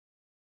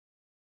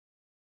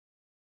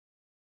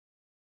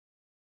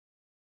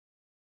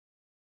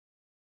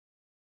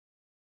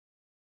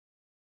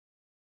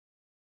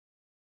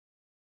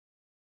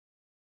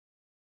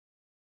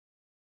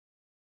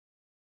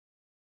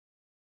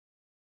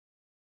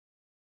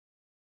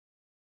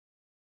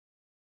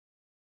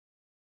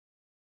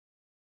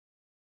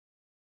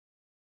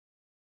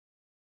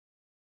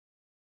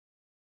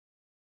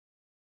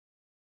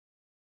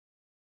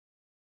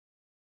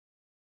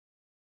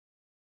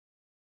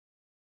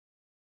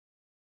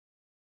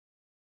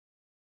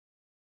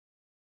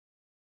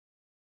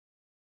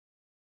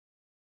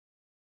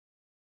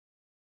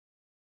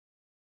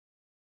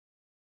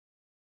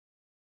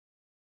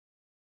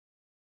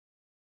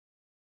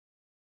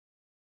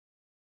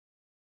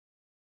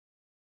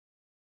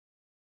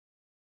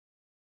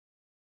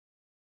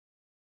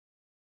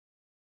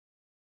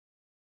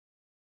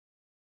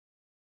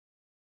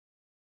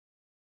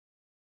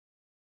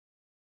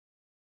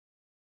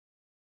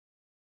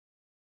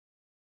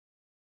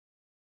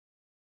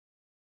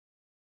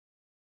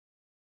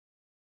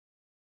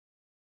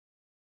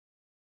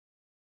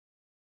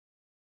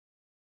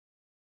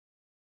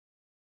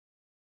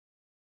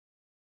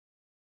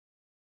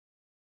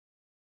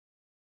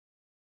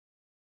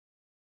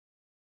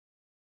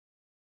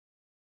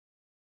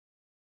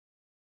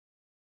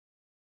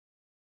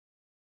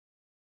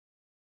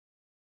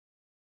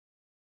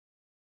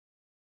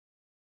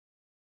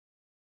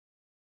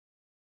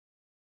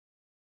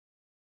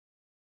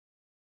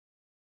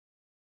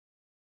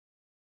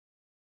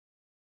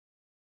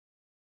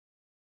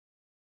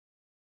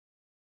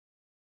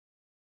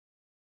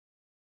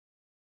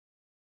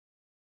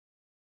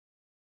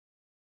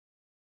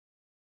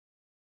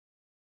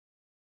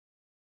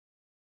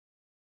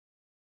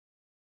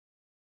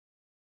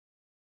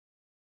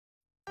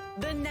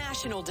The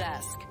National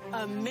Desk,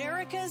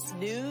 America's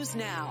News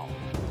Now.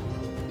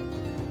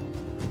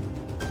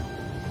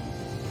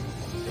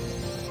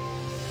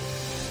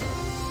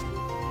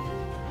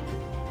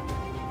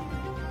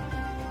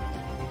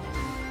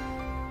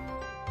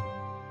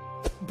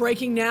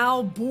 Breaking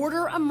now,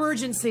 border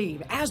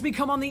emergency. As we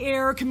come on the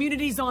air,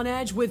 communities on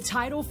edge with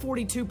Title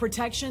 42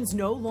 protections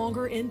no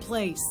longer in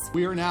place.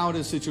 We are now at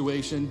a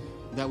situation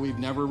that we've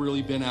never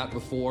really been at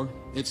before.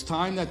 It's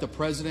time that the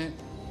president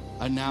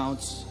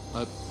announce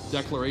a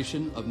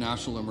declaration of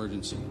national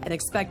emergency. An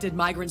expected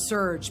migrant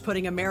surge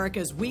putting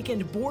America's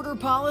weakened border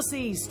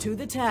policies to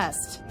the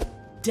test.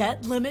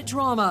 Debt limit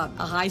drama.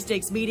 A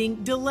high-stakes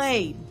meeting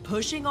delayed,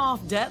 pushing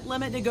off debt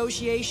limit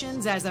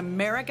negotiations as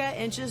America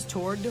inches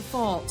toward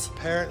default.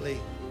 Apparently,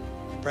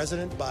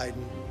 President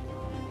Biden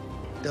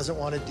doesn't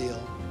want a deal.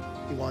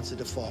 He wants a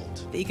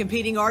default. The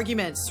competing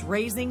arguments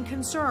raising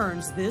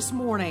concerns this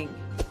morning.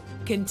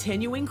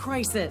 Continuing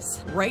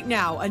crisis. Right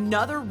now,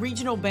 another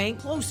regional bank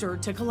closer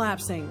to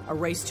collapsing. A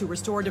race to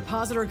restore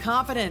depositor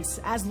confidence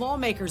as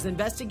lawmakers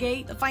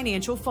investigate the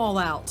financial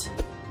fallout.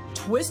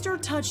 Twister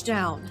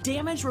touchdown.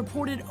 Damage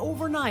reported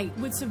overnight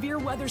with severe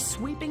weather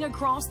sweeping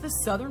across the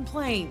southern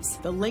plains.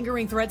 The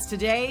lingering threats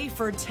today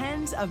for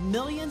tens of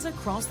millions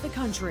across the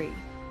country.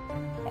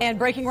 And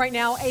breaking right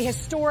now, a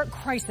historic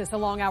crisis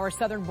along our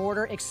southern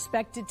border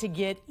expected to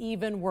get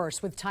even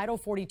worse, with Title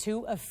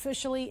 42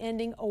 officially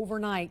ending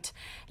overnight.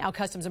 Now,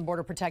 Customs and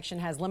Border Protection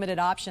has limited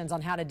options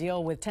on how to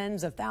deal with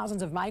tens of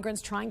thousands of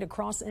migrants trying to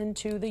cross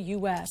into the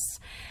U.S.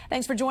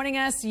 Thanks for joining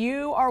us.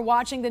 You are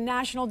watching the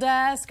National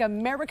Desk,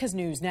 America's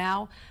News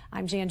Now.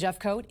 I'm Jan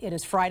Jeffcoat. It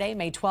is Friday,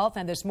 May 12th,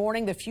 and this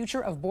morning, the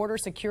future of border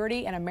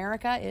security in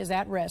America is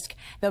at risk.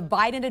 The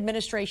Biden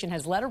administration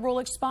has let a rule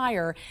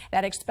expire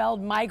that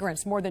expelled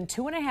migrants more than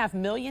 2.5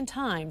 million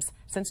times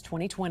since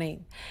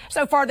 2020.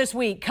 So far this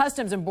week,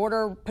 Customs and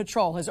Border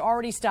Patrol has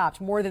already stopped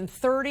more than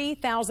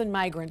 30,000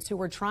 migrants who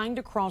were trying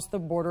to cross the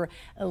border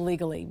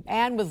illegally.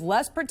 And with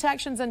less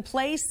protections in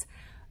place,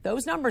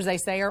 those numbers, they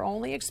say, are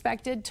only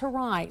expected to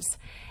rise.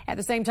 At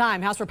the same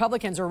time, House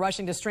Republicans are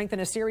rushing to strengthen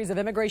a series of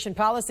immigration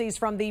policies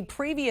from the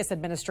previous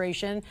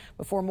administration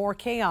before more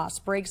chaos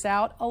breaks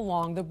out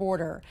along the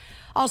border.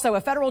 Also,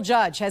 a federal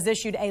judge has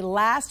issued a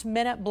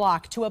last-minute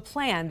block to a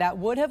plan that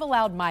would have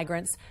allowed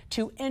migrants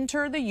to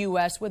enter the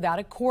U.S. without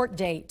a court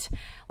date.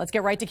 Let's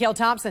get right to Cale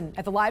Thompson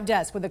at the live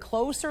desk with a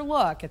closer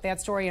look at that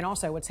story and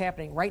also what's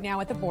happening right now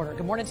at the border.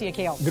 Good morning to you,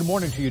 Cale. Good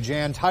morning to you,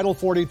 Jan. Title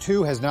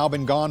 42 has now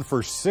been gone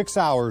for 6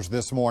 hours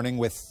this morning,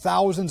 with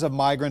thousands of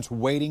migrants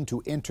waiting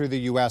to enter the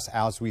U.S.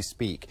 as we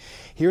speak.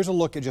 Here's a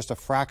look at just a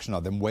fraction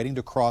of them waiting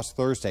to cross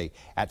Thursday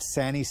at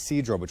San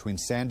Ysidro between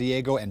San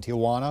Diego and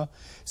Tijuana.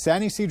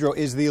 San Ysidro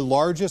is the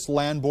largest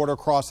land border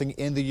crossing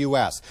in the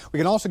U.S. We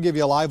can also give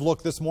you a live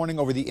look this morning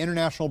over the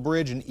International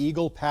Bridge in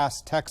Eagle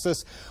Pass,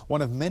 Texas,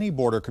 one of many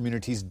border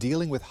communities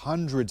dealing with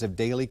hundreds of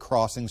daily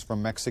crossings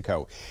from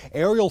Mexico.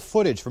 Aerial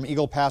footage from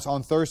Eagle Pass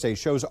on Thursday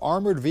shows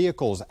armored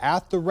vehicles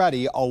at the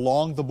ready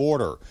along the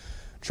border.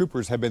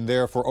 Troopers have been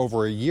there for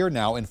over a year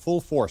now in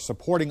full force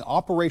supporting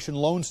Operation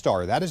Lone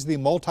Star. That is the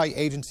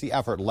multi-agency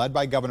effort led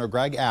by Governor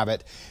Greg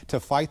Abbott to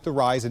fight the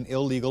rise in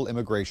illegal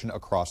immigration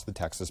across the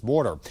Texas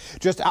border.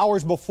 Just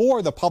hours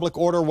before the public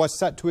order was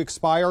set to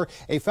expire,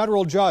 a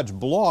federal judge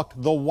blocked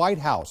the White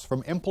House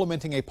from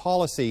implementing a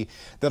policy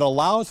that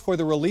allows for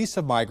the release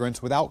of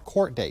migrants without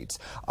court dates.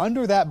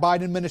 Under that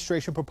Biden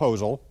administration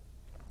proposal,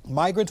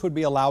 migrants would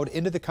be allowed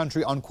into the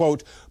country on,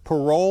 quote,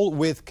 parole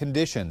with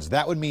conditions.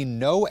 That would mean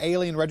no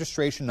alien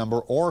registration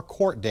number or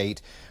court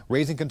date,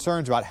 raising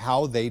concerns about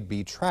how they'd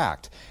be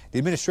tracked. The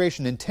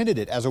administration intended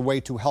it as a way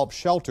to help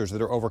shelters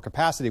that are over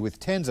capacity with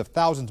tens of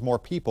thousands more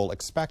people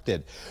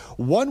expected.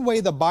 One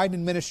way the Biden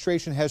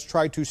administration has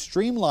tried to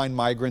streamline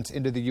migrants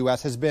into the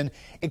U.S. has been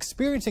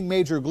experiencing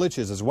major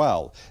glitches as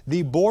well.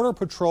 The Border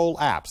Patrol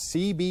app,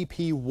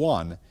 CBP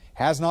One,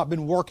 has not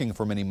been working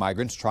for many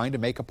migrants trying to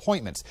make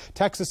appointments.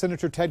 Texas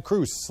Senator Ted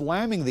Cruz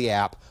slamming the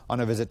app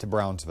on a visit to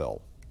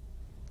Brownsville.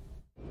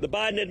 The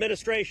Biden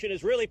administration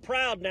is really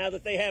proud now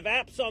that they have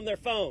apps on their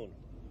phone,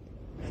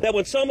 that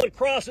when someone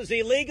crosses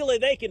illegally,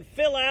 they can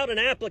fill out an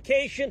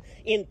application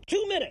in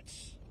 2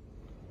 minutes.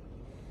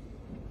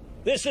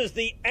 This is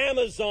the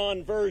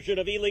Amazon version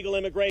of illegal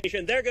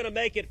immigration. They're going to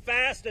make it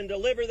fast and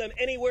deliver them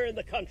anywhere in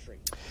the country.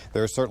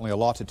 There's certainly a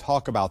lot to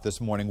talk about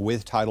this morning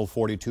with Title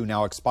 42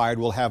 now expired.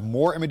 We'll have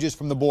more images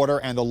from the border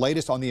and the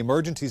latest on the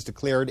emergencies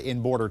declared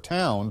in border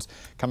towns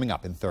coming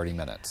up in 30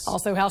 minutes.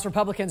 Also, House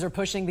Republicans are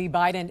pushing the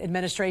Biden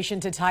administration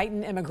to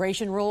tighten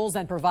immigration rules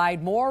and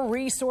provide more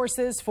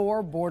resources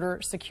for border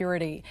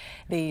security.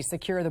 The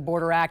Secure the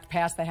Border Act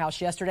passed the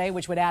House yesterday,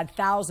 which would add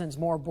thousands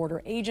more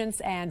border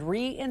agents and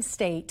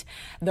reinstate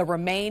the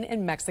Remain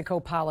in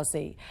Mexico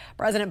policy.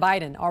 President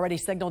Biden already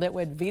signaled it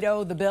would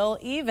veto the bill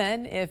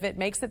even if it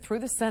makes it through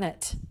the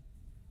Senate.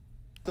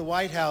 The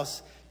White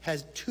House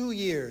has 2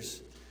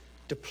 years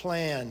to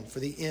plan for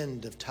the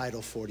end of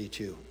Title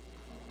 42.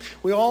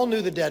 We all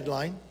knew the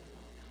deadline,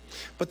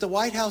 but the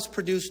White House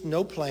produced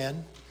no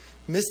plan,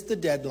 missed the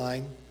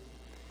deadline,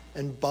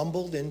 and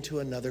bumbled into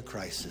another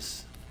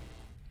crisis.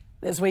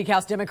 This week,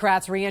 House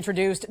Democrats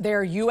reintroduced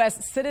their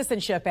U.S.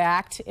 Citizenship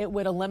Act. It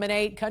would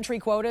eliminate country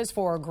quotas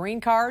for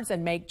green cards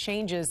and make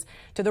changes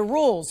to the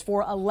rules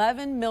for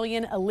 11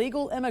 million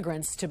illegal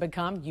immigrants to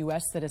become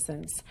U.S.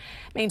 citizens.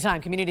 Meantime,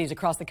 communities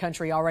across the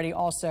country already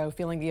also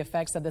feeling the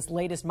effects of this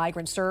latest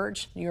migrant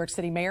surge. New York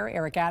City Mayor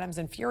Eric Adams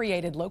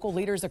infuriated local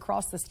leaders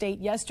across the state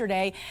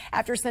yesterday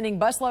after sending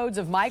busloads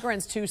of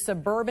migrants to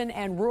suburban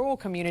and rural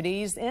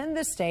communities in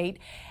the state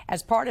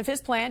as part of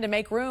his plan to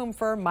make room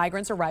for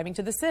migrants arriving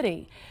to the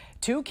city.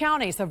 2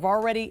 counties have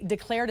already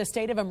declared a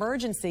state of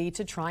emergency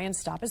to try and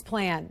stop his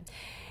plan.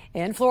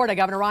 In Florida,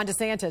 Governor Ron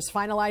DeSantis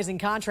finalizing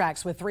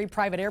contracts with 3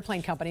 private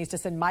airplane companies to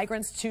send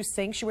migrants to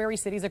sanctuary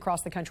cities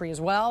across the country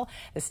as well.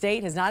 The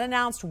state has not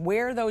announced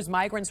where those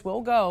migrants will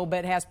go,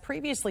 but has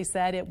previously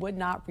said it would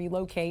not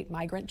relocate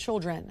migrant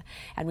children.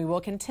 And we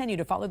will continue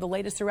to follow the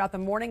latest throughout the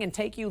morning and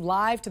take you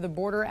live to the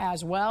border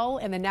as well.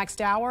 In the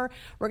next hour,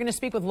 we're going to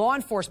speak with law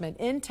enforcement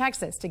in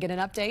Texas to get an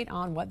update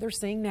on what they're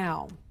seeing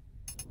now.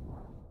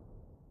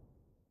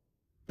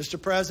 Mr.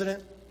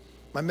 President,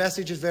 my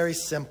message is very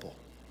simple.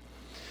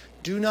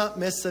 Do not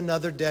miss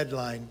another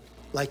deadline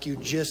like you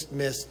just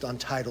missed on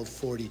Title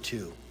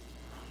 42.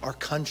 Our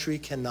country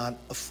cannot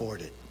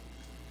afford it.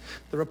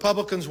 The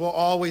Republicans will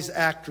always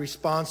act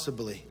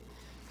responsibly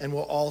and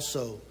will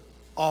also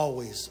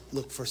always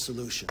look for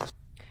solutions.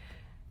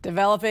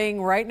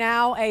 Developing right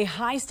now, a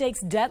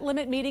high-stakes debt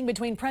limit meeting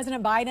between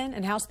President Biden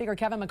and House Speaker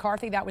Kevin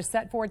McCarthy that was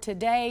set for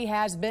today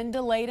has been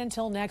delayed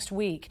until next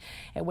week.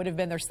 It would have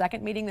been their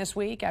second meeting this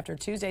week after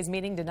Tuesday's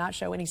meeting did not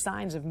show any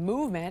signs of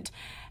movement.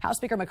 House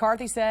Speaker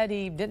McCarthy said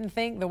he didn't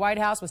think the White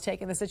House was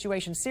taking the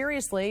situation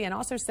seriously and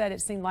also said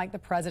it seemed like the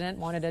president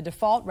wanted a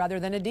default rather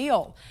than a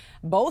deal.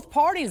 Both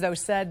parties, though,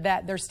 said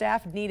that their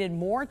staff needed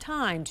more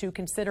time to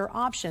consider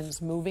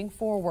options moving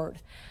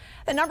forward.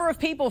 The number of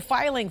people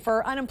filing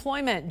for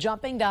unemployment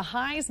jumping to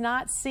highs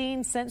not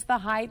seen since the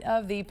height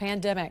of the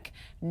pandemic.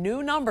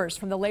 New numbers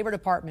from the Labor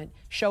Department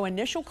show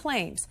initial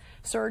claims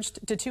surged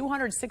to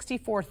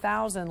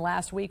 264,000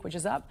 last week, which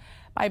is up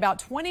by about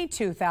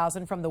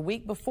 22,000 from the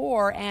week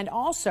before, and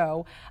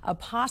also a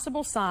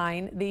possible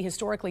sign the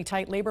historically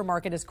tight labor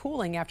market is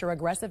cooling after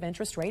aggressive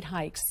interest rate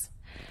hikes.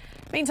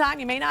 Meantime,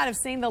 you may not have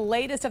seen the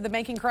latest of the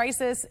banking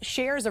crisis.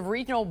 Shares of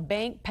regional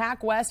bank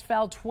PacWest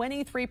fell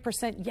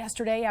 23%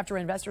 yesterday after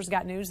investors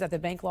got news that the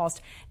bank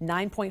lost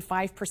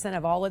 9.5%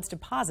 of all its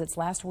deposits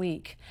last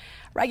week.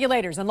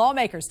 Regulators and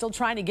lawmakers still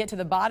trying to get to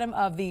the bottom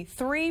of the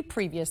 3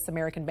 previous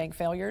American bank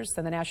failures.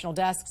 And the National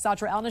Desk,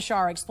 Satra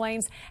El-Nashar,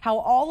 explains how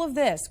all of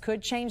this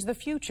could change the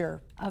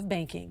future of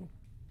banking.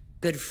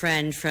 Good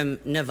friend from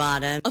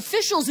Nevada.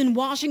 Officials in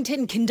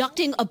Washington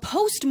conducting a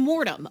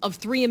post-mortem of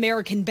 3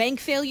 American bank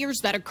failures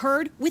that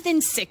occurred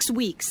within 6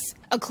 weeks.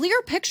 A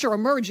clear picture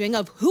emerging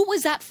of who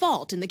was at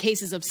fault in the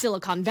cases of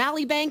Silicon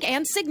Valley Bank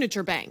and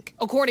Signature Bank.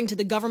 According to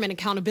the Government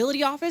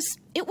Accountability Office,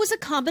 it was a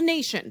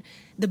combination.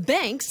 The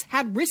banks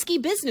had risky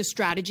business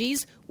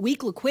strategies,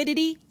 weak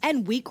liquidity,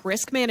 and weak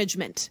risk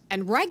management.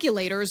 And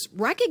regulators,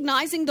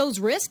 recognizing those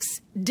risks,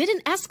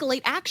 didn't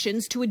escalate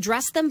actions to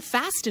address them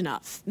fast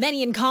enough.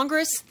 Many in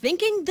Congress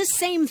thinking the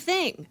same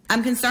thing.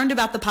 I'm concerned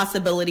about the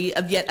possibility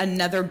of yet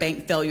another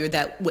bank failure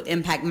that would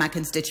impact my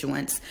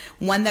constituents,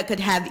 one that could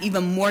have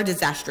even more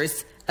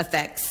disastrous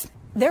effects.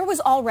 There was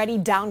already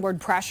downward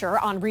pressure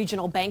on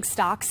regional bank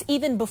stocks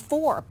even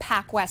before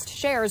PacWest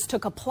shares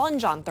took a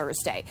plunge on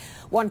Thursday.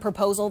 One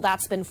proposal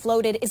that's been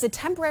floated is a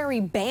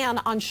temporary ban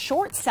on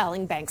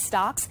short-selling bank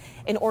stocks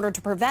in order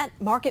to prevent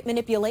market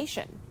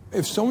manipulation.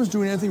 If someone's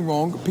doing anything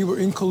wrong, people are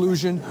in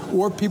collusion,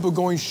 or people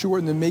going short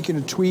and then making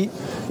a tweet,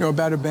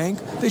 about a bank,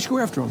 they should go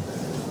after them.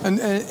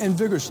 And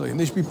vigorously, and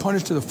they should be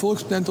punished to the full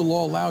extent the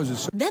law allows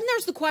us. Then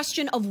there's the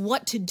question of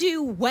what to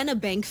do when a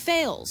bank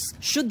fails.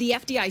 Should the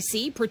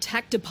FDIC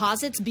protect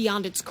deposits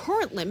beyond its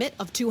current limit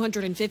of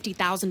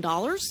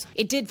 $250,000?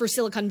 It did for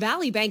Silicon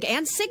Valley Bank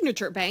and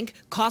Signature Bank,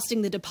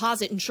 costing the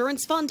Deposit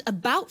Insurance Fund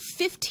about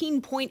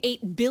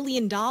 $15.8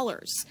 billion.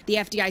 The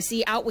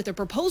FDIC out with a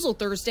proposal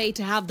Thursday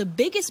to have the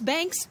biggest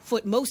banks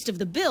foot most of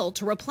the bill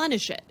to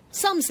replenish it.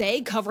 Some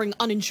say covering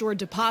uninsured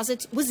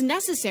deposits was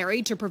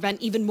necessary to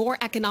prevent even more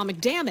economic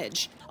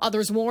damage.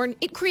 Others warn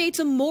it creates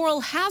a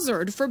moral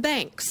hazard for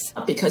banks.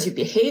 Because you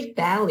behave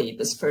badly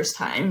this first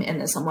time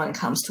and then someone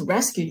comes to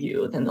rescue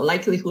you, then the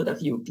likelihood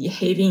of you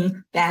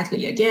behaving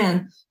badly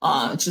again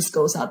just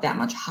goes out that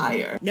much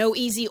higher. No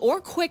easy or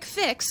quick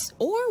fix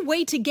or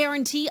way to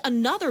guarantee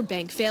another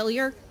bank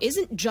failure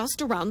isn't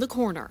just around the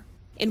corner.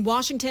 In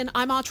Washington,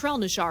 I'm Satra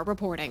El-Nashar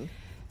reporting.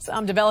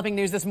 Some developing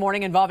news this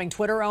morning involving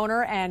Twitter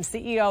owner and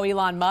CEO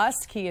Elon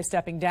Musk. He is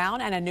stepping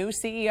down and a new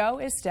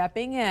CEO is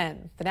stepping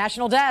in. The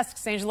National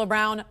Desk's Angela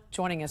Brown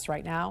joining us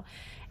right now.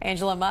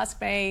 Angela,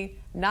 Musk may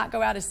not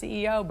go out as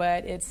CEO,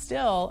 but it's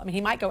still, he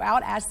might go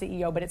out as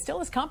CEO, but it's still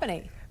his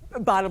company.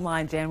 Bottom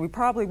line, Jan, we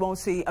probably won't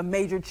see a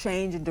major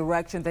change in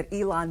direction that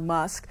Elon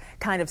Musk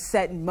kind of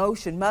set in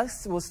motion.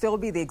 Musk will still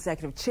be the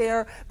executive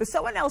chair, but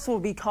someone else will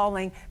be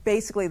calling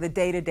basically the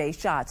day-to-day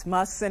shots.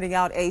 Musk sending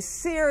out a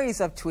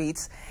series of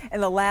tweets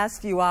in the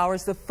last few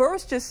hours. The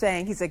first just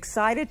saying he's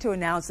excited to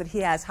announce that he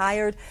has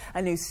hired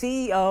a new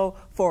CEO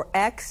for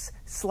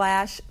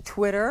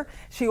X/Twitter.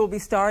 She will be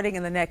starting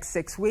in the next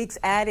 6 weeks,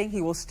 adding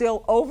he will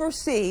still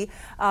oversee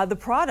the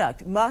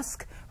product.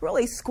 Musk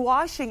really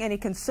squashing any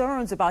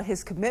concerns about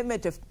his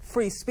commitment to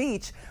free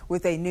speech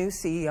with a new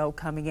CEO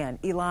coming in.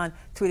 Elon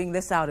tweeting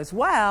this out as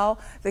well.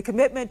 The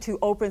commitment to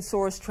open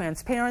source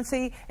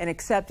transparency and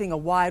accepting a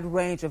wide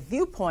range of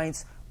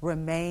viewpoints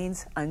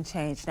remains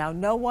unchanged. Now,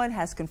 no one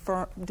has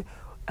confirmed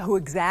who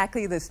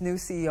exactly this new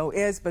CEO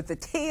is, but the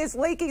tea is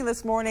leaking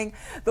this morning.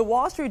 The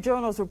Wall Street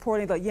Journal is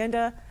reporting that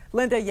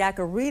Linda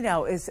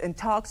Yaccarino is in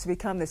talks to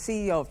become the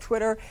CEO of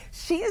Twitter.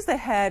 She is the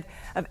head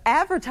of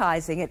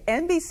advertising at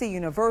NBC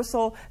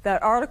Universal.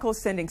 That article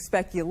sending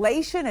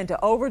speculation into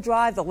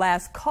overdrive. The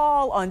Last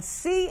Call on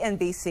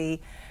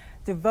CNBC,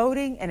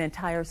 devoting an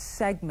entire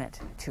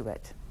segment to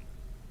it.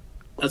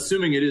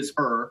 Assuming it is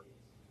her,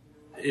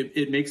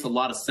 it makes a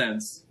lot of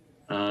sense.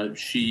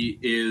 She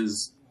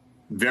is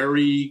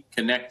very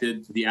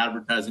connected to the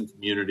advertising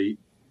community,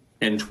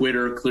 and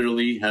Twitter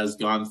clearly has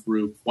gone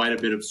through quite a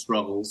bit of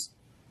struggles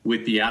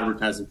with the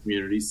advertising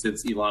community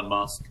since Elon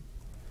Musk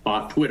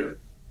bought Twitter.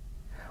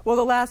 Well,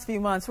 the last few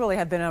months really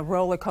have been a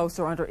roller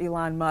coaster under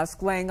Elon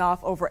Musk, laying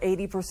off over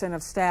 80%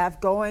 of staff,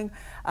 going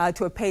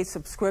to a paid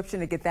subscription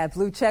to get that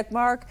blue check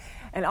mark,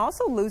 and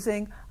also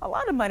losing a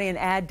lot of money in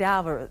ad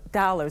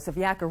dollars. If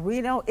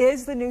Yaccarino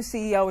is the new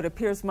CEO, it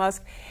appears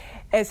Musk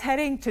is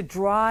heading to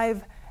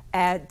drive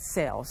ad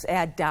sales,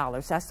 ad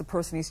dollars. That's the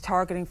person he's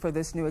targeting for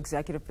this new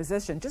executive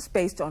position, just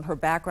based on her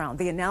background.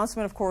 The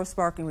announcement, of course,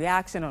 sparking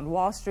reaction on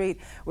Wall Street,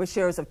 with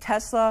shares of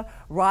Tesla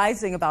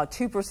rising about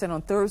 2%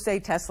 on Thursday.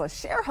 Tesla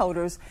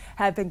shareholders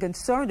have been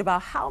concerned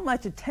about how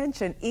much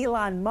attention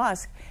Elon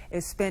Musk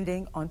is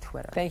spending on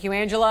Twitter. Thank you,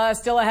 Angela.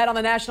 Still ahead on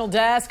the national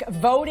desk,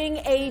 voting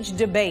age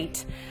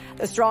debate.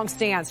 The strong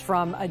stance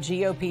from a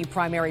GOP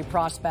primary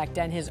prospect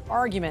and his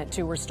argument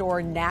to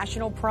restore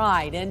national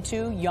pride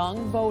into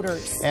young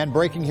voters. And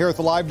breaking here at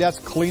the live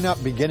desk,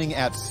 cleanup beginning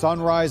at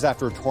sunrise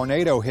after a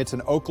tornado hits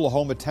an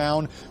Oklahoma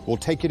town. We'll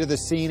take you to the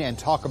scene and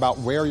talk about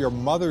where your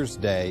Mother's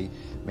Day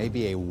may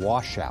be a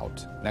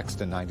washout.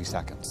 Next in 90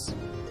 seconds.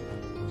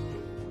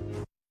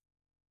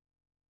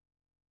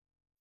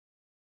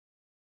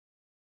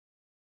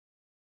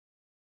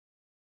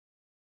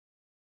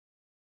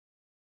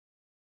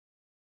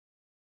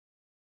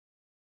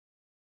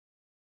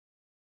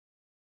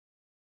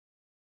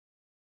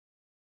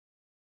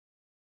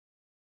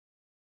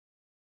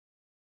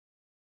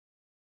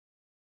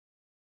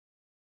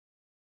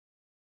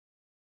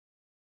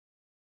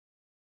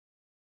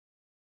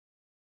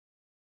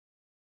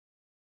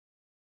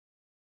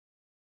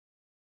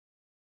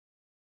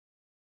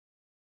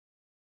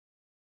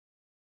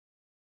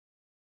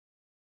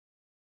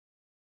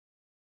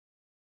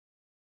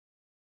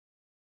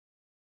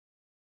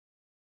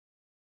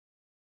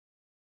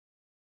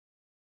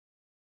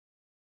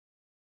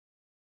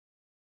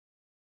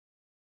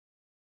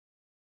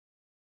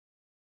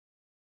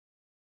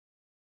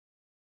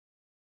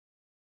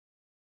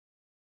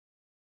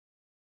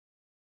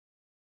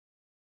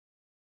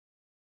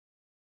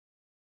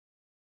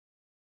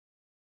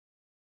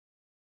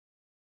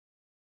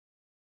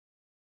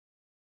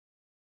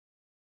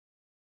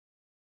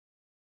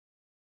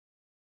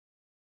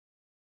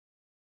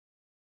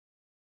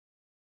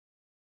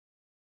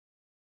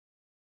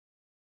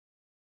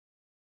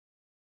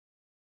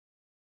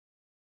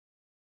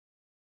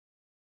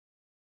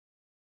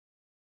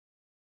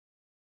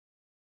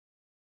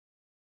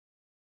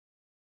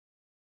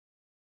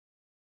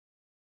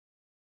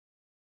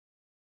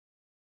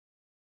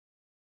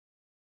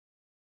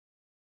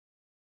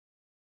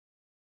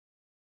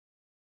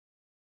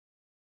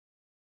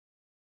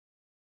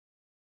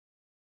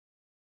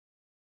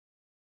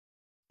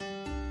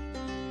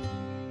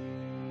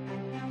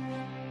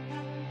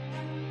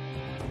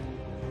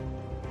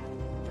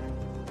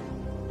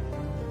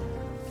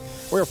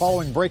 We're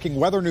following breaking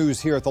weather news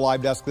here at the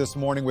live desk this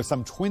morning. With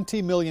some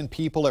 20 million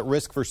people at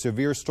risk for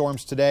severe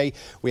storms today,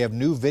 we have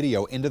new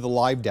video into the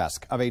live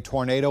desk of a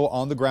tornado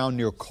on the ground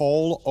near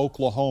Cole,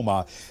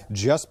 Oklahoma,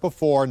 just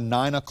before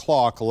 9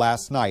 o'clock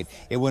last night.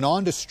 It went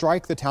on to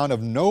strike the town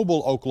of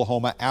Noble,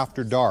 Oklahoma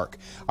after dark.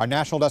 Our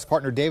national desk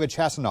partner David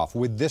Chasanoff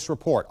with this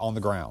report on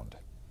the ground.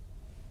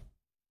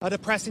 A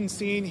depressing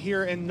scene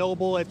here in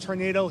Noble, a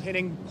tornado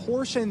hitting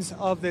portions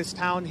of this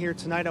town here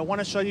tonight. I want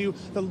to show you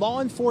the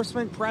law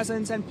enforcement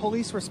presence and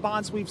police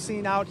response we've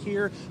seen out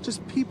here.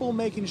 Just people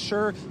making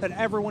sure that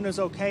everyone is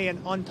okay and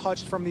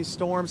untouched from these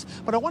storms.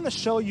 But I want to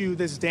show you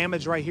this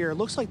damage right here. It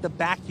looks like the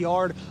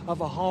backyard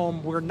of a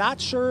home. We're not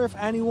sure if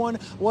anyone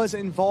was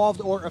involved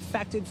or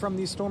affected from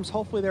these storms.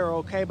 Hopefully they're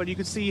okay. But you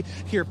can see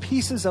here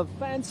pieces of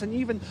fence, and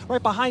even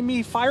right behind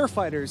me,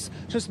 firefighters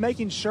just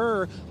making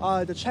sure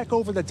to check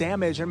over the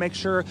damage and make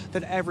sure sure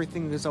that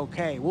everything is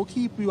okay. We'll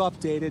keep you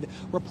updated.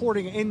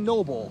 Reporting in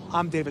Noble,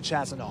 I'm David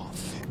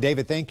Chazanoff.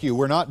 David, thank you.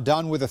 We're not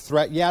done with the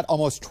threat yet.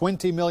 Almost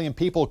 20 million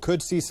people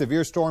could see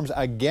severe storms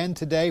again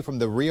today from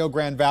the Rio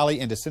Grande Valley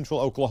into central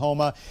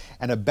Oklahoma,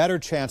 and a better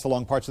chance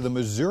along parts of the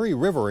Missouri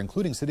River,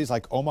 including cities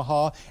like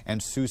Omaha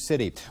and Sioux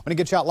City. I'm going to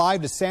get you out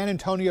live to San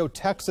Antonio,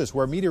 Texas,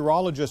 where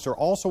meteorologists are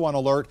also on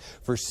alert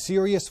for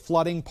serious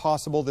flooding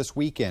possible this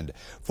weekend.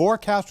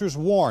 Forecasters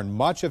warn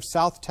much of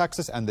South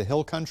Texas and the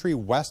hill country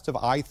west of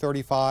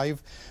I-35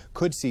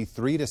 could see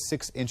 3 to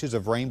 6 inches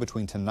of rain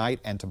between tonight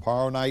and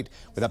tomorrow night,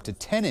 with up to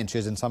 10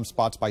 inches in some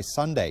spots by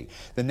Sunday.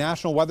 The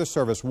National Weather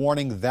Service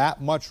warning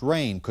that much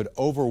rain could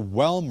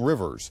overwhelm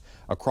rivers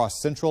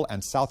across central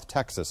and South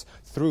Texas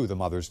through the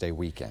Mother's Day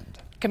weekend.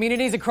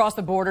 Communities across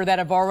the border that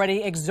have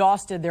already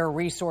exhausted their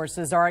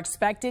resources are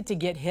expected to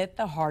get hit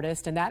the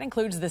hardest, and that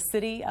includes the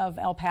city of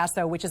El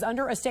Paso, which is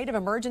under a state of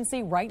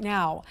emergency right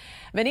now.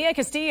 Vania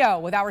Castillo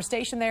with our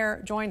station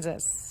there joins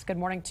us. Good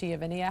morning to you,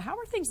 Vania. How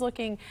are things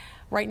looking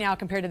right now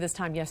compared to this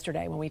time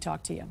yesterday when we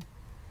talked to you?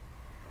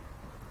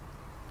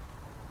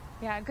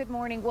 Yeah, good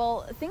morning.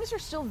 Well, things are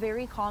still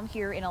very calm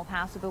here in El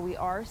Paso, but we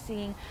are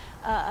seeing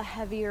a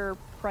heavier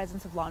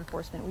presence of law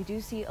enforcement. We do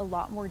see a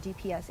lot more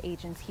DPS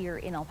agents here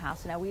in El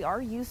Paso. Now, we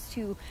are used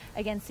to,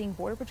 again, seeing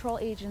Border Patrol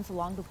agents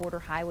along the border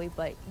highway,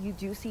 but you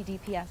do see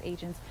DPS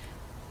agents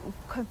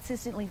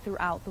consistently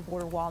throughout the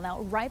border wall.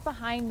 Now, right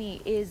behind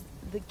me is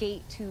the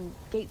gate to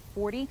Gate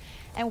 40,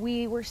 and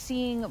we were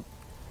seeing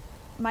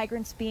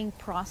migrants being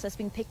processed,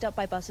 being picked up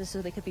by buses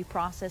so they could be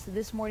processed.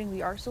 This morning,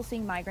 we are still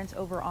seeing migrants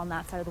over on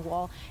that side of the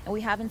wall, and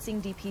we haven't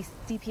seen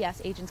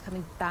DPS agents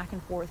coming back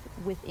and forth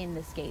within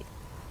this gate.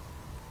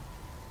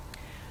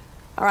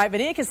 All right,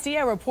 Vania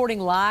Castillo reporting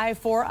live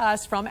for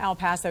us from El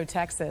Paso,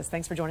 Texas.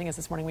 Thanks for joining us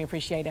this morning. We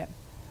appreciate it.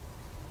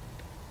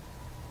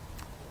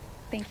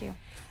 Thank you.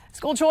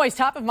 School choice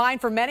top of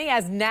mind for many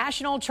as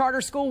National Charter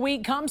School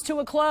Week comes to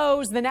a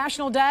close. The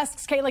National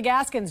Desk's Kayla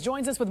Gaskins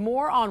joins us with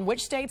more on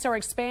which states are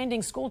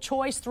expanding school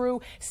choice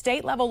through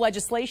state-level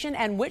legislation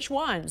and which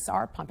ones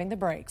are pumping the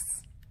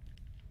brakes.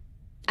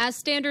 As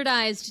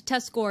standardized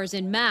test scores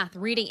in math,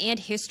 reading, and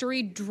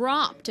history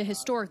drop to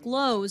historic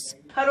lows,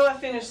 how do I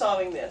finish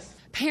solving this?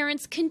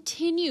 Parents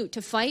continue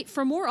to fight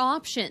for more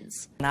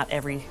options. Not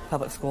every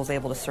public school is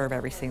able to serve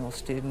every single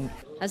student.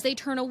 As they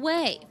turn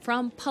away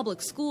from public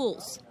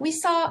schools. We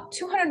saw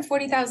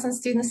 240,000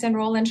 students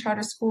enroll in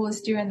charter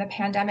schools during the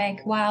pandemic,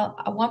 while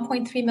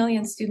 1.3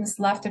 million students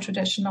left the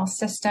traditional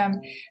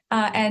system,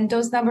 and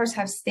those numbers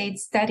have stayed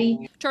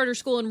steady. Charter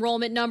school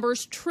enrollment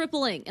numbers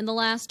tripling in the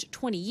last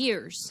 20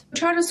 years.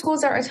 Charter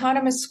schools are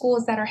autonomous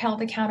schools that are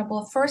held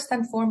accountable first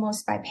and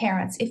foremost by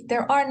parents. If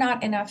there are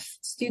not enough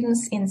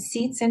students in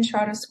seats in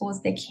charter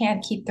schools, they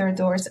can't keep their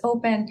doors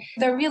open.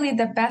 They're really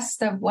the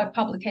best of what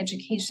public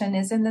education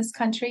is in this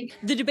country.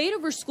 The debate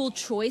over school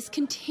choice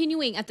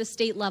continuing at the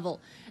state level.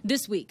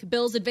 This week,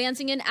 bills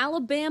advancing in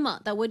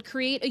Alabama that would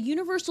create a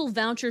universal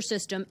voucher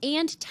system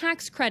and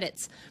tax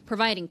credits,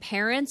 providing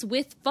parents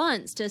with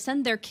funds to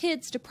send their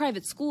kids to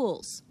private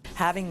schools.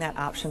 Having that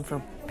option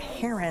for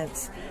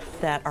parents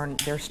that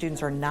their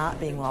students are not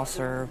being well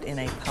served in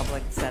a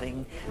public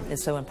setting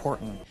is so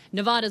important.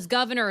 Nevada's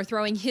governor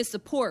throwing his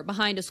support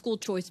behind a school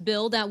choice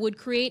bill that would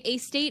create a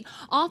state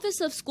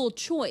office of school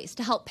choice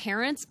to help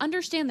parents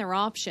understand their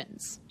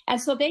options. And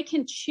so they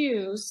can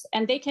choose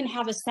and they can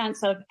have a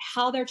sense of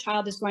how their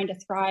child is going to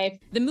thrive.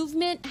 The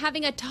movement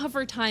having a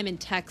tougher time in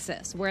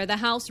Texas, where the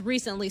House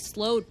recently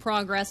slowed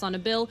progress on a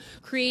bill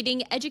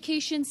creating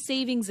education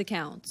savings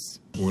accounts.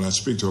 When I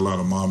speak to a lot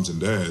of moms and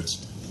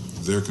dads,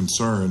 they're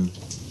concerned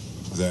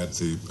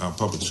that our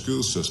public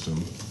school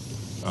system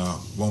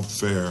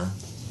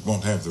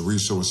won't have the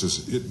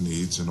resources it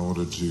needs in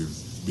order to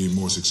be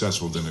more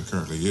successful than it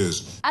currently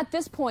is. At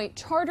this point,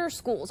 charter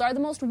schools are the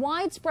most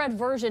widespread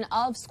version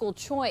of school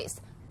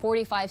choice.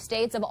 45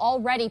 states have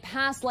already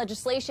passed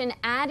legislation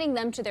adding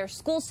them to their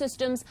school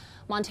systems.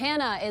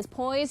 Montana is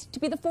poised to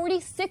be the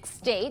 46th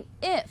state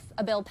if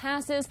a bill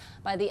passes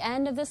by the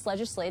end of this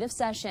legislative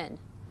session.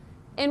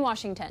 In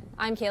Washington,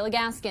 I'm Kayla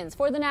Gaskins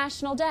for the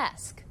National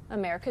Desk,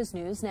 America's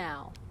News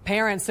Now.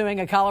 Parents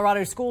suing a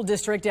Colorado school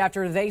district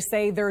after they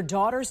say their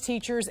daughter's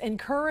teachers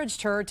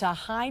encouraged her to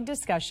hide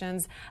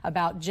discussions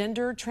about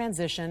gender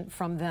transition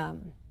from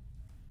them.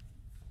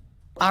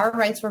 Our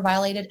rights were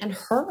violated and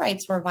her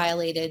rights were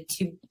violated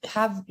to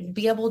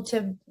be able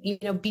to,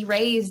 be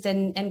raised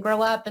and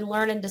grow up and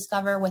learn and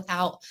discover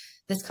without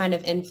this kind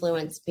of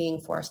influence being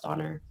forced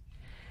on her.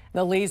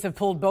 The Lees have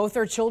pulled both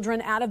their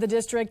children out of the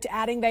district,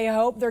 adding they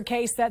hope their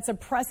case sets a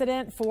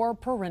precedent for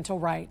parental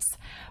rights.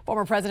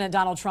 Former President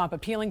Donald Trump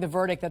appealing the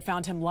verdict that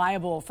found him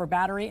liable for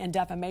battery and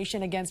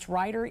defamation against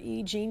writer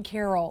E. Jean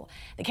Carroll.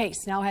 The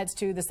case now heads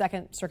to the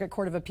Second Circuit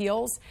Court of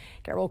Appeals.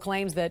 Carroll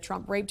claims that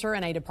Trump raped her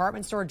in a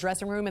department store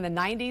dressing room in the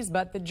 90s,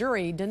 but the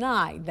jury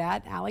denied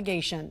that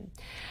allegation.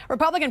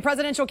 Republican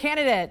presidential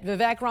candidate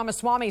Vivek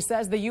Ramaswamy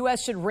says the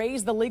U.S. should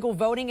raise the legal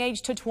voting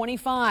age to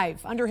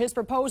 25. Under his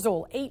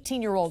proposal,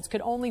 18-year-olds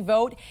could only only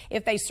vote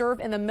if they serve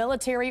in the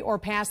military or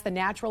pass the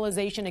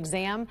naturalization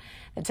exam,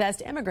 the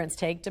test immigrants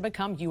take to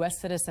become U.S.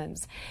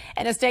 citizens.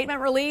 In a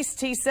statement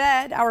released, he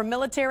said, our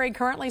military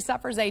currently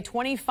suffers a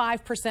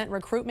 25%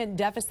 recruitment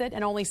deficit,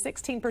 and only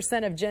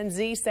 16% of Gen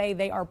Z say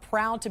they are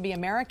proud to be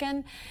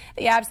American.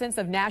 The absence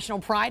of national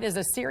pride is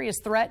a serious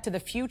threat to the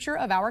future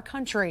of our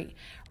country.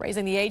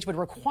 Raising the age would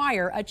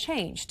require a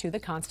change to the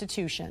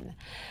Constitution.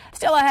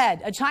 Still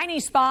ahead, a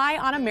Chinese spy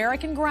on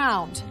American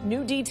ground.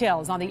 New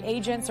details on the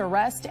agent's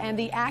arrest and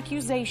the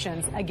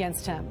accusations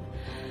against him.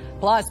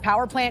 Plus,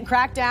 power plant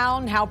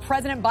crackdown, how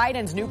President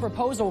Biden's new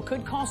proposal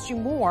could cost you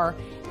more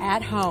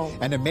at home.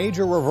 And a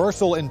major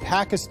reversal in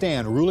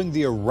Pakistan, ruling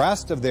the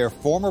arrest of their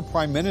former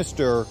prime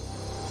minister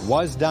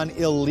was done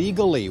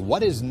illegally.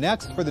 What is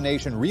next for the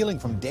nation, reeling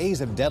from days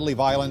of deadly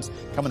violence?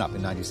 Coming up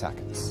in 90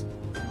 seconds.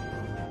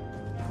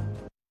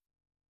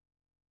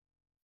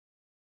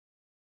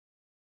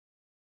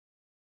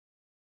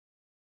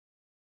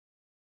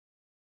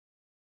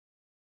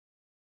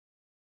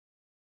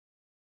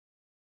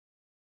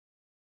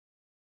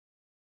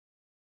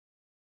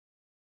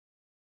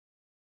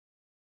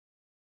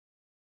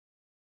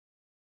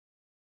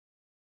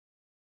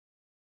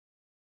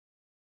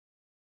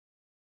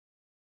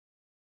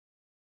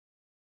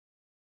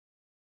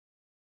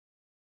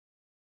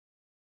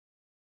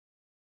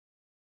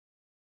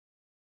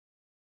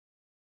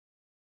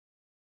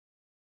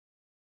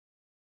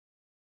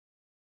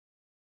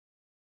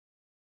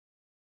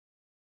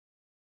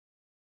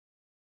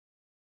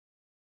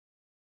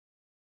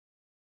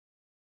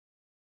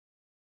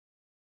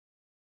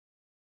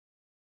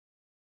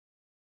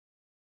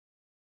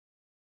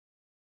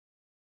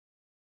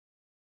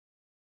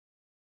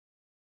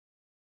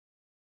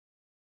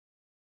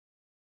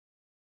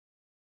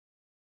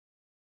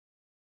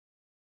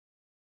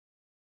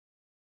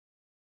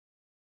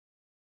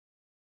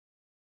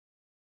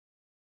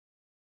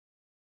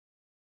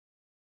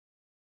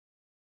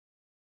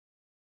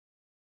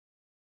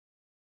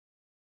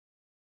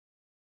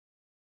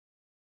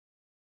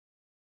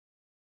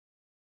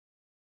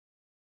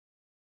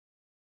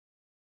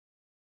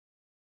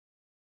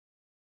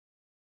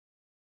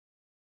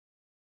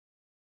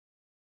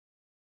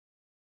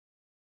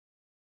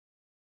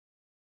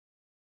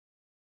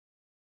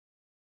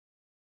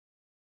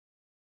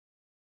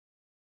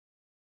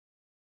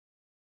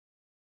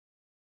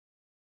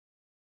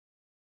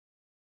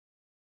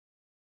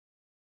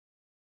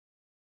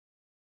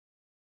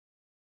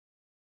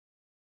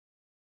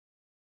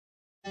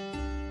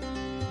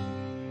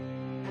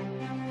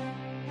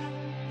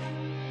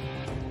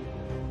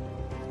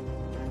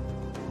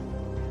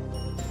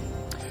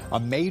 A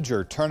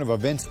major turn of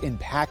events in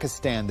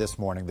Pakistan this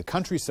morning. The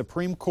country's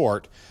Supreme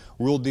Court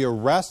ruled the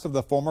arrest of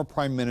the former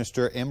Prime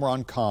Minister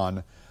Imran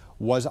Khan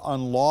was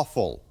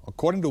unlawful.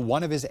 According to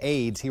one of his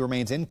aides, he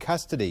remains in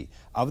custody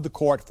of the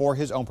court for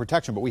his own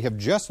protection. But we have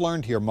just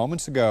learned here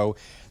moments ago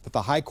that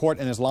the High Court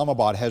in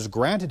Islamabad has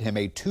granted him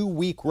a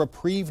 2-week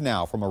reprieve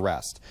now from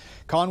arrest.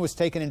 Khan was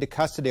taken into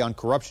custody on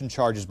corruption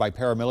charges by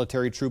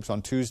paramilitary troops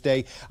on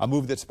Tuesday, a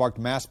move that sparked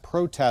mass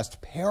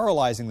protest,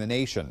 paralyzing the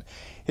nation.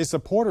 His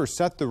supporters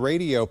set the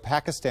Radio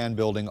Pakistan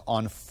building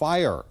on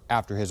fire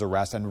after his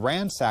arrest and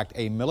ransacked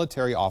a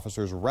military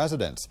officer's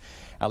residence.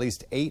 At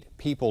least 8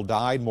 people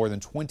died, more than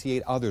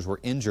 28 others were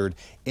injured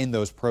in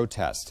those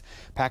protests.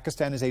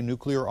 Pakistan is a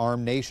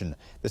nuclear-armed nation.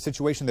 The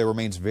situation there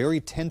remains very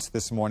tense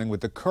this morning,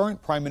 with the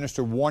current prime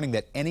minister warning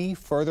that any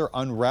further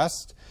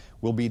unrest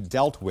will be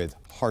dealt with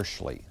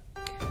harshly.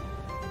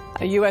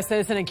 A U.S.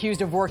 citizen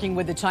accused of working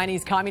with the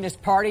Chinese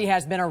Communist Party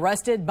has been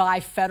arrested by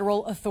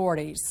federal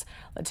authorities.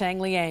 Latang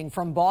Liang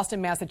from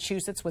Boston,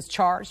 Massachusetts, was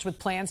charged with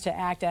plans to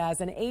act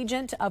as an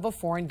agent of a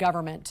foreign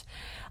government.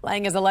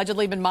 Liang has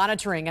allegedly been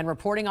monitoring and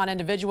reporting on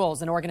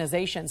individuals and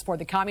organizations for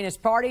the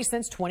Communist Party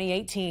since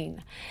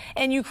 2018.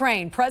 In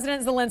Ukraine,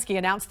 President Zelensky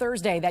announced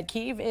Thursday that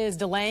Kyiv is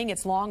delaying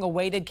its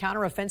long-awaited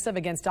counteroffensive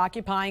against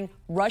occupying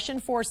Russian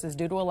forces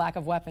due to a lack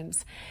of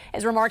weapons.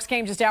 His remarks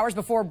came just hours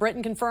before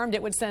Britain confirmed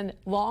it would send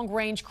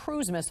long-range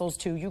cruise missiles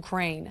to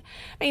Ukraine.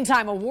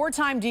 Meantime, a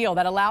wartime deal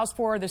that allows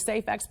for the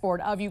safe export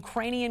of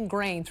Ukrainian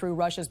grain through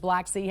Russia's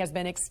Black Sea has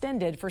been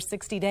extended for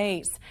 60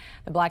 days.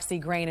 The Black Sea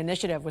Grain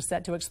Initiative was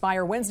set to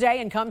expire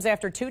Wednesday and comes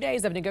after 2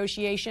 days of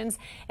negotiations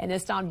in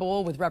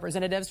Istanbul with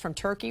representatives from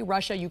Turkey,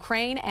 Russia,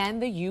 Ukraine,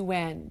 and the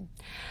UN.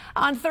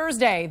 On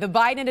Thursday, the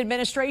Biden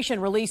administration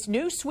released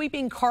new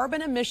sweeping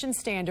carbon emission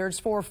standards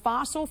for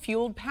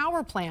fossil-fueled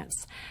power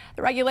plants.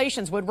 The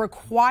regulations would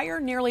require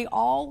nearly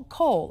all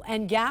coal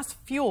and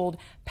gas-fueled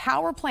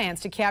power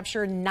plants to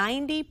capture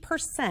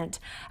 90%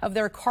 of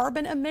their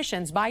carbon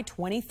emissions by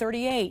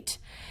 2038.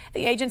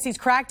 The agency's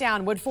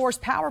crackdown would force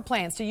power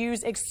plants to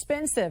use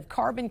expensive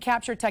carbon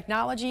capture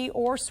technology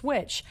or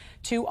switch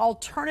to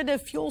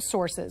alternative fuel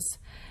sources.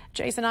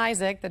 Jason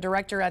Isaac, the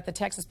director at the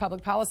Texas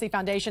Public Policy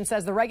Foundation,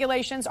 says the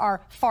regulations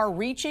are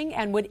far-reaching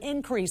and would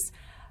increase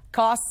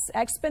costs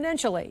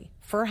exponentially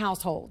for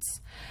households.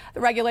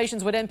 The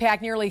regulations would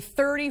impact nearly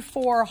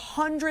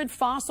 3,400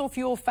 fossil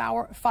fuel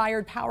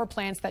fired power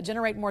plants that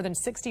generate more than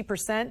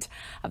 60%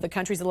 of the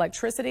country's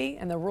electricity,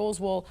 and the rules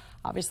will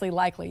obviously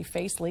likely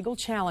face legal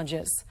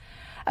challenges.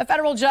 A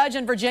federal judge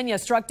in Virginia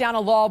struck down a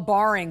law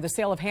barring the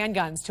sale of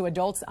handguns to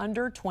adults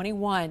under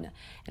 21.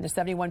 In a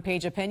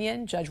 71-page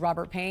opinion, Judge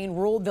Robert Payne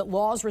ruled that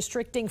laws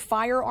restricting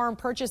firearm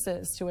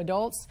purchases to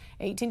adults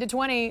 18 to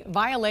 20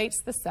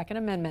 violates the Second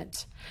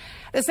Amendment.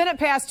 The Senate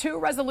passed 2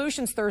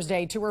 resolutions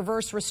Thursday to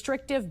reverse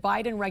restrictive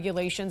Biden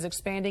regulations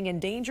expanding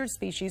endangered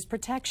species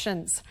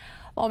protections.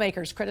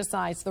 Lawmakers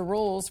criticized the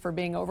rules for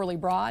being overly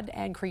broad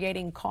and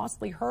creating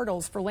costly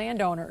hurdles for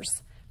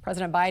landowners.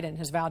 President Biden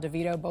has vowed to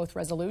veto both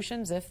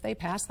resolutions if they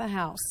pass the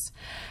House.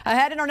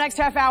 Ahead in our next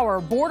half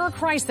hour, border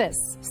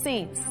crisis.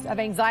 Scenes of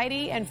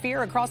anxiety and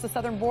fear across the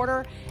southern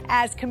border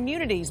as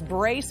communities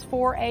brace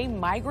for a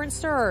migrant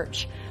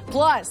surge.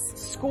 Plus,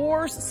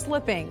 scores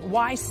slipping,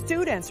 why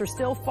students are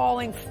still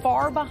falling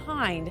far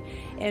behind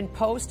in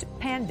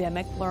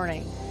post-pandemic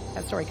learning.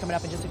 That story coming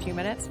up in just a few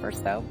minutes.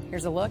 First, though,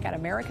 here's a look at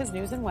America's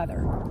news and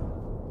weather.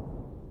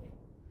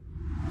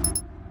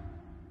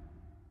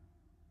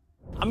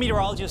 I'm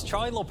meteorologist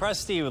Charlie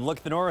Lopresti with a look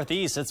at the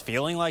Northeast. It's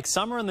feeling like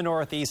summer in the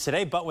Northeast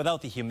today, but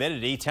without the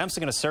humidity. Temps are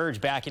going to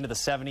surge back into the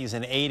 70s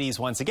and 80s.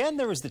 Once again,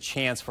 there is the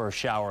chance for a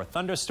shower or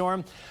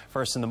thunderstorm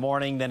first in the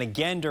morning, then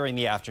again during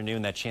the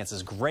afternoon. That chance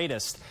is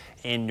greatest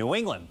in New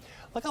England.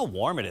 Look how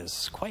warm it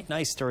is. Quite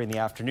nice during the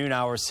afternoon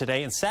hours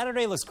today. And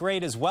Saturday looks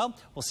great as well.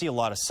 We'll see a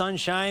lot of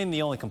sunshine.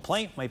 The only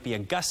complaint might be a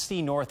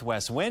gusty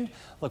northwest wind.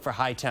 Look for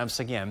high temps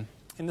again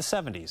in the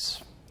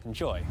 70s.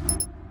 Enjoy.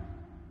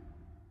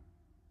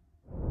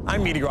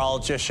 I'm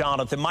meteorologist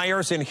Jonathan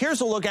Myers, and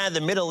here's a look at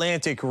the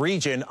Mid-Atlantic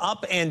region.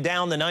 Up and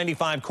down the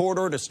 95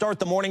 corridor to start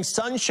the morning.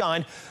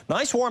 Sunshine.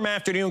 Nice warm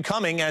afternoon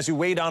coming as we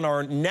wait on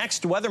our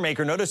next weather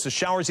maker. Notice the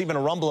showers, even a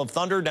rumble of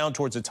thunder down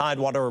towards the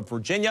Tidewater of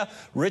Virginia.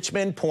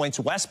 Richmond points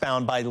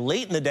westbound by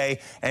late in the day,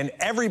 and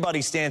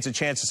everybody stands a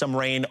chance of some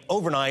rain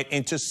overnight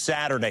into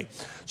Saturday.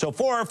 So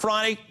for our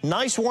Friday,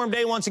 nice warm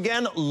day once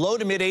again. Low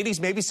to mid 80s,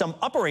 maybe some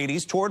upper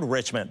 80s toward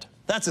Richmond.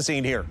 That's the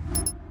scene here.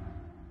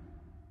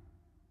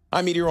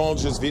 I'm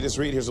meteorologist Vitas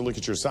Reed. Here's a look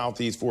at your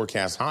southeast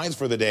forecast. Highs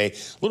for the day. A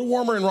little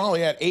warmer in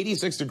Raleigh at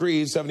 86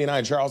 degrees,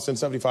 79 Charleston,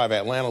 75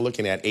 Atlanta,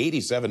 looking at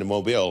 87 in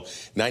Mobile,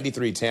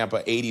 93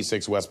 Tampa,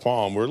 86 West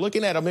Palm. We're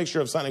looking at a mixture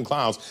of sun and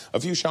clouds.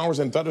 A few showers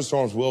and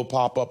thunderstorms will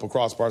pop up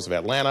across parts of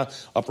Atlanta,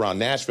 up around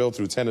Nashville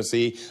through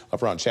Tennessee,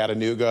 up around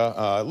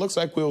Chattanooga. It looks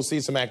like we'll see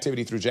some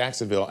activity through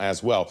Jacksonville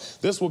as well.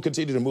 This will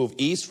continue to move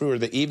east through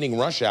the evening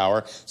rush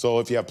hour. So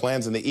if you have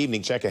plans in the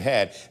evening, check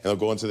ahead, and they'll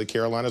go into the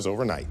Carolinas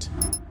overnight.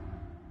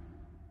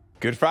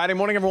 Good Friday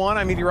morning, everyone.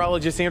 I'm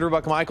meteorologist Andrew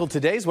Buckmichael.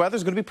 Today's weather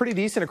is going to be pretty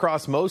decent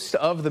across most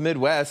of the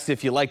Midwest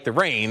if you like the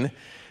rain.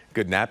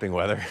 Good napping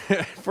weather.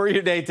 For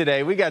your day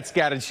today, we got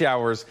scattered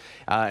showers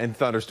and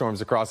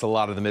thunderstorms across a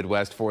lot of the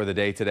Midwest for the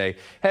day today.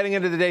 Heading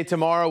into the day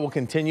tomorrow, we'll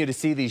continue to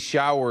see these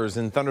showers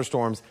and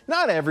thunderstorms.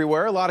 Not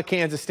everywhere. A lot of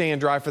Kansas staying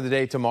dry for the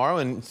day tomorrow,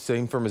 and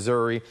same for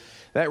Missouri.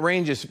 That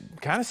rain just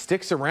kind of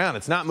sticks around.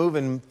 It's not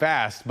moving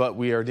fast, but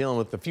we are dealing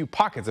with a few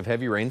pockets of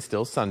heavy rain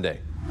still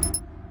Sunday.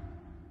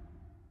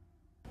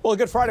 Well,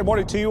 good Friday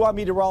morning to you. I'm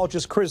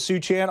meteorologist Chris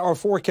Suchan. Our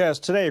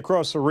forecast today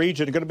across the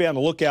region are going to be on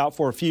the lookout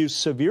for a few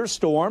severe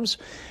storms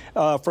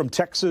from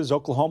Texas,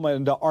 Oklahoma,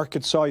 and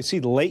Arkansas. You see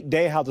late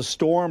day how the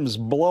storms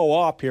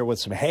blow up here with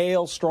some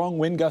hail, strong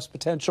wind gust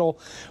potential,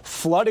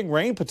 flooding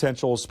rain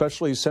potential,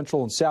 especially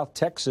central and south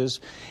Texas.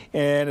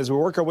 And as we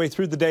work our way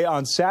through the day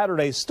on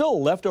Saturday,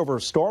 still leftover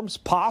storms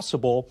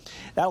possible.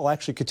 That'll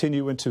actually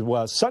continue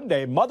into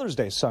Sunday, Mother's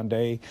Day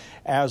Sunday,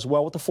 as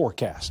well with the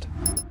forecast.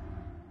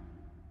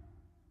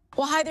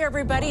 Well, hi there,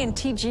 everybody, and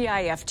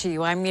TGIF to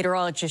you. I'm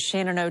meteorologist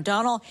Shannon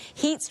O'Donnell.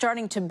 Heat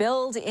starting to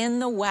build in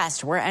the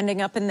west. We're ending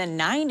up in the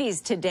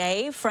 90s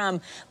today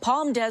from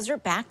Palm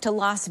Desert back to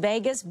Las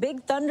Vegas.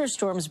 Big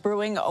thunderstorms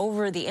brewing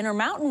over the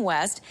Intermountain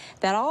West.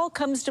 That all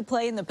comes to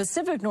play in the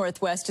Pacific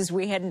Northwest as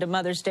we head into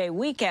Mother's Day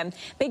weekend.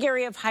 Big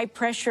area of high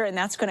pressure, and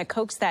that's going to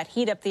coax that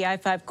heat up the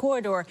I-5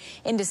 corridor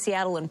into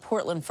Seattle and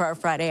Portland for our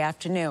Friday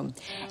afternoon.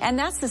 And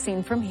that's the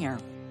scene from here.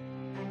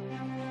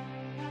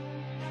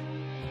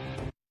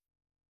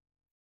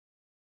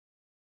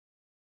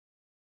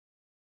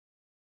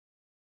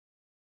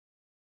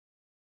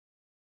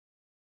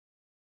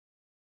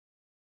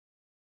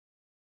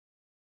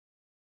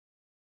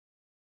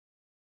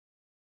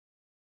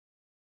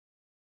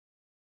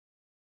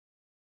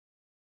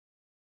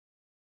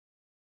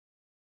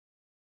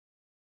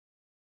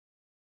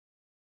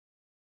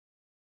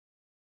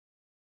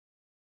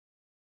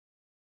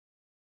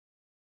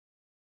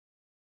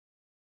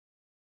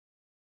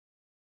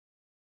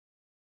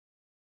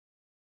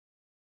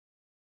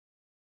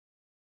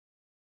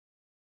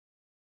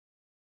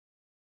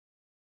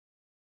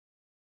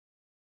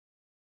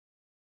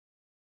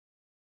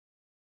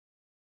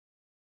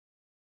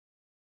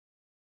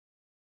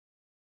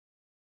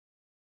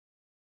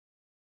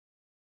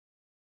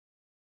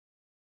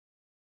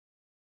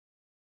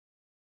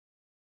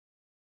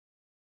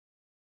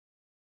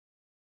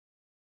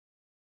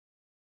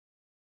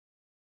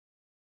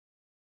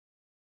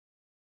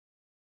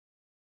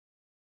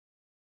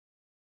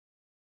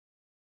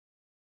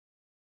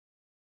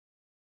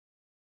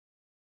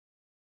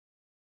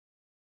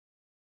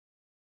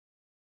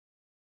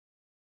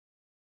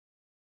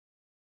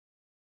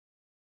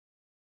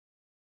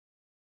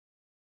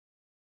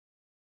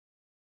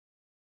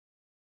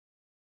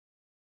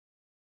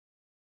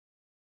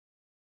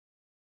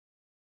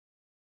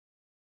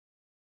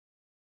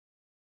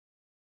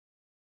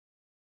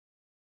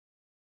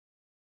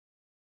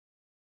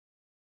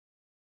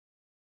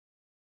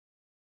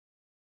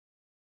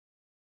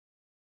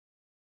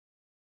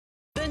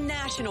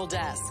 National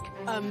Desk,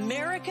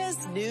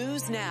 America's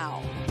News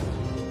Now.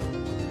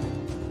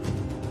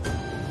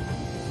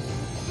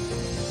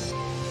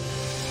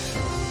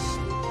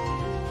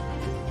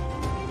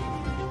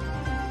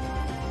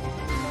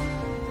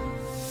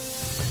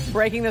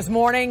 Breaking this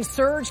morning,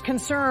 surge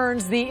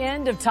concerns the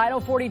end of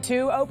Title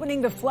 42, opening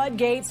the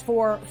floodgates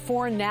for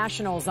foreign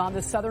nationals on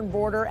the southern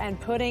border and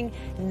putting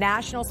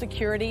national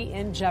security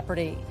in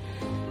jeopardy.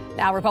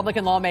 Now,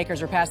 Republican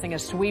lawmakers are passing a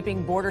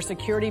sweeping border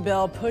security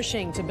bill,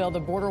 pushing to build a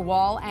border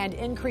wall and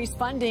increase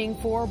funding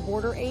for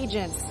border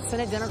agents.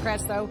 Senate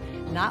Democrats, though,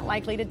 not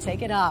likely to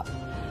take it up.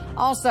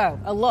 Also,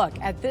 a look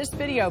at this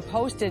video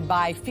posted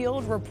by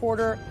field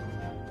reporter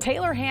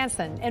Taylor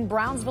Hansen in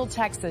Brownsville,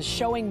 Texas,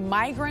 showing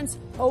migrants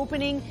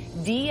opening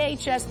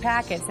DHS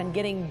packets and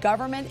getting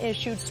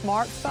government-issued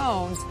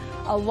smartphones,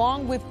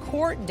 along with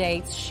court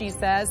dates, she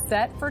says,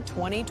 set for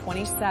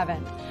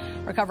 2027.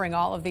 We're covering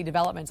all of the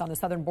developments on the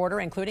southern border,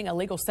 including a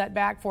legal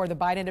setback for the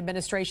Biden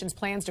administration's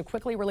plans to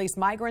quickly release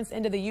migrants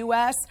into the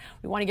U.S.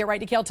 We want to get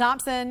right to Cale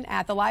Thompson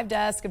at the live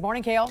desk. Good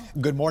morning, Cale.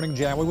 Good morning,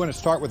 Jan. We want to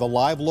start with a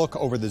live look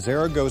over the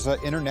Zaragoza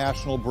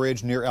International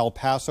Bridge near El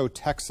Paso,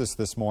 Texas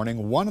this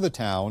morning. One of the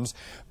towns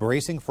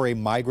bracing for a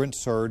migrant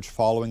surge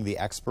following the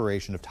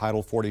expiration of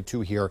Title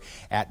 42 here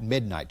at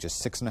midnight,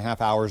 just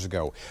 6.5 hours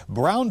ago.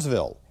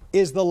 Brownsville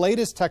is the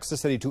latest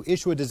Texas city to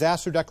issue a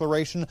disaster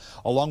declaration,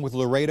 along with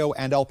Laredo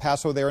and El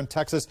Paso there in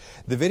Texas.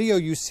 The video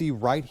you see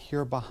right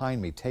here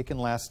behind me, taken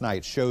last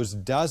night, shows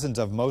dozens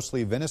of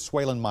mostly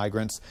Venezuelan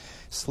migrants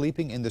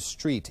sleeping in the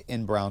street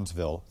in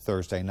Brownsville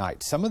Thursday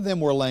night. Some of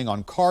them were laying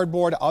on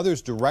cardboard,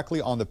 others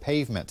directly on the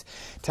pavement.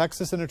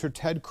 Texas Senator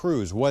Ted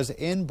Cruz was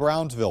in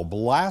Brownsville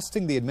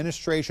blasting the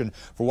administration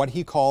for what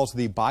he calls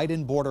the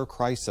Biden border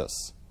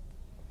crisis.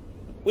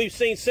 We've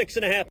seen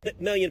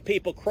 6.5 million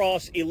people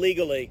cross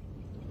illegally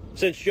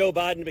since Joe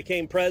Biden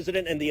became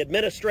president, and the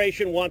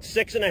administration wants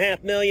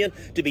 6.5 million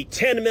to be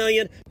 10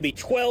 million, to be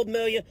 12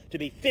 million, to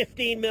be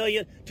 15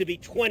 million, to be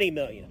 20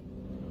 million.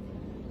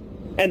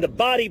 And the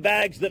body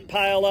bags that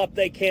pile up,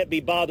 they can't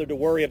be bothered to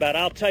worry about.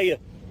 I'll tell you,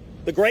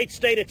 the great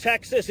state of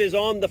Texas is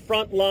on the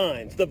front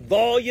lines. The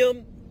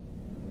volume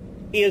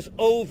is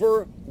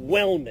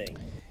overwhelming.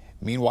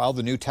 Meanwhile,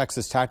 the new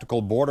Texas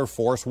Tactical Border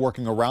Force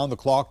working around the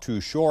clock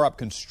to shore up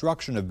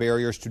construction of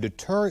barriers to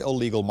deter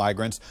illegal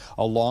migrants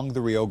along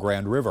the Rio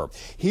Grande River.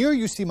 Here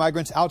you see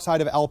migrants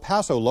outside of El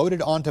Paso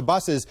loaded onto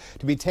buses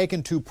to be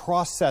taken to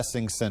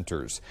processing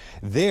centers.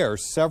 There,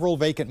 several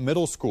vacant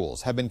middle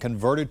schools have been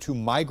converted to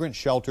migrant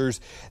shelters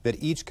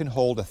that each can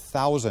hold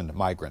 1,000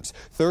 migrants.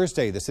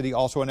 Thursday, the city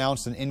also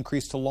announced an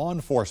increase to law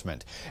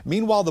enforcement.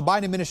 Meanwhile, the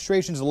Biden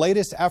administration's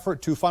latest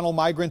effort to funnel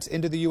migrants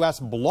into the U.S.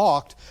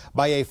 blocked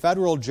by a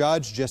federal judge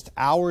just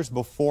hours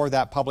before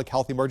that public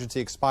health emergency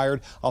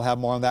expired. I'll have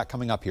more on that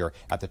coming up here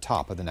at the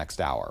top of the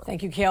next hour.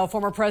 Thank you, Cale.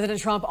 Former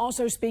President Trump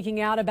also speaking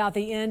out about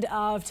the end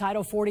of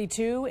Title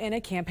 42 in a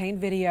campaign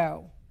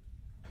video.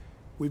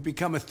 We've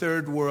become a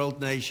third world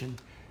nation.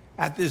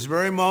 At this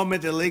very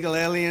moment, illegal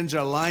aliens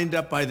are lined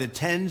up by the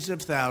tens of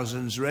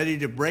thousands, ready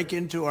to break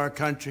into our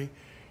country,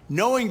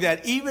 knowing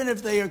that even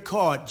if they are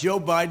caught, Joe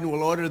Biden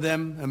will order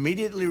them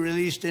immediately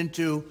released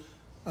into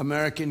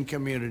American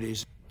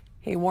communities.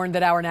 He warned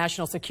that our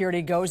national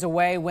security goes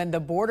away when the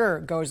border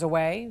goes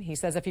away. He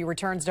says if he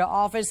returns to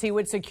office, he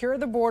would secure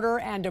the border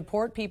and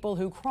deport people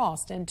who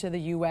crossed into the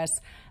U.S.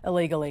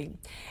 illegally.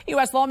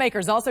 U.S.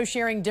 lawmakers also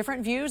sharing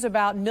different views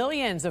about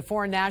millions of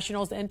foreign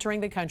nationals entering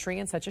the country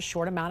in such a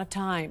short amount of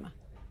time.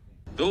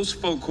 Those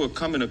folk who are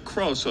coming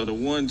across are the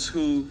ones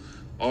who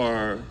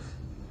are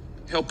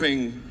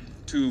helping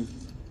to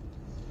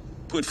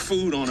put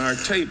food on our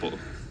table.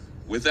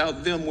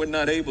 Without them, we're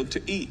not able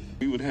to eat.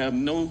 We would have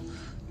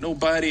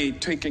nobody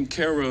taking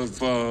care of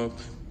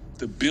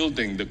the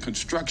building, the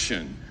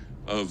construction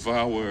of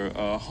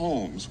our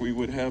homes. We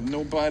would have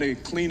nobody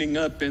cleaning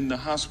up in the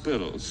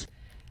hospitals.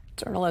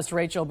 Journalist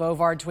Rachel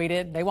Bovard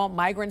tweeted, "They want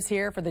migrants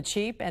here for the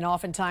cheap and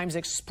oftentimes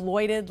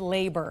exploited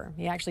labor."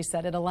 He actually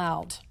said it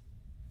aloud.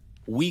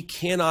 We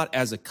cannot,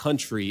 as a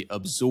country,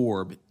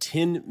 absorb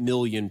 10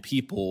 million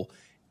people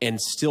and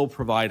still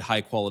provide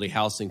high-quality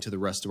housing to the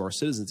rest of our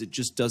citizens. It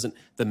just doesn't,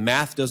 the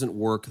math doesn't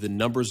work, the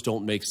numbers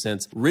don't make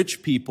sense.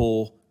 Rich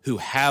people who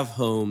have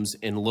homes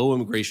in low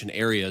immigration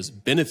areas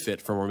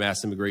benefit from our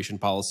mass immigration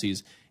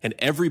policies, and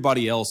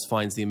everybody else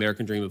finds the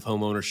American dream of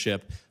home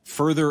ownership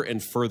further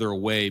and further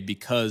away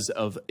because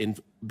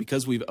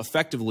we've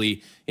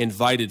effectively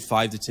invited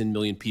 5 to 10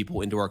 million people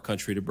into our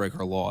country to break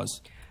our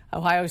laws.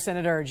 Ohio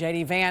Senator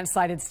J.D. Vance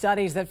cited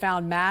studies that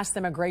found mass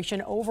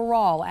immigration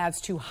overall adds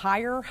to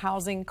higher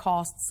housing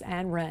costs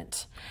and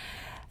rent.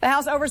 The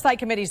House Oversight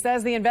Committee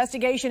says the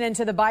investigation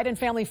into the Biden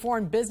family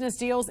foreign business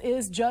deals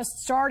is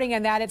just starting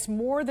and that it's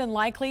more than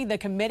likely the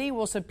committee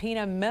will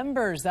subpoena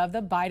members of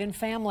the Biden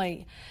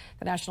family.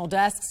 The National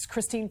Desk's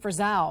Christine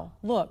Frizzell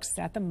looks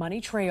at the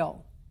money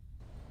trail.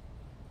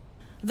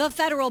 The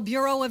Federal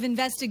Bureau of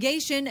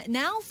Investigation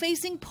now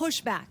facing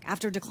pushback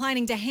after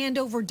declining to hand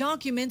over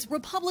documents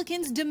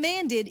Republicans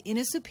demanded in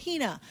a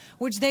subpoena,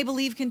 which they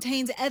believe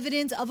contains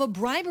evidence of a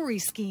bribery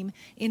scheme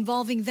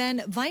involving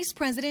then Vice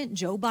President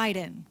Joe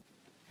Biden.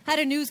 At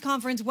a news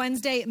conference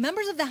Wednesday,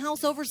 members of the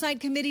House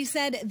Oversight Committee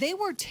said they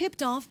were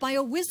tipped off by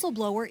a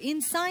whistleblower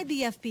inside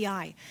the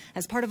FBI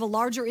as part of a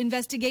larger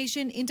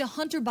investigation into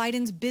Hunter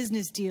Biden's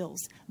business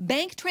deals.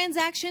 Bank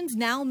transactions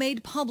now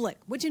made public,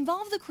 which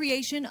involve the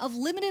creation of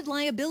limited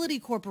liability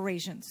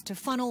corporations to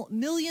funnel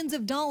millions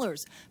of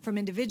dollars from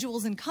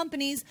individuals and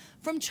companies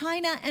from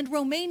China and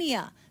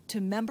Romania to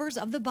members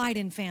of the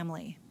Biden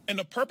family. And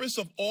the purpose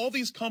of all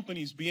these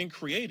companies being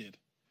created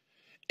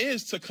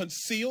is to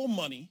conceal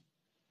money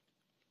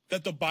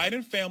that the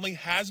Biden family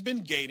has been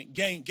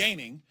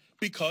gaining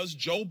because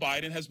Joe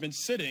Biden has been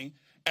sitting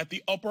at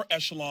the upper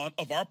echelon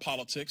of our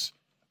politics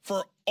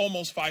for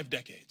almost 5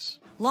 decades.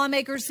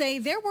 Lawmakers say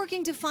they're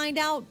working to find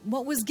out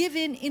what was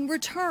given in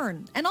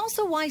return and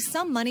also why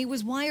some money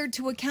was wired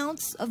to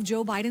accounts of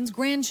Joe Biden's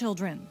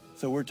grandchildren.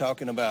 So we're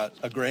talking about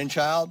a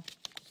grandchild?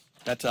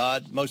 That's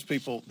odd. Most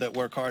people that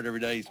work hard every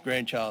day's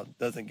grandchild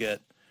doesn't get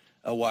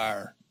a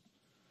wire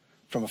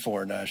from a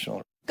foreign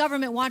national.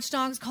 Government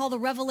watchdogs call the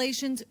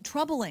revelations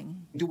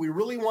troubling. Do we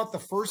really want the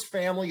first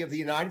family of the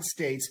United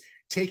States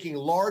taking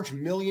large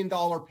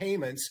million-dollar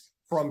payments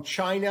from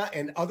China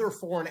and other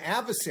foreign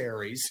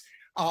adversaries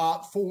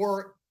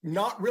for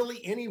not really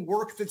any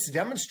work that's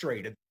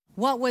demonstrated?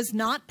 What was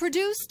not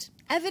produced?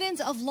 Evidence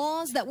of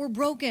laws that were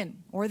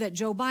broken or that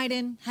Joe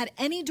Biden had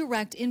any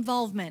direct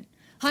involvement.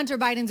 Hunter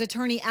Biden's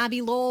attorney, Abby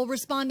Lowell,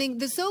 responding,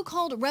 the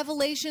so-called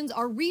revelations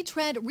are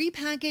retread,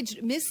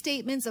 repackaged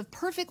misstatements of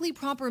perfectly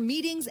proper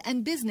meetings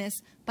and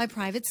business by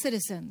private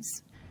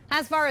citizens.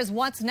 As far as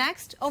what's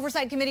next,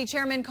 Oversight Committee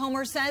Chairman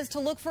Comer says to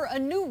look for a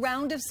new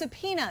round of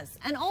subpoenas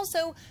and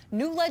also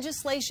new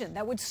legislation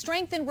that would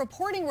strengthen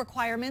reporting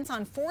requirements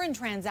on foreign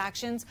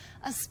transactions,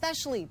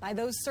 especially by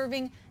those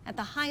serving at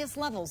the highest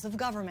levels of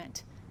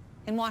government.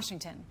 In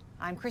Washington,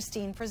 I'm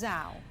Christine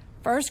Frizzau.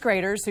 First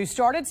graders who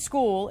started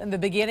school in the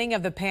beginning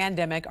of the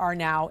pandemic are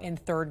now in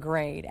 3rd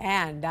grade,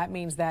 and that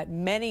means that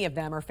many of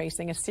them are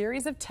facing a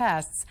series of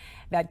tests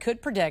that could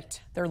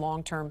predict their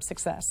long-term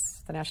success.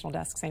 The National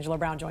Desk's Angela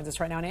Brown joins us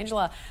right now. And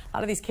Angela, a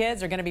lot of these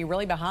kids are going to be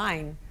really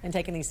behind in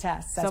taking these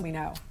tests, as we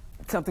know.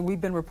 Something we've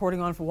been reporting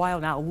on for a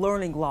while now,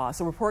 learning loss.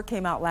 A report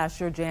came out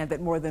last year, Jan,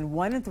 that more than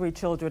 1 in 3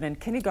 children in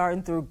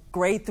kindergarten through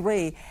grade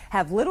 3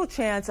 have little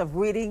chance of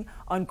reading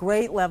on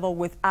grade level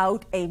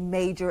without a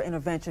major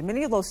intervention.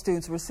 Many of those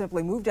students were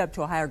simply moved up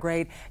to a higher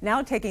grade,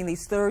 now taking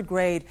these 3rd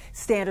grade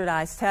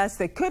standardized tests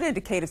that could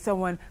indicate if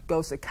someone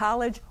goes to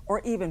college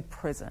or even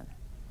prison.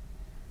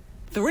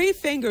 3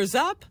 fingers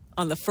up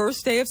on the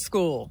first day of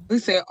school. We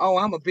said, oh,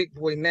 I'm a big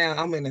boy now.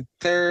 I'm in the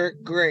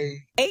 3rd grade.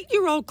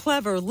 8-year-old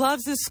Clever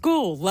loves his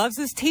school, loves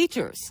his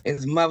teachers.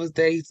 It's Mother's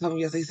Day. He told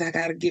me yesterday, he said, I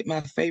got to get my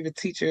favorite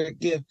teacher a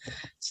gift.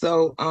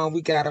 So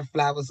we got her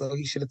flowers, so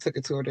he should have took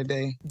it to her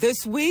today.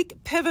 This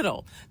week,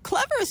 pivotal.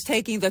 Clever is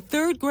taking the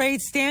 3rd grade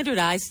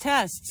standardized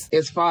tests.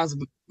 As far as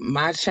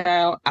my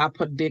child, I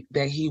predict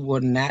that he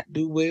will not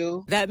do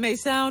well. That may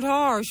sound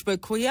harsh,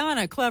 but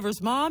Quiana,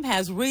 Clever's mom,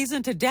 has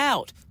reason to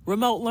doubt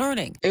remote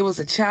learning. It was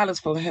a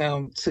challenge for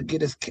him to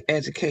get his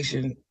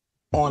education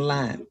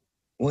online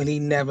when he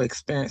never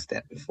experienced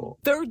that before.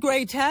 3rd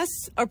grade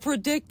tests, a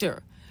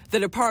predictor. The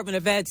Department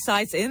of Ed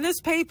cites in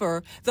this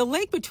paper the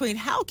link between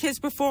how kids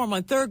perform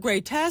on 3rd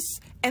grade tests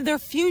and their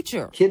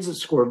future. Kids that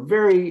score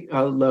very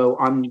low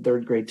on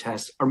 3rd grade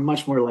tests are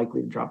much more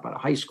likely to drop out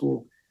of high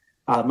school,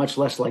 much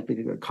less likely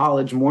to go to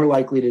college, more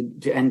likely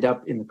to end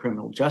up in the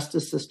criminal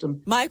justice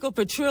system. Michael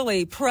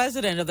Petrilli,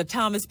 president of the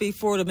Thomas B.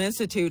 Fordham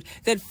Institute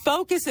that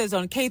focuses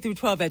on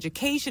K-12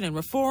 education and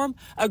reform,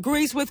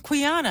 agrees with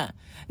Quiana,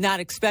 not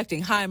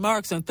expecting high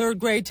marks on 3rd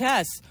grade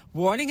tests,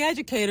 warning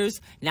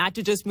educators not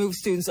to just move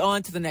students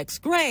on to the next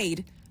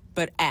grade,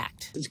 but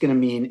act. It's going to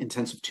mean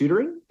intensive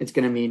tutoring. It's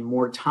going to mean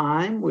more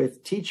time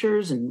with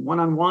teachers and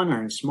one-on-one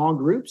or in small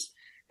groups.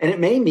 And it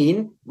may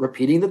mean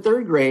repeating the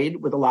 3rd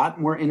grade with a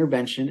lot more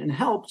intervention and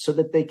help so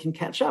that they can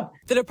catch up.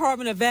 The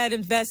Department of Ed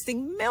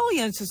investing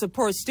millions to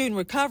support student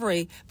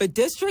recovery, but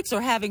districts are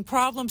having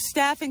problems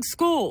staffing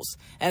schools.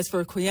 As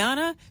for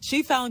Quiana,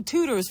 she found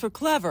tutors for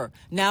Clever,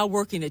 now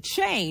working to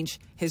change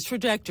his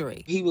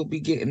trajectory. He will be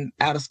getting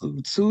out of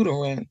school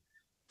tutoring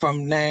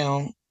from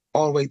now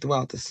all the way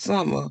throughout the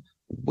summer,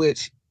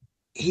 which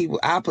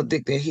I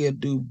predict that he'll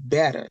do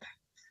better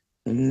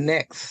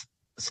next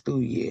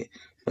school year.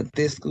 But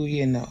this school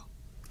year, no.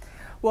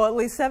 Well, at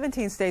least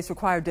 17 states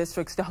require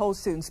districts to hold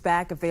students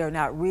back if they are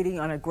not reading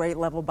on a grade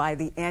level by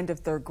the end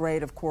of 3rd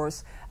grade. Of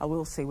course,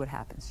 we'll see what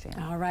happens, Jan.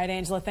 All right,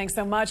 Angela, thanks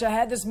so much.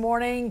 Ahead this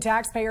morning,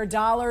 taxpayer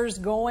dollars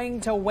going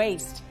to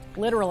waste,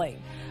 literally.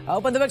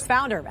 Open the Book's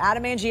founder,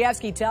 Adam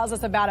Andrzejewski, tells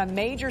us about a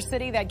major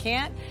city that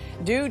can't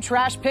do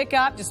trash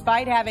pickup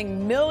despite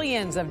having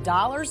millions of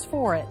dollars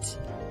for it.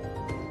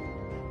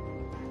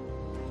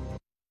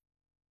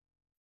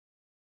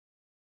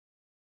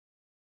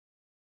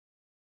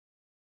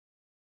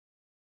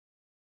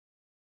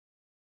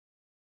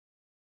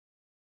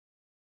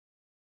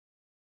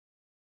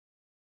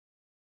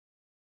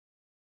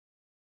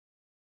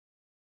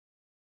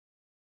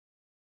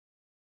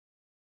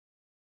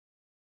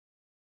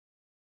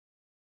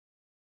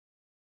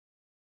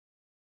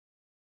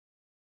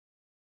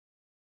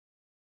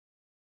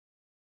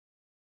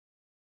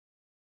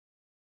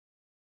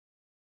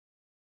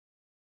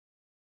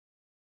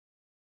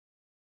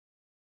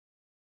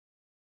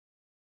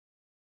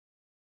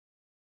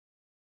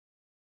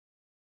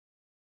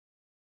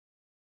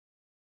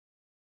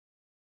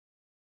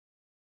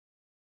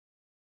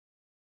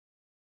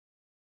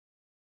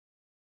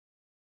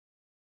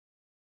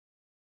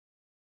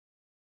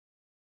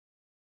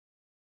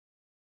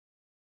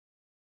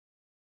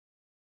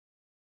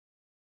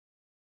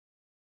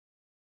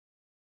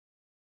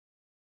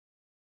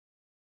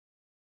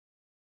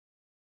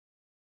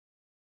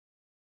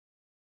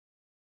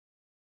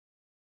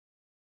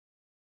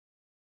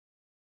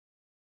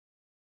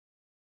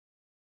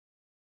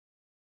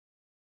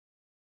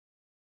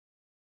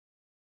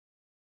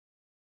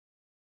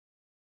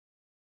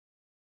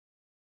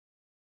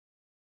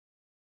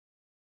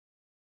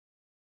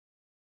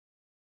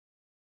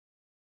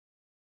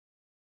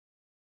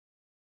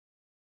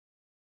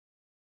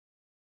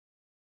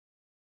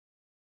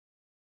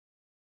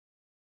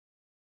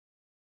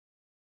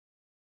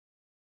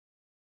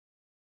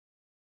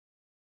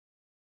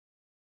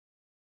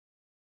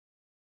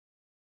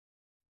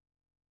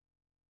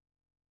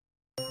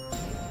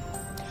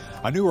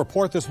 A new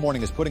report this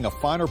morning is putting a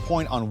finer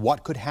point on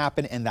what could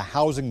happen in the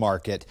housing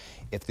market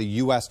if the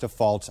U.S.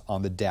 defaults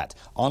on the debt.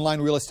 Online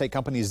real estate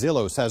company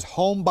Zillow says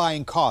home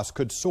buying costs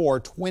could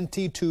soar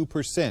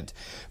 22%.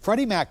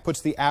 Freddie Mac puts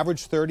the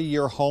average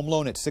 30-year home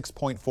loan at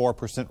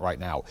 6.4% right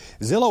now.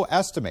 Zillow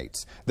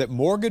estimates that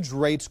mortgage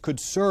rates could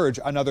surge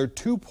another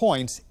 2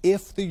 points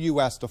if the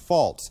U.S.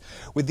 defaults.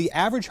 With the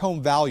average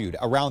home valued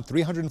around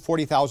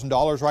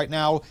 $340,000 right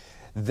now,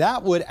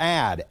 that would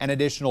add an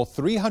additional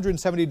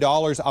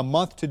 $370 a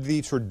month to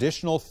the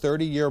traditional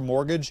 30-year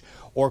mortgage,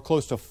 or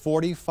close to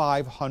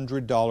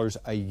 $4,500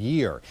 a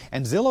year.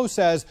 And Zillow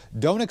says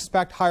don't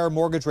expect higher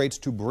mortgage rates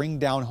to bring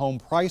down home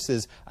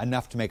prices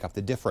enough to make up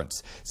the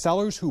difference.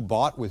 Sellers who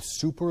bought with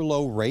super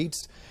low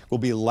rates will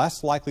be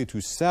less likely to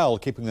sell,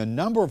 keeping the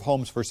number of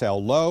homes for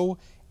sale low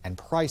and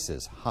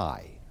prices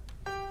high.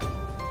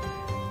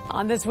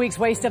 On this week's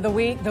Waste of the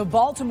Week, the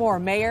Baltimore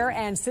mayor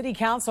and city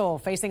council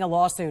facing a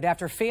lawsuit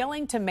after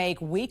failing to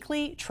make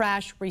weekly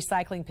trash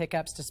recycling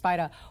pickups despite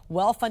a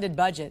well-funded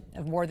budget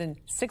of more than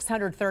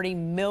 $630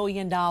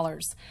 million.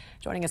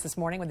 Joining us this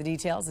morning with the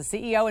details, the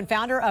CEO and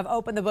founder of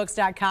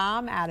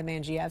OpenTheBooks.com, Adam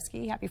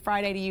Andrzejewski. Happy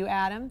Friday to you,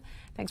 Adam.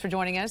 Thanks for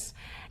joining us.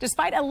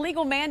 Despite a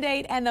legal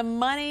mandate and the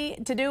money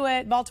to do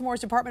it,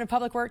 Baltimore's Department of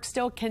Public Works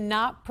still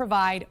cannot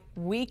provide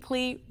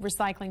weekly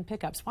recycling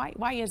pickups.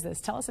 Why is this?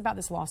 Tell us about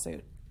this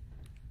lawsuit.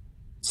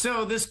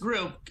 So this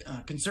group,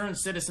 Concerned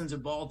Citizens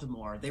of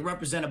Baltimore, they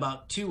represent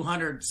about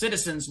 200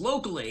 citizens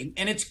locally,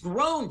 and it's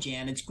grown,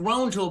 Jan. It's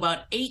grown to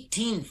about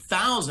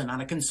 18,000 on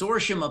a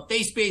consortium of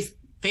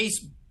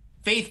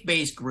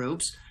faith-based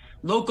groups,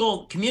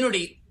 local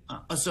community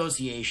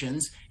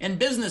associations, and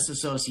business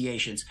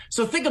associations.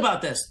 So think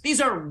about this.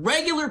 These are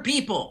regular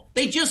people.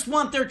 They just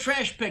want their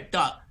trash picked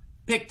up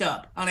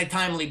on a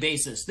timely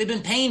basis. They've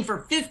been paying for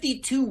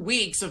 52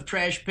 weeks of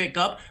trash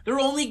pickup. They're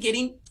only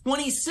getting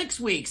 26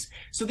 weeks.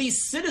 So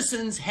these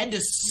citizens had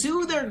to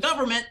sue their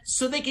government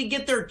so they could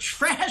get their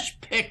trash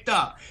picked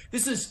up.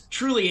 This is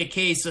truly a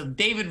case of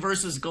David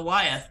versus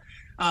Goliath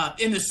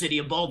in the city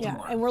of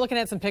Baltimore. Yeah, and we're looking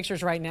at some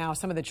pictures right now,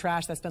 some of the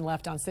trash that's been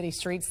left on city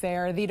streets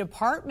there. The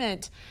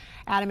department,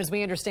 Adam, as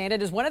we understand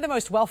it, is one of the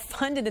most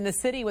well-funded in the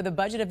city with a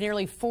budget of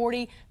nearly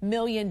 $40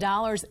 million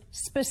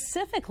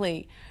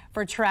specifically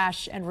for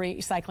trash and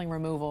recycling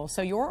removal.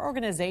 So your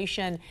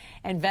organization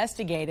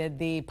investigated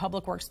the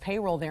Public Works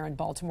payroll there in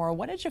Baltimore.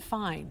 What did you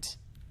find?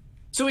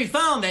 So we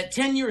found that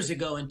 10 years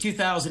ago in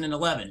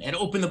 2011 at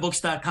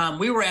OpenTheBooks.com,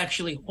 we were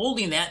actually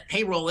holding that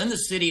payroll in the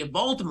city of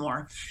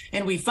Baltimore.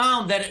 And we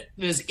found that it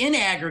was in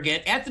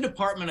aggregate at the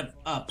Department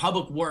of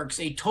Public Works,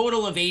 a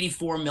total of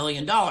 $84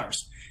 million.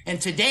 And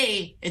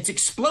today it's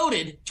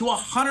exploded to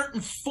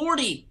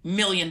 $140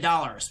 million.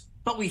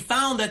 But we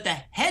found that the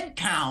head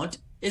count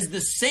is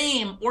the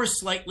same or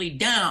slightly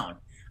down.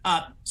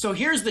 So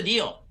here's the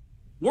deal.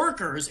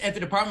 Workers at the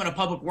Department of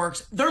Public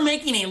Works, they're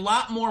making a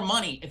lot more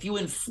money. If you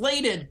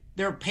inflated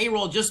their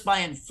payroll just by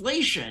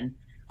inflation,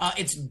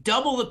 it's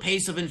double the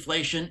pace of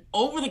inflation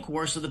over the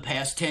course of the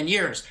past 10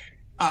 years.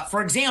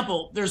 For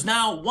example, there's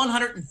now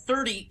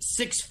 130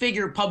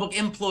 six-figure public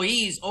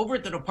employees over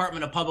at the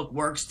Department of Public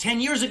Works.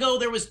 10 years ago,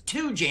 there was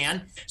 2,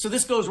 Jan. So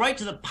this goes right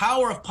to the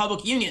power of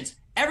public unions.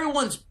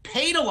 Everyone's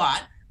paid a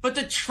lot, but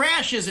the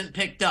trash isn't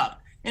picked up.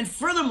 And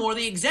furthermore,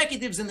 the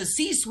executives in the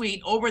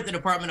C-suite over at the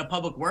Department of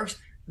Public Works,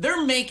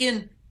 they're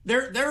making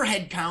their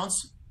head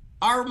counts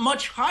are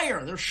much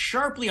higher. They're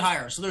sharply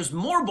higher. So there's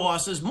more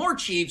bosses, more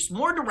chiefs,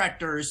 more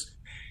directors.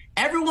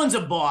 Everyone's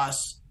a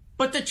boss,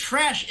 but the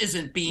trash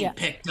isn't being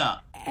picked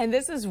up. And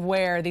this is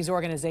where these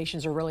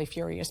organizations are really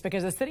furious,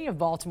 because the city of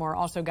Baltimore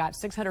also got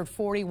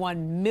 $641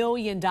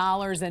 million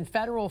in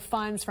federal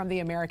funds from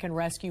the American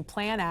Rescue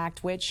Plan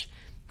Act, which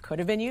could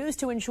have been used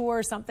to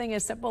ensure something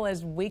as simple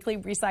as weekly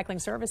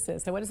recycling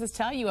services. So what does this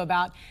tell you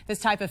about this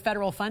type of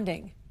federal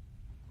funding?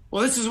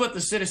 Well, this is what the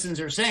citizens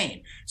are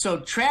saying. So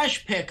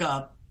trash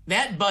pickup,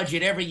 that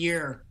budget every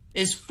year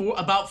is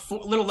a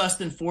little less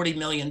than $40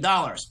 million.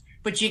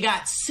 But you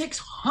got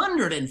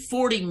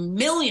 $640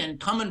 million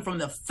coming from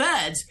the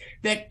feds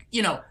that,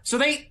 so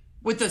they,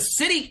 with the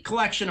city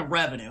collection of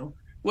revenue,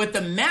 with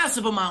the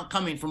massive amount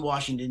coming from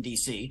Washington,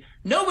 D.C.,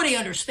 nobody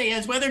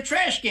understands why their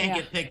trash can't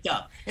get picked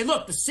up. And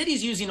look, the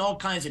city's using all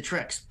kinds of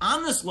tricks.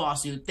 On this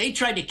lawsuit, they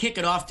tried to kick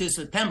it off to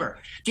September.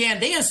 Jan,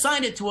 they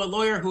assigned it to a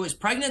lawyer who was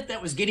pregnant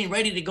that was getting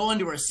ready to go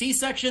into her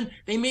C-section.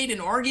 They made an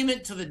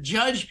argument to the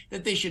judge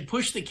that they should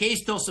push the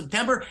case till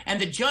September.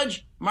 And the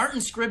judge,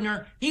 Martin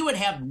Scribner, he would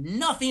have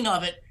nothing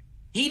of it.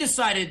 He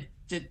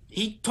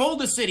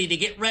told the city to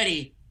get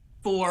ready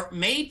for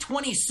May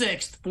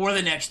 26th for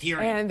the next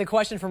hearing. And the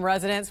question from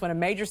residents, when a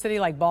major city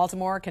like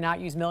Baltimore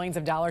cannot use millions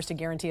of dollars to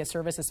guarantee a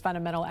service as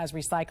fundamental as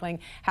recycling,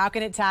 how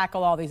can it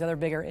tackle all these other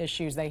bigger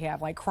issues they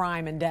have, like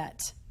crime and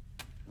debt?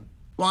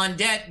 Well, on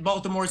debt,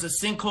 Baltimore's a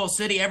sinkhole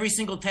city. Every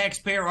single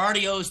taxpayer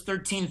already owes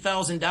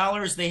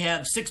 $13,000. They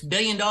have $6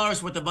 billion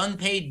worth of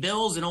unpaid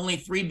bills and only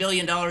 $3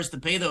 billion to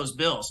pay those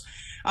bills.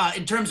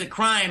 In terms of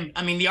crime,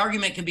 I mean, the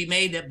argument can be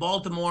made that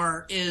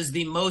Baltimore is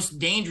the most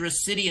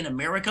dangerous city in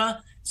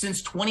America.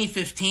 since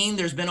 2015,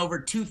 there's been over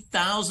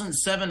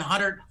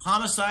 2,700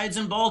 homicides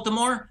in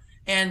Baltimore.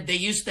 And they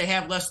used to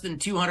have less than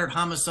 200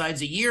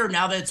 homicides a year.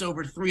 Now that's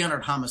over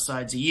 300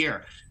 homicides a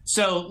year.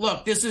 So,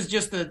 look, this is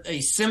just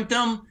a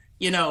symptom.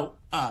 The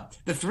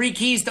three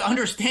keys to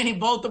understanding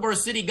Baltimore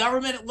city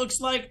government, it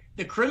looks like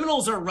the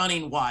criminals are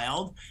running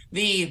wild.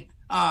 The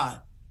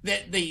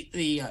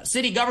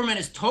city government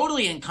is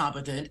totally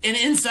incompetent, and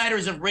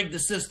insiders have rigged the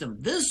system.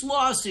 This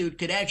lawsuit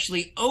could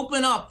actually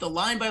open up the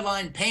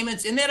line-by-line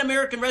payments in that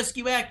American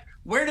Rescue Act.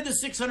 Where did the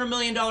 $600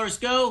 million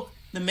go?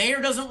 The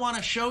mayor doesn't want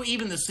to show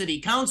even the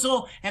city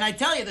council. And I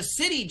tell you, the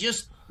city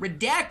just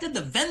redacted the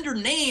vendor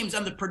names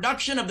on the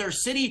production of their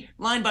city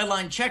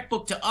line-by-line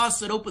checkbook to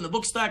us at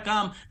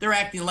openthebooks.com. They're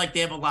acting like they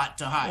have a lot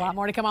to hide. A lot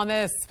more to come on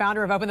this.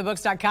 Founder of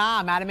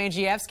openthebooks.com, Adam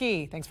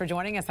Andrzejewski. Thanks for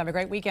joining us. Have a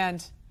great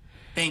weekend.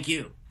 Thank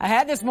you.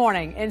 Ahead this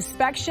morning,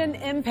 inspection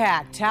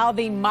impact, how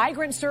the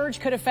migrant surge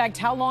could affect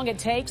how long it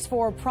takes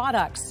for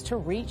products to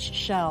reach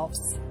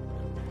shelves.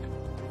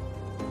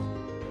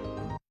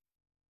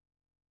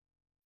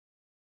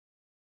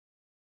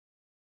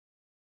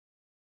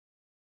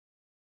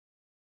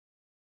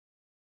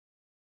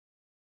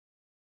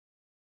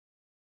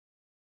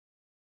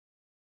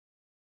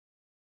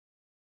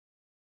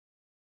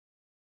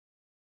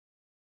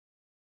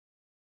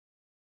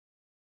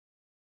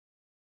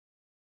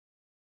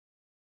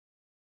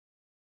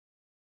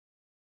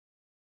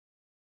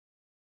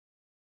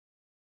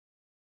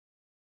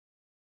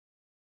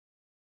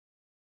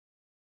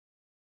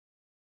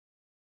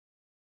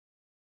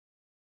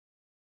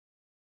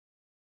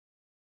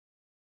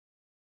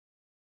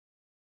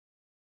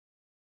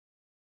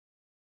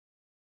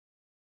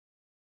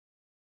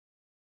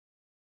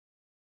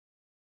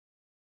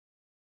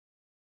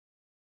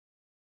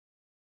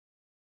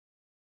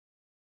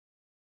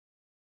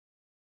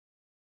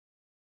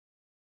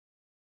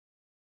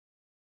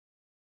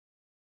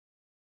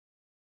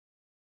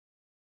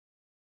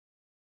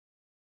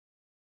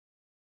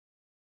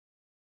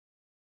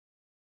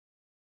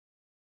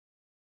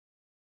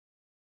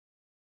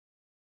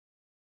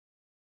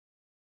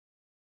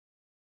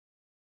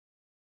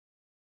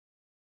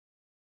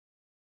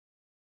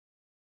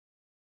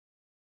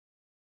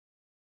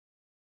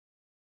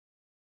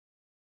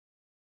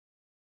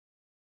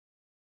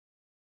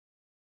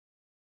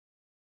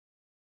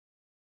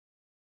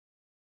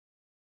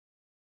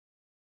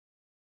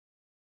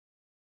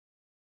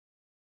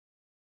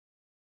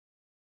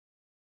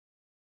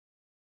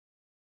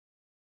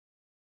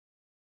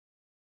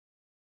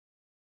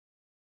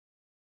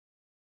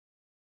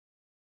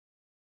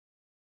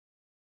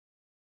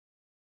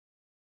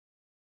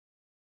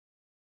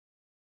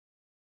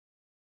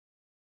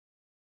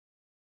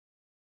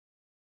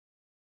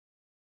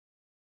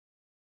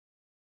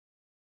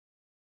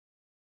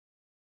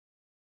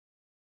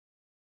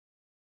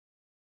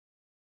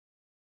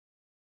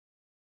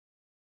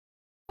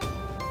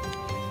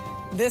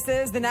 This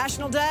is the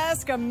National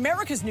Desk,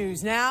 America's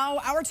News Now.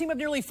 Our team of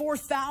nearly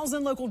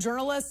 4,000 local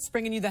journalists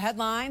bringing you the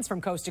headlines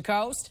from coast to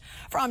coast.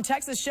 From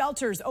Texas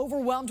shelters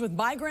overwhelmed with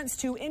migrants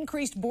to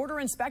increased border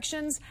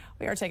inspections,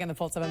 we are taking the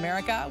pulse of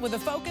America with a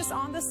focus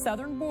on the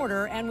southern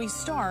border. And we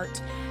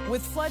start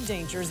with flood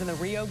dangers in the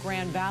Rio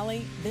Grande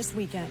Valley this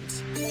weekend.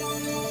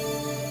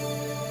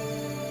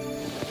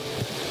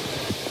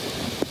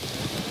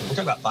 We're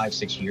talking about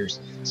 5-6 years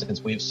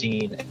since we've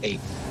seen a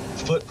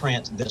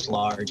footprint this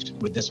large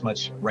with this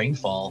much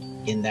rainfall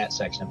in that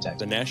section of Texas.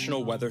 The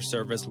National Weather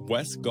Service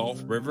West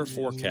Gulf River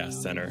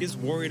Forecast Center is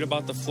worried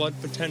about the flood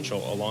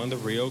potential along the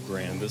Rio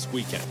Grande this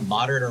weekend.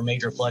 Moderate or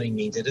major flooding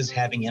means it is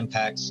having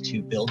impacts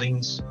to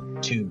buildings,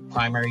 to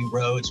primary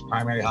roads,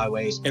 primary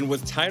highways. And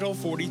with Title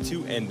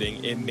 42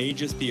 ending, it may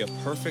just be a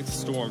perfect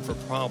storm for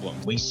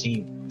problems. We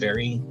see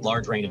very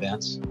large rain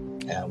events.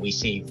 We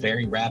see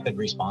very rapid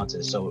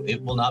responses, so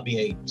it will not be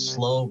a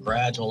slow,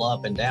 gradual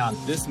up and down.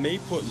 This may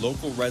put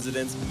local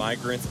residents,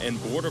 migrants, and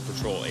Border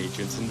Patrol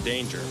agents in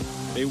danger.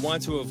 They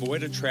want to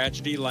avoid a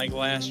tragedy like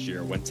last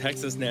year when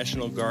Texas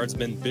National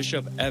Guardsman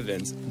Bishop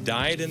Evans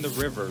died in the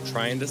river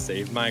trying to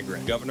save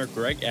migrants. Governor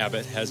Greg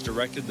Abbott has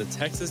directed the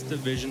Texas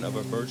Division of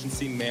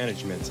Emergency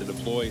Management to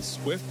deploy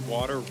swift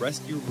water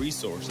rescue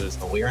resources.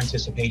 We are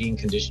anticipating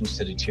conditions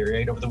to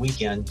deteriorate over the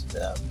weekend,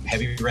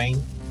 heavy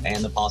rain,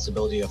 and the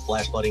possibility of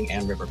flash flooding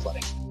and river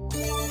flooding.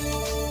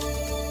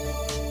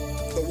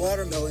 The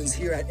watermelons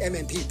here at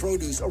M&P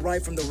Produce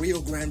arrive from the Rio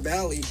Grande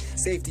Valley.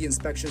 Safety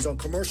inspections on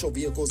commercial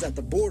vehicles at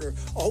the border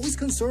always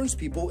concerns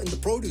people in the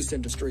produce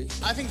industry.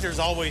 I think there's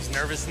always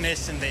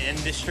nervousness in the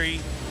industry,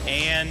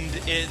 and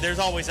there's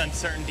always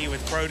uncertainty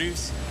with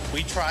produce.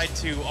 We try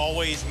to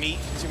always meet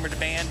consumer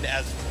demand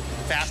as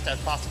fast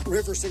as possible.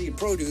 River City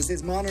Produce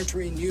is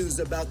monitoring news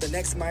about the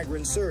next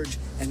migrant surge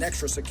and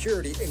extra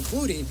security,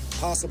 including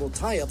possible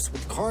tie-ups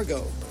with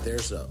cargo.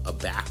 There's a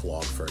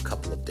backlog for a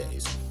couple of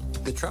days.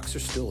 The trucks are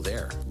still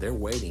there. They're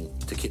waiting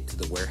to get to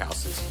the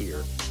warehouses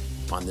here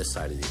on this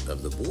side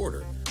of the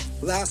border.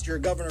 Last year,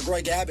 Governor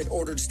Greg Abbott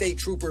ordered state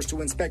troopers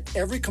to inspect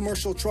every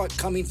commercial truck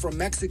coming from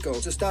Mexico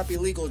to stop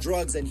illegal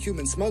drugs and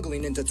human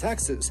smuggling into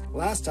Texas.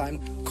 Last time,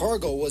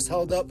 cargo was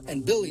held up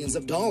and billions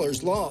of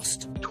dollars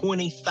lost.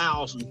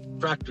 20,000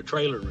 tractor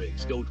trailer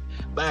rigs go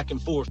back and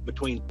forth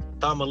between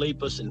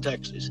Tamaulipas and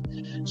Texas.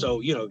 So,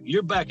 you know,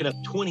 you're backing up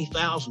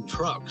 20,000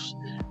 trucks.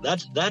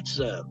 That's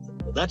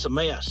a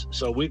mess.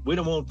 So we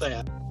don't want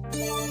that.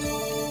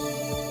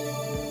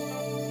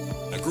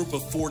 A group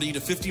of 40 to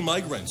 50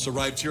 migrants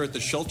arrived here at the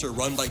shelter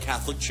run by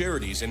Catholic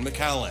Charities in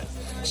McAllen.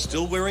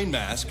 Still wearing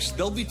masks,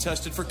 they'll be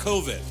tested for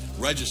COVID,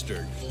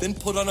 registered, then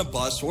put on a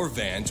bus or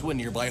van to a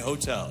nearby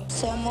hotel.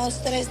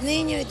 Somos 3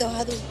 niños y 2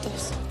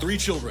 adultos. 3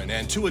 children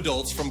and 2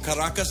 adults from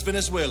Caracas,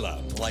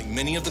 Venezuela. Like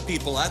many of the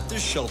people at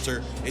this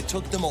shelter, it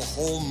took them a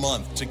whole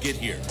month to get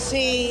here.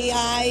 Sí,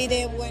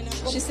 aire, buena.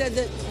 She said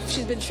that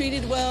she's been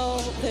treated well,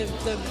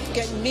 they're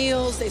getting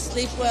meals, they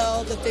sleep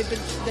well,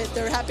 that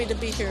they're happy to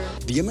be here.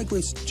 The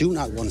immigrants do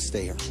not want to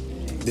stay here.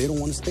 They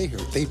don't want to stay here.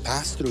 They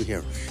pass through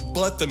here.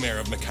 But the mayor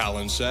of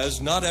McAllen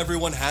says not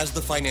everyone has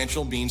the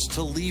financial means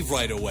to leave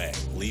right away,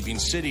 leaving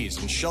cities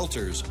and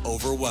shelters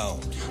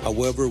overwhelmed.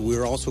 However,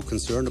 we're also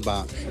concerned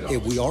about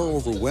if we are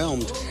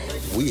overwhelmed,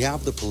 we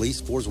have the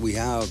police force, we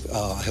have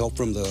help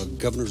from the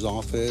governor's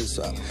office,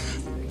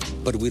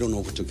 but we don't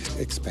know what to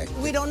expect.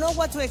 We don't know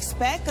what to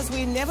expect because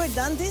we've never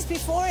done this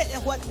before.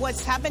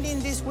 What's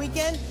happening this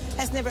weekend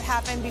has never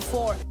happened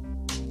before.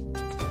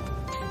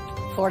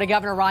 Florida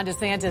Governor Ron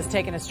DeSantis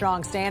taking a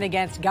strong stand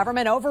against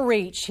government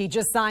overreach. He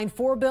just signed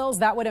 4 bills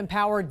that would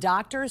empower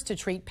doctors to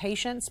treat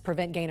patients,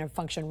 prevent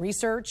gain-of-function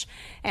research,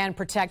 and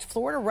protect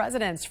Florida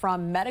residents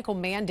from medical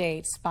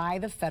mandates by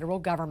the federal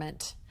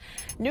government.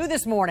 New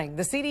this morning,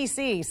 the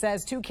CDC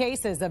says 2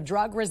 cases of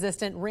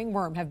drug-resistant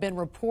ringworm have been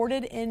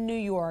reported in New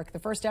York, the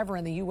first ever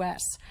in the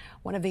U.S.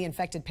 One of the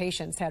infected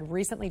patients had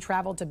recently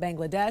traveled to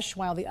Bangladesh,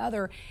 while the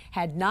other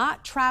had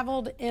not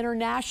traveled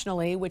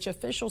internationally, which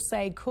officials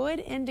say could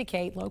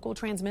indicate local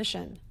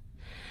transmission.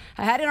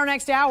 Ahead in our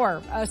next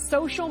hour, a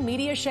social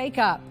media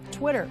shakeup.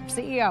 Twitter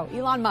CEO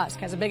Elon Musk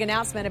has a big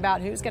announcement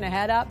about who's going to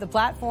head up the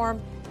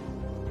platform.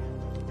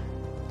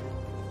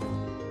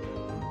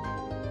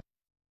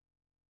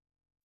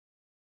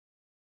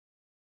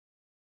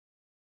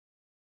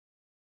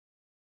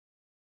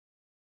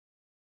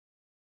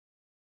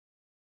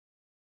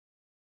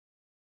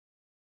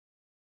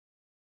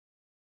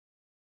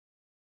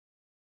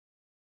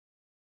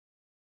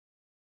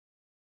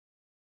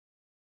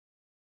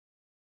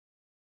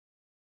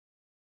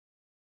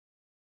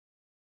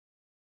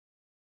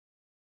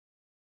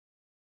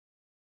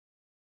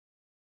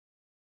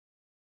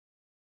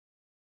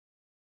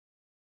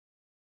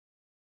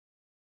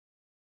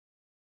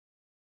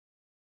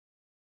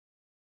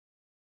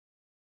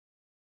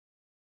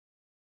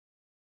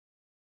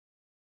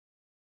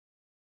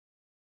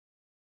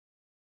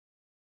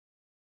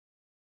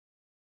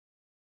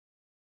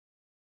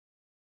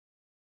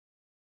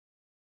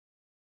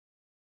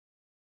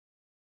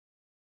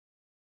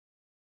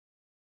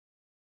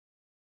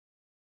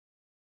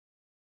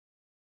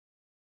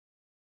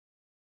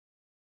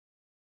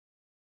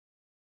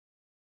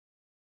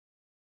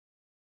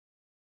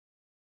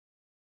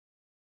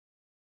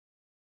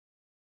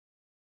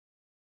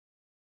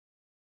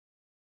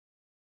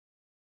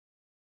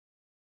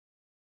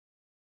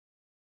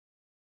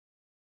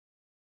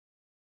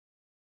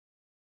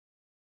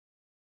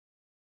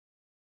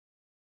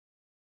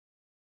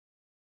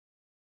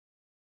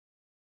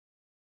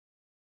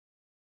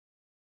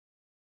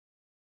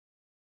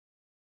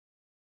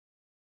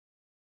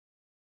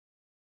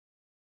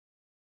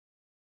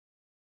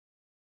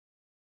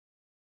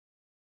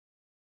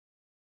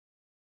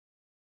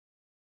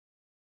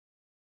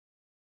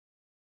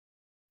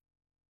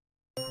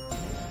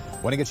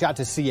 Want to get you out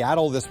to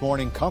Seattle this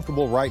morning.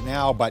 Comfortable right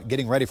now, but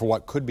getting ready for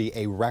what could be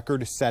a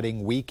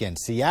record-setting weekend.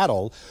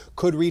 Seattle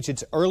could reach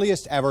its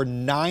earliest ever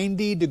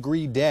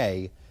 90-degree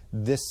day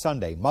this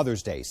Sunday,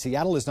 Mother's Day.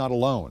 Seattle is not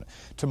alone.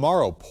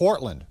 Tomorrow,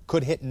 Portland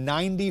could hit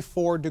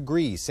 94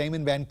 degrees. Same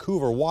in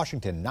Vancouver,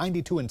 Washington,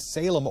 92 in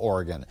Salem,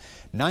 Oregon,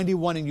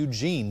 91 in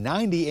Eugene,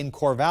 90 in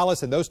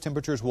Corvallis, and those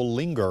temperatures will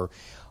linger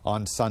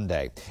on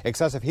Sunday.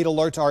 Excessive heat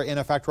alerts are in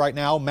effect right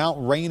now. Mount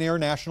Rainier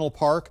National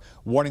Park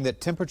warning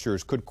that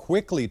temperatures could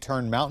quickly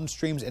turn mountain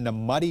streams into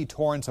muddy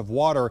torrents of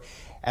water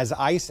as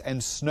ice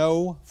and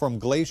snow from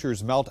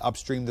glaciers melt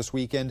upstream this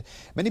weekend.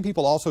 Many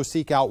people also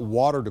seek out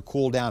water to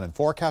cool down, and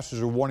forecasters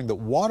are warning that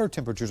water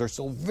temperatures are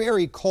still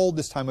very cold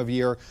this time of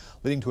year,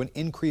 leading to an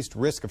increased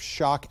risk of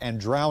shock and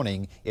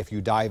drowning if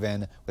you dive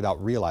in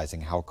without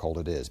realizing how cold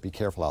it is. Be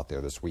careful out there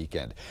this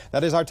weekend.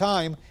 That is our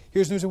time.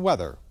 Here's news and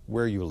weather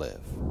where you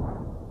live.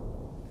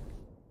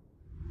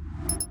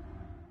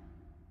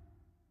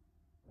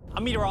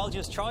 I'm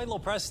meteorologist Charlie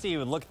Lopresti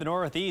with a look at the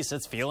Northeast.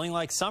 It's feeling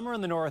like summer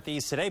in the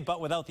Northeast today, but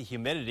without the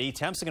humidity.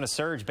 Temps are going to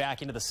surge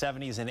back into the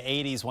 70s and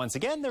 80s. Once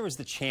again, there is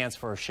the chance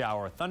for a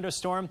shower or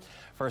thunderstorm.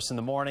 First in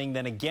the morning,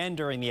 then again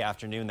during the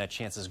afternoon. That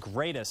chance is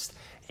greatest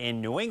in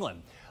New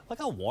England. Look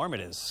how warm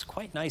it is.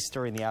 Quite nice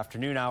during the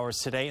afternoon hours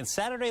today. And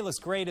Saturday looks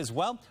great as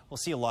well. We'll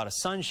see a lot of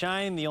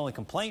sunshine. The only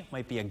complaint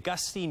might be a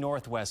gusty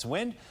northwest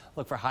wind.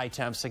 Look for high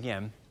temps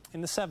again in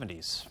the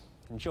 70s.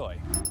 Enjoy.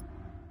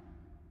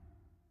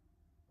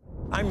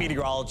 I'm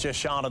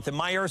meteorologist Jonathan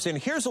Myers, and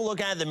here's a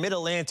look at the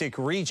Mid-Atlantic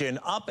region.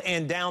 Up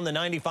and down the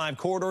 95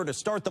 corridor to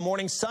start the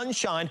morning.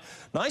 Sunshine.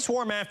 Nice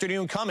warm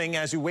afternoon coming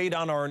as we wait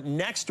on our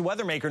next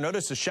weather maker.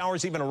 Notice the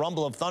showers, even a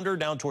rumble of thunder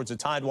down towards the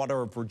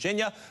Tidewater of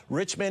Virginia.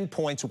 Richmond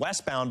points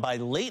westbound by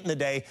late in the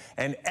day,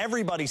 and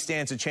everybody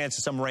stands a chance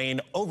of some rain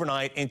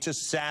overnight into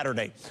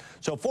Saturday.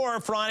 So for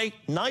our Friday,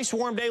 nice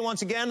warm day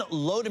once again.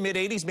 Low to mid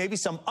 80s, maybe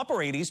some upper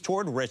 80s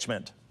toward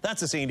Richmond.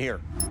 That's the scene here.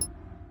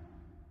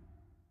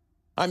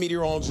 I'm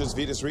meteorologist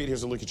Vitas Reed.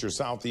 Here's a look at your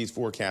southeast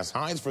forecast.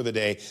 Highs for the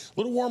day. A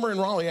little warmer in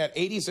Raleigh at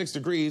 86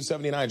 degrees,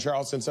 79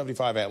 Charleston,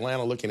 75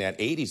 Atlanta, looking at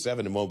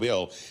 87 in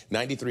Mobile,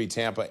 93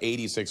 Tampa,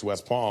 86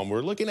 West Palm.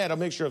 We're looking at a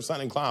mixture of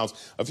sun and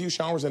clouds. A few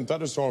showers and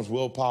thunderstorms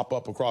will pop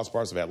up across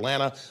parts of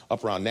Atlanta,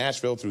 up around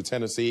Nashville through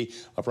Tennessee,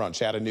 up around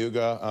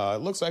Chattanooga.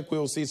 It looks like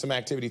we'll see some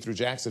activity through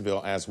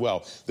Jacksonville as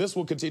well. This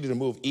will continue to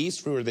move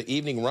east through the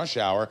evening rush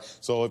hour.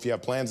 So if you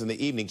have plans in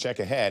the evening, check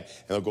ahead,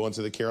 and they'll go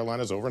into the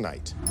Carolinas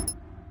overnight.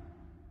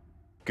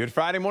 Good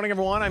Friday morning,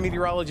 everyone. I'm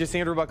meteorologist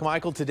Andrew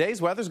Buckmichael.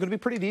 Today's weather is going to be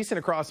pretty decent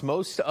across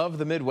most of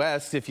the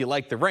Midwest. If you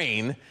like the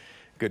rain,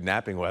 good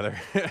napping weather.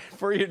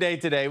 For your day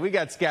today, we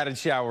got scattered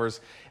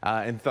showers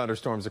and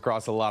thunderstorms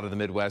across a lot of the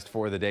Midwest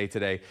for the day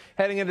today.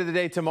 Heading into the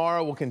day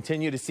tomorrow, we'll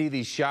continue to see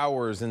these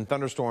showers and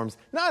thunderstorms.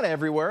 Not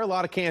everywhere. A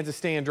lot of Kansas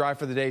staying dry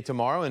for the day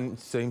tomorrow, and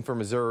same for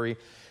Missouri.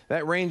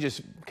 That rain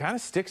just kind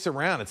of sticks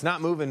around. It's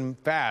not moving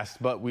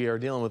fast, but we are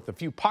dealing with a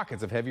few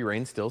pockets of heavy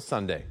rain still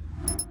Sunday.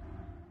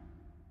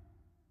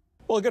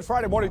 Well, a good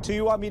Friday morning to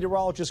you. I'm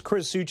meteorologist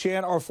Chris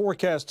Suchan. Our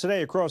forecast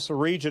today across the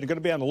region are going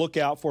to be on the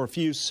lookout for a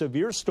few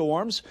severe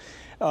storms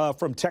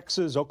from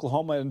Texas,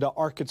 Oklahoma, and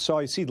Arkansas.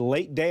 You see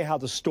late day how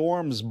the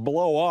storms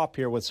blow up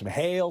here with some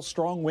hail,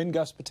 strong wind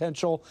gust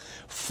potential,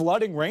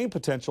 flooding rain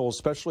potential,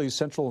 especially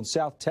central and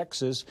south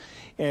Texas.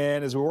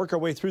 And as we work our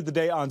way through the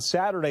day on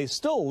Saturday,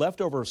 still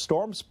leftover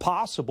storms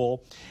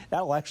possible.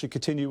 That will actually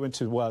continue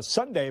into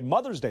Sunday,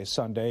 Mother's Day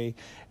Sunday,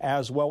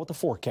 as well with the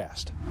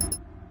forecast.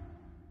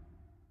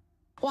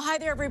 Well, hi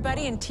there,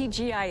 everybody, and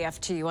TGIF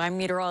to you. I'm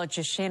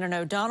meteorologist Shannon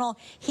O'Donnell.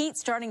 Heat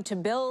starting to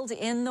build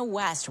in the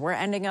west. We're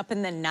ending up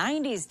in the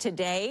 90s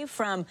today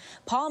from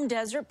Palm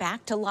Desert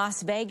back to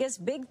Las Vegas.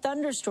 Big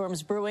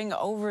thunderstorms brewing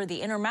over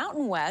the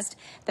Intermountain West.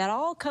 That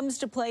all comes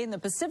to play in the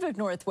Pacific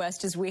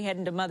Northwest as we head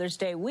into Mother's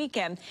Day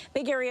weekend.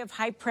 Big area of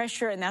high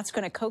pressure, and that's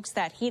going to coax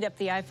that heat up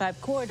the I-5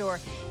 corridor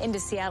into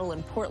Seattle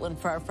and Portland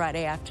for our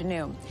Friday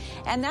afternoon.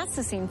 And that's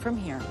the scene from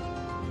here.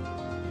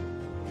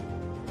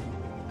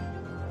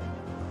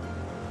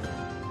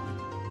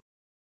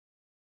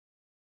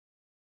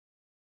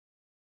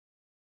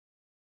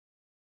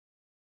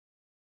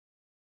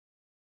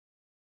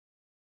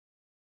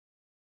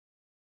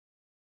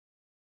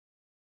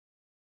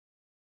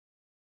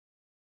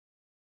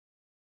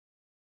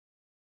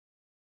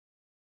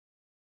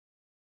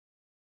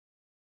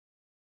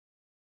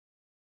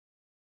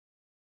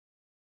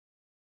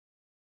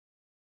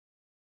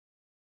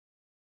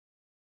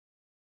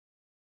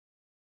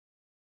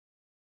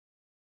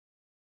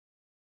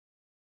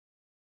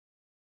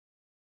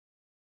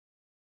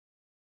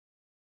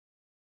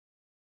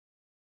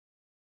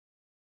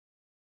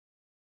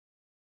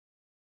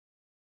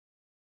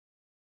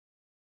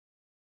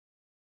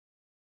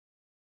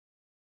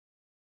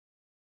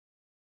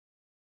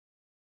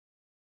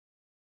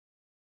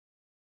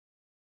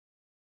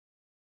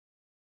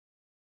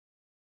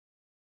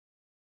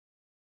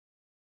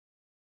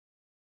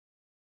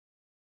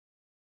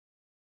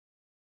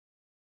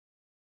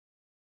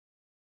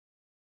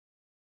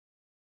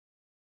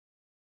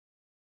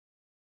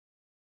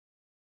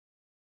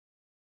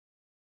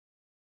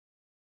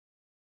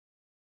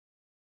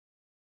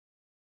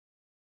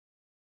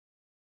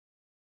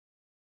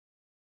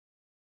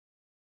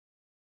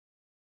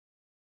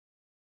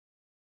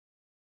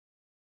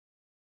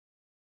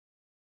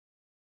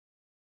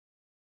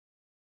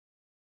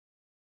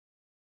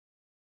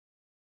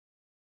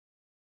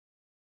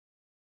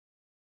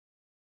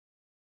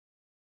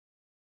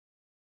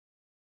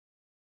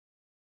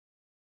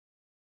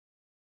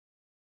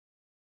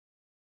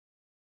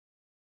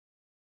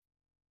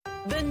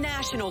 The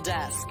National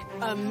Desk,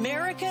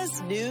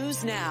 America's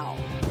News Now.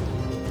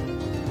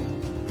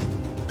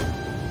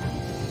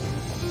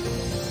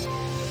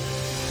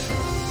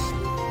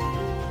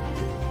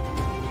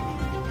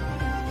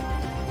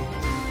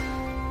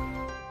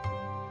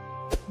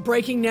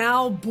 Breaking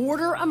now,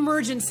 border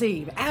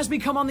emergency. As we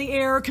come on the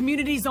air,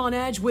 communities on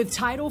edge with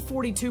Title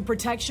 42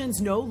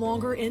 protections no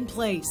longer in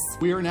place.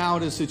 We are now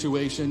at a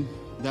situation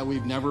that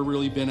we've never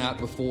really been at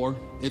before.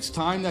 It's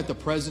time that the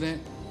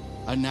president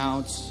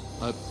announce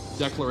a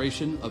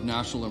declaration of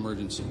national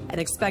emergency. An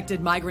expected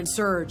migrant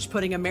surge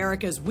putting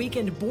America's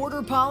weakened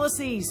border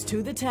policies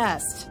to the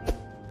test.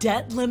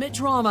 Debt limit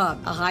drama.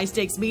 A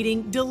high-stakes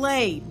meeting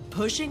delayed,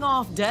 pushing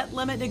off debt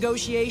limit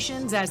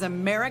negotiations as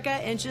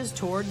America inches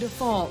toward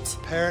default.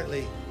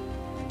 Apparently,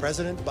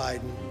 President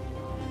Biden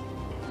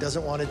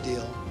doesn't want a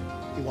deal.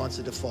 He wants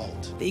a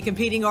default. The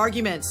competing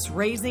arguments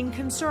raising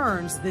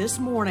concerns this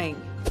morning.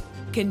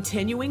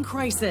 Continuing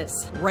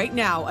crisis. Right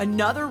now,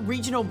 another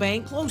regional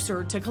bank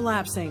closer to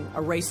collapsing.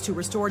 A race to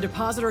restore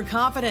depositor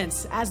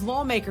confidence as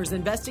lawmakers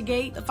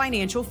investigate the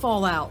financial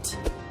fallout.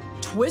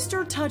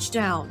 Twister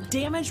touchdown.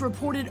 Damage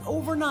reported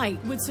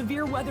overnight with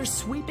severe weather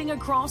sweeping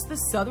across the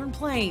southern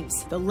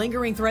plains. The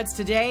lingering threats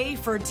today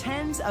for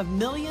tens of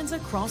millions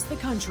across the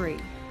country.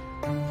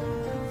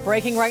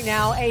 Breaking right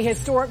now, a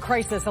historic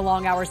crisis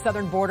along our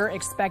southern border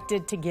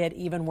expected to get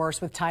even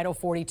worse with Title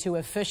 42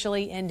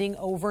 officially ending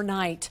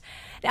overnight.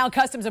 Now,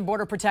 Customs and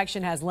Border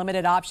Protection has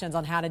limited options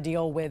on how to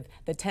deal with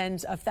the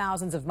tens of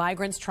thousands of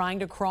migrants trying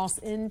to cross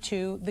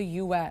into the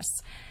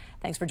U.S.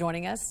 Thanks for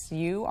joining us.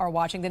 You are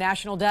watching the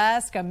National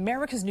Desk,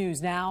 America's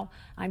News Now.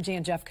 I'm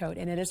Jan Jeffcoat,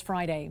 and it is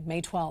Friday,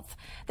 May 12th.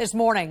 This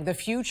morning, the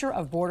future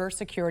of border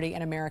security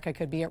in America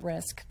could be at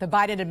risk. The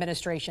Biden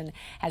administration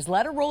has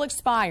let a rule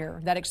expire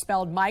that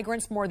expelled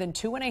migrants more than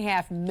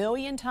 2.5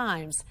 million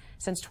times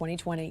since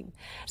 2020.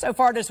 So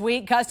far this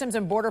week, Customs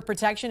and Border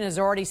Protection has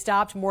already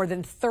stopped more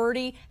than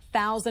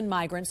 30,000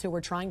 migrants who were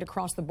trying to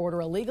cross the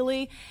border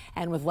illegally.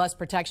 And with less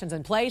protections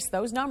in place,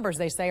 those numbers,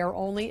 they say, are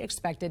only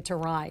expected to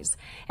rise.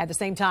 At the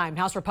same time,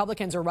 House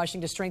Republicans are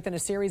rushing to strengthen a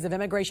series of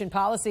immigration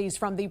policies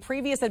from the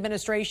previous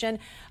administration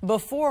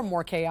before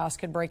more chaos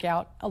could break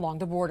out along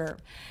the border.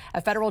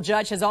 A federal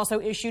judge has also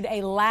issued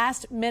a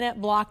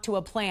last-minute block to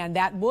a plan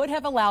that would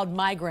have allowed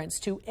migrants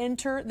to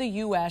enter the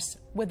U.S.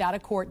 without a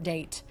court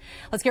date.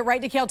 Let's get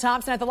right to Cale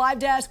Thompson at the live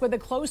desk with a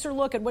closer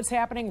look at what's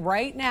happening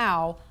right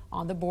now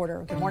on the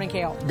border. Good morning,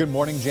 Cale. Good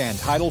morning, Jan.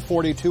 Title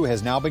 42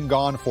 has now been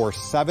gone for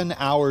 7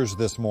 hours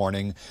this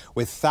morning,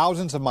 with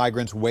thousands of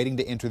migrants waiting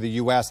to enter the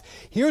U.S.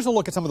 Here's a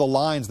look at some of the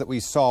lines that we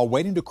saw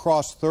waiting to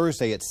cross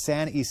Thursday at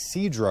San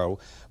Isidro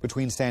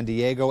between San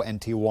Diego and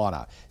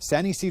Tijuana.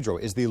 San Isidro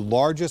is the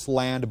largest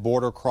land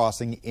border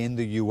crossing in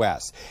the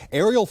U.S.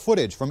 Aerial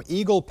footage from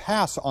Eagle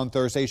Pass on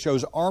Thursday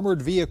shows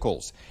armored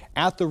vehicles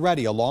at the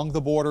ready along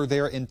the border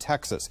there in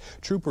Texas.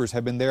 Troopers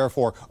have been there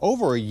for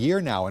over a year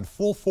now in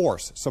full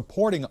force,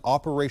 supporting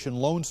Operation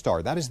Lone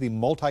Star. That is the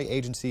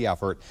multi-agency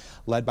effort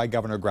led by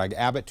Governor Greg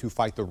Abbott to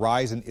fight the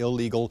rise in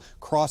illegal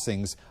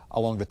crossings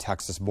along the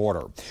Texas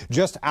border.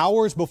 Just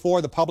hours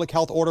before the public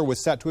health order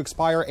was set to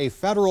expire, a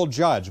federal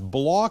judge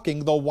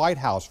blocking the White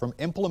House from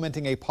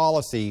implementing a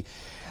policy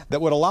that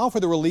would allow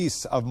for the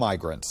release of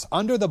migrants.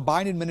 Under the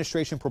Biden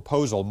administration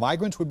proposal,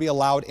 migrants would be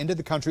allowed into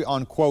the country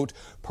on, quote,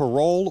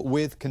 parole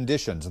with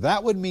conditions.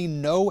 That would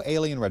mean no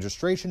alien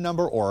registration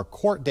number or a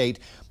court date,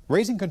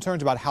 raising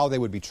concerns about how they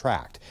would be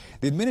tracked.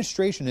 The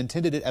administration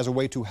intended it as a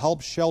way to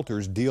help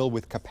shelters deal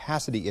with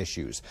capacity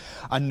issues.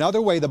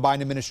 Another way the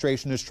Biden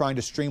administration is trying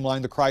to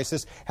streamline the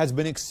crisis has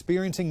been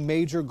experiencing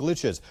major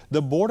glitches.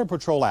 The Border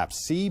Patrol app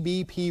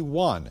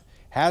CBP-1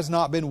 has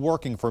not been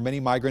working for many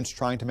migrants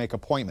trying to make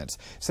appointments.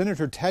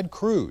 Senator Ted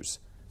Cruz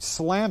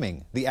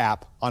slamming the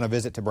app on a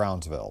visit to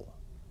Brownsville.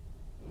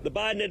 The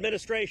Biden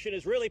administration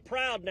is really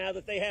proud now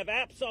that they have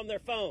apps on their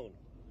phone,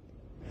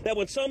 that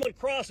when someone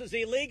crosses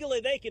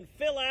illegally, they can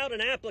fill out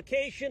an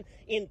application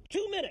in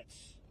 2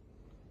 minutes.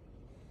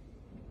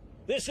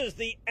 This is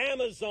the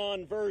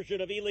Amazon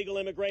version of illegal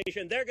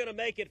immigration. They're going to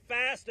make it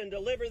fast and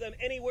deliver them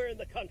anywhere in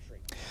the country.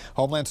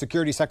 Homeland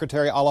Security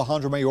Secretary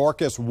Alejandro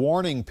Mayorkas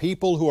warning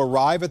people who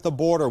arrive at the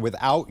border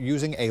without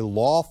using a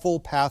lawful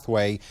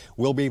pathway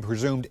will be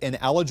presumed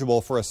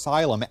ineligible for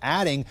asylum,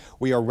 adding,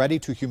 we are ready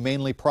to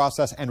humanely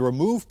process and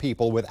remove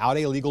people without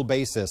a legal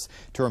basis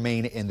to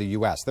remain in the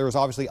U.S. There is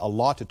obviously a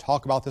lot to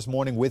talk about this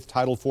morning with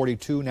Title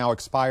 42 now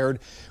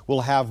expired.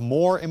 We'll have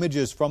more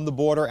images from the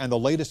border and the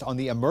latest on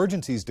the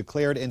emergencies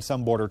declared in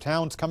some border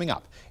towns coming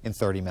up in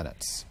 30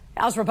 minutes.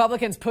 House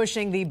Republicans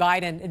pushing the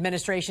Biden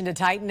administration to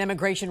tighten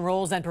immigration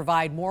rules and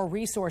provide more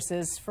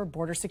resources for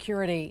border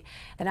security.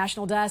 The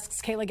National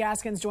Desk's Kayla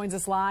Gaskins joins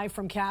us live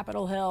from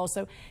Capitol Hill.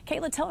 So,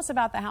 Kayla, tell us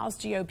about the House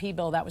GOP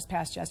bill that was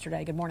passed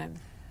yesterday. Good morning.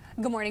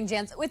 Good morning,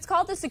 Jan. It's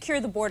called the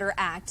Secure the Border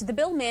Act. The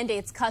bill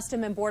mandates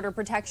Customs and Border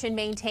Protection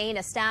maintain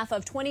a staff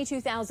of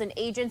 22,000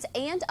 agents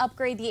and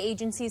upgrade the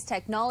agency's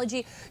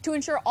technology to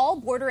ensure all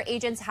border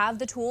agents have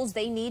the tools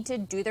they need to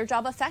do their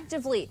job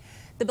effectively.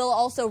 The bill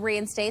also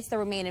reinstates the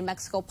Remain in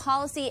Mexico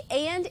policy,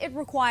 and it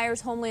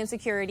requires Homeland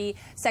Security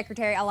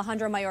Secretary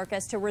Alejandro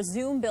Mayorkas to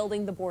resume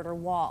building the border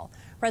wall.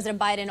 President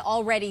Biden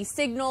already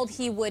signaled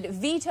he would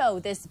veto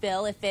this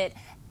bill if it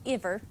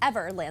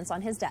ever lands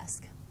on his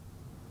desk.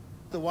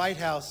 The White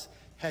House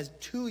has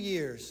 2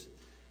 years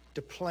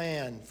to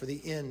plan for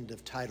the end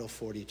of Title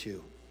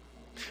 42.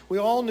 We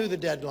all knew the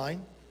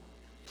deadline,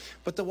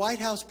 but the White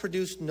House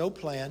produced no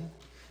plan,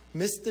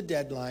 missed the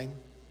deadline,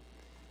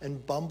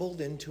 and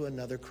bumbled into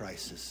another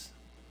crisis.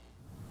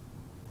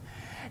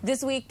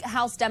 This week,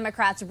 House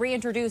Democrats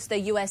reintroduced the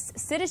U.S.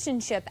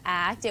 Citizenship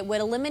Act. It would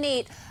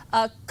eliminate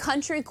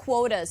country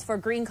quotas for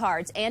green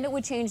cards, and it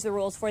would change the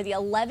rules for the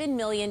 11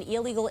 million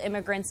illegal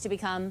immigrants to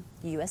become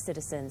U.S.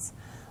 citizens.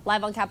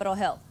 Live on Capitol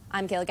Hill,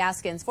 I'm Kayla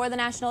Gaskins for the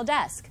National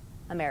Desk.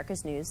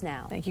 America's News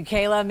Now. Thank you,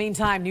 Kayla.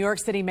 Meantime, New York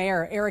City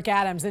Mayor Eric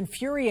Adams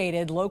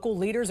infuriated local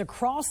leaders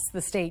across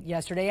the state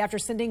yesterday after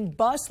sending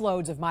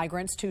busloads of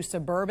migrants to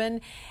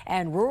suburban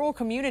and rural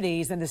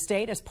communities in the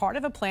state as part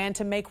of a plan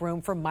to make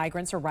room for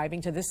migrants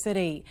arriving to the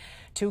city.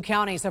 2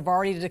 counties have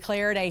already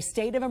declared a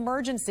state of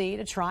emergency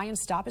to try and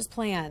stop his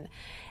plan.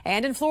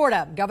 And in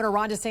Florida, Governor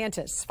Ron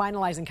DeSantis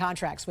finalizing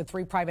contracts with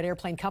 3 private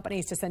airplane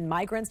companies to send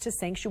migrants to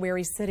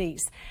sanctuary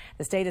cities.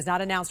 The state has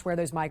not announced where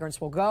those migrants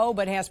will go,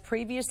 but has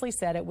previously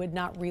said it would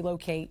not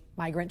relocate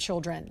migrant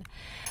children.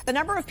 The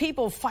number of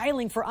people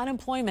filing for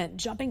unemployment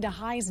jumping to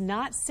highs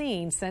not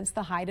seen since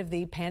the height of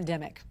the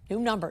pandemic. New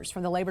numbers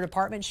from the Labor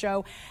Department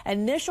show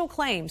initial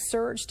claims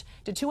surged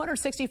to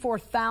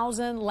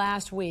 264,000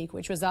 last week,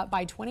 which was up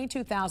by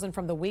 22,000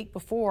 from the week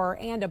before,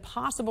 and a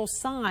possible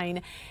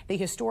sign the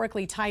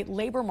historically tight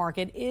labor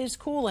market is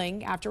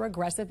cooling after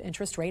aggressive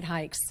interest rate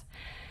hikes.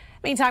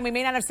 Meantime, we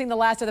may not have seen the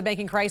last of the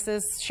banking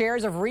crisis.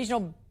 Shares of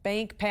regional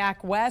bank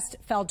PacWest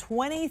fell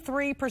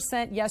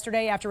 23%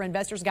 yesterday after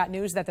investors got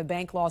news that the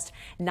bank lost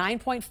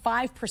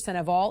 9.5%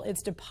 of all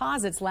its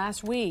deposits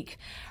last week.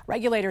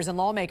 Regulators and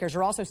lawmakers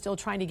are also still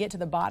trying to get to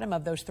the bottom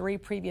of those 3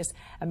 previous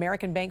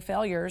American bank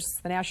failures.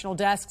 The National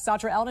Desk,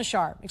 Satra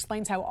Elnishar,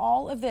 explains how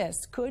all of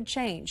this could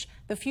change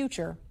the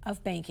future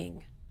of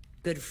banking.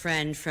 Good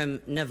friend from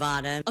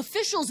Nevada.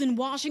 Officials in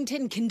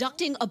Washington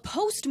conducting a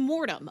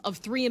post-mortem of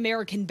 3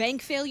 American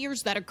bank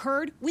failures that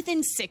occurred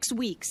within 6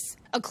 weeks.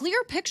 A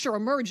clear picture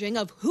emerging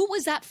of who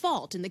was at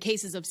fault in the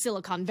cases of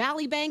Silicon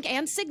Valley Bank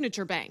and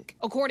Signature Bank.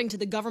 According to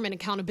the Government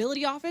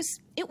Accountability Office,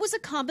 it was a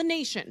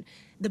combination.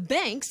 The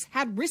banks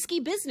had risky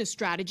business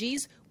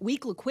strategies,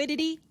 weak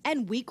liquidity,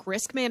 and weak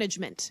risk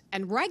management.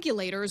 And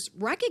regulators,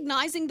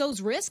 recognizing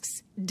those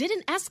risks,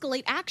 didn't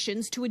escalate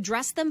actions to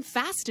address them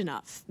fast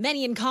enough.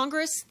 Many in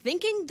Congress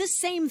thinking the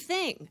same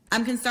thing.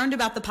 I'm concerned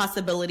about the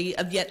possibility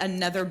of yet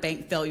another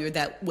bank failure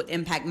that would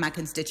impact my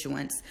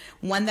constituents,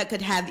 one that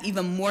could have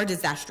even more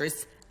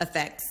disastrous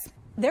effects.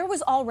 There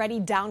was already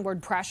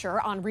downward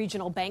pressure on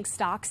regional bank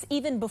stocks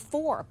even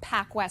before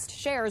PacWest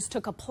shares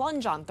took a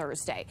plunge on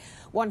Thursday.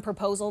 One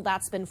proposal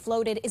that's been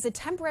floated is a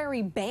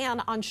temporary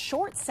ban on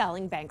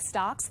short-selling bank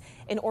stocks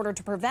in order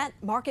to prevent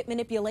market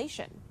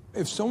manipulation.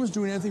 If someone's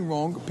doing anything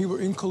wrong, people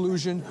are in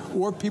collusion,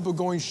 or people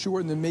going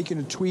short and then making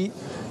a tweet,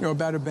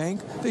 about a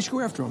bank, they should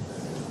go after them.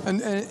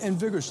 And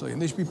vigorously,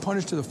 and they should be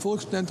punished to the full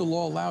extent the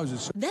law allows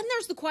it. Then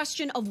there's the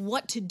question of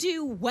what to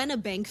do when a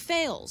bank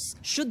fails.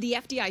 Should the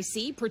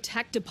FDIC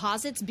protect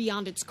deposits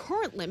beyond its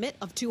current limit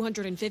of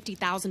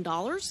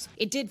 $250,000?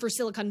 It did for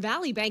Silicon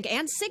Valley Bank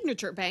and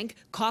Signature Bank,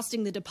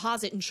 costing the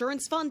deposit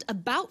insurance fund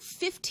about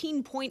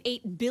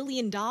 $15.8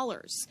 billion.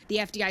 The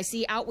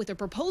FDIC out with a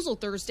proposal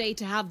Thursday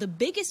to have the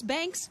biggest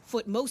banks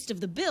foot most of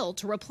the bill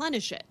to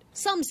replenish it.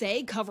 Some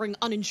say covering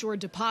uninsured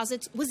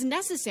deposits was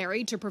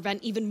necessary to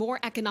prevent even more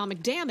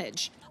economic damage.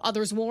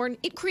 Others warn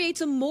it creates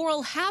a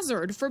moral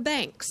hazard for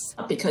banks.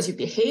 Because you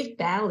behave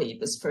badly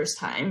this first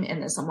time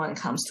and then someone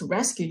comes to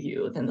rescue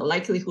you, then the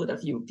likelihood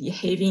of you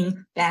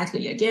behaving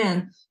badly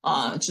again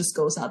just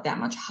goes out that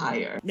much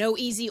higher. No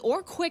easy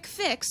or quick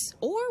fix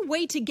or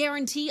way to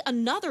guarantee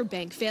another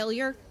bank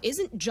failure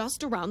isn't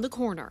just around the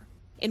corner.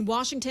 In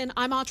Washington,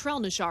 I'm Satra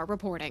Elnishar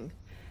reporting.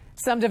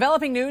 Some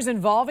developing news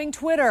involving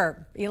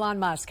Twitter. Elon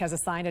Musk has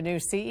assigned a new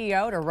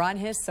CEO to run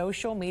his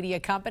social media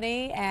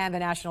company, and the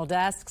National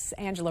Desk's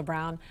Angela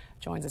Brown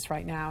joins us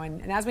right now.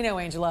 And as we know,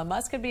 Angela,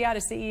 Musk could be out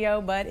as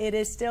CEO, but it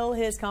is still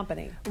his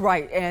company.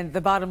 Right. And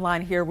the bottom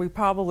line here, we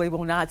probably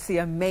will not see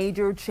a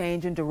major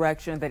change in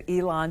direction that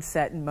Elon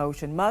set in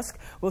motion. Musk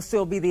will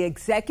still be the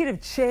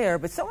executive chair,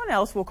 but someone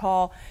else will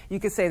call, you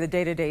could say, the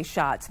day-to-day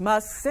shots.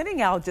 Musk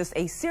sending out just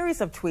a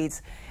series of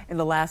tweets in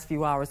the last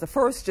few hours. The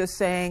first just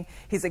saying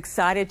he's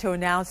excited to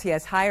announce he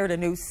has hired a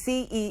new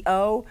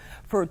CEO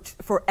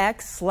for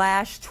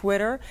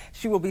X/Twitter.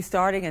 She will be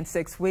starting in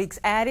 6 weeks,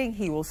 adding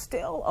he will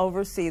still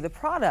oversee the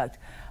product.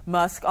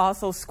 Musk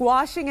also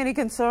squashing any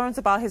concerns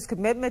about his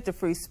commitment to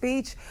free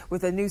speech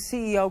with a new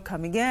CEO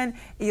coming in.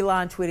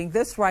 Elon tweeting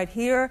this right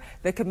here: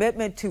 the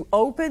commitment to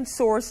open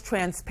source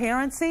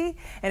transparency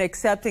and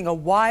accepting a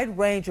wide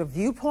range of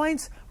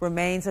viewpoints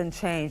remains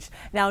unchanged.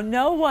 Now,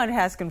 no one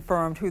has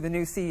confirmed who the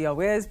new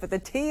CEO is, but the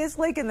tea is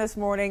leaking this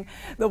morning.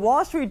 The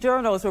Wall Street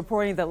Journal is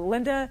reporting that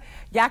Linda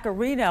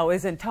Yaccarino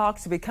is in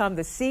talks to become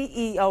the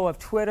CEO of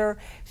Twitter.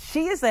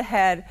 She is the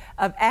head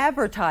of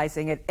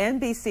advertising at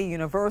NBC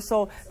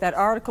Universal. That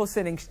article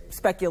sending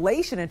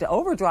speculation into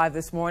overdrive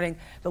this morning.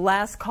 The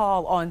Last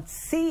Call on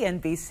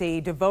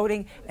CNBC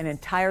devoting an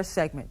entire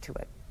segment to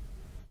it.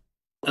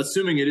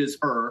 Assuming it is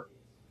her,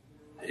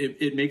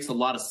 it makes a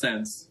lot of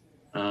sense.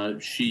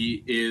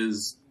 She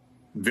is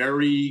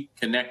very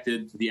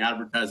connected to the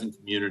advertising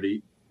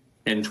community,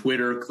 and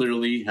Twitter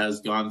clearly has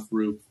gone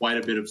through quite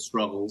a bit of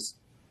struggles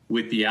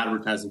with the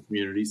advertising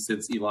community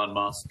since Elon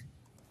Musk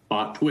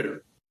bought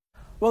Twitter.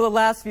 Well, the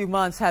last few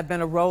months have been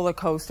a roller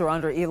coaster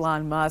under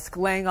Elon Musk,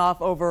 laying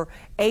off over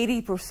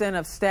 80%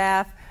 of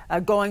staff,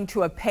 going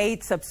to a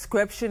paid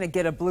subscription to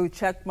get a blue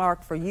check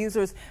mark for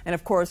users, and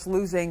of course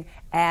losing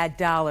ad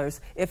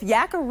dollars. If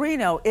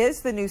Yaccarino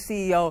is the new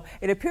CEO,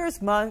 it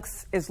appears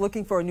Musk is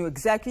looking for a new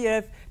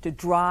executive to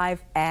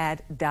drive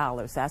ad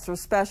dollars. That's her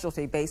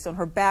specialty based on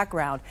her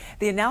background.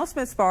 The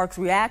announcement sparks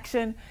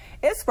reaction.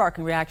 It's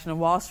sparking reaction on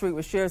Wall Street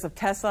with shares of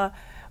Tesla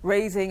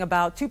raising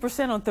about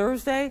 2% on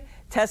Thursday.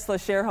 Tesla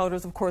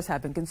shareholders, of course,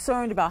 have been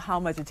concerned about how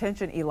much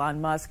attention Elon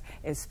Musk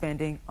is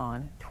spending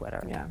on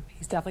Twitter. Yeah,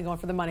 he's definitely going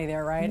for the money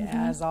there, right?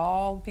 As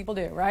all people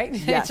do, right?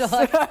 Yes.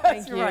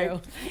 Thank you.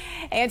 Right.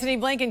 Antony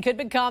Blinken could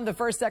become the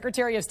first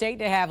Secretary of State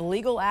to have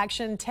legal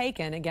action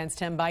taken against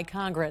him by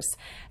Congress.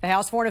 The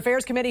House Foreign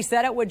Affairs Committee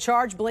said it would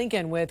charge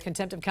Blinken with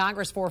contempt of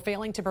Congress for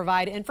failing to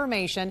provide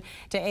information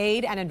to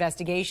aid an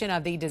investigation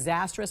of the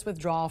disastrous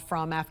withdrawal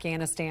from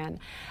Afghanistan.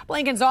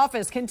 Blinken's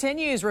office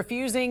continues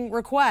refusing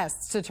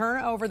requests to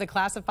turn over the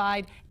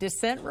classified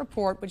dissent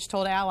report, which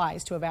told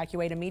allies to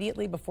evacuate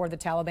immediately before the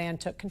Taliban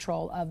took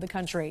control of the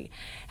country.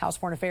 House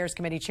Foreign Affairs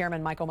Committee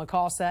Chairman Michael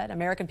McCaul said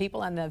American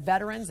people and the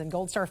veterans and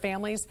Gold Star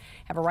families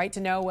have a right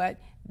to know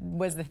what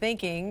was the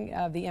thinking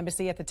of the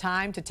embassy at the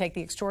time to take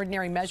the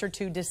extraordinary measure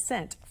to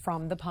dissent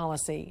from the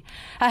policy.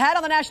 Ahead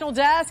on the national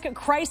desk,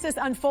 crisis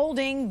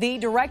unfolding. The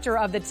director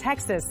of the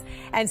Texas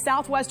and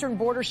Southwestern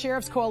Border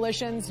Sheriff's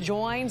Coalitions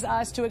joins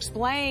us to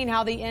explain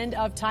how the end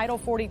of Title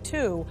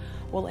 42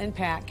 will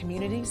impact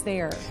communities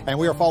there. And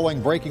we are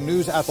following breaking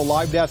news at the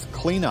live desk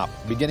cleanup.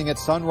 Beginning at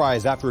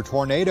sunrise after a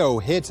tornado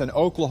hits an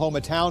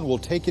Oklahoma town, we'll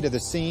take you to the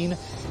scene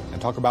and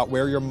talk about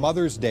where your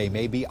Mother's Day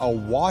may be a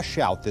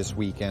washout this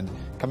weekend,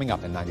 coming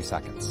up in 90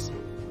 seconds.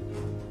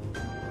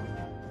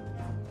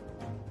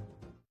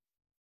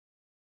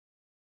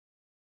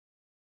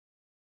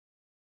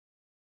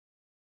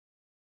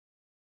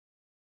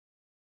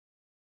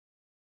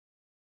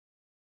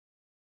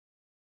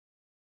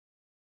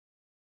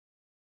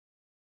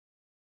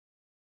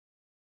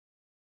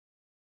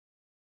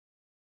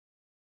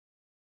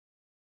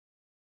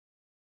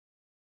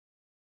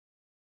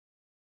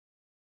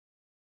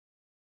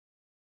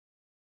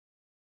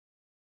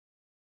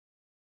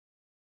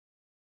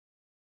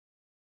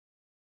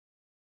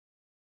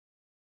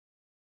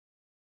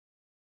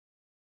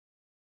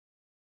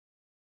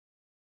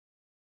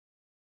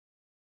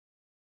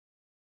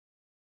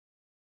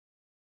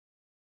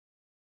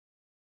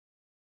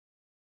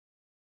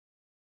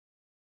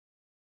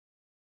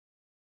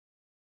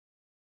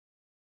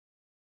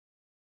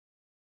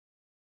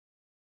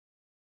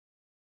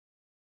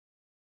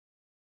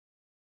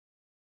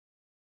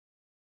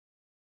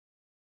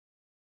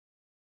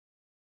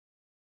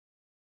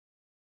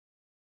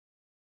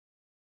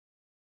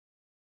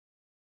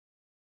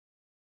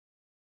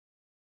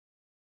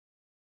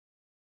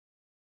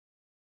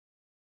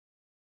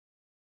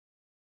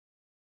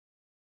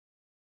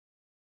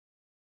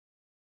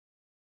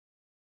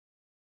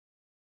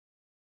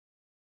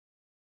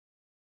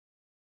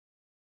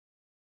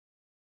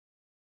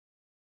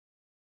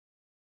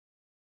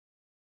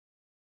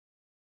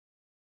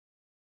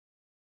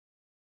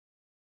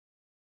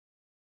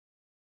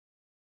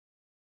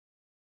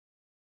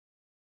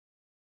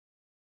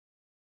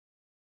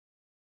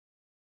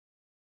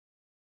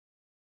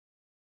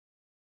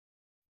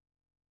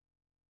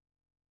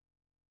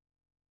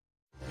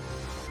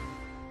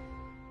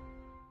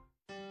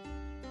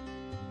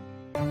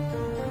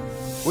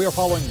 We are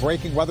following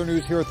breaking weather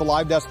news here at the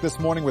live desk this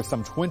morning with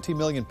some 20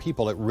 million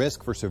people at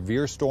risk for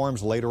severe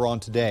storms later on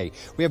today.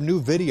 We have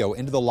new video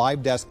into the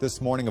live desk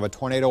this morning of a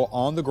tornado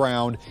on the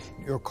ground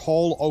near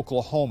Cole,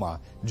 Oklahoma,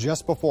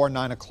 just before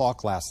 9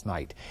 o'clock last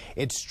night.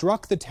 It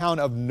struck the town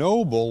of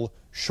Noble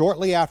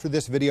shortly after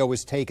this video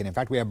was taken. In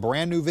fact, we have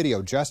brand new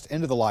video just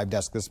into the live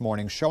desk this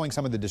morning showing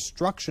some of the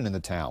destruction in the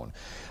town.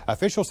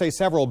 Officials say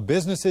several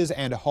businesses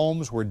and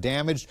homes were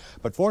damaged,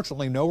 but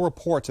fortunately no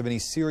reports of any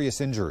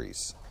serious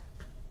injuries.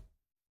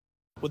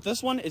 With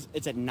this one,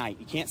 it's at night.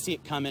 You can't see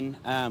it coming.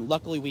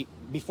 Luckily,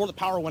 before the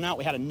power went out,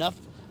 we had enough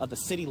of the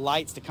city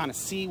lights to kind of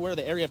see where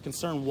the area of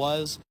concern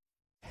was.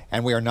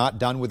 And we are not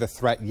done with the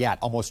threat yet.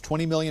 Almost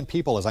 20 million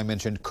people, as I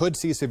mentioned, could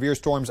see severe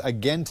storms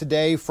again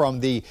today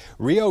from the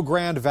Rio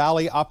Grande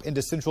Valley up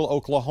into central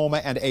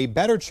Oklahoma, and a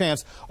better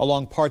chance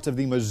along parts of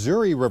the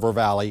Missouri River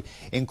Valley,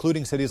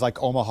 including cities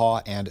like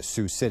Omaha and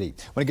Sioux City.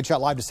 I want to get you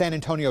out live to San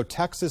Antonio,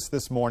 Texas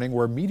this morning,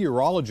 where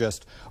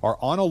meteorologists are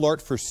on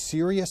alert for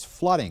serious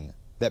flooding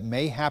that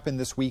may happen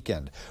this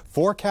weekend.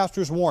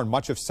 Forecasters warn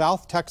much of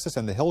South Texas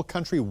and the hill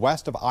country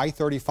west of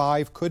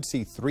I-35 could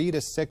see 3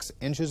 to 6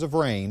 inches of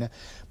rain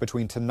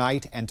between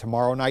tonight and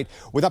tomorrow night,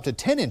 with up to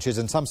 10 inches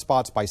in some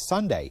spots by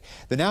Sunday.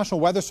 The National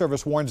Weather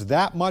Service warns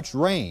that much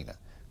rain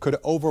could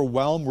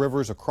overwhelm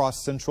rivers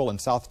across central and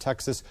South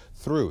Texas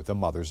through the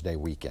Mother's Day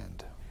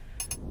weekend.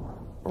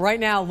 Right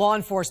now, law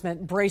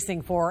enforcement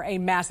bracing for a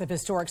massive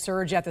historic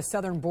surge at the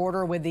southern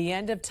border with the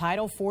end of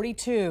Title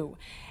 42.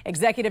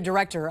 Executive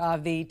Director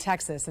of the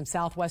Texas and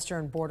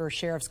Southwestern Border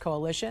Sheriff's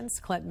Coalitions,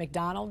 Clint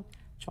McDonald,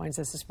 joins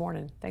us this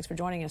morning. Thanks for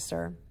joining us,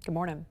 sir. Good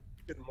morning.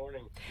 Good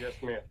morning. Yes,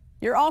 ma'am.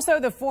 You're also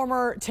the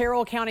former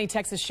Terrell County,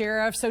 Texas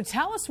sheriff. So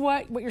tell us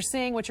what you're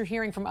seeing, what you're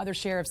hearing from other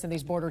sheriffs in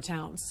these border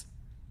towns.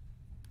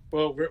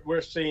 Well,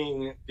 we're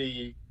seeing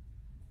the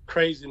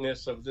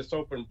craziness of this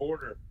open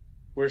border.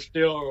 We're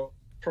still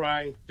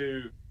trying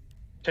to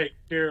take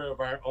care of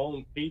our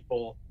own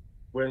people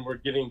when we're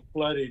getting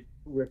flooded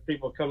with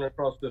people coming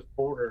across this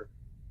border.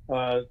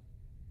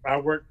 I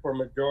work for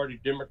majority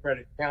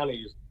Democratic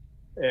counties,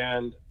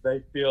 and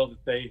they feel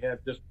that they have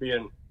just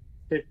been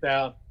kicked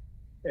out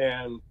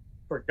and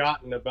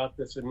forgotten about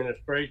this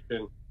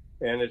administration.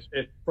 And it's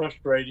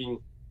frustrating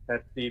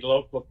that the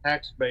local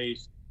tax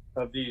base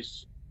of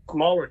these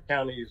smaller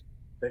counties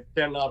that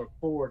cannot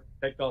afford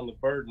to take on the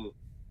burden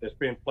that's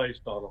being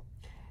placed on them.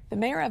 The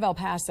mayor of El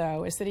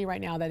Paso, a city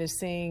right now that is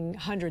seeing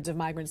hundreds of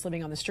migrants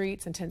living on the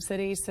streets in 10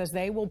 cities, says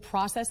they will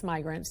process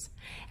migrants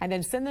and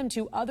then send them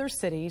to other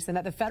cities, and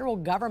that the federal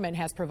government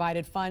has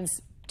provided funds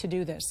to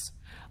do this.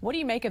 What do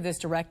you make of this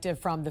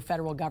directive from the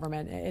federal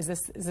government? Is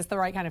this the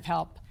right kind of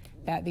help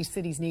that these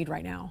cities need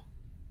right now?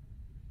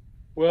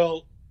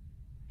 Well,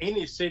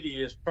 any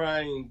city is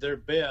trying their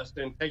best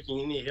and taking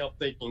any help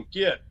they can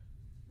get.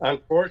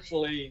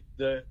 Unfortunately,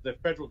 the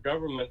federal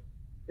government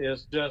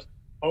is just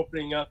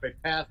opening up a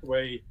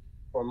pathway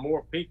for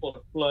more people to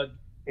flood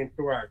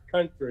into our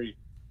country.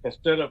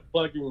 Instead of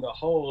plugging the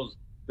holes,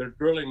 they're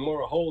drilling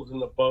more holes in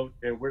the boat,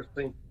 and we're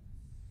sinking.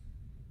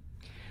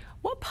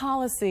 What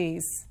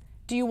policies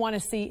do you want to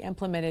see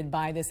implemented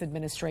by this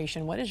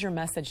administration? What is your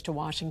message to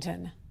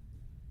Washington?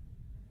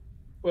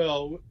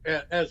 Well,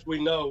 as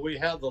we know, we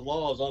have the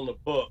laws on the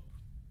book,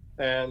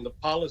 and the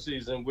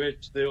policies in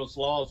which those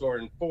laws are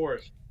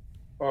enforced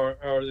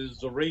is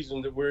the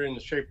reason that we're in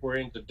the shape we're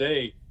in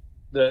today.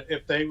 That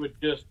if they would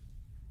just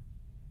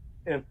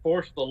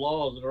enforce the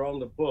laws that are on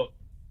the book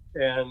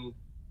and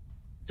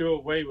do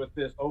away with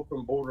this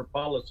open border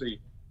policy,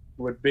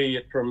 would be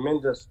a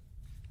tremendous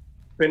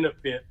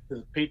benefit to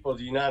the people of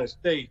the United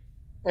States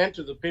and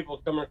to the people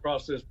coming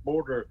across this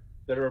border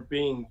that are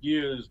being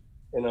used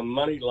in a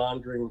money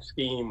laundering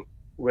scheme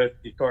with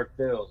the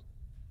cartels.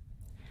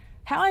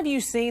 How have you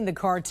seen the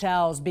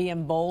cartels be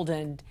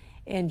emboldened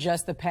in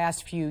just the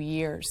past few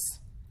years?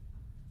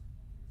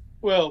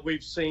 Well,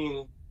 we've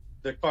seen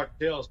the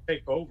cartels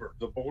take over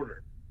the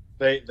border.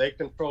 They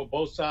control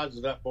both sides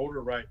of that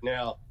border right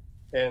now,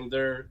 and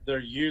they're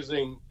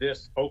using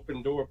this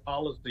open door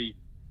policy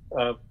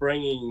of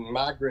bringing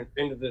migrants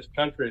into this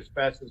country as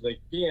fast as they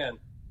can.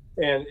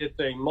 And it's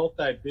a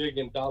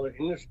multi-billion-dollar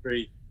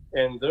industry,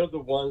 and they're the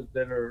ones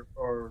that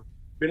are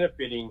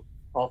benefiting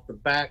off the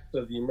backs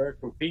of the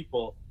American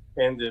people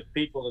and the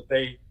people that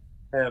they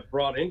have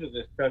brought into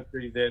this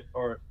country that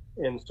are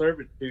in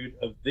servitude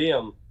of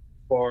them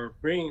for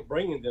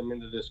bringing them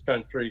into this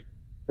country,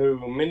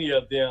 who many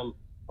of them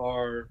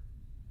are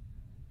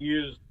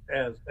used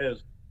as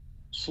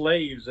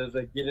slaves as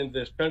they get into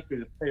this country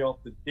to pay off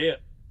the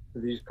debt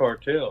to these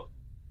cartels.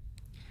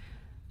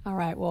 All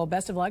right. Well,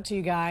 best of luck to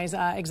you guys.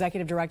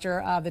 Executive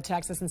Director of the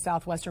Texas and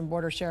Southwestern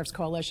Border Sheriff's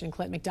Coalition,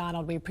 Clint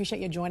McDonald. We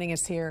appreciate you joining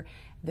us here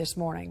this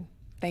morning.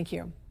 Thank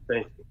you.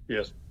 Thank you.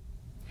 Yes.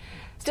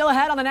 Still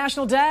ahead on the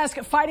national desk,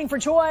 fighting for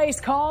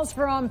choice. Calls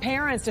from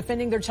parents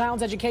defending their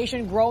child's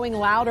education growing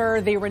louder.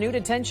 The renewed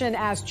attention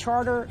as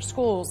charter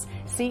schools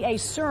see a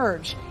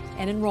surge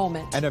in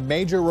enrollment. And a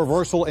major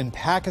reversal in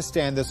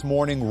Pakistan this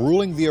morning,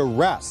 ruling the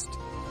arrest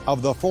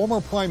of the former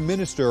prime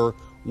minister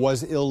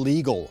was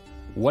illegal.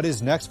 What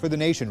is next for the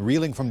nation,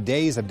 reeling from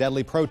days of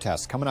deadly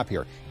protests? Coming up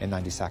here in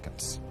 90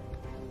 seconds.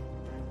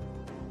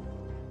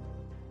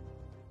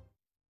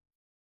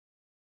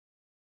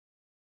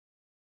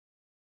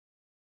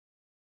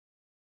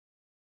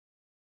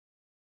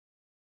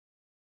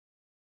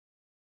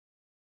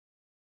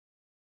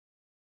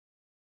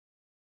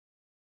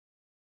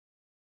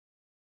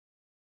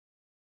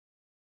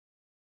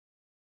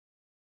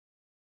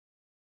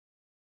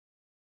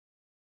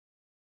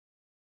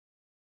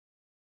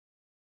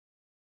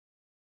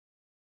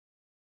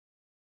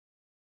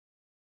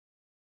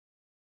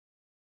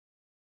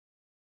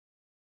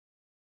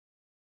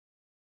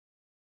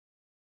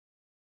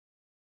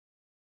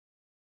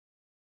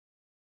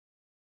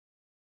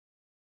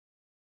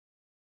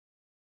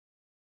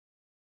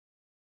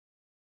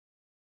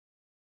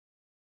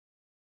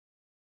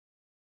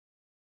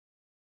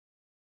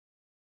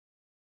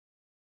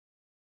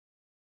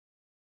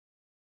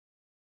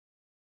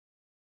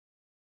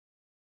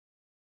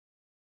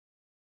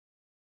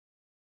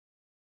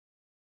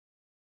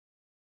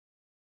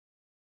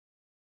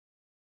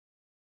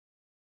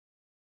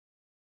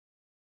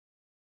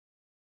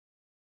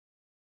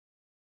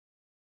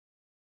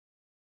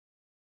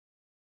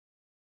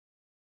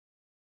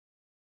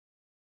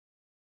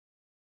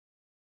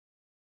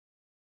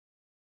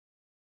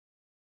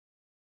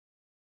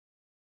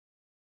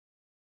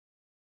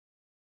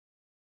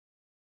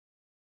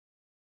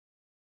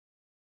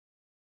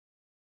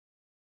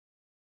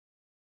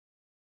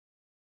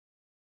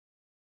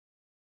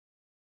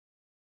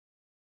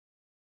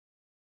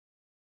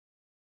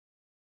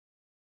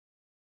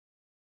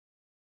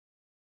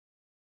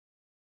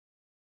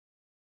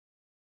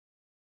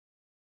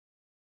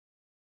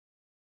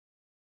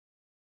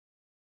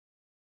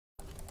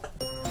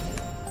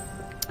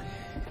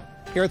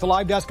 Here at the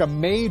Live Desk, a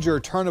major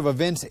turn of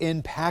events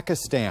in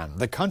Pakistan.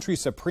 The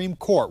country's Supreme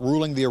Court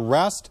ruling the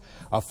arrest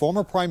of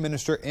former Prime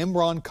Minister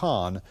Imran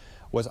Khan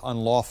was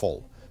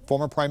unlawful.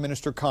 Former Prime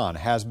Minister Khan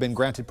has been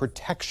granted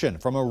protection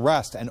from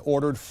arrest and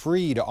ordered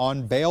freed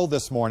on bail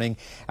this morning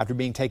after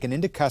being taken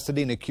into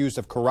custody and accused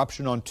of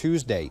corruption on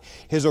Tuesday.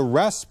 His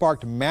arrest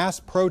sparked mass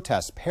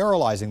protests,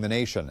 paralyzing the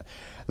nation.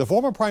 The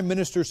former Prime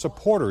Minister's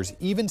supporters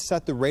even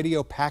set the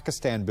Radio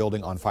Pakistan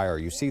building on fire.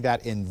 You see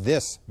that in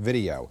this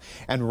video.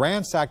 And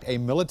ransacked a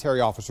military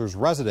officer's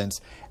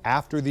residence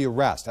after the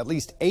arrest. At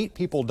least 8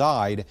 people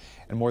died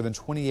and more than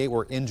 28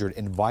 were injured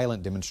in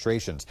violent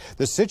demonstrations.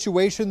 The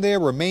situation there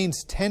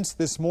remains tense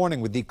this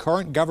morning, with the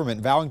current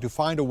government vowing to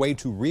find a way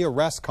to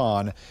re-arrest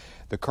Khan.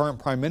 The current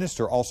Prime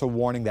Minister also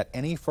warning that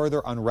any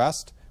further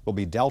unrest will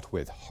be dealt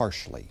with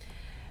harshly.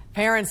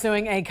 Parents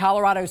suing a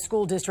Colorado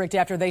school district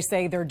after they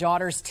say their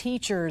daughter's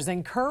teachers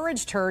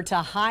encouraged her to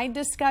hide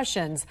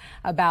discussions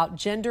about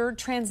gender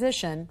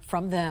transition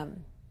from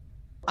them.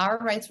 Our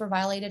rights were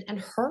violated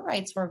and her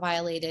rights were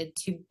violated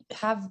to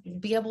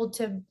be able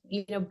to,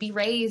 be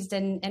raised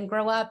and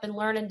grow up and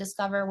learn and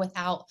discover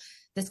without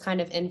this kind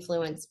of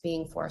influence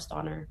being forced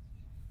on her.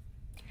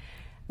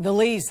 The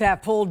Lees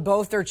have pulled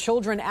both their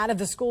children out of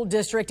the school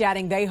district,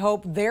 adding they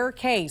hope their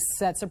case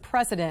sets a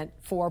precedent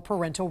for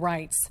parental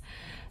rights.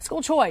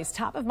 School choice,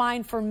 top of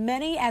mind for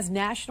many as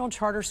National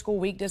Charter School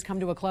Week does come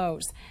to a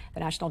close.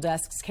 The National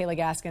Desk's Kayla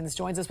Gaskins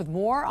joins us with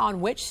more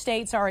on which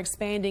states are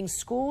expanding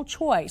school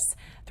choice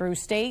through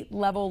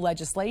state-level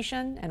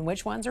legislation and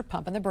which ones are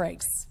pumping the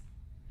brakes.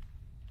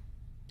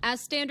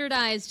 As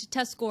standardized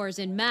test scores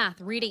in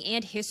math, reading,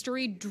 and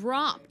history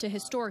drop to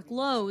historic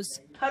lows.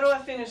 How do I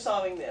finish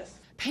solving this?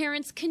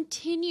 Parents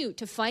continue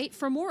to fight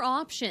for more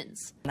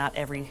options. Not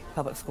every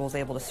public school is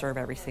able to serve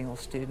every single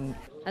student.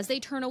 As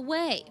they turn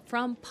away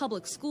from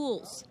public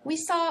schools. We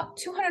saw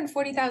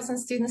 240,000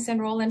 students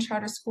enroll in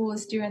charter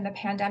schools during the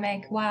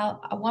pandemic, while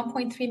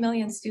 1.3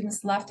 million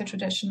students left the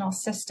traditional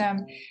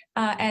system,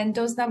 and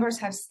those numbers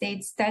have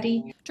stayed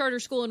steady. Charter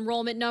school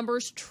enrollment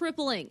numbers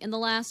tripling in the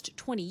last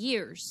 20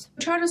 years.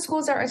 Charter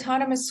schools are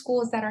autonomous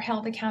schools that are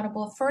held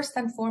accountable first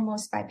and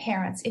foremost by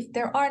parents. If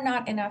there are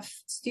not enough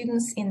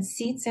students in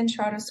seats in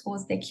charter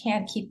schools, they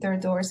can't keep their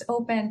doors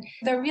open.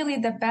 They're really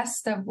the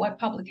best of what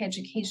public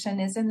education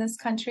is in this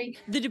country.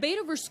 The debate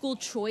over school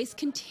choice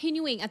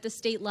continuing at the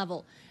state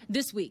level.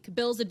 This week,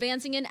 bills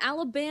advancing in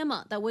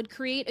Alabama that would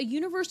create a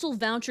universal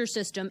voucher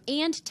system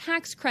and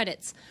tax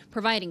credits,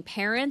 providing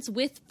parents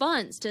with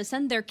funds to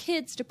send their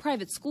kids to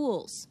private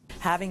schools.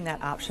 Having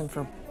that option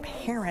for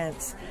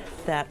parents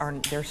that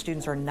their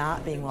students are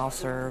not being well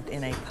served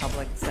in a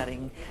public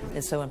setting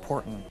is so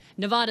important.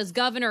 Nevada's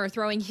governor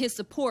throwing his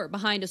support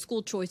behind a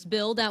school choice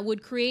bill that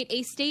would create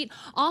a state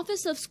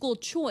office of school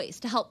choice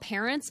to help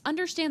parents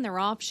understand their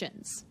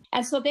options.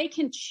 And so they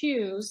can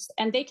choose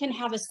and they can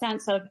have a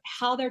sense of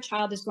how their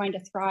child is going to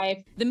thrive.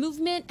 The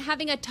movement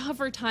having a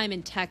tougher time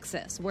in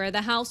Texas, where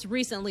the House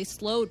recently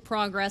slowed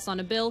progress on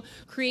a bill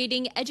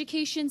creating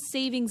education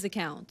savings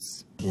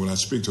accounts. When I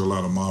speak to a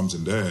lot of moms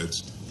and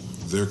dads,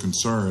 they're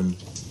concerned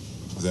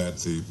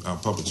that our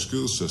public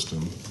school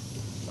system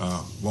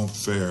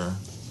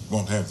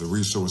won't have the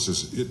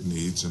resources it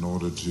needs in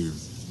order to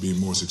be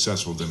more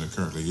successful than it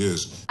currently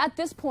is. At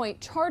this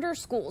point, charter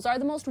schools are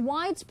the most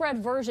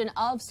widespread version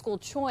of school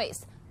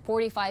choice.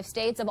 45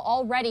 states have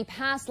already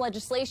passed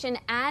legislation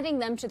adding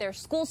them to their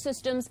school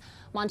systems.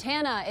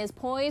 Montana is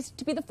poised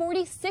to be the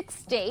 46th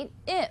state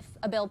if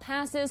a bill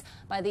passes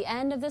by the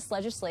end of this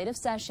legislative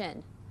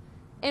session.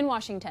 In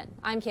Washington,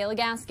 I'm Kayla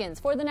Gaskins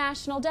for the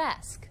National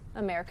Desk,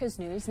 America's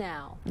News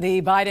Now.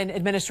 The Biden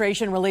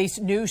administration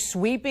released new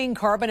sweeping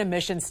carbon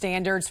emission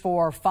standards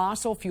for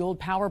fossil-fueled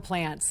power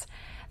plants.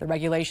 The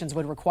regulations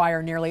would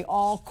require nearly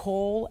all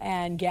coal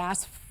and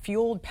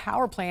gas-fueled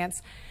power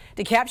plants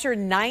to capture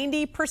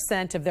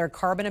 90% of their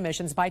carbon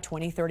emissions by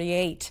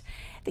 2038.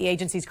 The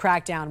agency's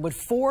crackdown would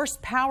force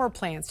power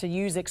plants to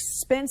use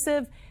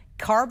expensive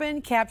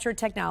carbon capture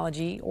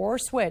technology or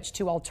switch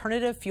to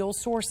alternative fuel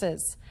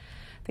sources.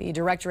 The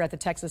director at the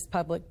Texas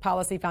Public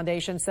Policy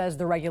Foundation says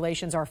the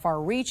regulations are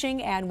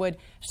far-reaching and would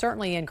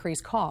certainly increase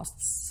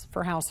costs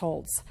for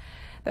households.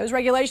 Those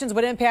regulations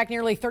would impact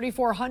nearly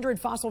 3,400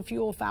 fossil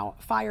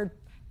fuel-fired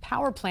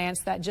power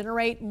plants that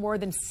generate more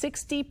than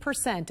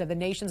 60% of the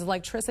nation's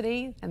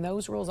electricity, and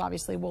those rules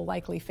obviously will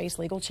likely face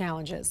legal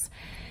challenges.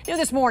 New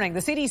this morning,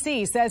 the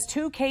CDC says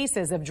 2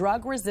 cases of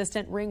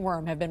drug-resistant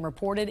ringworm have been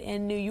reported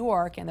in New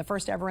York, and the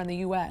first ever in the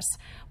U.S.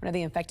 One of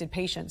the infected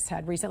patients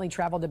had recently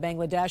traveled to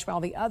Bangladesh, while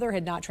the other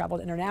had not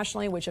traveled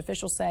internationally, which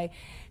officials say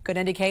could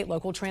indicate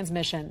local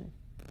transmission.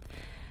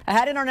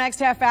 Ahead in our next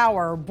half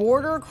hour,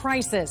 border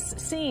crisis,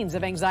 scenes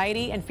of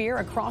anxiety and fear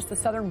across the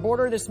southern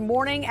border this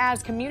morning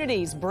as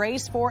communities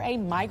brace for a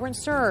migrant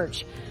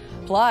surge.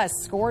 Plus,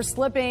 scores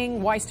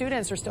slipping, why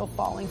students are still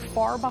falling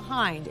far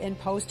behind in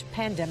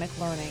post-pandemic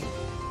learning.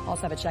 We'll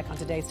also have a check on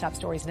today's top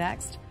stories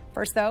next.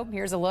 First, though,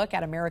 here's a look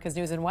at America's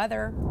news and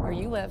weather where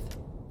you live.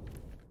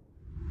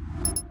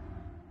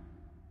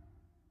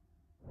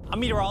 I'm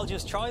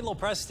meteorologist Charlie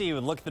Lopresti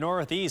with a look at the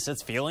Northeast.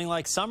 It's feeling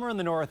like summer in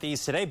the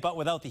Northeast today, but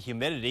without the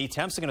humidity.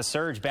 Temps are going to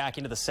surge back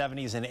into the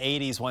 70s and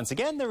 80s. Once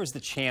again, there is the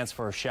chance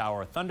for a shower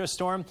or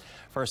thunderstorm.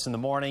 First in the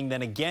morning,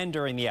 then again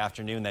during the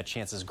afternoon. That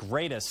chance is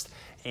greatest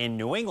in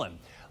New England.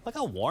 Look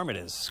how warm it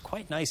is.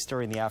 Quite nice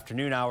during the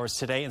afternoon hours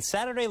today. And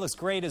Saturday looks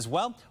great as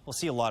well. We'll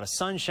see a lot of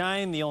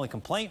sunshine. The only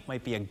complaint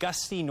might be a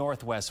gusty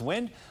northwest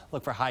wind.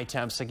 Look for high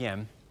temps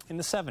again in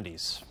the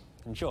 70s.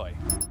 Enjoy.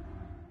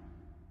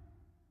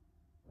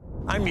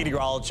 I'm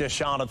meteorologist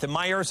Jonathan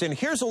Myers, and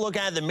here's a look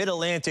at the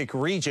Mid-Atlantic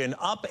region.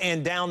 Up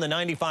and down the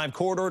 95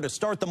 corridor to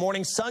start the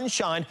morning.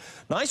 Sunshine.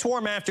 Nice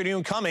warm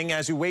afternoon coming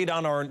as we wait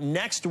on our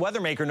next weather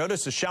maker.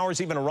 Notice the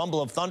showers, even a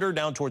rumble of thunder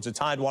down towards the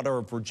tidewater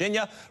of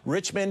Virginia.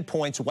 Richmond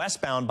points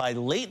westbound by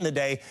late in the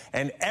day,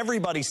 and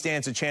everybody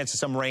stands a chance of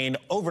some rain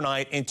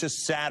overnight into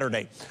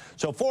Saturday.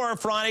 So for our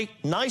Friday,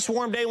 nice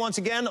warm day once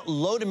again.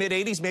 Low to mid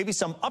 80s, maybe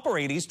some upper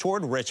 80s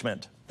toward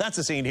Richmond. That's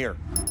the scene here.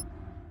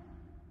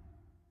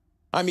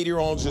 I'm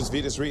meteorologist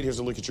Vitas Reed. Here's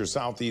a look at your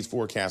southeast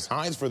forecast.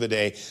 Highs for the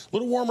day. A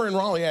little warmer in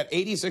Raleigh at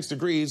 86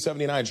 degrees,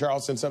 79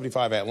 Charleston,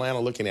 75 Atlanta,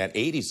 looking at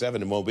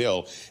 87 in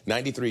Mobile,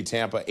 93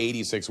 Tampa,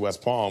 86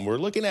 West Palm. We're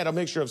looking at a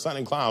mixture of sun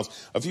and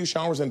clouds. A few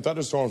showers and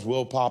thunderstorms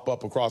will pop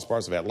up across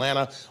parts of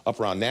Atlanta, up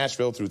around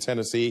Nashville through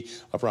Tennessee,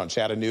 up around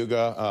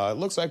Chattanooga. It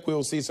looks like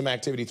we'll see some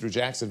activity through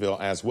Jacksonville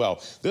as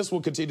well. This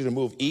will continue to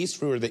move east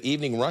through the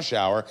evening rush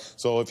hour.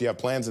 So if you have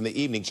plans in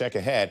the evening, check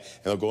ahead,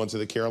 and they'll go into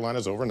the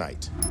Carolinas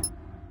overnight.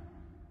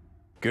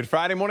 Good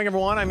Friday morning,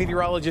 everyone. I'm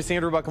meteorologist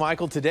Andrew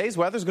Buckmichael. Today's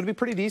weather is going to be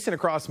pretty decent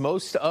across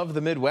most of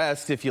the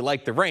Midwest if you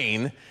like the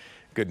rain.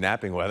 Good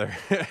napping weather.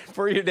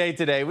 For your day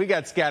today, we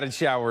got scattered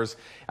showers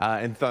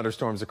and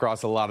thunderstorms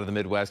across a lot of the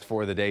Midwest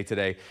for the day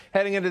today.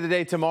 Heading into the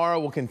day tomorrow,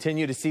 we'll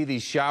continue to see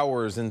these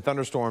showers and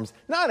thunderstorms.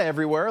 Not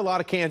everywhere. A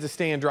lot of Kansas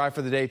staying dry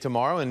for the day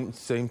tomorrow, and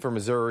same for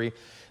Missouri.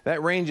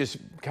 That rain just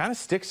kind of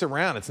sticks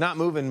around. It's not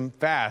moving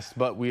fast,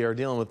 but we are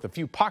dealing with a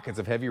few pockets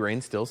of heavy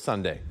rain still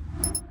Sunday.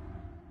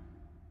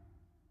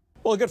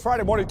 Well, good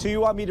Friday morning to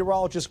you. I'm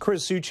meteorologist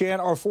Chris Suchan.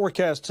 Our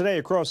forecast today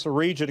across the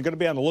region are going to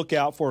be on the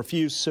lookout for a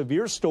few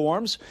severe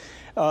storms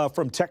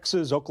from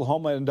Texas,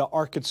 Oklahoma, and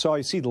Arkansas.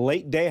 You see the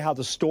late day how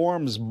the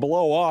storms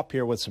blow up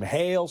here with some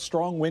hail,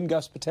 strong wind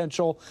gust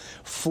potential,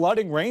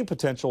 flooding rain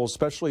potential,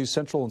 especially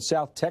central and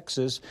south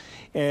Texas.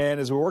 And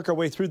as we work our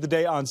way through the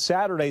day on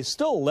Saturday,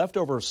 still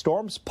leftover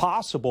storms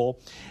possible.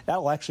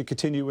 That'll actually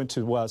continue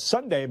into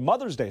Sunday,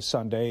 Mother's Day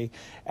Sunday,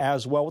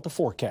 as well with the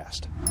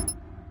forecast.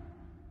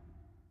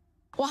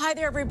 Well, hi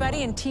there,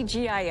 everybody, and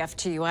TGIF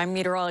to you. I'm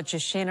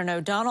meteorologist Shannon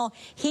O'Donnell.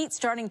 Heat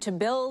starting to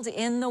build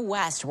in the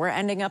west. We're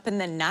ending up in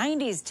the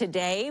 90s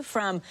today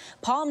from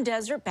Palm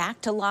Desert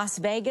back to Las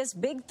Vegas.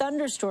 Big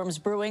thunderstorms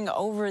brewing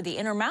over the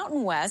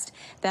Intermountain West.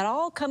 That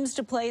all comes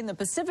to play in the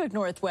Pacific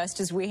Northwest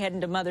as we head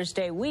into Mother's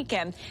Day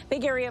weekend.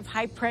 Big area of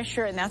high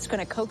pressure, and that's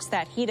going to coax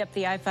that heat up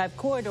the I-5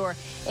 corridor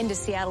into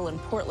Seattle and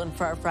Portland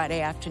for our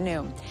Friday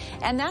afternoon.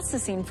 And that's the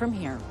scene from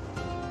here.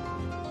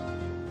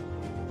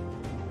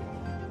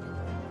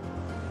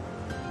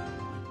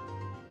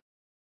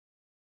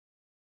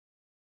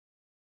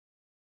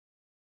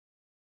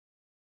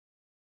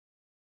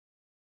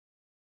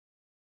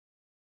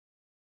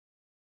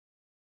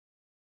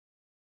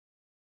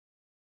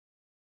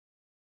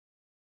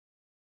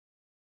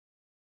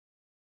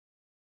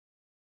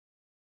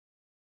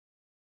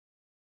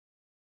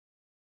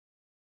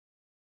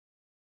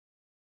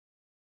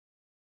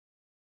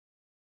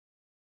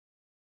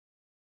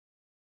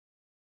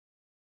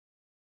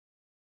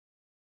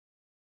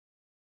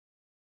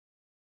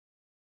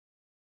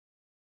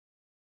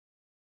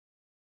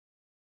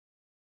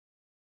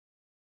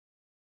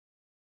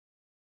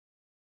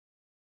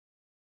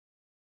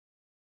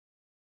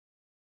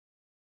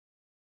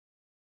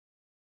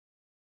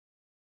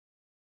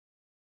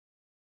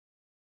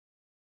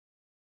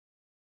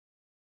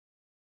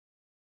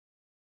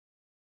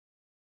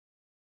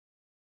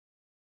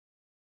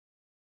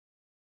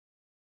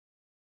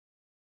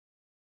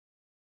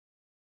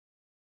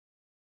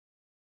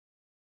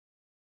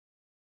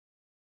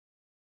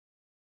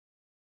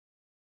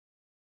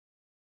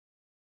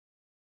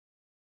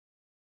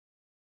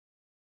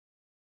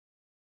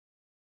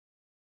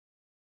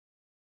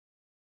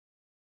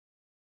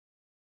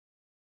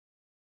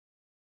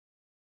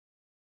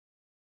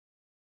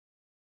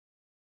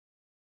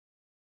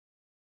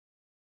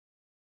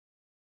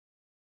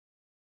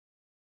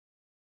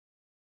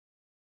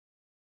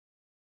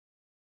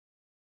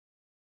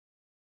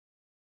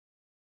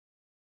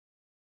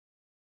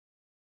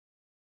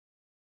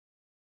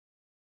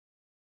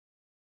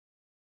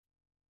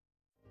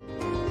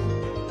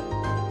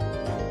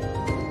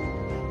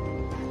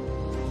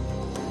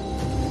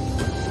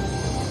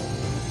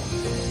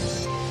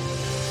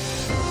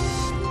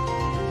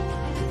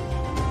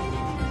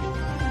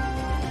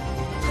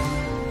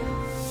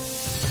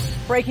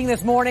 Breaking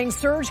this morning,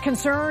 surge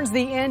concerns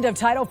the end of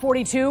Title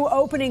 42,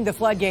 opening the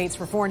floodgates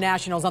for foreign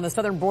nationals on the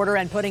southern border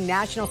and putting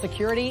national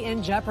security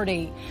in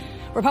jeopardy.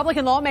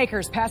 Republican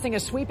lawmakers passing a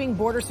sweeping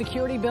border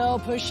security bill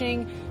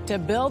pushing to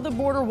build the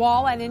border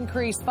wall and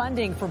increase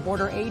funding for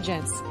border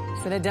agents.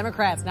 Senate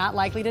Democrats not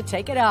likely to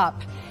take it up.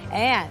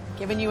 And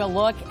giving you a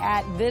look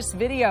at this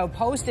video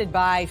posted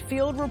by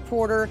field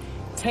reporter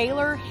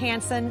Taylor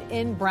Hansen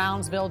in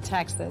Brownsville,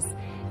 Texas.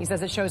 He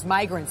says it shows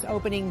migrants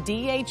opening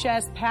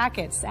DHS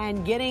packets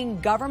and getting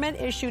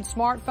government-issued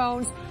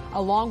smartphones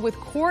along with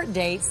court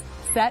dates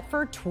set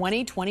for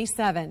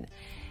 2027.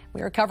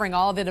 We are covering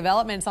all of the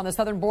developments on the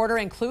southern border,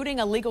 including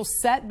a legal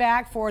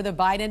setback for the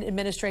Biden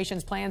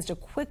administration's plans to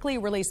quickly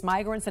release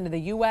migrants into the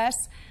U.S.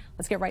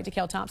 Let's get right to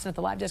Cale Thompson at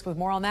the live desk with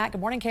more on that.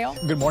 Good morning, Cale.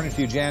 Good morning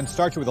to you, Jan.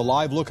 Start you with a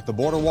live look at the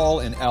border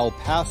wall in El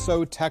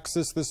Paso,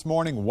 Texas this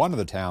morning. One of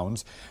the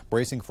towns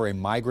bracing for a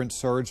migrant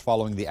surge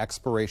following the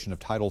expiration of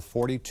Title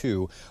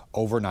 42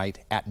 overnight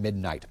at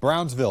midnight.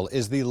 Brownsville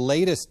is the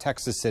latest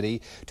Texas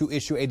city to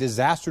issue a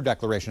disaster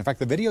declaration. In fact,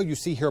 the video you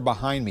see here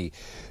behind me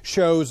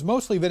shows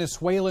mostly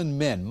Venezuelan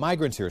men,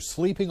 migrants here,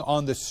 sleeping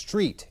on the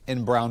street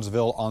in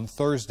Brownsville on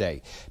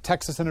Thursday.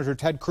 Texas Senator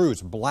Ted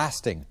Cruz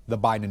blasting the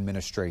Biden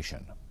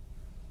administration.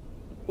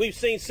 We've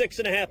seen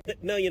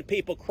 6.5 million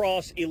people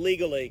cross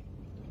illegally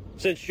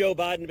since Joe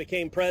Biden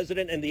became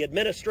president, and the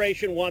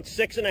administration wants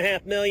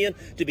 6.5 million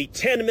to be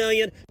 10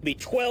 million, to be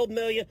 12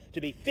 million,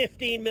 to be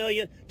 15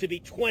 million, to be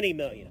 20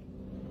 million.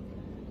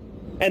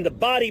 And the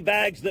body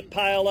bags that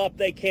pile up,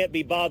 they can't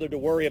be bothered to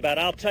worry about.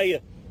 I'll tell you,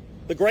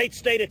 the great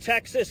state of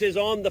Texas is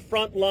on the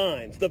front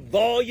lines. The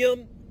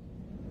volume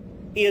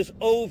is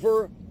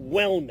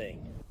overwhelming.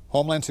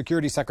 Homeland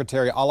Security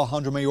Secretary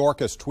Alejandro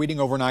Mayorkas tweeting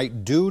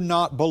overnight, "Do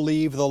not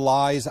believe the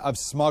lies of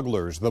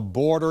smugglers. The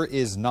border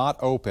is not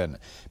open.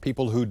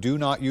 People who do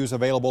not use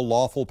available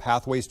lawful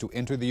pathways to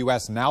enter the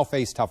U.S. now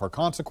face tougher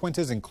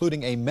consequences,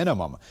 including a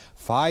minimum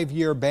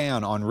 5-year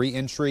ban on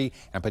re-entry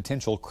and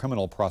potential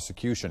criminal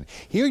prosecution."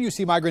 Here you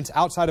see migrants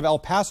outside of El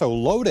Paso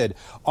loaded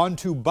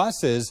onto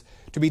buses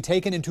to be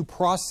taken into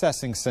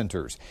processing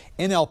centers.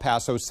 In El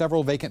Paso,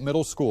 several vacant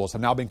middle schools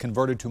have now been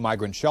converted to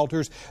migrant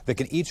shelters that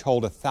can each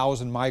hold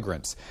 1,000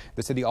 migrants.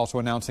 The city also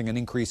announcing an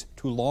increase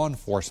to law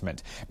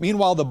enforcement.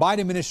 Meanwhile, the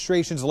Biden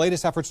administration's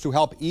latest efforts to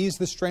help ease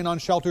the strain on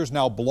shelters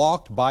now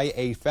blocked by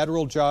a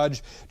federal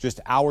judge just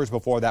hours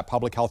before that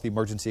public health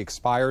emergency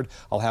expired.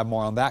 I'll have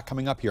more on that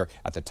coming up here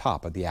at the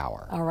top of the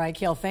hour. All right,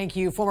 Cale, thank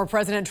you. Former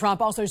President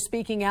Trump also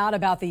speaking out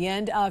about the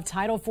end of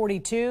Title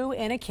 42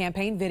 in a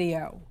campaign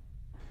video.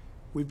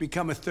 We've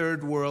become a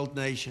third world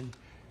nation.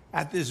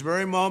 At this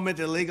very moment,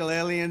 illegal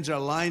aliens are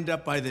lined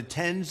up by the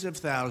tens of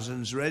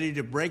thousands, ready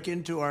to break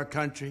into our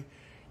country,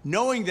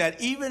 knowing that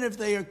even if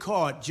they are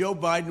caught, Joe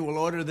Biden will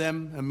order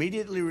them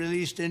immediately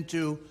released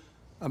into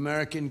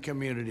American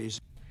communities.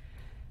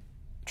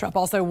 Trump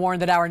also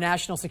warned that our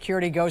national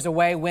security goes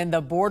away when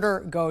the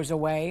border goes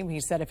away. He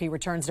said if he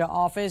returns to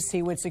office,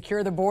 he would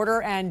secure the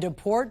border and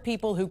deport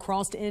people who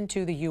crossed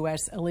into the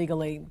U.S.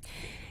 illegally.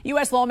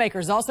 U.S.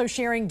 lawmakers also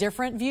sharing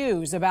different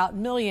views about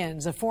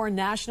millions of foreign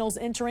nationals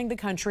entering the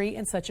country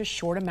in such a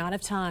short amount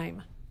of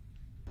time.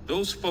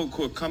 Those folk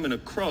who are coming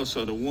across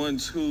are the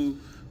ones who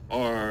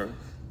are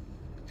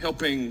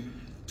helping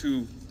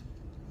to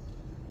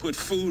put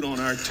food on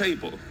our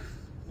table.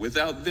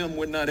 Without them,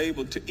 we're not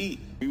able to eat.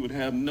 We would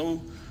have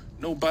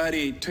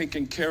nobody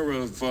taking care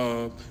of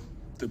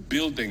the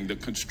building, the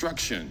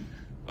construction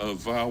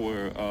of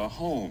our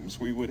homes.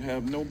 We would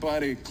have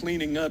nobody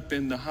cleaning up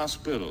in the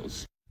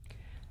hospitals.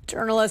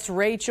 Journalist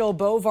Rachel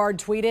Bovard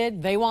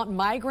tweeted, "They want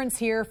migrants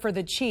here for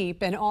the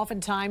cheap and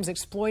oftentimes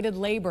exploited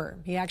labor."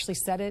 He actually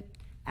said it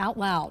out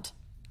loud.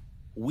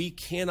 We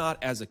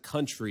cannot, as a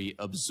country,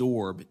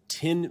 absorb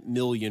 10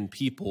 million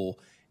people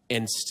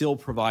and still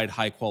provide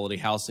high-quality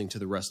housing to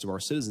the rest of our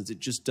citizens. It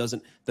just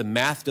doesn't, the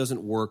math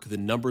doesn't work, the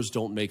numbers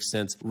don't make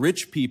sense.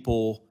 Rich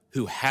people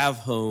who have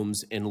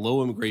homes in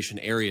low immigration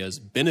areas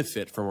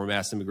benefit from our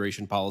mass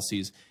immigration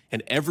policies,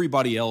 and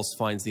everybody else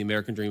finds the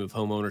American dream of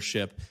home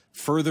ownership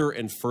further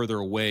and further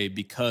away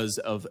because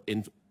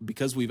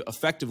we've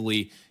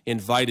effectively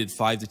invited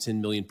 5 to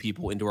 10 million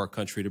people into our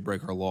country to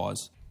break our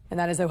laws. And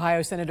that is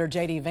Ohio Senator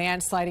J.D.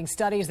 Vance citing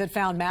studies that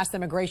found mass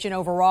immigration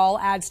overall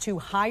adds to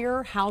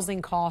higher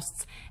housing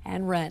costs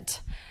and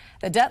rent.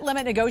 The debt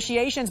limit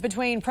negotiations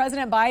between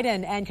President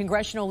Biden and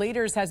congressional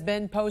leaders has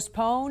been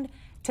postponed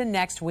to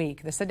next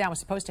week. The sit-down was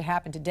supposed to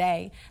happen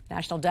today.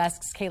 National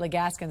Desk's Kayla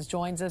Gaskins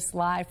joins us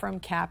live from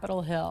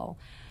Capitol Hill.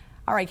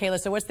 All right, Kayla,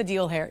 so what's the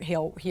deal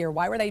here?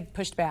 Why were they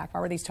pushed back? Why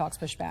were these talks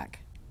pushed back?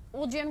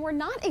 Well, Jen, we're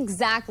not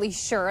exactly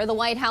sure. The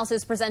White House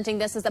is presenting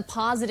this as a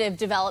positive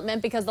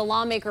development because the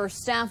lawmakers'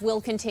 staff will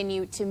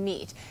continue to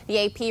meet. The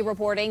AP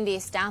reporting the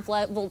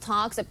staff-level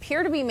talks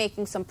appear to be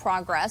making some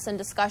progress, and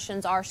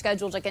discussions are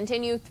scheduled to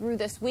continue through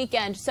this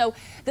weekend. So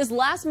this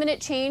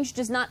last-minute change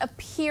does not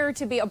appear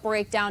to be a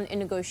breakdown in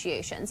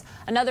negotiations.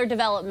 Another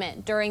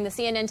development during the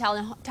CNN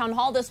town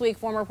hall this week,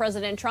 former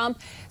President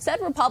Trump said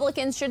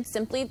Republicans should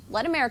simply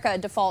let America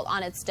default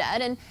on its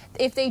debt, and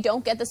if they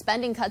don't get the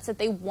spending cuts that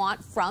they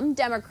want from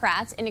Democrats,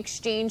 Democrats in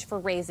exchange for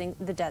raising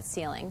the debt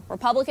ceiling.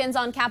 Republicans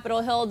on Capitol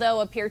Hill,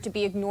 though, appear to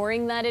be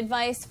ignoring that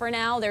advice for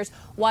now. There's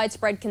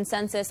widespread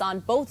consensus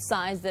on both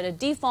sides that a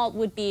default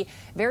would be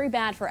very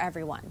bad for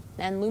everyone.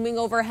 And looming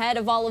overhead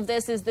of all of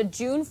this is the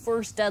June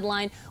 1st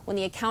deadline, when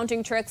the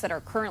accounting tricks that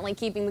are currently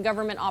keeping the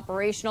government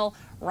operational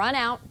run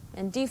out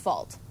and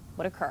default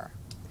would occur.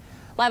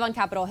 Live on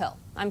Capitol Hill,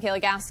 I'm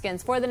Kayla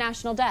Gaskins for the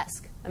National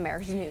Desk,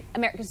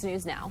 America's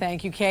News Now.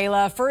 Thank you,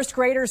 Kayla. First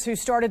graders who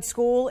started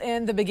school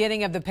in the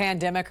beginning of the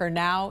pandemic are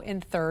now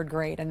in third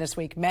grade. And this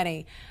week,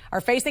 many are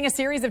facing a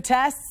series of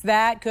tests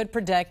that could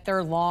predict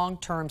their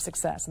long-term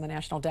success. And the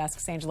National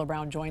Desk's Angela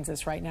Brown joins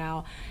us right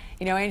now.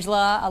 You know,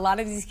 Angela, a lot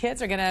of these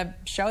kids are going to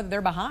show that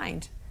they're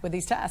behind with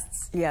these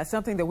tests. Yeah,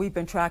 something that we've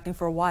been tracking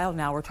for a while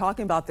now. We're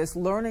talking about this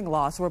learning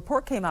loss. A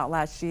report came out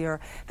last year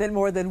that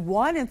more than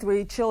 1 in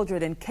 3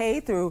 children in K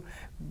through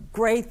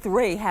grade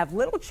 3 have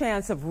little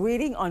chance of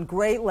reading on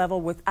grade level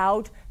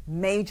without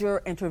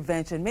major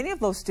intervention. Many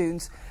of those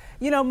students,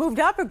 moved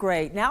up a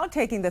grade, now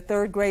taking the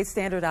third grade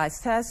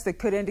standardized test that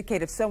could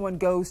indicate if someone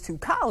goes to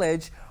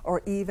college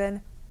or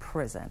even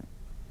prison.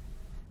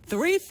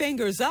 3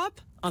 fingers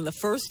up on the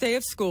first day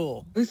of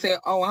school. We said,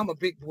 oh, I'm a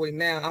big boy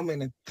now. I'm in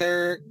the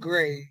 3rd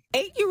grade.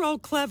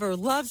 8-year-old Clever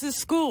loves his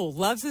school,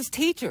 loves his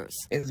teachers.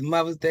 It's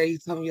Mother's Day. He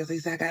told me yesterday, he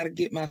said, I got to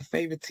get my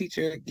favorite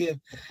teacher a gift.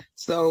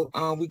 So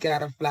we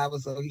got her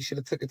flowers, so he should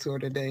have took it to her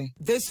today.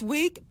 This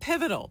week,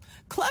 pivotal.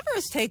 Clever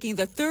is taking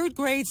the 3rd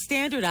grade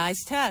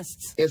standardized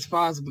tests. As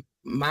far as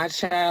my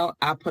child,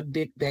 I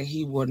predict that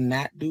he will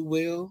not do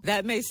well.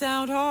 That may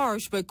sound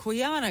harsh, but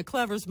Quiana,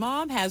 Clever's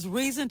mom, has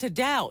reason to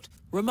doubt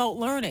remote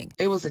learning.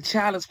 It was a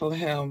challenge for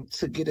him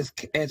to get his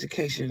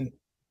education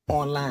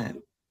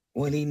online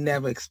when he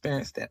never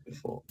experienced that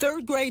before.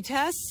 3rd grade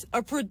tests,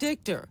 a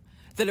predictor.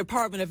 The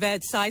Department of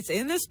Ed cites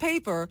in this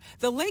paper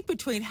the link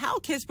between how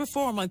kids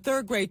perform on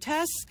 3rd grade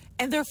tests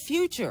and their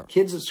future.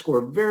 Kids that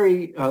score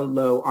very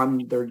low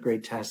on 3rd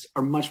grade tests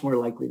are much more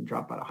likely to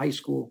drop out of high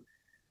school,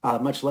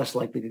 much less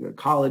likely to go to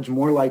college,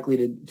 more likely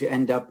to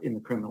end up in the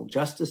criminal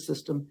justice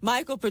system.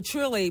 Michael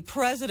Petrilli,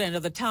 president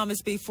of the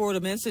Thomas B.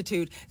 Fordham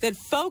Institute that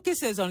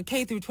focuses on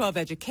K-12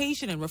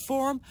 education and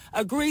reform,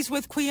 agrees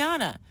with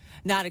Quiana,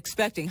 not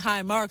expecting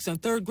high marks on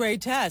 3rd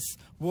grade tests,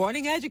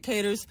 warning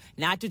educators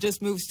not to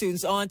just move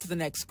students on to the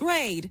next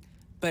grade,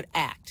 but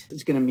act.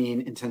 It's going to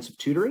mean intensive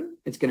tutoring.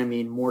 It's going to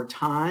mean more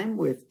time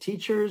with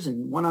teachers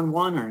and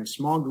one-on-one or in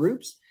small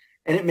groups.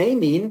 And it may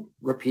mean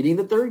repeating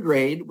the 3rd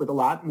grade with a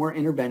lot more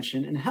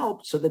intervention and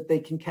help so that they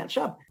can catch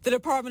up. The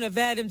Department of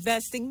Ed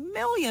investing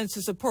millions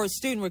to support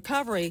student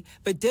recovery,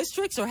 but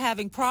districts are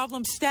having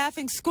problems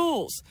staffing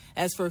schools.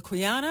 As for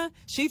Quiana,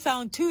 she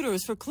found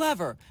tutors for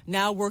Clever,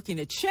 now working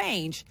to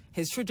change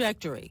his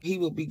trajectory. He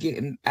will be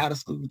getting out of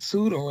school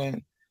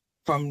tutoring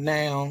from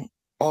now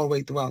all the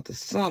way throughout the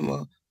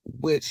summer,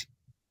 which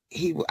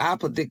I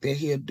predict that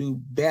he'll do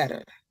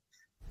better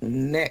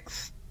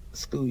next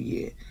school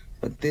year.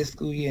 But this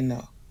school year,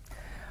 no.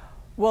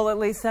 Well, at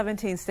least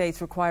 17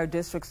 states require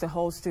districts to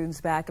hold students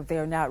back if they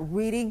are not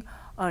reading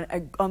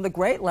on the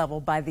grade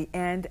level by the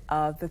end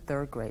of the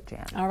 3rd grade,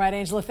 Jan. All right,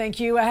 Angela, thank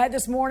you. Ahead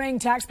this morning,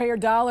 taxpayer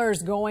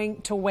dollars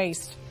going to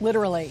waste,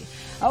 literally.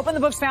 Open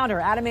the Book's founder,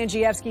 Adam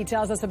Andrzejewski,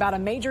 tells us about a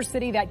major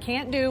city that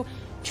can't do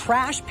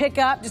trash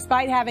pickup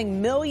despite having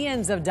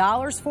millions of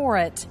dollars for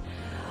it.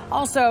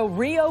 Also,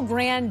 Rio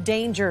Grande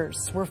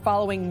dangers. We're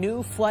following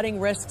new flooding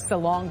risks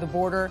along the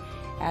border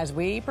as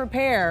we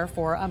prepare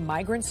for a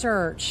migrant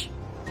surge.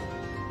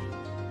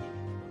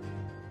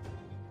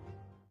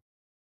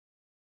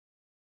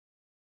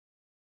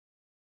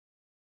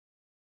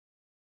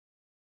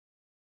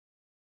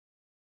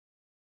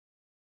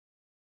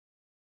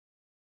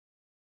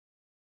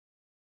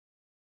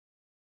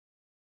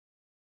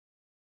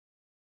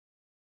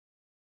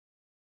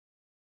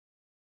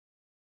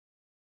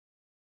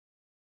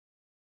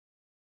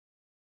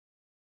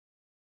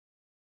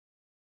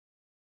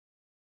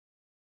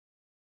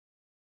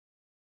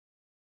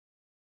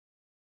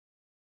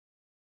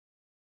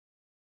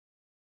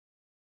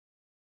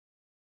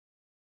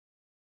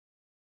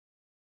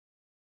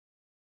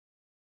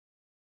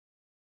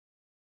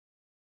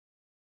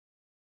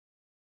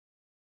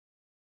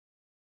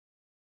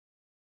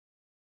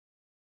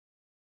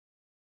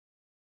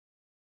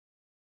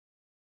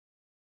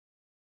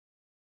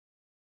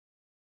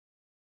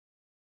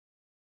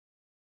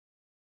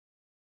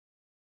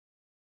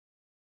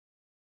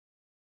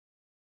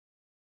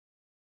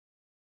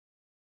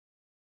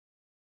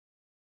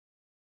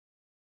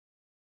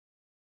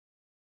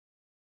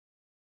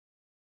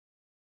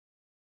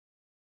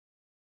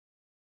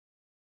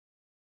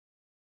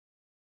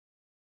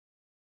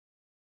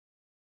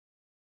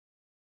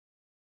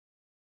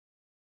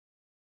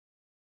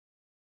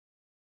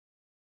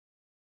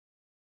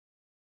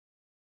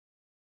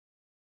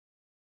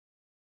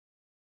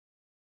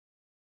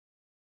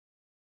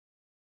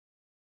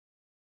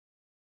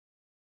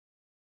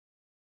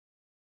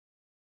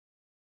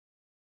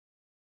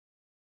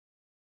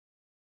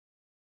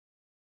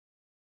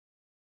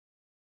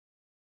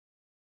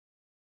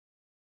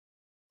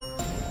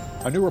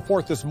 A new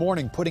report this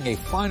morning putting a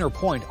finer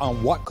point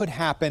on what could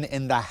happen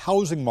in the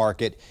housing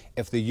market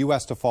if the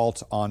U.S.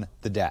 defaults on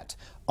the debt.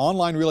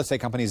 Online real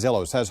estate company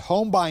Zillow says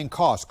home buying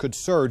costs could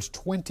surge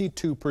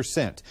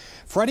 22%.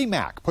 Freddie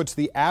Mac puts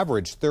the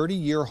average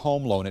 30-year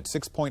home loan at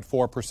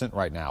 6.4%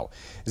 right now.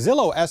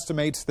 Zillow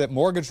estimates that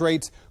mortgage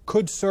rates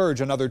could surge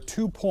another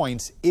 2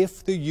 points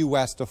if the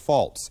U.S.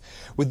 defaults.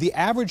 With the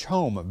average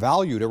home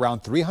valued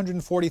around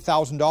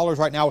 $340,000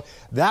 right now,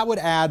 that would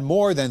add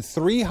more than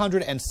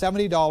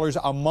 $370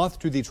 a month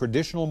to the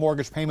traditional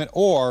mortgage payment,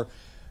 or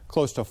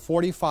close to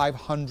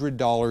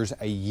 $4,500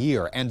 a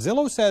year. And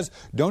Zillow says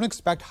don't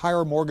expect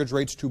higher mortgage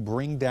rates to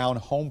bring down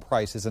home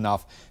prices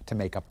enough to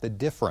make up the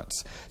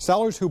difference.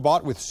 Sellers who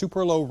bought with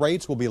super low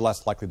rates will be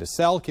less likely to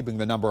sell, keeping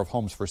the number of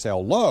homes for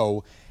sale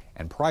low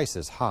and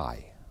prices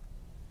high.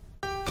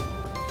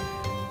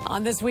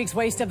 On this week's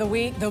Waste of the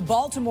Week, the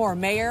Baltimore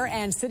mayor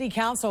and city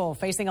council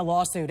facing a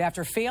lawsuit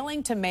after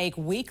failing to make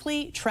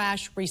weekly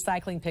trash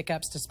recycling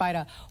pickups despite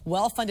a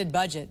well-funded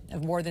budget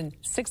of more than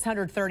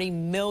 $630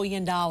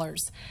 million.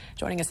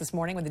 Joining us this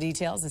morning with the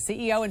details, the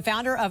CEO and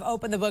founder of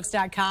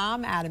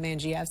OpenTheBooks.com, Adam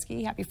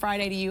Andrzejewski. Happy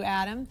Friday to you,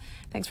 Adam.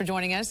 Thanks for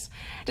joining us.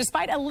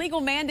 Despite a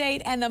legal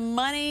mandate and the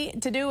money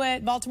to do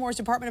it, Baltimore's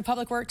Department of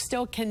Public Works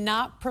still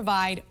cannot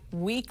provide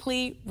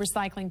weekly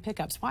recycling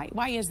pickups.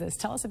 Why is this?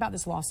 Tell us about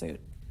this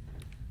lawsuit.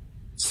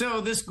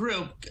 So this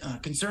group,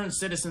 Concerned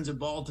Citizens of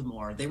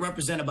Baltimore, they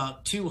represent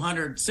about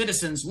 200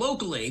 citizens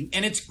locally,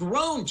 and it's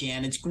grown,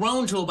 Jan. It's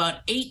grown to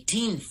about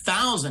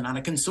 18,000 on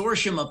a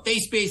consortium of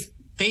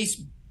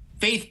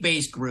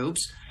faith-based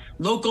groups,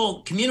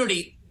 local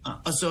community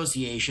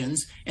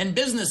associations, and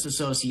business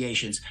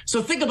associations.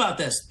 So think about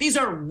this. These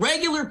are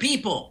regular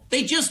people.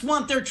 They just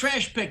want their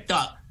trash picked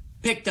up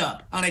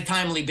on a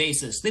timely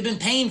basis. They've been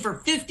paying for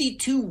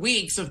 52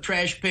 weeks of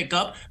trash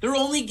pickup. They're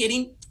only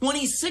getting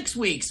 26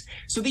 weeks.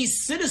 So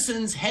these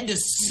citizens had to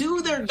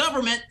sue their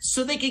government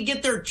so they could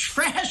get their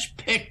trash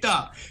picked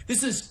up.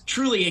 This is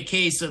truly a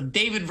case of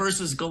David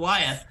versus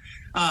Goliath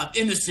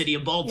in the city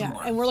of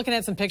Baltimore. Yeah, and we're looking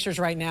at some pictures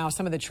right now,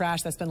 some of the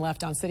trash that's been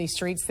left on city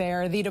streets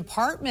there. The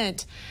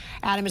department,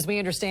 Adam, as we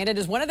understand it,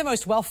 is one of the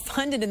most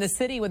well-funded in the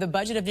city with a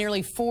budget of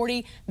nearly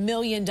 $40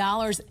 million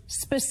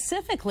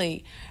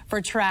specifically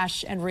for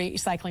trash and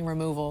recycling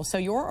removal. So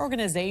your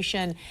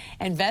organization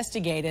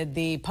investigated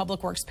the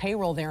Public Works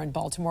payroll there in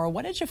Baltimore.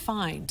 What did you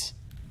find?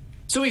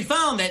 So we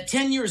found that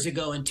 10 years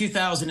ago in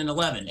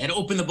 2011 at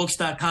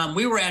OpenTheBooks.com,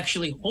 we were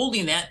actually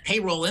holding that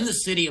payroll in the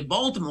city of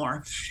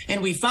Baltimore, and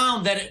we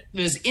found that it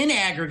was in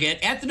aggregate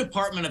at the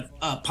Department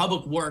of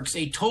Public Works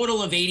a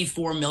total of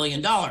 $84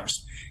 million.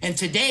 And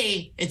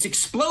today it's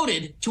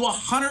exploded to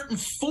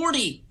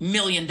 $140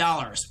 million.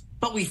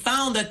 But we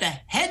found that the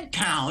head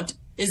count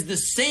is the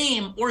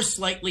same or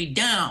slightly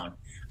down.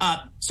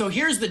 So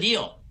here's the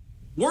deal.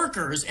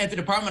 Workers at the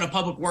Department of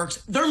Public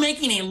Works, they're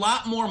making a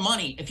lot more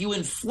money. If you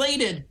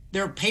inflated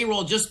their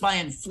payroll just by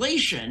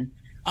inflation,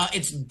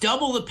 it's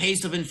double the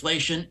pace of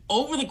inflation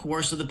over the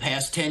course of the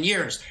past 10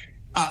 years.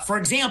 For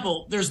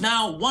example, there's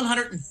now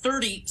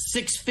 130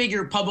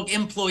 six-figure public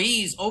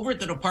employees over at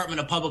the Department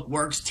of Public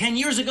Works. 10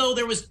 years ago,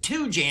 there was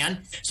 2,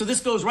 Jan. So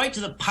this goes right to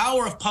the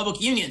power of public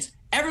unions.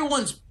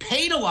 Everyone's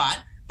paid a lot,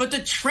 but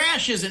the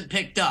trash isn't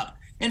picked up.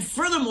 And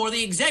furthermore,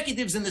 the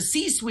executives in the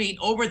C-suite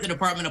over at the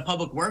Department of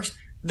Public Works,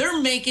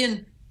 they're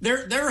making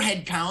their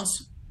head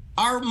counts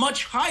are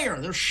much higher.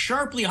 They're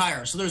sharply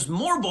higher. So there's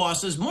more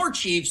bosses, more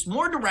chiefs,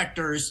 more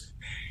directors.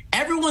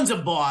 Everyone's a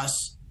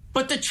boss,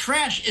 but the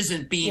trash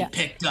isn't being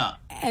picked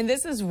up. And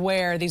this is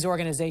where these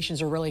organizations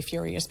are really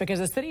furious, because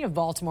the city of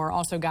Baltimore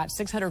also got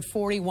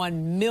 $641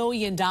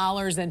 million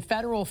in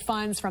federal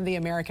funds from the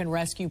American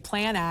Rescue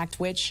Plan Act,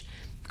 which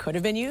could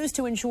have been used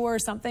to ensure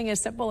something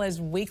as simple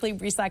as weekly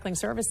recycling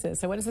services.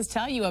 So what does this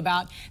tell you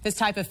about this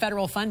type of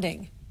federal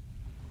funding?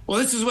 Well,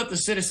 this is what the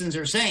citizens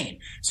are saying.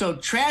 So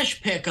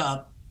trash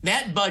pickup,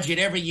 that budget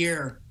every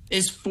year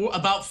is a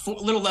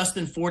little less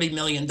than $40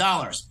 million.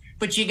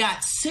 But you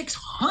got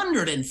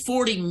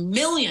 $640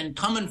 million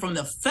coming from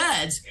the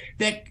feds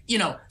that,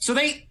 so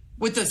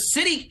with the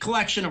city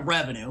collection of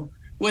revenue,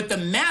 with the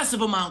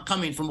massive amount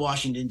coming from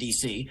Washington,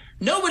 D.C.,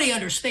 nobody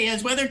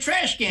understands why their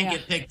trash can't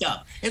get picked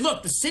up. And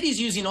look, the city's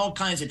using all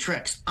kinds of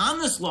tricks. On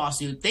this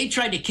lawsuit, they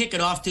tried to kick it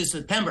off to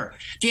September.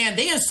 Jan,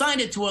 they assigned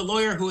it to a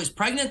lawyer who was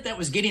pregnant that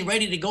was getting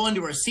ready to go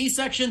into her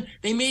C-section.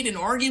 They made an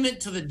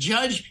argument to the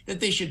judge that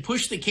they should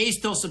push the case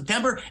till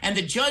September. And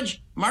the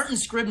judge, Martin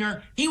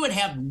Scribner, he would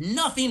have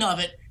nothing of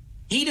it.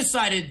 He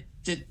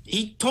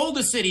told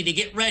the city to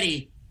get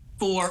ready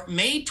for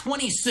May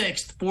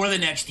 26th for the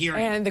next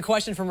hearing. And the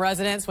question from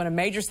residents, when a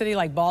major city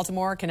like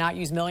Baltimore cannot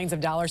use millions of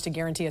dollars to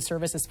guarantee a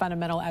service as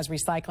fundamental as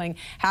recycling,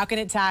 how can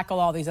it tackle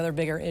all these other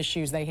bigger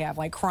issues they have,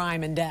 like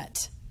crime and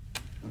debt?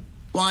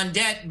 Well, on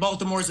debt,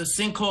 Baltimore's a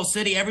sinkhole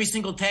city. Every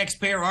single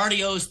taxpayer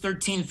already owes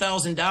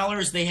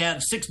 $13,000. They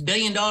have $6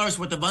 billion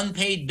worth of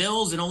unpaid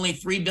bills and only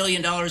 $3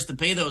 billion to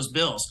pay those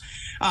bills.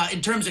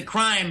 In terms of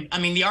crime, I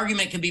mean, the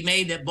argument can be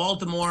made that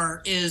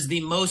Baltimore is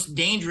the most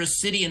dangerous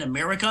city in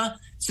America.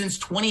 Since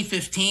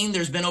 2015,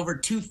 there's been over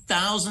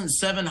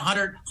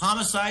 2,700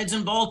 homicides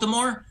in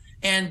Baltimore.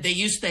 And they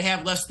used to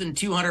have less than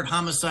 200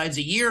 homicides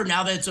a year.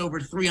 Now that's over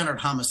 300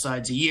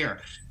 homicides a year.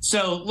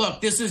 So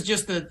look, this is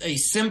just a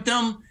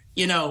symptom.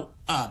 You know,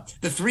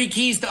 the 3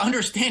 keys to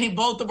understanding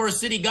Baltimore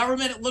city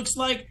government, it looks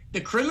like the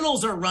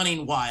criminals are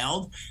running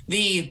wild.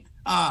 The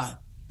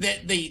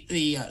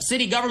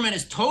city government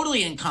is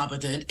totally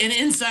incompetent, and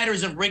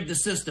insiders have rigged the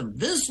system.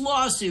 This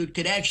lawsuit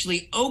could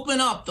actually open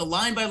up the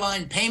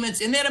line-by-line payments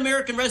in that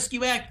American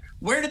Rescue Act.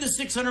 Where did the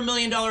 $600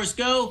 million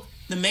go?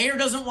 The mayor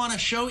doesn't want to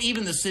show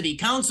even the city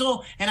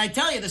council. And I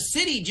tell you, the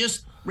city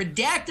just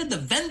redacted the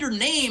vendor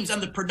names on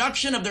the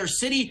production of their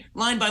city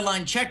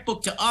line-by-line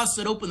checkbook to us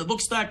at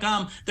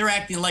openthebooks.com. They're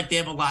acting like they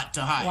have a lot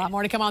to hide. A lot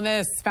more to come on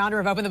this. Founder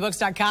of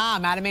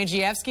openthebooks.com, Adam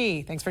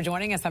Andrzejewski. Thanks for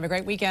joining us. Have a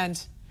great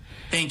weekend.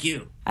 Thank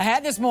you.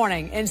 Ahead this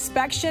morning,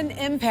 inspection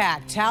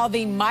impact, how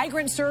the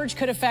migrant surge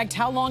could affect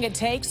how long it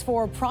takes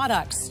for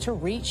products to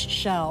reach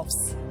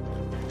shelves.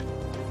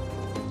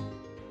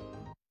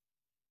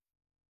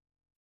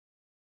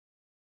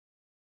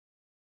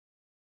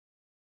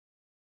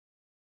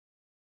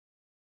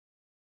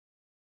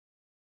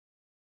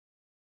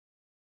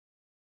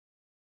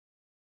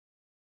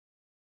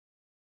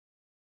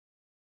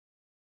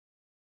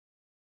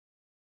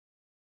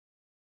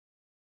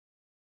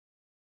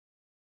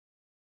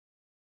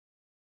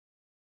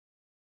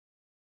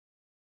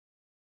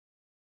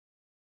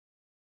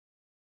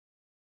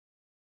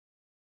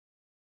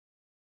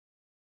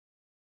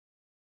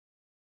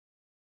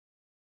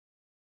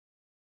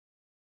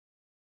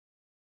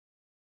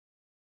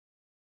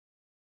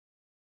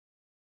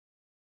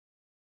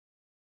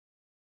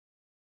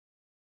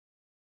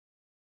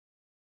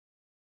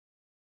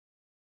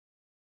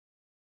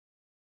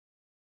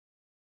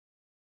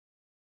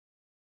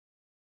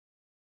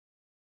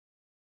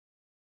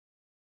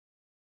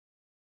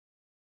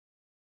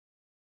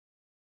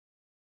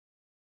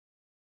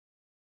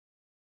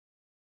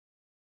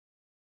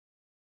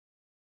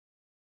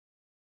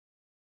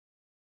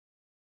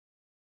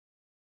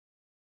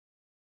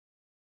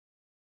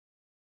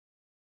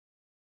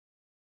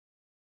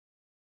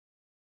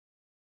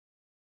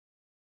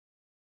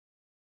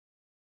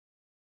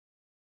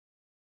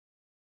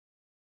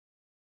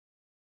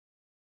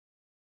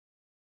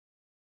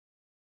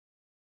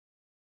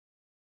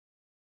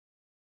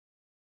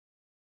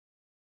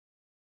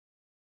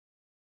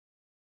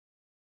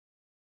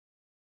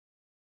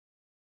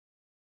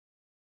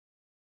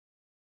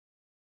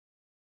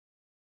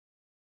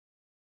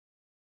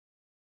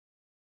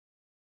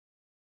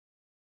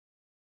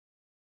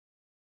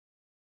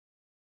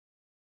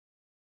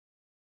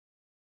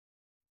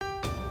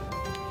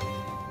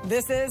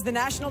 This is the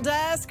National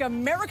Desk,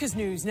 America's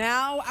News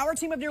Now. Our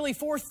team of nearly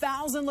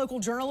 4,000 local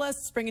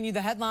journalists bringing you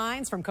the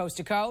headlines from coast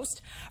to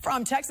coast.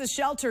 From Texas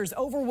shelters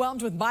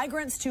overwhelmed with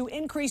migrants to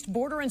increased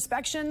border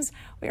inspections,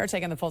 we are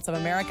taking the pulse of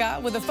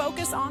America with a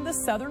focus on the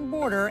southern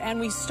border. And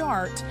we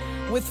start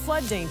with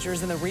flood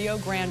dangers in the Rio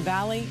Grande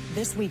Valley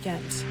this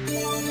weekend.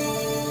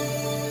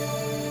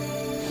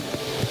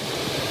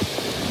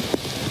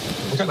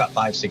 We're talking about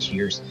 5-6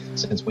 years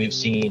since we've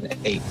seen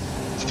a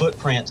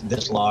footprint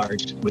this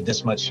large with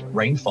this much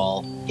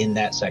rainfall in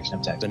that section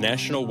of Texas. The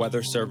National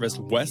Weather Service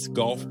West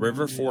Gulf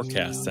River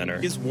Forecast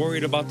Center is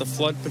worried about the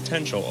flood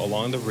potential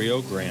along the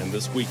Rio Grande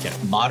this weekend.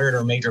 Moderate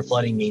or major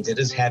flooding means it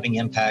is having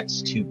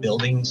impacts to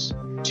buildings,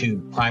 to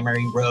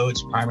primary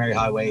roads, primary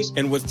highways.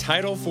 And with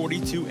Title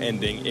 42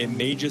 ending, it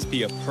may just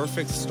be a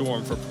perfect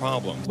storm for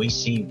problems. We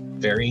see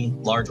very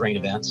large rain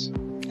events.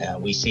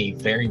 We see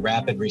very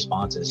rapid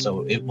responses,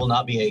 so it will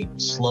not be a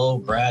slow,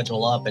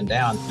 gradual up and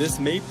down. This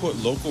may put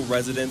local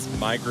residents,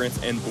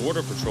 migrants, and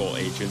Border Patrol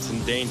agents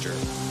in danger.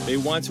 They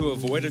want to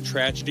avoid a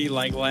tragedy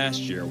like last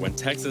year when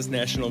Texas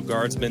National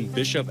Guardsman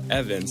Bishop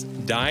Evans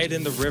died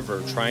in the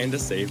river trying to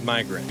save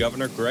migrants.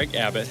 Governor Greg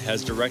Abbott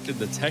has directed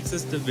the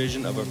Texas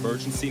Division of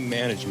Emergency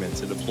Management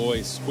to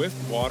deploy swift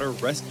water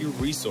rescue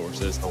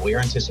resources. We are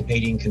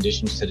anticipating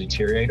conditions to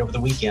deteriorate over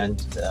the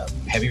weekend,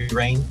 heavy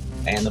rain,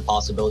 and the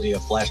possibility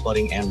of flash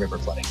flooding and river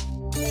flooding.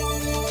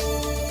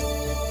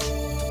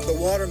 The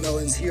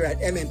watermelons here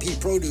at M&P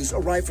Produce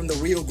arrive from the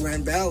Rio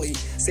Grande Valley.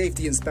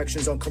 Safety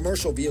inspections on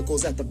commercial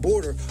vehicles at the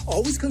border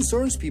always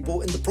concerns people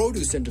in the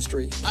produce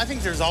industry. I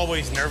think there's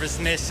always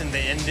nervousness in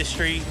the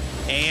industry,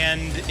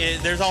 and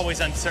there's always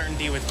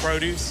uncertainty with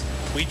produce.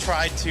 We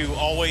try to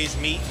always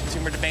meet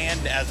consumer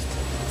demand as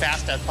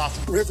fast as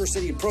possible. River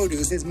City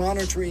Produce is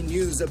monitoring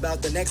news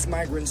about the next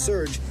migrant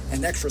surge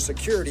and extra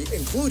security,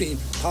 including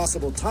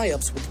possible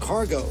tie-ups with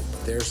cargo.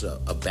 There's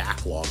a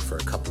backlog for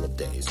a couple of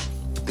days.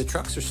 The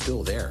trucks are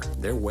still there.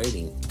 They're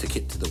waiting to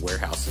get to the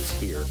warehouses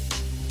here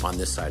on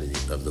this side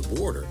of the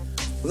border.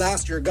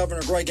 Last year,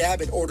 Governor Greg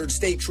Abbott ordered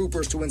state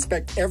troopers to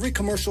inspect every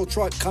commercial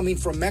truck coming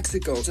from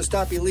Mexico to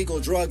stop illegal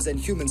drugs and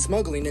human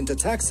smuggling into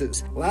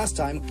Texas. Last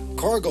time,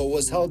 cargo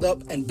was held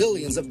up and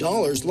billions of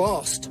dollars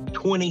lost.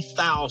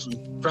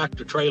 20,000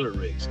 tractor trailer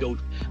rigs go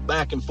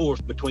back and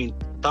forth between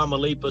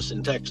Tamaulipas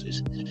and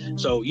Texas.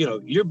 So,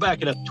 you're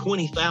backing up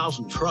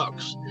 20,000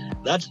 trucks.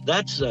 That's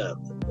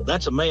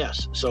a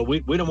mess. So we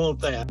don't want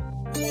that.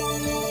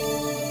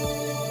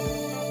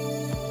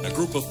 A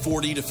group of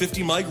 40 to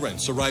 50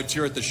 migrants arrived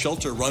here at the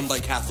shelter run by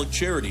Catholic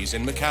Charities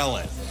in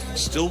McAllen.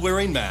 Still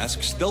wearing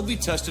masks, they'll be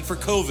tested for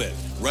COVID,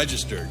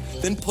 registered,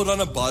 then put on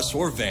a bus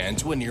or van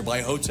to a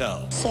nearby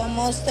hotel.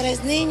 Somos 3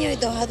 niños y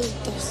 2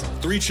 adultos.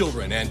 3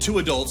 children and 2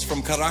 adults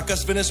from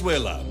Caracas,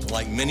 Venezuela.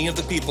 Like many of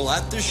the people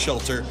at this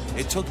shelter,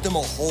 it took them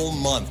a whole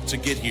month to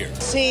get here.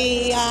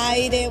 Sí,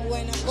 aire,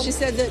 buena. She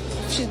said that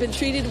she's been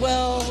treated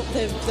well,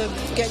 they're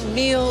getting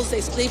meals,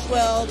 they sleep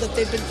well,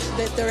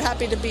 that they're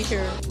happy to be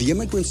here. The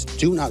immigrants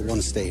do not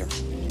want to stay here.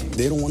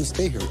 They don't want to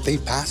stay here. They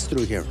pass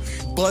through here.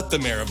 But the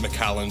mayor of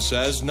McAllen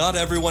says not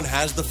everyone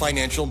has the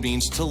financial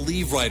means to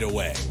leave right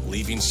away,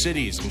 leaving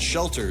cities and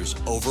shelters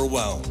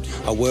overwhelmed.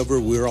 However,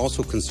 we're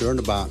also concerned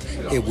about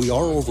if we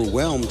are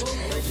overwhelmed,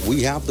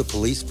 we have the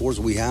police force,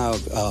 we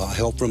have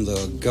help from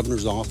the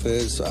governor's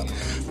office,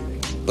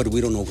 but we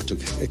don't know what to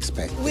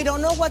expect. We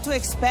don't know what to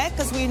expect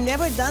because we've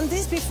never done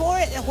this before.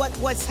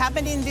 What's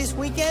happening this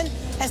weekend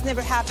has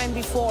never happened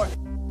before.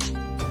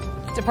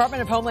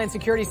 Department of Homeland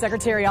Security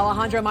Secretary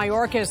Alejandro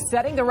Mayorkas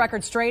setting the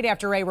record straight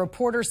after a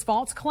reporter's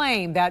false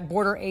claim that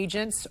border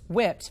agents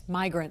whipped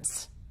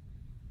migrants.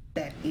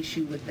 That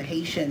issue with the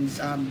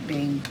Haitians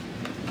being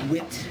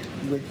whipped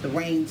with the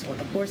reins or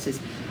the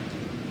horses.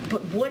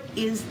 But what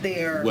is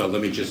there? Well,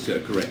 let me just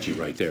correct you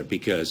right there,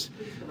 because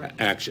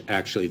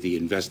actually the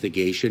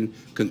investigation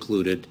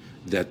concluded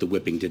that the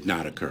whipping did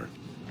not occur.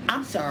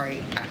 I'm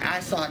sorry, I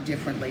saw it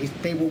differently.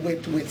 They were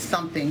whipped with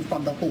something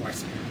from the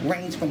horse,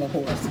 reins from a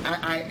horse.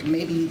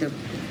 Maybe the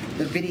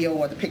video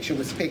or the picture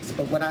was fixed,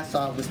 but what I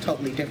saw was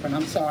totally different.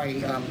 I'm sorry.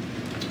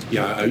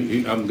 Yeah,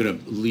 I'm going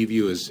to leave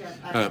you as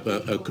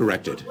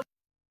corrected.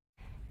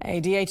 A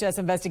DHS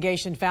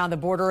investigation found the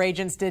border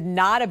agents did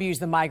not abuse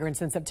the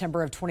migrants in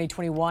September of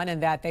 2021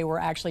 and that they were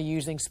actually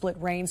using split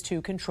reins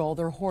to control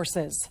their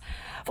horses.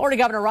 Florida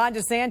Governor Ron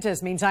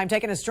DeSantis, meantime,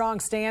 taking a strong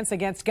stance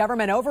against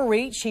government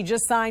overreach. He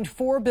just signed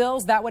 4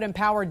 bills that would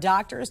empower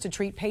doctors to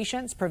treat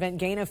patients, prevent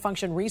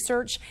gain-of-function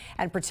research,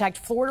 and protect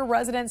Florida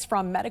residents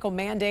from medical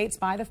mandates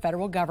by the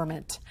federal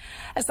government.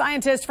 A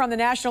scientist from the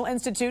National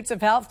Institutes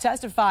of Health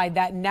testified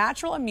that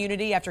natural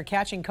immunity after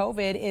catching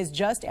COVID is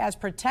just as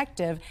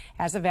protective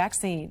as a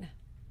vaccine.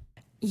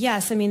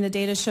 Yes, I mean, the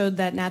data showed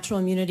that natural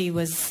immunity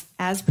was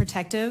as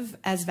protective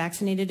as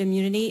vaccinated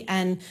immunity.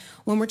 And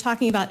when we're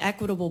talking about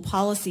equitable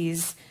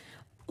policies,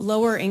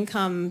 lower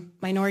income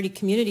minority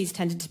communities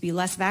tended to be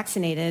less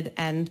vaccinated,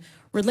 and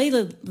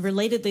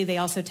relatedly, they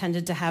also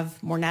tended to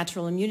have more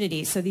natural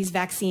immunity. So these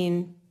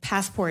vaccine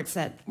passports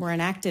that were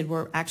enacted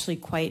were actually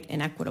quite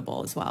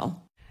inequitable as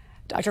well.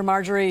 Dr.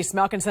 Marjorie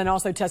Smelkinson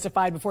also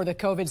testified before the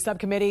COVID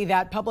subcommittee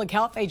that public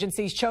health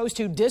agencies chose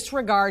to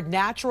disregard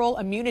natural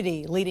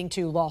immunity, leading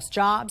to lost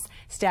jobs,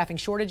 staffing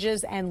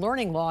shortages, and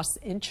learning loss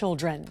in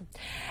children.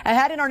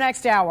 Ahead in our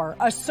next hour,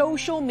 a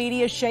social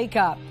media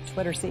shakeup.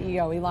 Twitter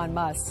CEO Elon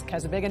Musk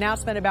has a big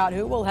announcement about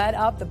who will head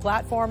up the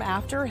platform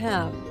after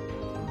him.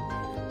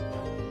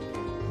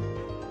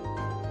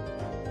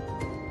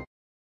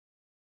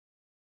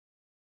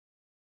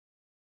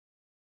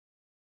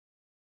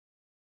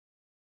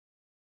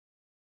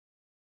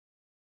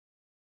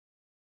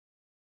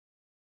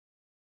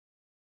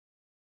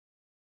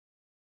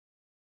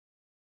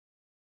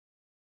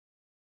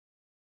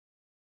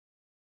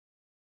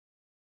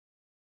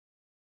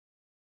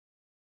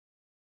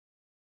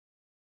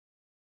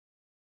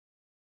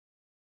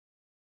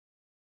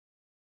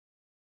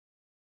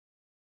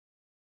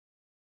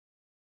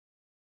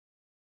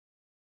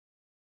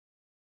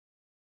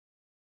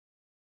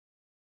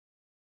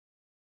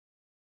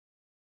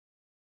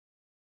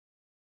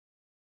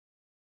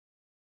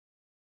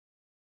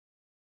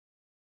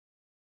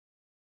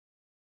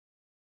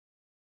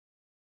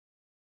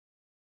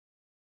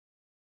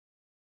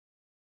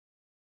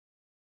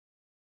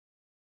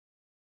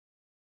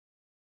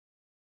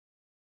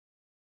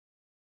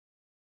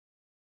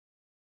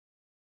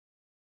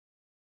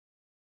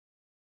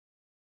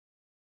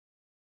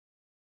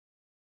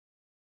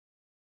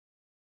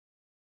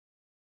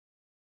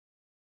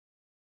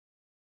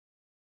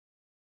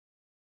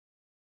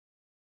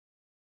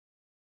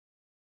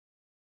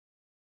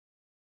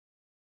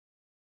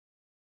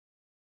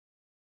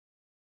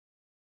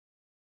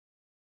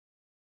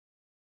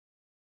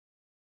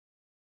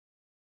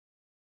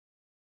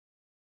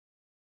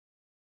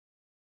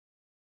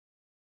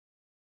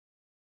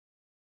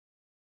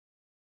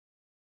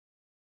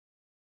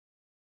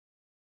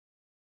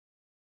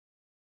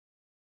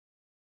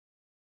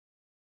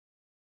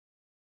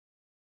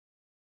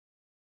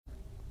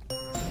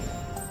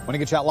 Want to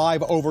get you out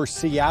live over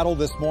Seattle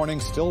this morning.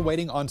 Still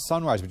waiting on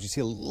sunrise, but you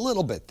see a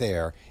little bit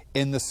there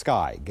in the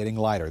sky, getting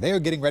lighter. They are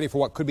getting ready for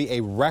what could be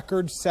a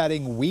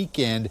record-setting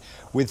weekend,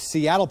 with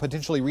Seattle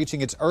potentially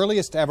reaching its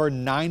earliest ever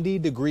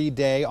 90-degree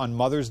day on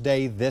Mother's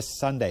Day this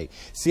Sunday.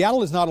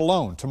 Seattle is not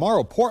alone.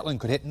 Tomorrow, Portland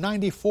could hit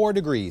 94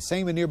 degrees.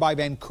 Same in nearby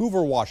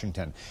Vancouver,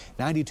 Washington.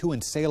 92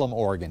 in Salem,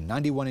 Oregon.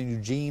 91 in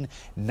Eugene.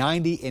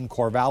 90 in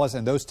Corvallis.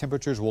 And those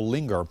temperatures will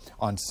linger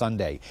on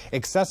Sunday.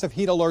 Excessive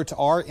heat alerts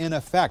are in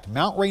effect.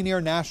 Mount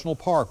Rainier National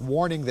Park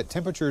warning that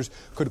temperatures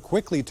could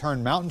quickly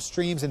turn mountain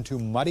streams into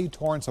muddy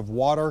torrents of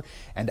water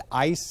and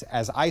ice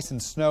as ice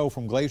and snow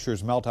from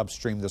glaciers melt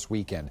upstream this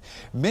weekend.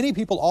 Many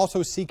people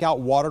also seek out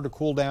water to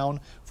cool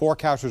down.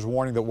 Forecasters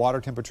warning that water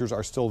temperatures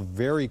are still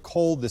very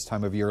cold this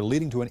time of year,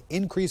 leading to an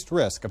increased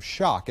risk of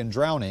shock and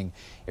drowning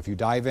if you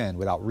dive in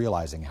without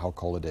realizing how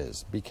cold it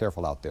is. Be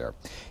careful out there.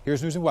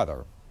 Here's news and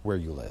weather where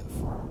you live.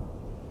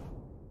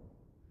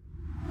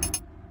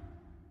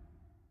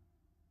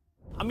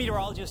 I'm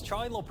meteorologist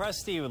Charlie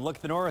Lopresti with Look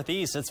at the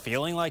Northeast. It's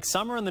feeling like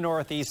summer in the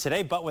Northeast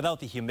today, but without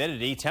the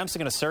humidity. Temps are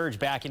going to surge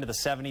back into the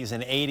 70s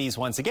and 80s.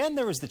 Once again,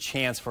 there is the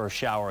chance for a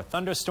shower or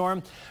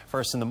thunderstorm.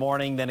 First in the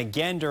morning, then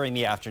again during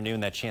the afternoon.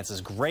 That chance is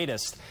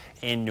greatest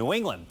in New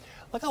England.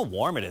 Look how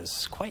warm it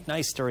is. Quite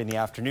nice during the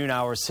afternoon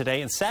hours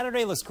today. And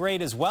Saturday looks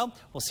great as well.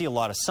 We'll see a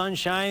lot of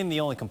sunshine. The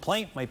only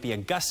complaint might be a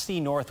gusty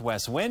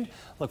northwest wind.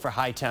 Look for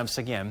high temps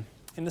again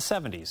in the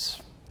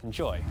 70s.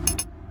 Enjoy.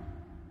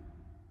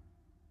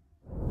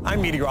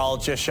 I'm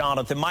meteorologist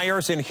Jonathan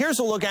Myers, and here's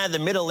a look at the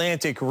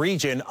Mid-Atlantic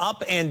region.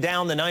 Up and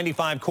down the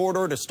 95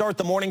 corridor to start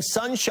the morning.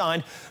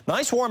 Sunshine.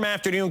 Nice warm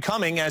afternoon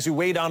coming as we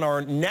wait on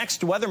our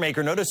next weather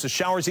maker. Notice the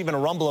showers, even a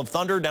rumble of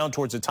thunder down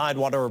towards the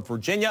tidewater of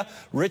Virginia.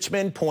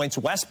 Richmond points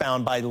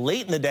westbound by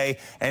late in the day,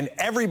 and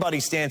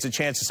everybody stands a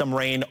chance of some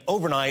rain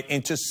overnight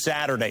into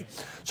Saturday.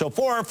 So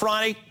for our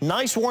Friday,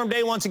 nice warm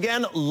day once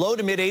again. Low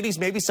to mid 80s,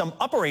 maybe some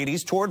upper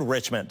 80s toward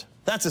Richmond.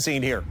 That's the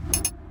scene here.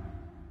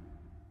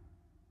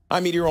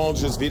 I'm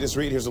meteorologist Vitas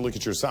Reed. Here's a look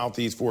at your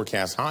southeast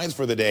forecast. Highs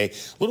for the day. A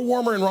little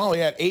warmer in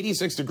Raleigh at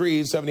 86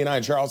 degrees,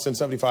 79 Charleston,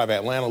 75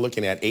 Atlanta,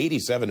 looking at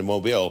 87 in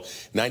Mobile,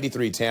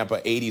 93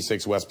 Tampa,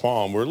 86 West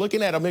Palm. We're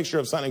looking at a mixture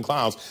of sun and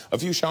clouds. A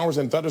few showers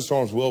and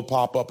thunderstorms will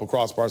pop up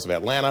across parts of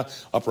Atlanta,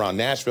 up around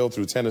Nashville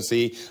through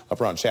Tennessee, up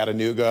around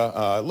Chattanooga.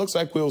 It looks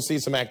like we'll see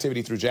some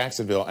activity through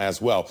Jacksonville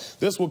as well.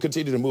 This will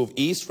continue to move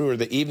east through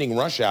the evening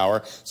rush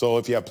hour. So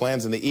if you have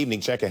plans in the evening,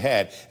 check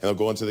ahead, and they'll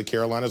go into the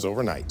Carolinas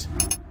overnight.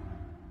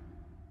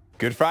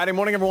 Good Friday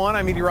morning, everyone.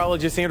 I'm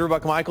meteorologist Andrew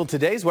Buckmichael.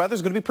 Today's weather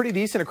is going to be pretty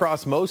decent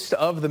across most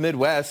of the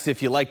Midwest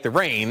if you like the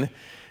rain.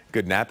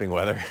 Good napping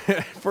weather.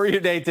 For your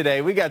day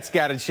today, we got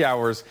scattered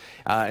showers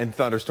and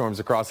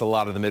thunderstorms across a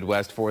lot of the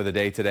Midwest for the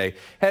day today.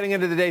 Heading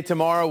into the day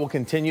tomorrow, we'll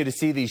continue to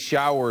see these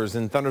showers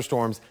and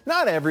thunderstorms.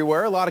 Not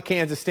everywhere. A lot of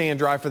Kansas staying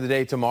dry for the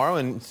day tomorrow,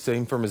 and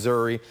same for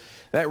Missouri.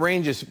 That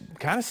rain just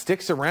kind of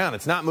sticks around.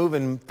 It's not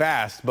moving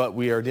fast, but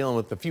we are dealing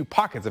with a few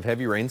pockets of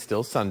heavy rain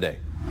still Sunday.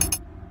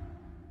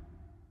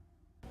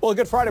 Well,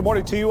 good Friday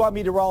morning to you. I'm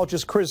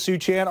meteorologist Chris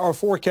Suchan. Our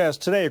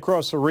forecast today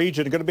across the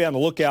region are going to be on the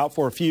lookout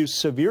for a few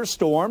severe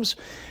storms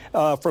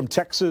from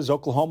Texas,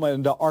 Oklahoma,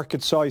 and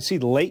Arkansas. You see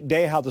late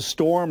day how the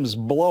storms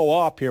blow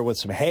up here with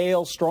some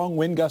hail, strong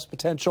wind gust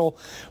potential,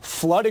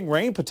 flooding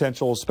rain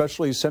potential,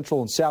 especially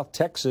central and south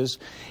Texas.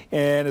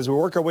 And as we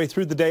work our way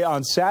through the day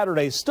on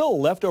Saturday, still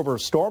leftover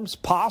storms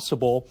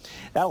possible.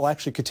 That will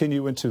actually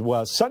continue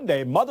into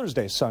Sunday, Mother's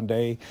Day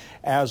Sunday,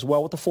 as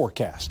well with the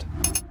forecast.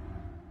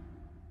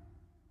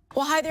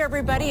 Well, hi there,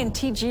 everybody, and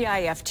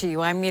TGIF to you.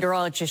 I'm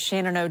meteorologist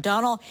Shannon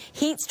O'Donnell.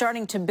 Heat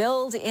starting to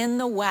build in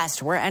the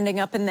west. We're ending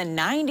up in the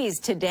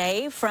 90s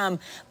today from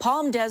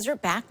Palm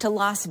Desert back to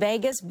Las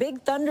Vegas.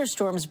 Big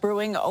thunderstorms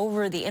brewing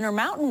over the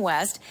Intermountain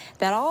West.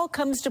 That all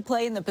comes to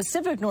play in the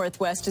Pacific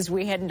Northwest as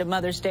we head into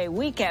Mother's Day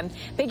weekend.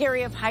 Big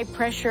area of high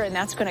pressure, and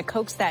that's going to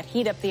coax that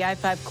heat up the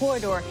I-5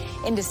 corridor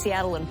into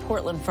Seattle and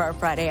Portland for our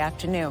Friday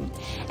afternoon.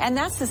 And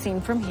that's the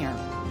scene from here.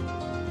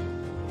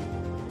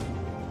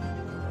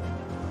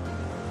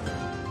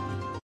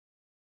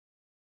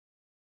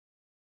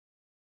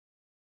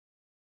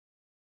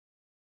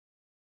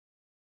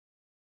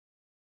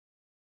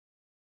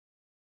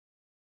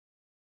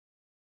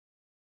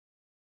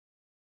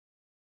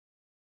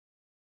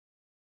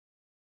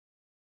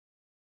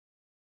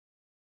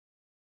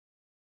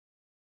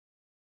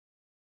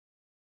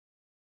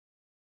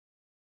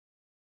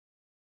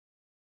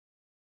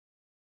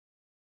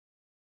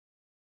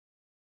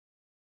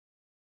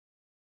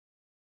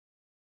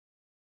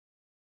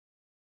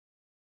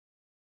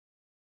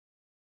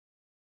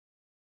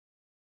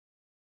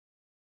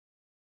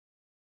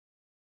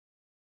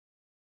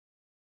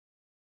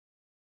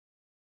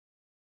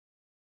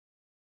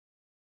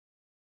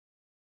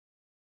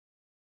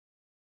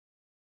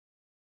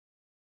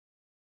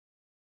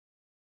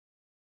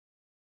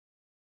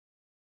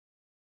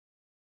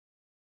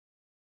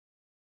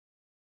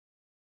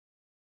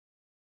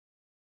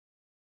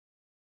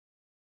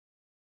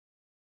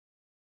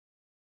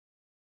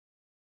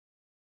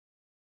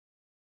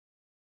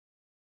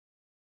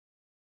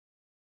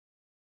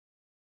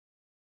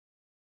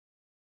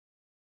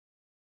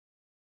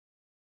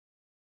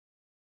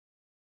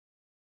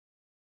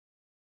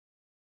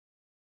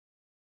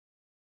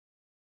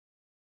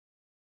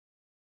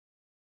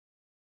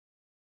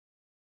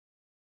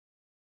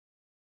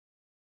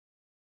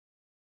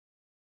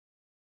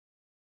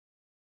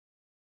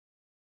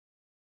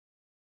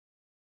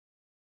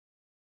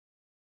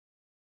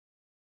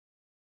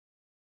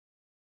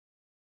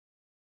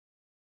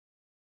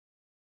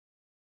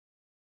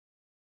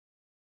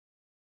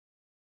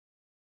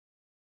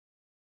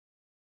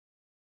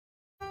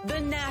 The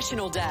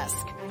National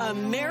Desk,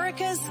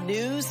 America's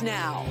News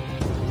Now.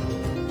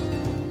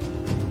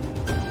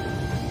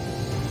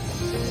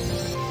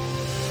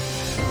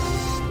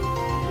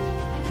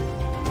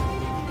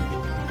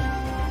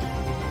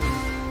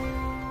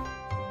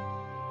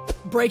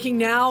 Breaking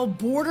now,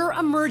 border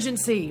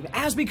emergency.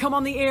 As we come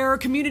on the air,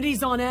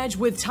 communities on edge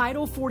with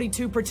Title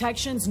 42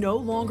 protections no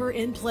longer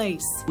in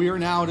place. We are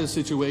now at a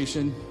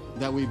situation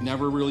that we've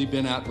never really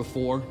been at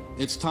before.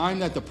 It's time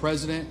that the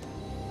president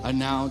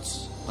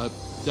announce a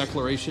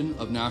declaration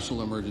of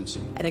national emergency.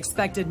 An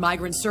expected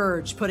migrant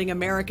surge putting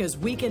America's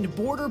weakened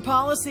border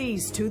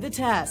policies to the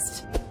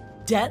test.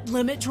 Debt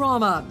limit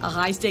drama. A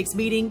high-stakes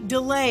meeting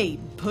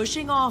delayed,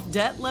 pushing off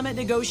debt limit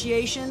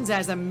negotiations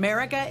as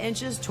America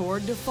inches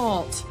toward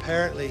default.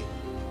 Apparently,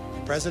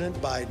 President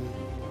Biden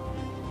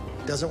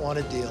doesn't want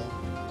a deal.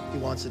 He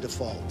wants a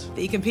default.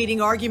 The competing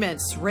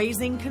arguments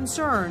raising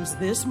concerns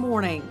this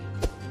morning.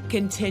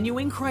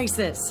 Continuing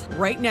crisis.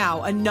 Right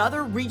now,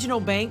 another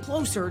regional bank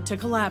closer to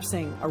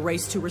collapsing. A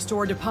race to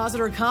restore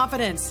depositor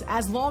confidence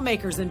as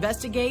lawmakers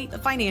investigate the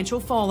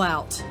financial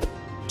fallout.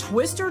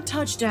 Twister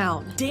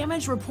touchdown.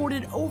 Damage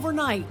reported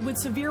overnight with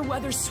severe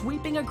weather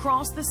sweeping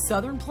across the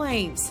southern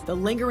plains. The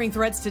lingering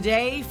threats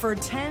today for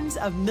tens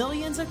of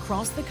millions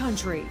across the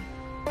country.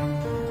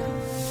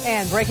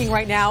 And breaking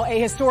right now, a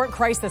historic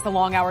crisis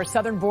along our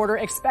southern border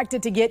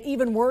expected to get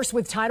even worse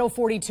with Title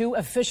 42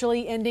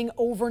 officially ending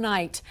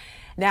overnight.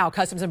 Now,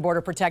 Customs and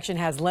Border Protection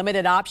has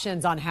limited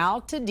options on how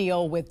to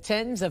deal with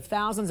tens of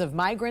thousands of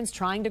migrants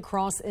trying to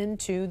cross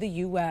into the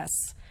U.S.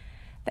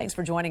 Thanks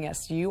for joining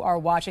us. You are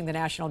watching the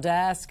National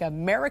Desk,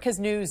 America's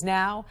News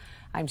Now.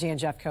 I'm Jan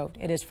Jeffcoat.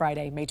 It is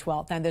Friday, May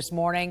 12th, and this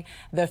morning,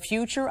 the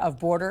future of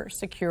border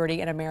security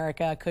in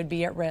America could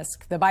be at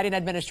risk. The Biden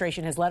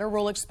administration has let a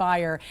rule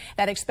expire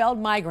that expelled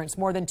migrants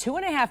more than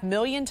 2.5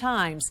 million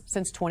times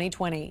since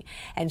 2020.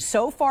 And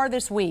so far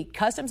this week,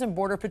 Customs and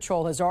Border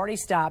Patrol has already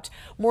stopped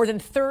more than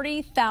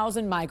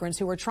 30,000 migrants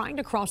who are trying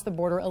to cross the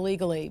border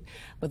illegally.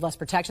 With less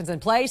protections in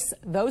place,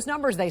 those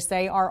numbers, they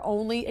say, are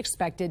only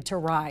expected to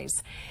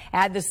rise.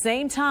 At the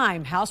same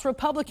time, House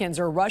Republicans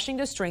are rushing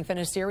to strengthen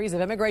a series of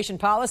immigration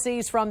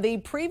policies from the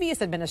previous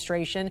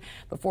administration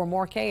before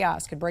more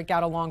chaos could break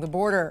out along the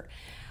border.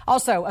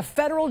 Also, a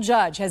federal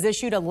judge has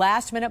issued a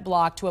last-minute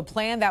block to a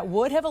plan that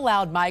would have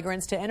allowed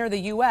migrants to enter the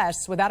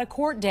U.S. without a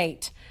court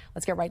date.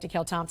 Let's get right to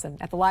Cale Thompson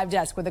at the live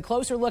desk with a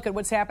closer look at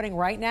what's happening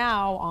right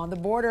now on the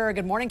border.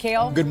 Good morning,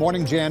 Cale. Good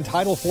morning, Jan.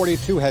 Title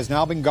 42 has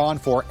now been gone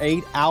for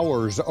 8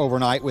 hours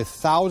overnight, with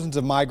thousands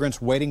of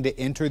migrants waiting to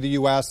enter the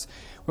U.S.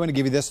 We want to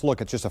give you this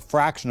look at just a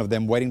fraction of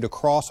them waiting to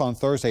cross on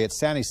Thursday at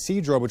San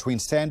Ysidro between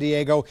San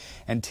Diego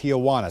and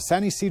Tijuana.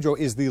 San Ysidro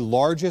is the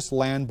largest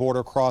land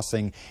border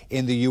crossing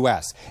in the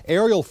U.S.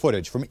 Aerial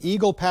footage from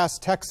Eagle Pass,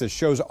 Texas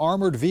shows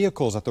armored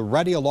vehicles at the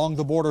ready along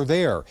the border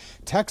there.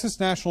 Texas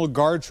National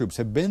Guard troops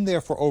have been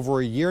there for over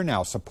a year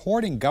now,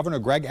 supporting Governor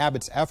Greg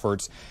Abbott's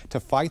efforts to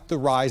fight the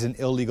rise in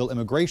illegal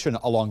immigration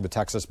along the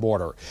Texas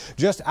border.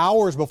 Just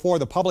hours before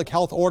the public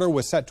health order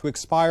was set to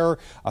expire,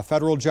 a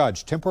federal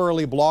judge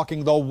temporarily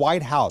blocking the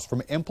White House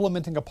from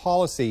implementing a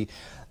policy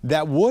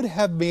that would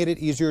have made it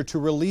easier to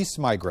release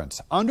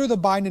migrants. Under the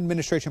Biden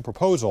administration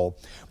proposal,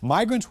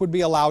 migrants would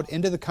be allowed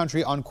into the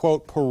country on,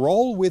 quote,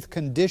 parole with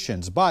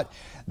conditions, but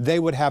they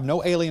would have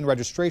no alien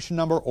registration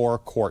number or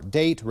court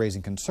date,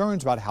 raising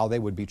concerns about how they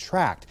would be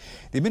tracked.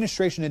 The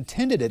administration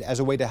intended it as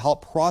a way to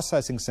help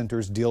processing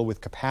centers deal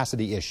with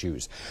capacity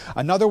issues.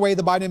 Another way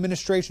the Biden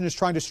administration is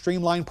trying to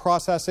streamline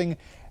processing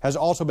has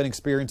also been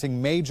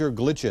experiencing major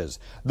glitches.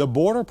 The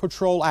Border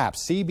Patrol app,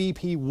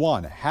 CBP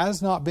One,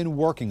 has not been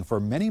working for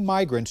many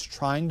migrants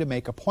trying to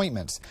make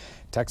appointments.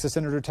 Texas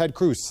Senator Ted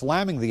Cruz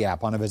slamming the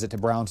app on a visit to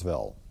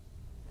Brownsville.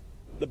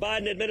 The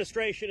Biden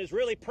administration is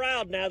really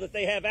proud now that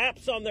they have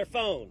apps on their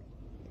phone,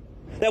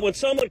 that when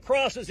someone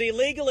crosses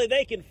illegally,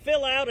 they can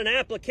fill out an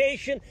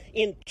application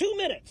in 2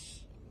 minutes.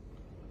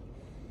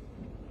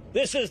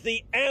 This is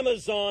the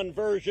Amazon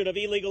version of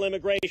illegal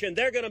immigration.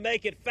 They're going to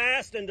make it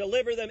fast and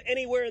deliver them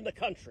anywhere in the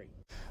country.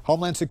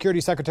 Homeland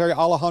Security Secretary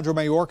Alejandro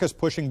Mayorkas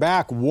pushing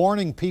back,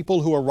 warning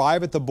people who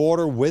arrive at the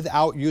border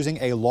without using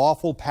a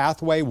lawful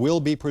pathway will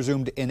be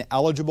presumed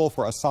ineligible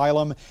for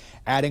asylum,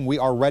 adding we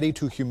are ready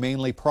to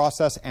humanely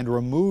process and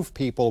remove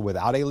people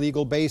without a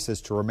legal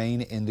basis to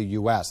remain in the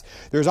U.S.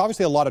 There's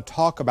obviously a lot of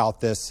talk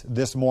about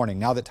this morning.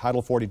 Now that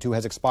Title 42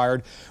 has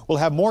expired, we'll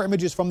have more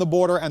images from the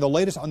border and the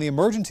latest on the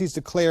emergencies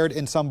declared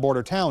in some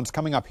border towns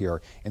coming up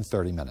here in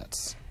 30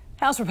 minutes.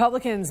 House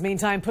Republicans,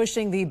 meantime,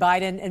 pushing the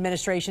Biden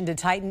administration to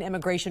tighten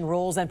immigration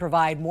rules and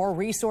provide more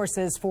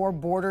resources for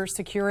border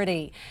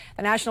security.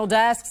 The National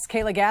Desk's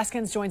Kayla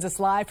Gaskins joins us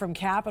live from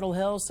Capitol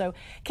Hill. So,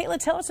 Kayla,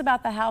 tell us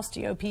about the House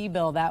GOP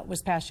bill that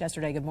was passed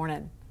yesterday. Good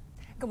morning.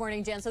 Good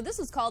morning, Jen. So this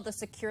is called the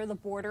Secure the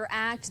Border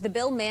Act. The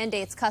bill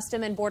mandates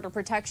Customs and Border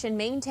Protection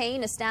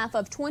maintain a staff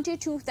of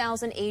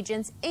 22,000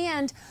 agents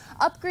and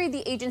upgrade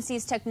the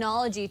agency's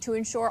technology to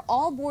ensure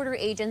all border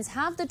agents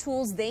have the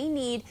tools they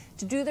need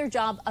to do their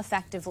job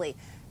effectively.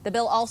 The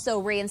bill also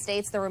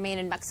reinstates the Remain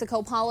in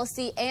Mexico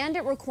policy, and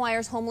it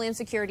requires Homeland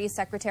Security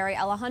Secretary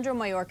Alejandro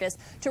Mayorkas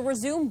to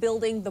resume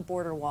building the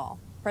border wall.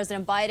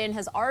 President Biden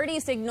has already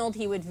signaled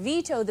he would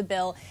veto the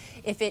bill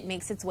if it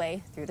makes its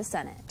way through the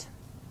Senate.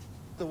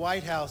 The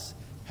White House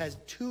has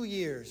 2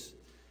 years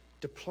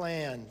to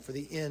plan for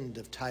the end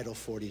of Title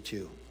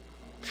 42.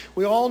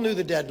 We all knew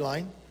the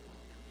deadline,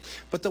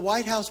 but the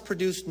White House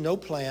produced no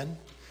plan,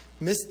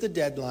 missed the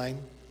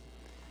deadline,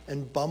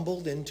 and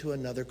bumbled into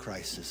another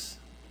crisis.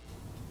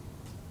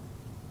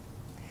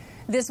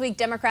 This week,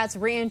 Democrats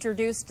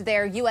reintroduced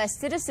their U.S.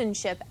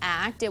 Citizenship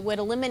Act. It would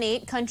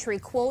eliminate country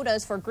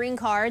quotas for green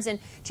cards and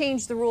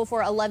change the rule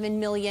for 11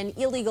 million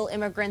illegal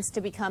immigrants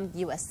to become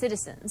U.S.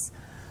 citizens.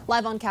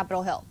 Live on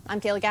Capitol Hill,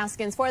 I'm Kayla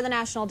Gaskins for the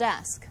National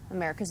Desk,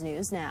 America's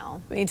News Now.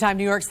 Meantime,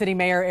 New York City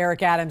Mayor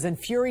Eric Adams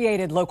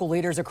infuriated local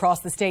leaders across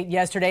the state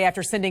yesterday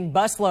after sending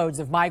busloads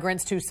of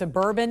migrants to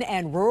suburban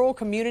and rural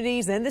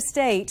communities in the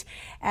state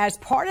as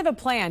part of a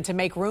plan to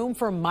make room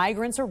for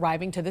migrants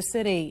arriving to the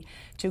city.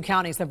 2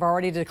 counties have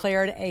already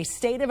declared a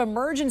state of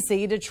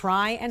emergency to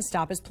try and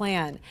stop his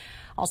plan.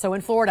 Also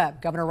in Florida,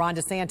 Governor Ron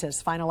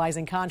DeSantis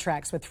finalizing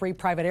contracts with 3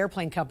 private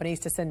airplane companies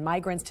to send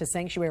migrants to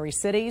sanctuary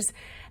cities.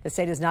 The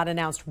state has not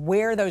announced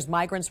where those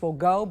migrants will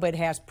go, but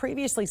has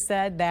previously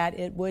said that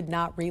it would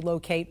not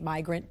relocate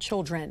migrant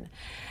children.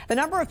 The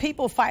number of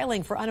people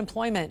filing for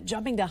unemployment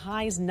jumping to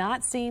highs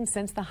not seen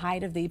since the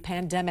height of the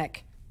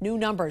pandemic. New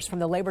numbers from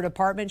the Labor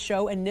Department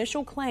show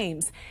initial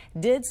claims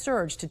did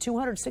surge to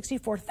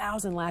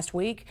 264,000 last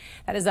week.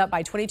 That is up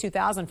by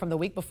 22,000 from the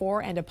week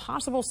before, and a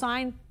possible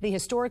sign the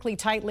historically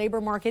tight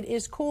labor market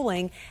is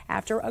cooling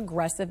after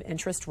aggressive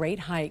interest rate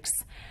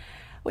hikes.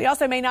 We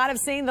also may not have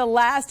seen the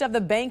last of the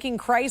banking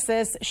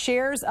crisis.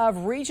 Shares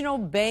of regional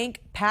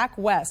bank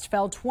PacWest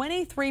fell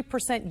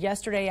 23%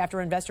 yesterday after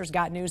investors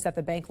got news that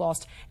the bank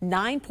lost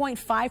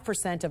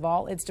 9.5% of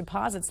all its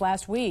deposits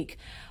last week.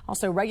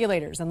 Also,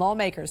 regulators and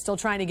lawmakers still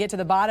trying to get to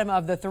the bottom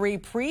of the 3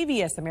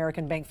 previous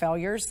American bank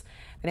failures.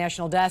 The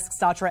National Desk's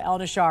Satra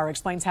El-Nashar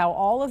explains how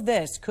all of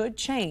this could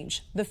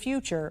change the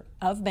future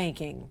of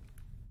banking.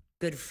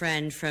 Good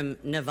friend from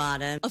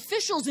Nevada.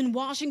 Officials in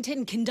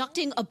Washington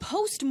conducting a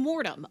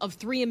post-mortem of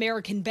 3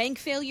 American bank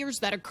failures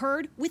that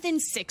occurred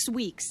within 6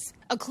 weeks.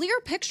 A clear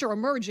picture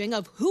emerging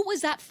of who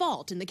was at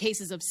fault in the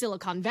cases of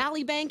Silicon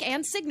Valley Bank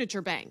and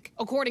Signature Bank.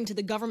 According to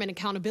the Government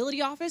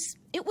Accountability Office,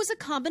 it was a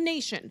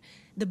combination.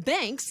 The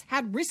banks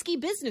had risky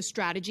business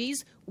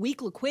strategies,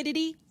 weak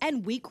liquidity,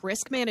 and weak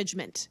risk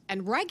management.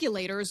 And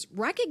regulators,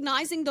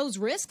 recognizing those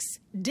risks,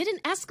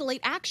 didn't escalate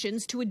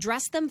actions to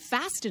address them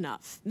fast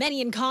enough.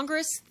 Many in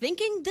Congress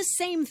thinking the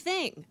same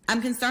thing.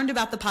 I'm concerned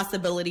about the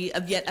possibility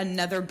of yet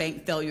another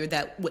bank failure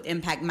that would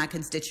impact my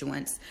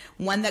constituents,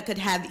 one that could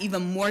have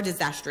even more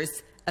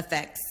disastrous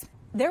effects.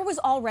 There was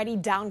already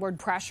downward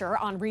pressure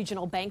on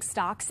regional bank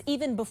stocks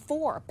even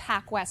before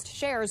PacWest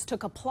shares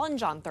took a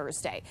plunge on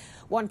Thursday.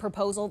 One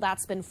proposal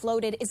that's been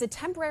floated is a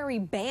temporary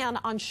ban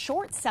on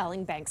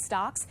short-selling bank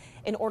stocks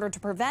in order to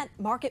prevent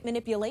market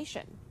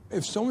manipulation.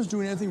 If someone's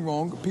doing anything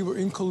wrong, people are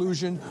in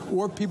collusion,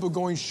 or people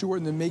going short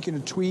and then making a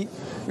tweet,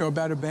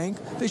 about a bank,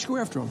 they should go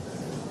after them.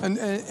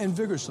 And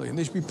vigorously, and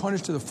they should be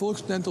punished to the full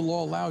extent the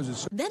law allows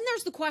it. Then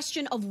there's the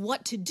question of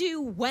what to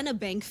do when a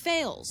bank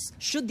fails.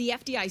 Should the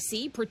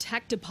FDIC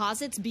protect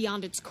deposits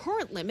beyond its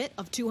current limit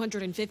of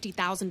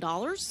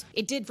 $250,000?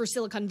 It did for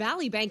Silicon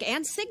Valley Bank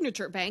and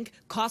Signature Bank,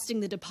 costing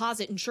the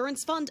Deposit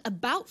Insurance Fund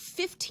about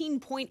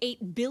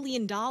 $15.8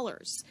 billion.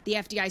 The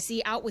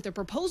FDIC out with a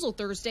proposal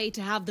Thursday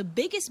to have the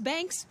biggest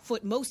banks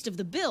foot most of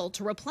the bill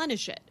to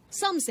replenish it.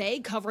 Some say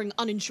covering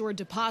uninsured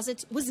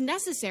deposits was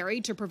necessary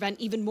to prevent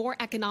even more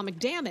economic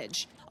damage.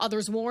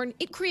 Others warn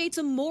it creates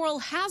a moral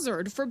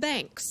hazard for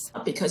banks.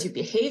 Because you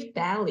behave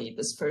badly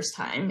this first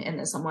time and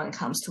then someone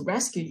comes to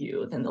rescue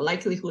you, then the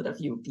likelihood of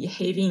you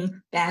behaving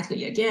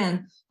badly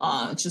again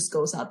just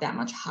goes up that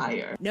much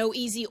higher. No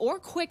easy or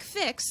quick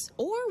fix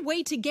or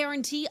way to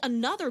guarantee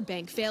another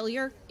bank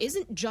failure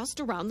isn't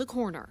just around the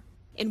corner.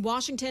 In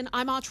Washington,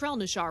 I'm Satra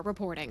El-Nashar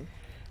reporting.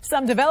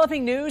 Some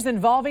developing news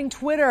involving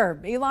Twitter.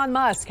 Elon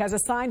Musk has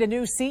assigned a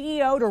new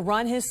CEO to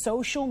run his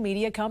social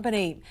media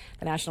company.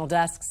 The National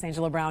Desk's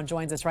Angela Brown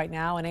joins us right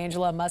now. And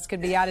Angela, Musk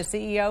could be out as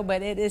CEO,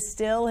 but it is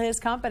still his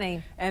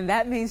company. And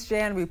that means,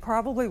 Jan, we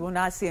probably will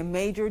not see a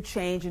major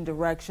change in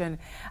direction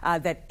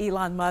that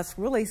Elon Musk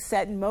really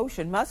set in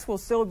motion. Musk will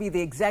still be the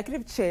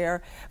executive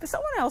chair, but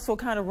someone else will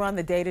kind of run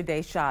the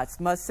day-to-day shots.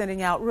 Musk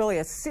sending out really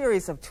a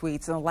series of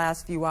tweets in the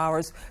last few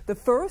hours. The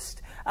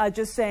first,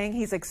 just saying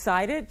he's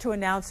excited to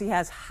announce he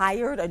has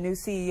hired a new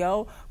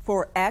CEO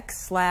for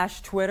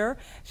X/Twitter.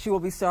 She will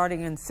be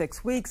starting in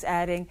 6 weeks,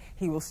 adding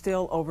he will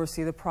still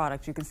oversee the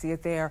product. You can see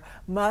it there.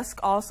 Musk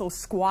also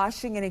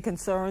squashing any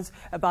concerns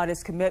about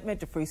his commitment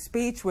to free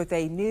speech with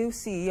a new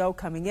CEO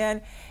coming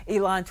in.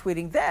 Elon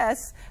tweeting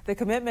this: the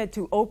commitment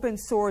to open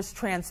source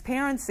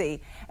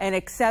transparency and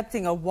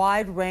accepting a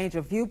wide range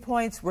of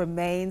viewpoints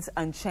remains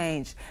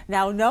unchanged.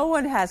 Now, no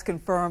one has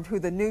confirmed who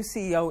the new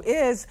CEO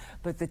is,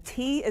 but the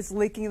tea is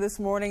leaking this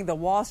morning. The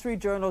Wall Street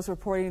Journal is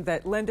reporting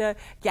that Linda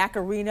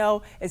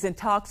Yaccarino is in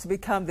talks to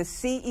become the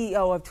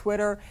CEO of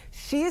Twitter.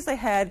 She is the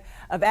head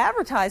of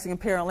advertising,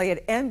 apparently,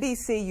 at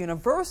NBC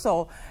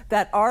Universal.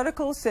 That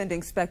article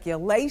sending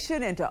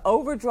speculation into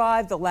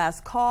overdrive. The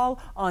Last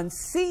Call on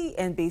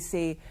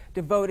CNBC,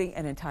 devoting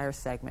an entire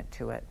segment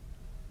to it.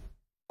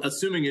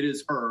 Assuming it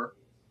is her,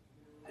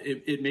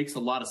 it makes a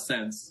lot of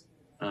sense.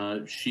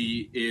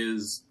 She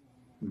is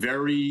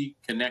very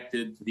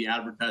connected to the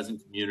advertising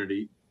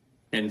community,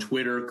 and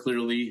Twitter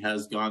clearly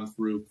has gone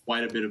through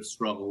quite a bit of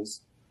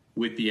struggles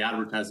with the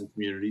advertising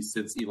community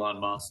since Elon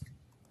Musk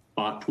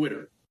bought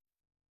Twitter.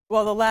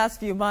 Well, the last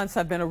few months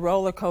have been a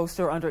roller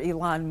coaster under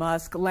Elon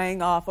Musk,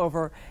 laying off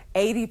over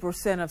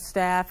 80% of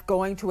staff,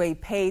 going to a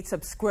paid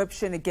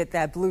subscription to get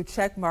that blue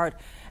check mark,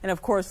 and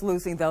of course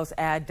losing those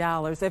ad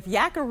dollars. If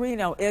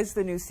Yaccarino is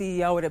the new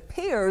CEO, it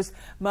appears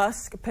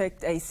Musk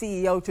picked a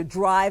CEO to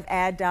drive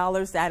ad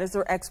dollars. That is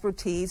her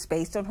expertise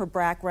based on her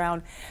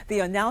background. The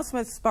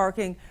announcement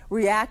sparking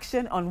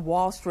reaction on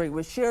Wall Street,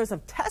 with shares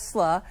of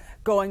Tesla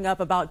going up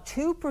about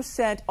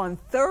 2% on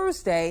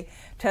Thursday.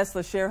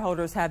 Tesla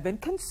shareholders have been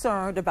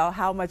concerned about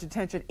how much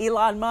attention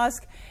Elon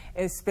Musk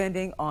is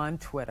spending on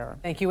Twitter.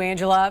 Thank you,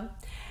 Angela.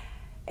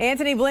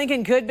 Antony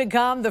Blinken could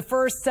become the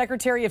first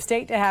Secretary of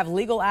State to have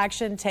legal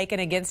action taken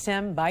against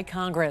him by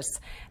Congress.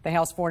 The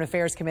House Foreign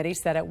Affairs Committee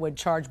said it would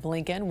charge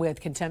Blinken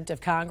with contempt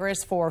of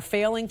Congress for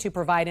failing to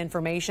provide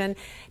information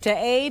to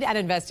aid an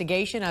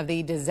investigation of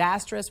the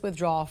disastrous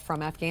withdrawal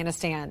from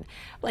Afghanistan.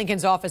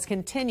 Blinken's office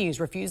continues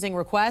refusing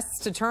requests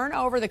to turn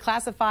over the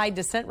classified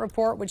dissent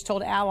report, which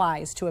told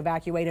allies to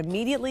evacuate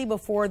immediately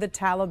before the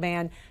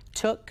Taliban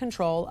took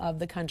control of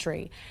the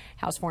country.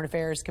 House Foreign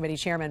Affairs Committee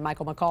Chairman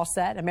Michael McCall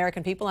said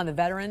American people and the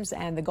veterans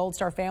and the Gold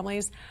Star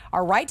families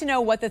are right to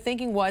know what the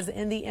thinking was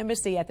in the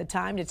embassy at the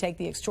time to take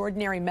the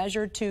extraordinary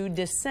measure to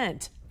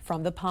dissent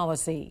from the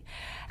policy.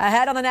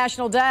 Ahead on the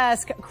national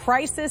desk,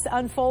 crisis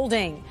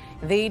unfolding.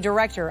 The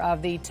director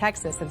of the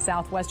Texas and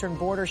Southwestern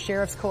Border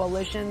Sheriff's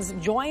Coalitions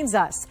joins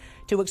us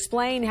to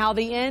explain how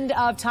the end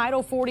of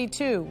Title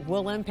 42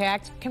 will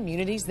impact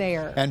communities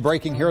there. And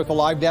breaking here at the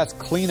Live Desk,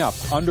 cleanup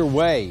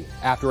underway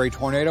after a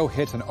tornado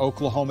hit an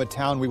Oklahoma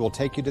town. We will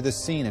take you to the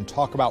scene and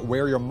talk about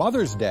where your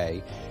Mother's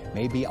Day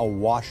may be a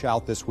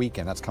washout this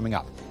weekend. That's coming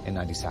up in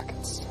 90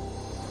 seconds.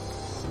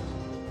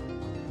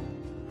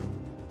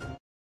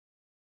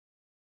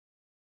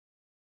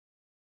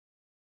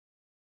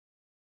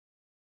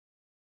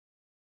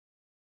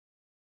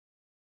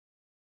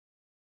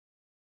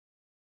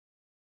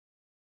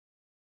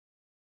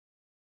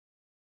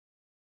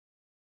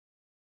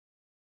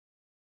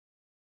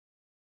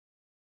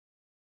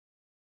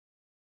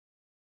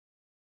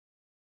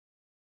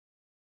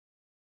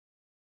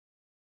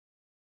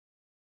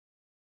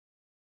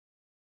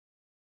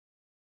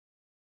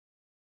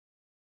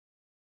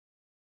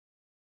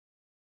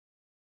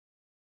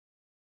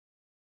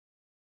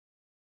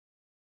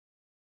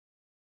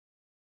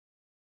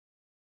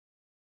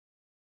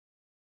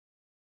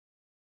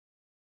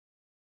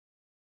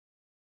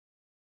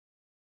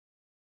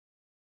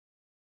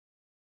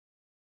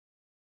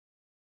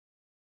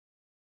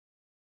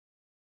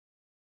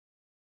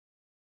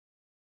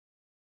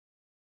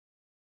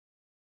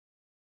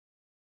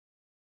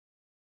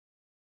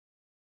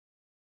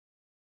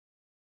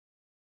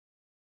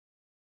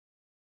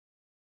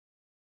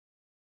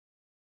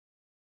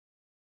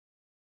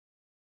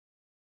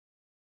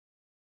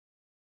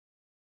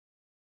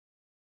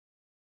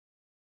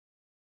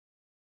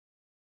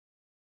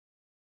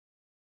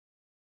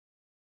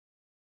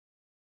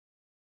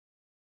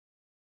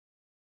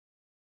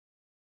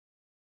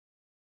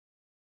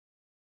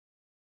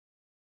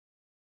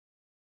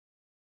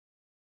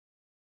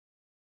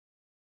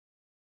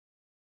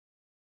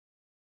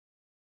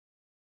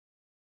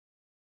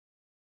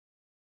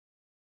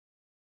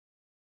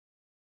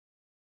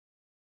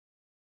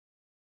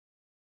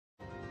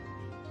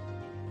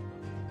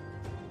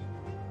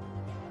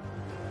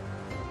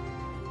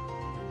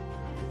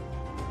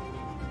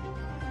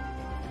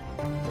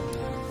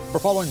 We're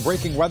following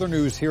breaking weather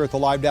news here at the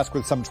Live Desk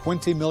with some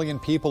 20 million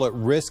people at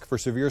risk for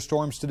severe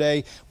storms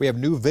today. We have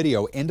new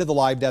video into the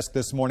Live Desk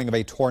this morning of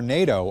a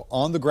tornado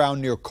on the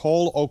ground near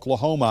Cole,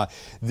 Oklahoma.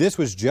 This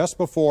was just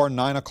before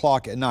 9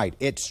 o'clock at night.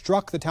 It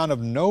struck the town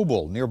of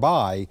Noble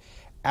nearby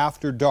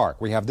after dark.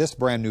 We have this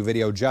brand new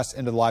video just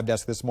into the Live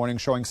Desk this morning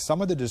showing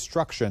some of the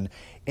destruction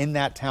in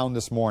that town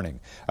this morning.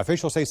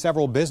 Officials say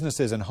several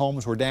businesses and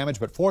homes were damaged,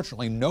 but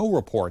fortunately no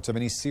reports of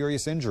any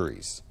serious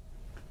injuries.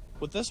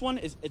 With this one,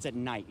 it's at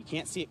night. You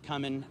can't see it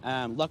coming.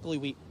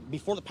 Luckily,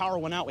 before the power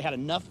went out, we had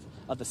enough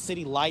of the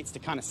city lights to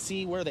kind of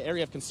see where the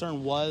area of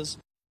concern was.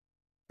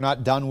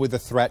 Not done with the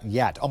threat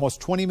yet. Almost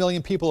 20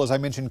 million people, as I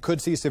mentioned,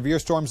 could see severe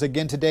storms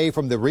again today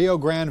from the Rio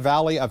Grande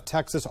Valley of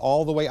Texas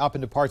all the way up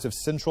into parts of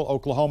central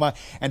Oklahoma,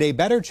 and a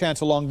better chance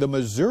along the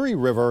Missouri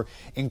River,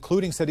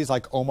 including cities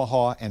like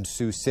Omaha and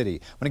Sioux City.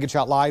 I'm going to get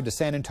you out live to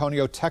San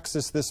Antonio,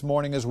 Texas this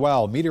morning as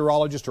well.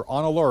 Meteorologists are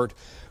on alert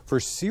for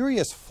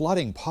serious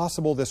flooding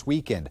possible this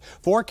weekend.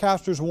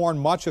 Forecasters warn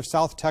much of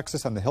South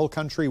Texas and the Hill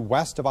Country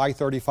west of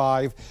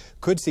I-35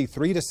 could see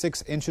 3 to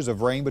 6 inches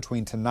of rain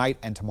between tonight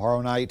and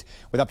tomorrow night,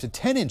 with up to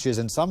 10 inches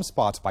in some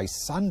spots by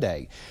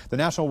Sunday. The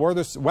National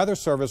Weather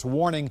Service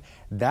warning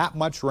that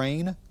much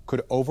rain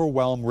could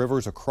overwhelm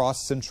rivers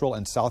across Central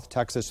and South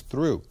Texas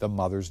through the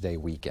Mother's Day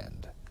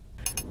weekend.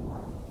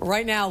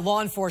 Right now,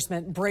 law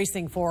enforcement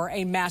bracing for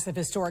a massive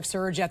historic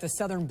surge at the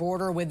southern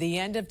border with the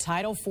end of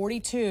Title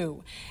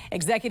 42.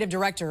 Executive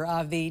Director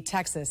of the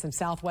Texas and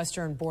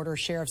Southwestern Border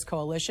Sheriff's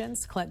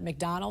Coalitions, Clint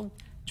McDonald,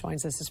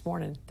 joins us this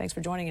morning. Thanks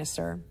for joining us,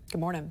 sir. Good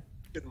morning.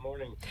 Good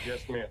morning. Yes,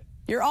 ma'am.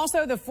 You're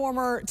also the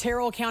former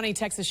Terrell County,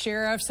 Texas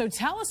sheriff. So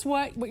tell us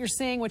what you're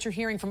seeing, what you're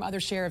hearing from other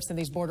sheriffs in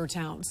these border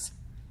towns.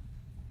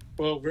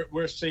 Well,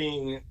 we're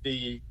seeing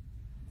the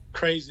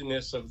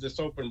craziness of this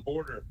open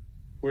border.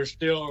 We're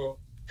still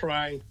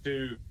trying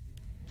to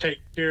take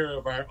care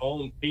of our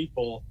own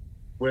people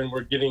when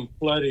we're getting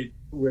flooded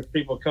with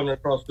people coming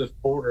across this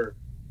border.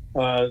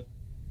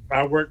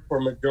 I work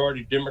for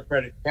majority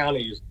Democratic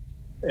counties,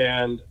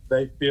 and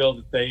they feel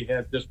that they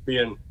have just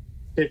been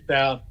kicked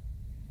out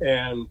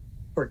and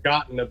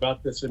forgotten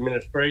about this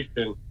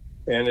administration.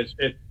 And it's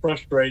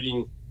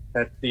frustrating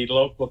that the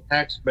local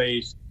tax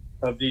base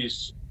of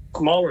these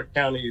smaller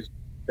counties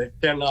that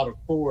cannot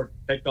afford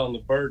to take on the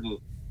burden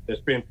that's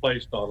being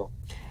placed on them.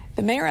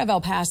 The mayor of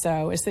El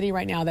Paso, a city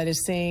right now that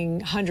is seeing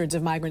hundreds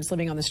of migrants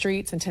living on the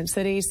streets in 10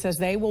 cities, says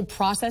they will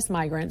process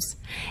migrants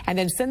and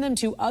then send them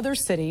to other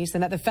cities,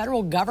 and that the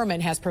federal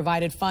government has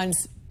provided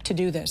funds to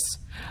do this.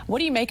 What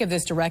do you make of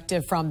this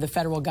directive from the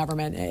federal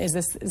government? Is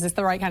this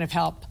the right kind of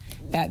help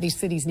that these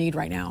cities need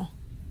right now?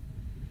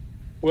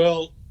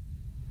 Well,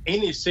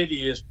 any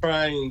city is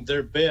trying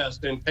their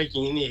best and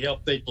taking any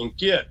help they can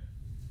get.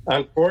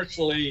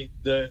 Unfortunately,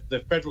 the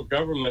federal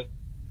government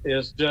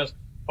is just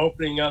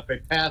opening up a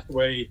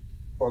pathway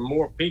for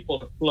more people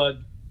to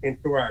flood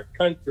into our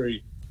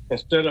country.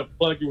 Instead of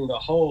plugging the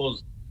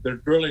holes, they're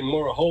drilling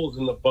more holes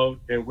in the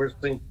boat, and we're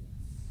sinking.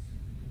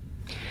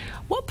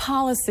 What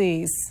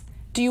policies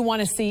do you want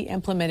to see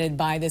implemented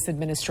by this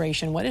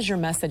administration? What is your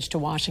message to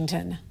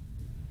Washington?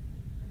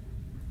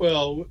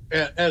 Well,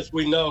 as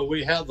we know,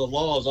 we have the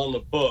laws on the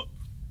book,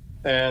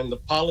 and the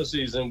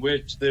policies in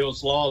which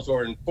those laws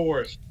are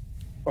enforced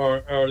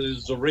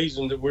is the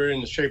reason that we're in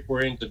the shape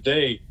we're in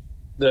today.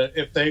 That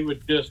if they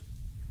would just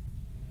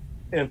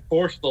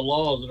enforce the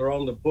laws that are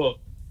on the book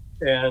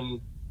and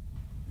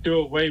do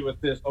away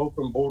with this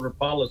open border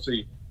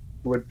policy,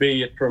 would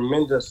be a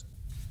tremendous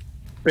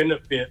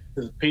benefit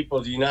to the people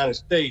of the United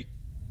States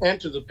and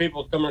to the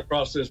people coming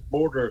across this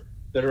border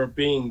that are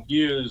being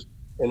used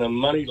in a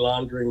money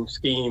laundering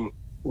scheme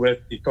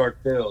with the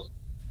cartels.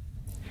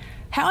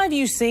 How have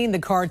you seen the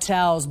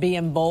cartels be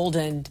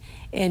emboldened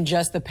in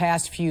just the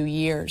past few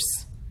years?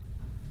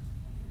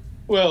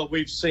 Well,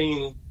 we've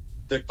seen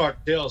the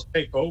cartels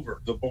take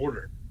over the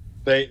border.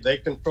 They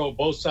control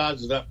both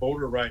sides of that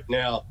border right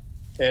now,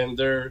 and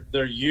they're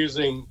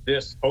using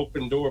this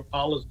open door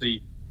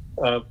policy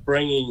of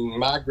bringing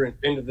migrants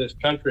into this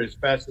country as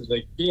fast as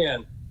they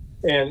can.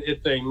 And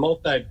it's a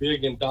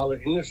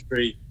multi-billion-dollar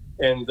industry,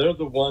 and they're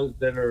the ones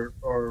that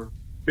are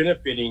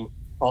benefiting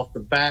off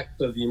the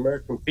backs of the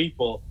American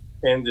people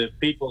and the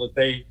people that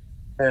they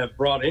have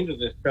brought into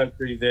this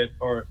country that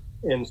are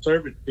in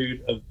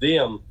servitude of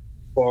them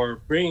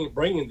for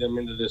bringing them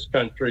into this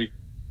country,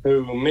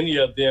 who many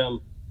of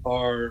them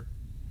are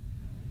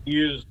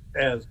used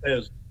as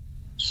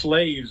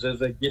slaves as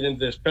they get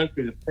into this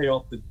country to pay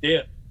off the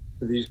debt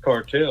to these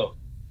cartels.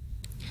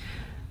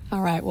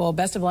 All right. Well,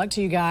 best of luck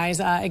to you guys.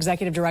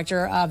 Executive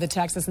Director of the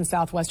Texas and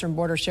Southwestern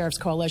Border Sheriff's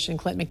Coalition,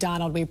 Clint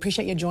McDonald. We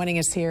appreciate you joining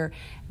us here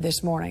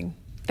this morning.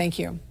 Thank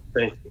you.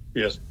 Thank you.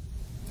 Yes.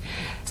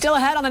 Still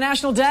ahead on the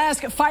national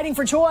desk, fighting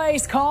for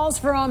choice. Calls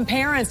from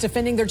parents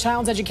defending their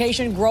child's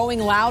education growing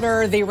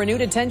louder. The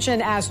renewed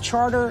attention as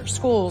charter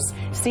schools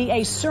see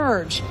a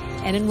surge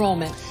in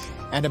enrollment.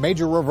 And a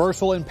major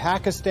reversal in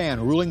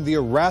Pakistan, ruling the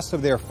arrest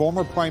of their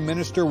former prime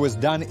minister was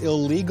done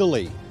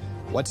illegally.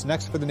 What's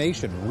next for the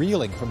nation,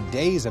 reeling from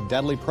days of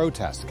deadly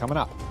protests? Coming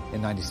up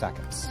in 90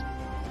 seconds.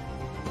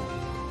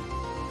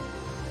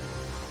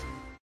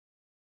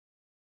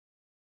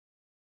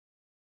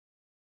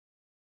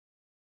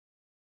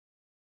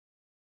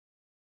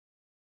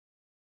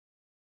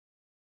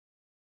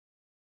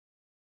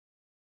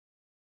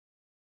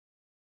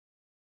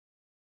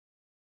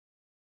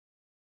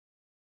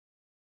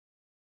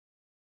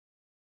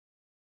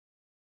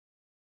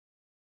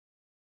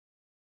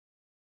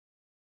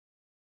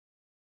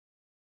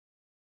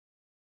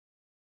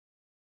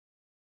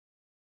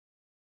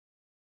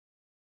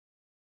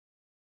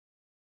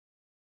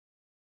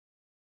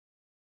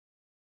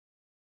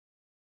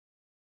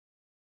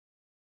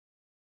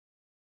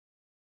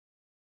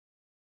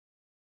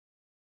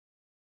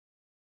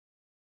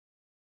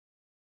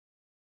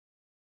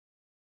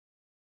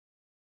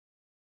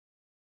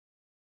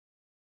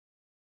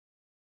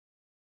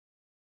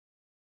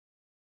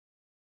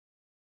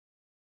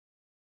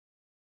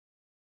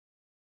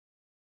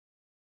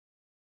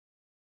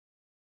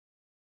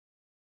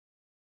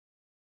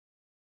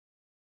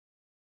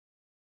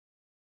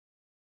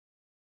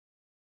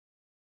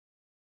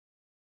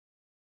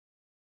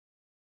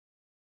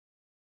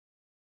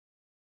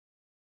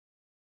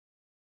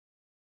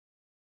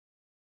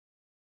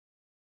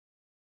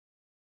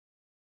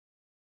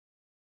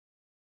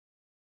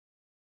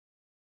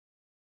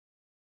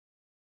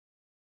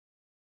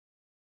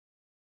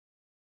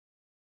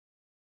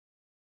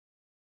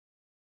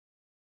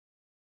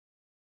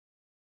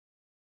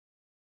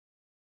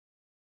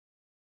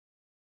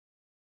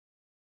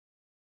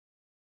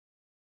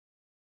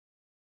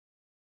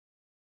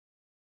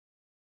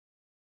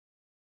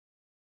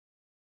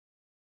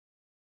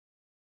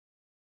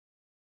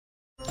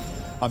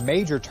 A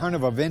major turn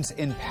of events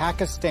in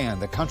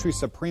Pakistan. The country's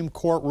Supreme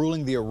Court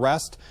ruling the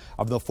arrest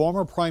of the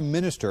former Prime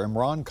Minister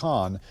Imran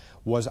Khan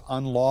was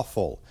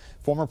unlawful.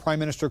 Former Prime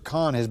Minister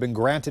Khan has been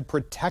granted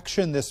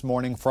protection this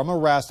morning from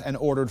arrest and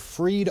ordered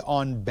freed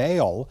on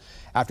bail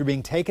after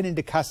being taken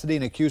into custody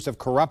and accused of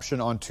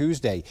corruption on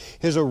Tuesday.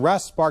 His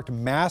arrest sparked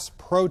mass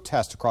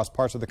protests across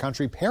parts of the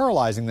country,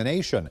 paralyzing the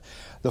nation.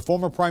 The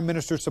former Prime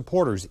Minister's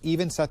supporters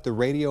even set the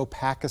Radio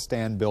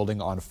Pakistan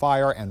building on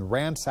fire and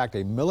ransacked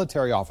a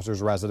military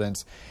officer's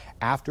residence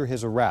after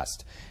his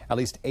arrest. At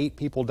least 8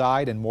 people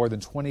died and more than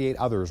 28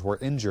 others were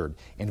injured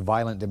in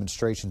violent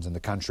demonstrations in the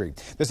country.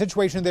 The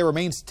situation there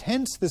remains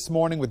tense this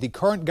morning, with the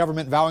current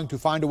government vowing to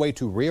find a way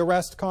to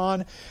rearrest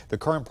Khan. The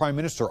current prime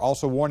minister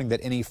also warning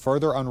that any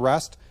further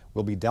unrest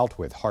will be dealt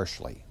with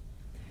harshly.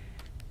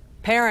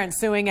 Parents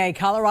suing a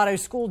Colorado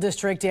school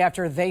district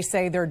after they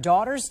say their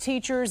daughter's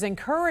teachers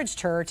encouraged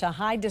her to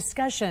hide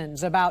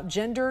discussions about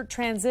gender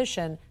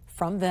transition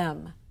from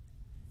them.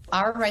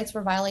 Our rights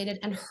were violated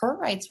and her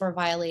rights were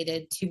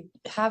violated to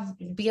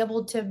be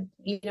able to,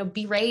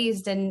 be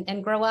raised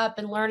and grow up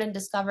and learn and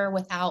discover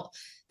without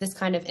this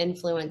kind of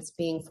influence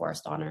being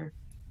forced on her.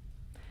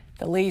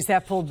 The Lees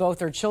have pulled both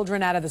their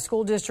children out of the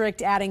school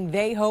district, adding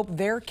they hope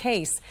their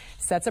case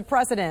sets a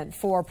precedent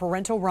for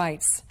parental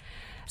rights.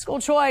 School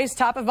choice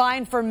top of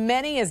mind for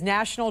many as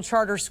National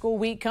Charter School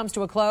Week comes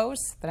to a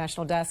close. The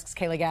National Desk's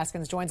Kayla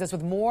Gaskins joins us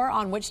with more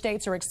on which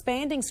states are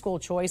expanding school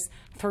choice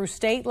through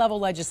state-level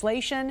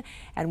legislation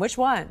and which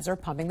ones are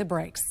pumping the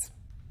brakes.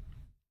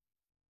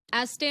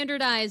 As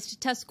standardized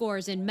test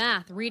scores in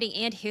math, reading,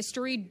 and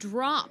history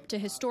drop to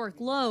historic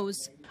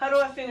lows, how do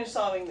I finish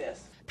solving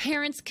this?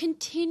 Parents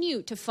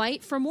continue to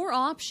fight for more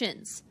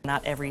options.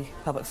 Not every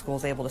public school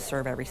is able to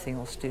serve every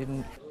single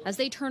student. As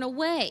they turn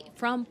away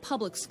from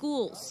public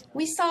schools.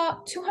 We saw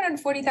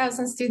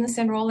 240,000 students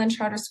enroll in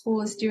charter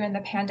schools during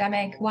the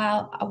pandemic,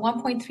 while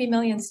 1.3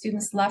 million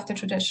students left the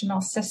traditional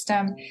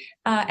system,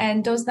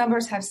 and those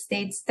numbers have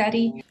stayed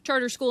steady.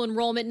 Charter school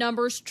enrollment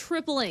numbers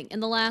tripling in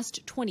the last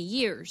 20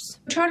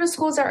 years. Charter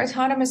schools are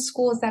autonomous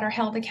schools that are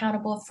held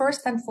accountable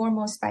first and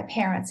foremost by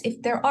parents.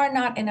 If there are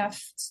not enough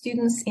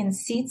students in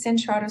seats in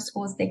charter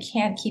schools, they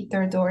can't keep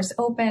their doors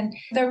open.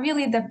 They're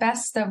really the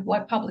best of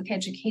what public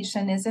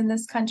education is in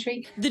this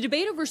country. The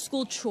debate over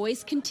school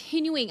choice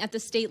continuing at the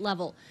state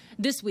level.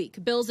 This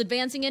week, bills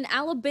advancing in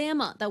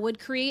Alabama that would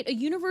create a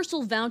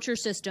universal voucher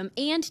system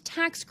and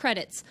tax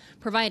credits,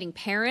 providing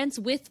parents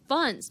with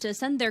funds to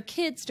send their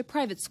kids to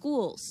private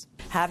schools.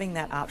 Having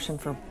that option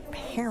for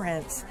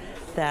parents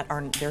that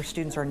their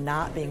students are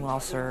not being well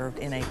served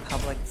in a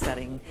public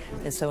setting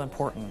is so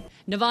important.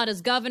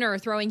 Nevada's governor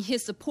throwing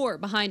his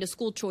support behind a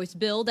school choice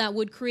bill that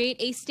would create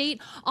a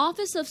state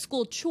office of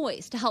school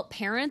choice to help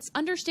parents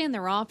understand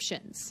their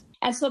options.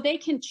 And so they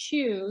can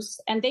choose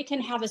and they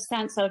can have a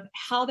sense of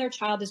how their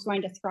child is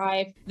going to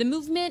thrive. The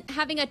movement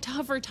having a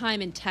tougher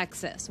time in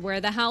Texas,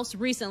 where the House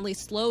recently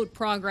slowed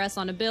progress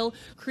on a bill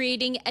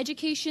creating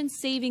education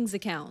savings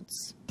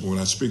accounts. When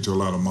I speak to a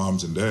lot of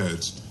moms and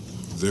dads,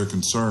 they're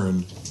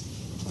concerned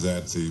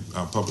that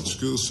our public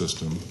school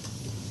system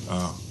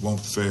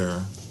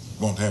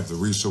won't have the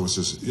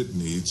resources it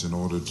needs in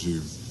order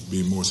to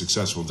be more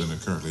successful than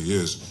it currently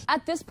is.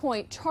 At this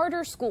point,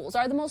 charter schools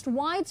are the most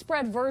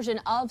widespread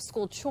version of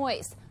school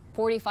choice.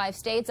 45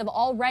 states have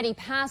already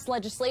passed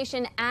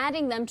legislation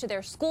adding them to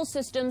their school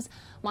systems.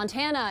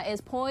 Montana is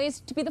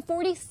poised to be the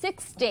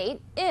 46th state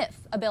if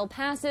a bill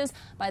passes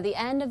by the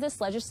end of this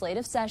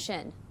legislative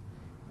session.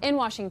 In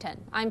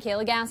Washington, I'm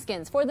Kayla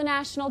Gaskins for the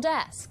National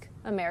Desk,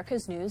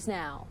 America's News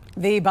Now.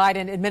 The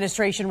Biden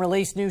administration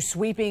released new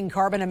sweeping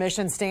carbon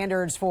emission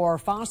standards for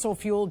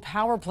fossil-fueled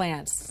power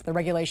plants. The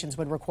regulations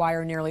would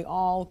require nearly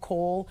all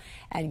coal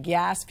and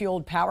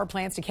gas-fueled power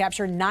plants to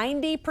capture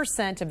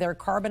 90% of their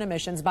carbon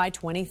emissions by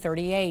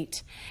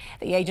 2038.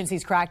 The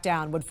agency's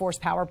crackdown would force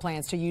power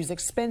plants to use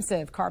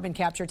expensive carbon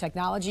capture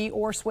technology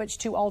or switch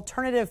to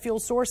alternative fuel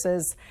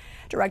sources.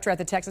 Director at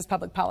the Texas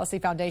Public Policy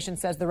Foundation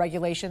says the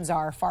regulations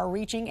are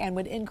far-reaching and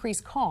would increase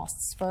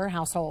costs for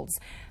households.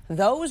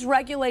 Those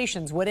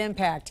regulations would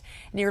impact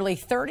nearly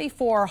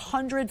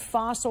 3,400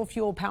 fossil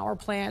fuel power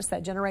plants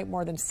that generate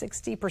more than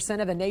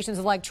 60% of the nation's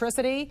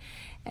electricity.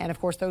 And of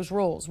course, those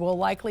rules will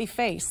likely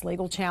face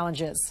legal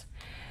challenges.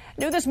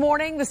 New this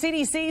morning, the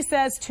CDC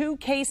says 2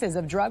 cases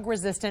of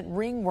drug-resistant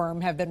ringworm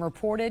have been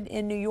reported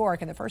in New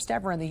York, and the first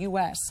ever in the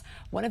U.S.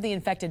 One of the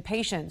infected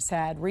patients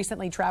had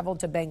recently traveled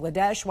to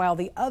Bangladesh, while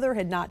the other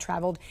had not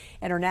traveled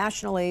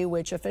internationally,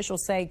 which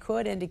officials say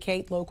could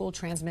indicate local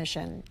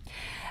transmission.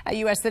 A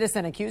U.S.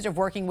 citizen accused of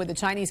working with the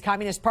Chinese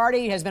Communist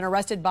Party has been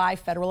arrested by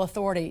federal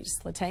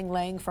authorities. Latang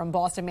Lang from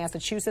Boston,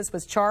 Massachusetts,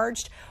 was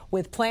charged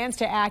with plans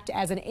to act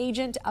as an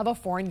agent of a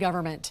foreign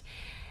government.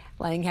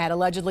 Lang had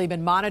allegedly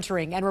been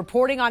monitoring and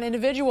reporting on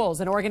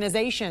individuals and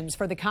organizations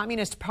for the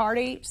Communist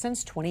Party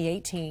since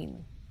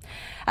 2018.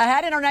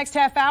 Ahead in our next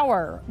half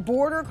hour,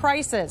 border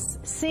crisis,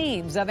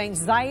 scenes of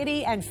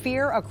anxiety and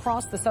fear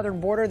across the southern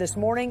border this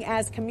morning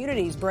as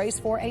communities brace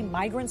for a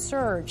migrant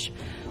surge.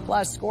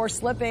 Plus, scores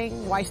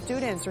slipping, why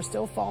students are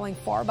still falling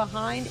far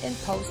behind in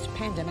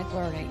post-pandemic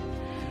learning.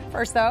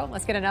 First, though,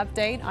 let's get an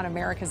update on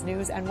America's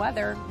news and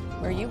weather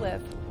where you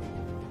live.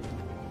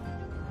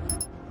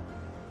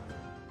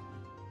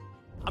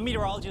 I'm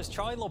meteorologist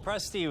Charlie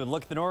Lopresti with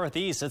Look at the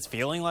Northeast. It's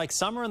feeling like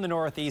summer in the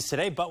Northeast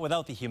today, but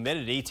without the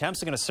humidity.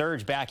 Temps are going to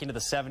surge back into the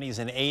 70s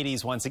and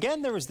 80s. Once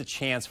again, there is the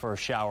chance for a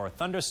shower or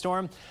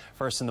thunderstorm.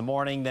 First in the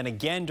morning, then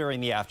again during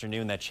the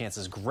afternoon. That chance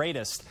is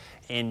greatest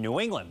in New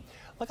England.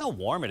 Look how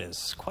warm it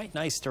is. Quite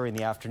nice during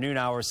the afternoon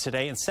hours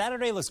today. And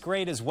Saturday looks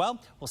great as well.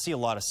 We'll see a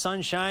lot of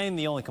sunshine.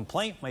 The only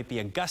complaint might be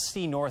a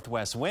gusty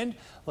northwest wind.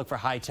 Look for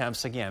high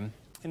temps again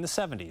in the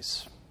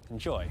 70s.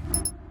 Enjoy.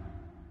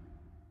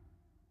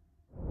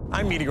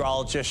 I'm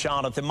meteorologist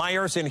Jonathan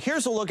Myers, and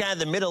here's a look at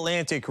the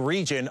Mid-Atlantic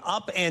region.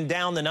 Up and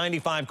down the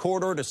 95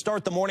 corridor to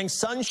start the morning.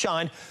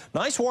 Sunshine.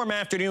 Nice warm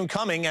afternoon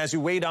coming as we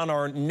wait on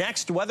our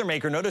next weather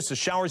maker. Notice the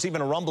showers,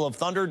 even a rumble of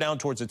thunder down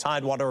towards the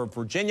Tidewater of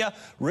Virginia.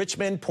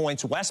 Richmond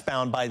points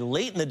westbound by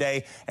late in the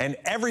day, and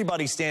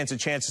everybody stands a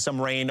chance of some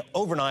rain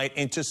overnight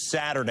into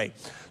Saturday.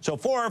 So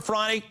for our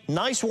Friday,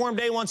 nice warm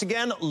day once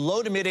again.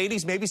 Low to mid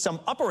 80s, maybe some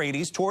upper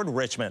 80s toward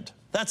Richmond.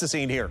 That's the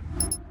scene here.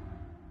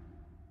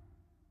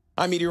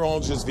 I'm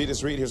meteorologist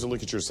Vitas Reed. Here's a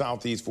look at your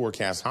southeast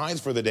forecast. Highs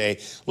for the day. A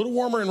little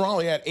warmer in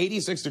Raleigh at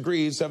 86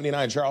 degrees,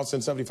 79 Charleston,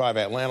 75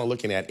 Atlanta,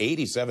 looking at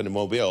 87 in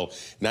Mobile,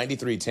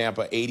 93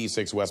 Tampa,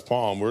 86 West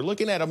Palm. We're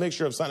looking at a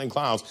mixture of sun and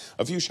clouds.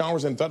 A few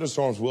showers and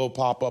thunderstorms will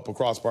pop up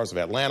across parts of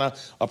Atlanta,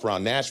 up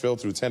around Nashville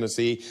through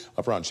Tennessee,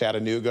 up around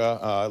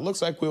Chattanooga. It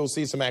looks like we'll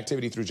see some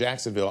activity through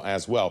Jacksonville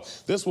as well.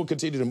 This will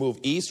continue to move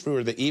east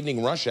through the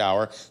evening rush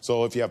hour.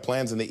 So if you have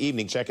plans in the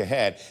evening, check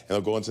ahead, and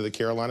they'll go into the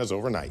Carolinas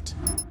overnight.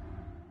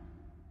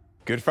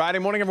 Good Friday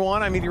morning,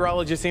 everyone. I'm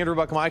meteorologist Andrew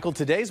Buckmichael.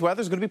 Today's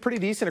weather is going to be pretty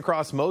decent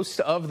across most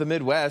of the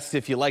Midwest.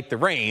 If you like the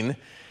rain,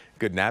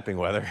 good napping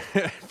weather.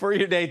 For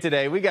your day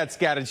today, we got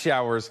scattered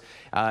showers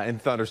and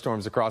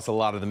thunderstorms across a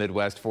lot of the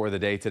Midwest for the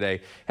day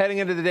today. Heading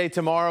into the day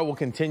tomorrow, we'll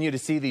continue to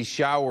see these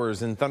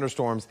showers and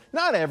thunderstorms.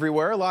 Not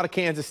everywhere. A lot of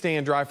Kansas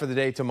staying dry for the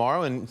day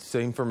tomorrow, and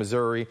same for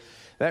Missouri.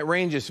 That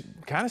rain just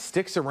kind of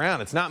sticks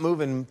around. It's not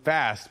moving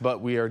fast, but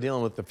we are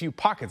dealing with a few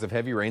pockets of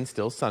heavy rain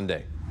still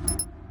Sunday.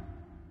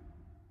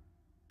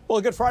 Well,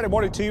 a good Friday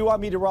morning to you.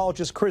 I'm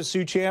meteorologist Chris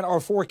Suchan. Our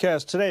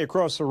forecast today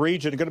across the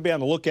region are going to be on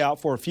the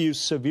lookout for a few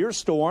severe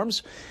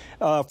storms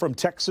from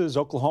Texas,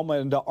 Oklahoma,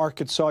 and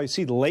Arkansas. You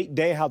see late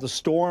day how the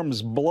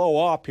storms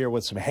blow up here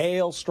with some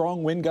hail,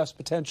 strong wind gust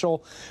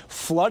potential,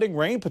 flooding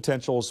rain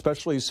potential,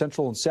 especially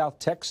central and south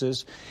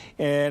Texas.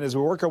 And as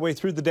we work our way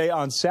through the day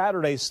on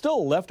Saturday,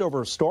 still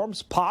leftover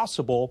storms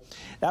possible.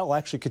 That will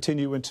actually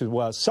continue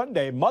into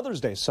Sunday,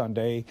 Mother's Day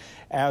Sunday,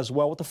 as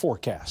well with the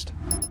forecast.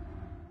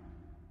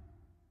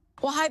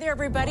 Well, hi there,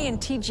 everybody, and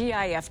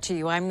TGIF to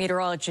you. I'm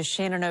meteorologist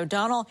Shannon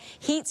O'Donnell.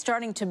 Heat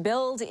starting to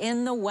build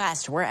in the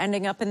west. We're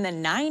ending up in the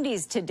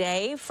 90s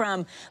today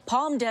from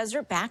Palm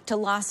Desert back to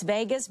Las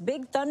Vegas.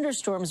 Big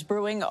thunderstorms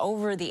brewing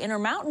over the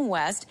Intermountain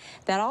West.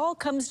 That all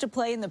comes to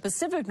play in the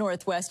Pacific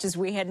Northwest as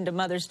we head into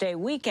Mother's Day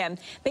weekend.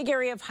 Big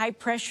area of high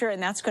pressure,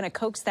 and that's going to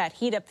coax that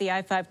heat up the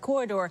I-5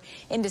 corridor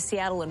into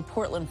Seattle and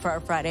Portland for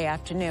our Friday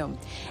afternoon.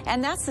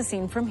 And that's the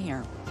scene from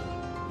here.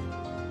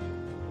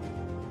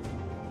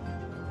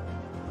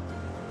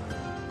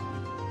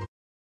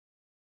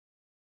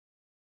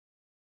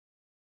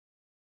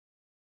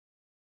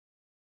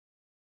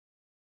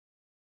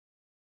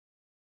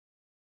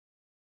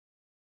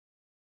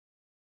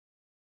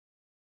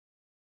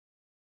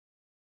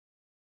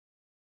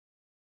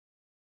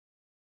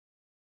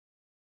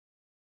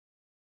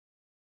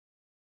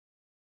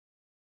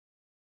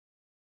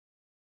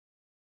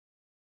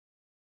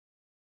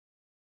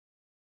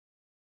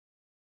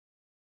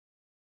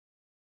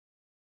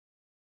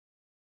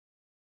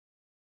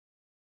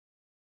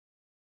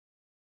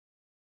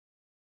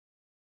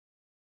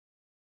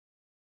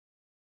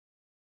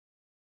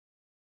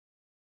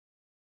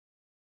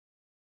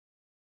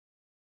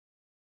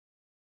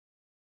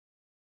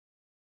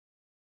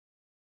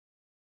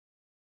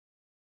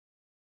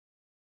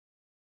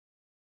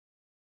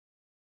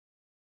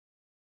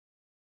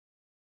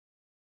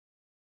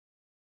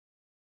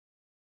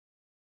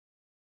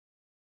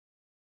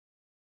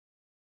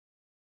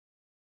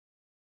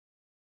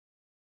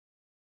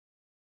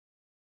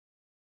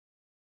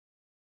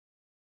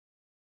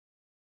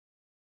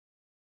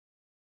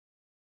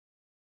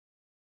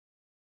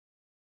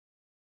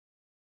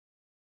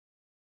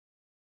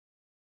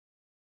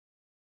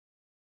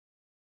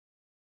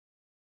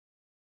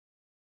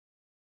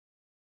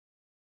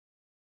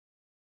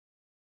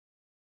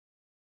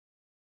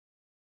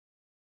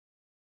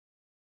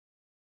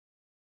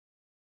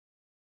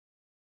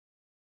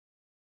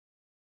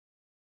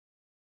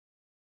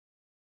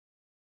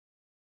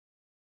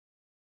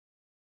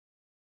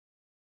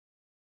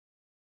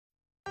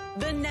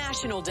 The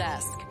National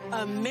Desk,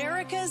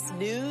 America's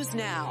News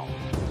Now.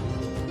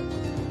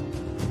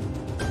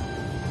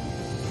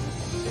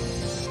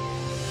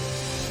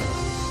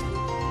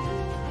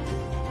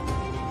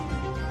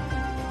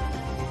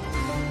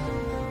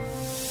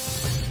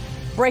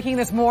 Breaking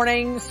this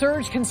morning,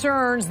 surge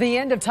concerns the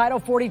end of Title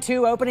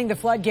 42 opening the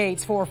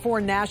floodgates for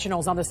foreign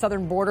nationals on the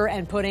southern border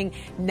and putting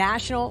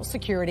national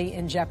security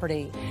in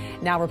jeopardy.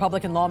 Now,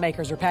 Republican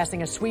lawmakers are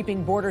passing a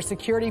sweeping border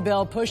security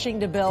bill pushing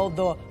to build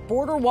the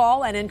border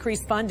wall and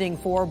increase funding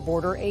for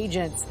border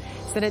agents.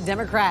 Senate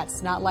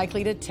Democrats not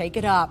likely to take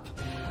it up.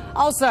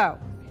 Also,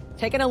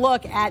 taking a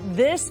look at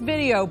this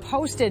video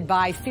posted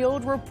by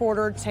field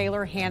reporter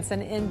Taylor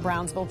Hansen in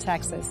Brownsville,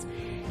 Texas.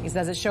 He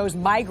says it shows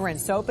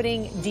migrants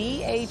opening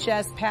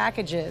DHS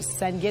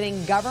packages and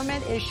getting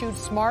government-issued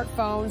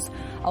smartphones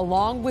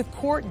along with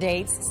court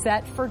dates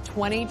set for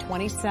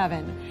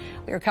 2027.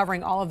 We are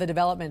covering all of the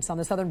developments on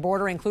the southern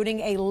border,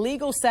 including a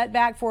legal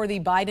setback for the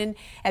Biden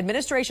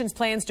administration's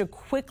plans to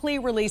quickly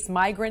release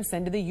migrants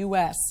into the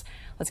U.S.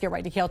 Let's get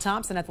right to Cale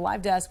Thompson at the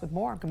live desk with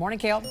more. Good morning,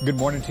 Cale. Good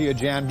morning to you,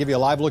 Jan. Give you a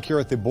live look here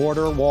at the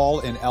border wall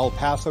in El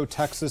Paso,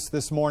 Texas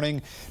this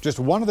morning. Just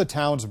one of the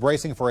towns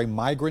bracing for a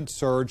migrant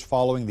surge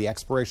following the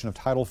expiration of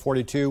Title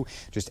 42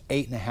 just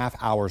 8.5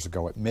 hours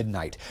ago at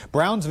midnight.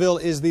 Brownsville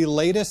is the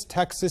latest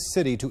Texas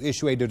city to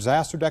issue a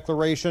disaster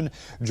declaration,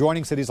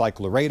 joining cities like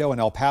Laredo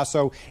and El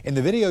Paso. In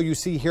the video you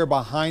see here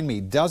behind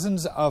me,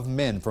 dozens of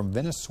men from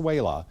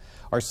Venezuela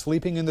are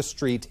sleeping in the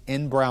street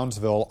in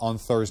Brownsville on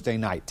Thursday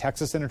night.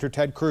 Texas Senator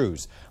Ted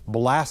Cruz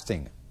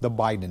blasting the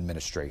Biden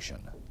administration.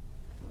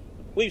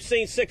 We've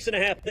seen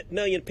 6.5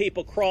 million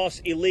people cross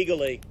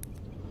illegally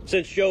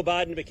since Joe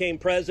Biden became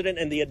president,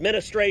 and the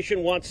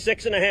administration wants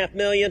 6.5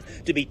 million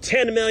to be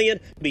 10 million,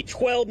 to be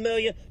 12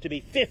 million, to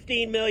be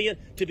 15 million,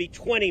 to be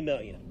 20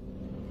 million.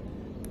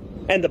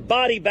 And the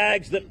body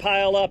bags that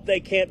pile up,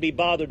 they can't be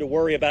bothered to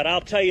worry about.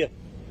 I'll tell you,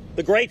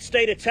 the great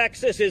state of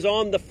Texas is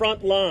on the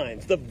front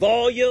lines. The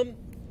volume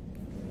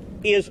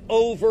is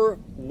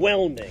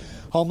overwhelming.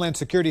 Homeland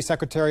Security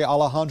Secretary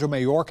Alejandro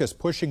Mayorkas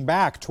pushing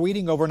back,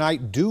 tweeting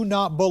overnight, "Do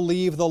not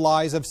believe the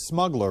lies of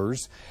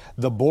smugglers.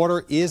 The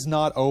border is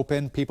not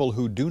open. People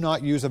who do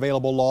not use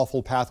available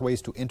lawful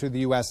pathways to enter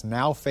the U.S.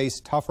 now face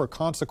tougher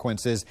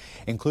consequences,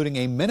 including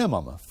a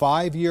minimum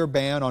 5-year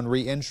ban on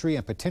re-entry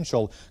and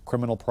potential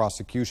criminal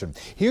prosecution."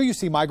 Here you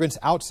see migrants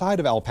outside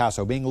of El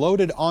Paso being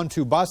loaded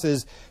onto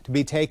buses to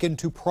be taken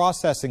to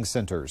processing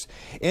centers.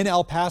 In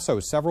El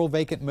Paso, several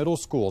vacant middle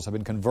schools have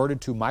been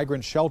converted to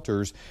migrant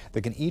shelters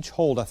that can each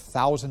hold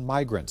 1,000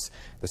 migrants.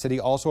 The city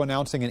also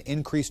announcing an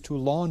increase to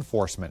law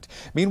enforcement.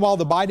 Meanwhile,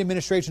 the Biden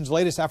administration's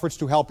latest efforts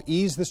to help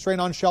ease the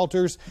strain on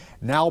shelters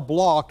now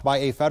blocked by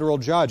a federal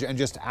judge, and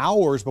just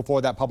hours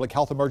before that public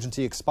health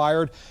emergency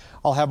expired.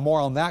 I'll have more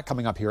on that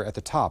coming up here at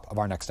the top of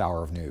our next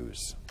hour of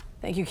news.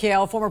 Thank you,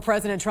 Cale. Former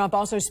President Trump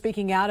also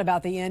speaking out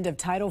about the end of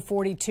Title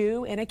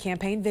 42 in a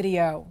campaign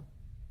video.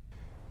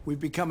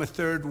 We've become a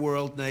third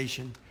world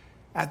nation.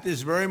 At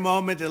this very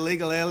moment,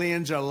 illegal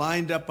aliens are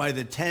lined up by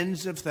the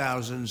tens of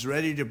thousands,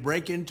 ready to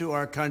break into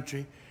our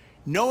country,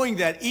 knowing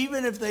that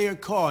even if they are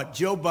caught,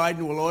 Joe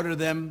Biden will order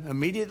them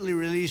immediately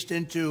released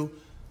into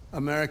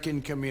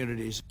American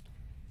communities.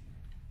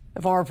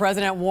 The former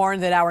president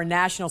warned that our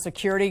national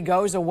security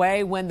goes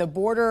away when the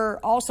border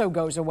also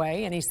goes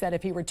away. And he said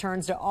if he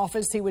returns to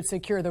office, he would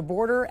secure the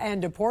border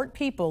and deport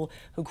people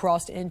who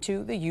crossed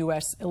into the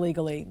U.S.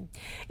 illegally.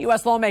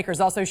 U.S. lawmakers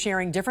also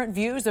sharing different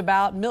views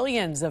about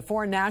millions of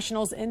foreign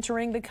nationals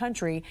entering the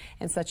country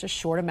in such a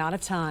short amount of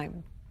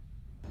time.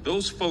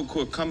 Those folk who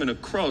are coming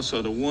across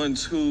are the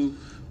ones who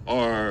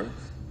are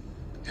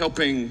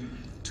helping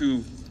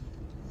to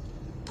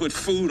put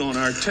food on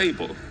our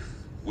table.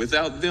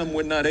 Without them,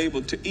 we're not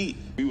able to eat.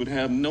 We would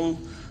have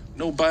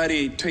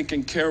nobody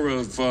taking care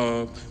of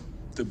the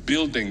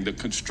building, the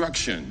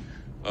construction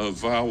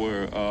of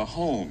our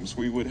homes.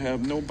 We would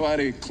have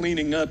nobody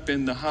cleaning up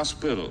in the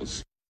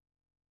hospitals.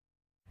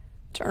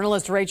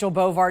 Journalist Rachel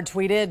Bovard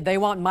tweeted, "They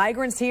want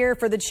migrants here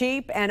for the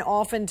cheap and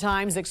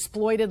oftentimes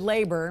exploited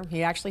labor."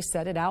 He actually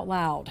said it out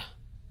loud.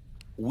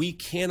 We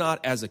cannot,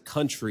 as a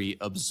country,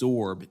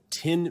 absorb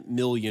 10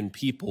 million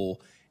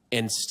people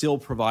and still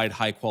provide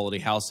high quality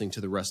housing to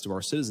the rest of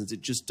our citizens.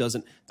 It just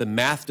doesn't, the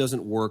math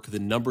doesn't work. The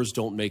numbers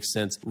don't make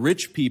sense.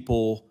 Rich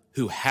people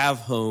who have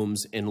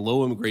homes in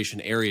low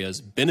immigration areas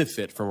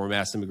benefit from our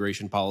mass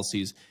immigration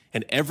policies,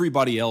 and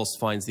everybody else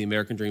finds the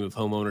American dream of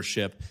home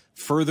ownership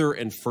further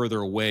and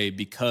further away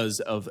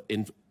because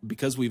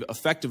we've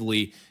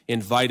effectively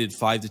invited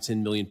 5 to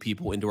 10 million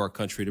people into our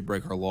country to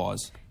break our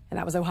laws. And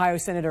that was Ohio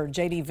Senator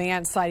J.D.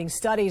 Vance citing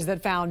studies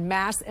that found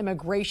mass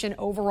immigration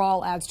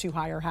overall adds to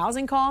higher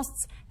housing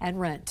costs and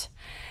rent.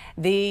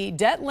 The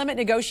debt limit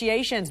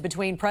negotiations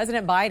between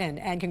President Biden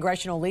and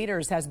congressional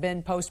leaders has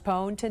been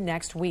postponed to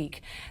next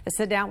week. The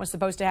sit down was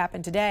supposed to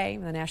happen today.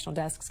 The National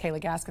Desk's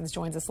Kayla Gaskins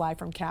joins us live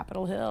from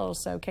Capitol Hill.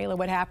 So, Kayla,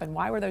 what happened?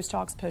 Why were those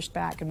talks pushed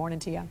back? Good morning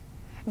to you.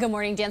 Good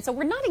morning, Dan. So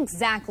we're not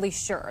exactly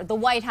sure. The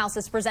White House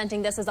is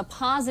presenting this as a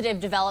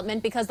positive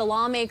development because the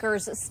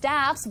lawmakers'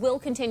 staffs will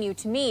continue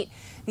to meet.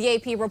 The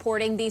AP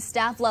reporting these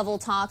staff-level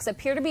talks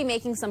appear to be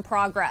making some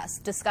progress.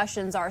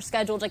 Discussions are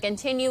scheduled to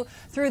continue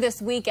through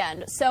this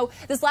weekend. So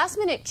this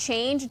last-minute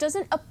change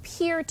doesn't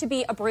appear to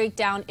be a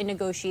breakdown in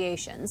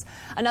negotiations.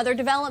 Another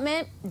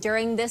development,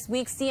 during this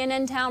week's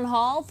CNN town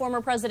hall, former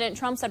President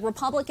Trump said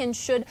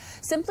Republicans should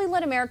simply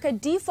let America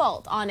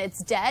default on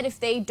its debt if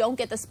they don't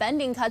get the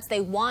spending cuts they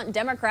want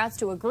Democrats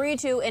to agree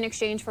to in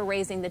exchange for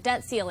raising the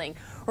debt ceiling.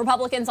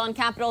 Republicans on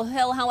Capitol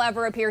Hill,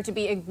 however, appear to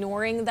be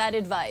ignoring that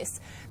advice.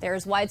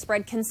 There's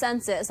widespread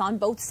consensus on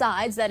both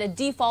sides that a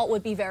default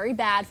would be very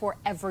bad for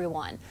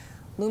everyone.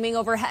 Looming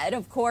overhead,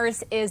 of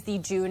course, is the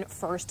June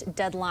 1st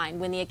deadline,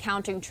 when the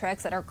accounting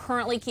tricks that are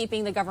currently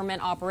keeping the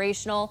government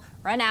operational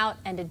run out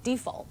and a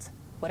default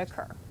would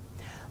occur.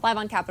 Live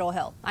on Capitol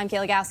Hill, I'm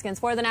Kayla Gaskins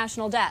for the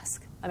National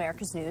Desk,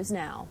 America's News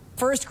Now.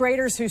 First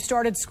graders who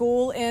started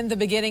school in the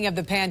beginning of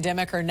the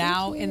pandemic are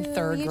now in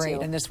third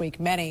grade. And this week,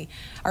 many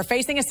are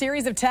facing a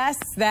series of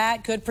tests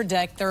that could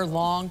predict their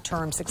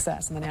long-term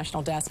success. And the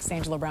National Desk's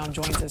Angela Brown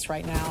joins us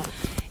right now.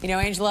 You know,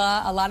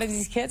 Angela, a lot of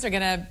these kids are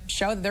going to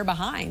show that they're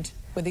behind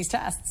with these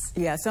tests.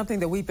 Yeah,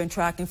 something that we've been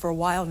tracking for a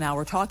while now.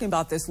 We're talking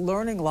about this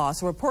learning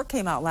loss. A report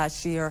came out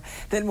last year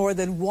that more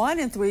than 1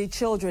 in 3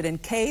 children in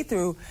K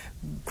through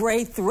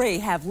grade 3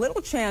 have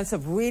little chance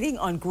of reading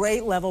on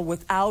grade level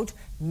without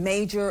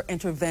major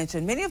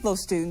intervention. Many of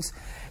those students,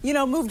 you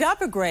know, moved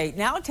up a grade,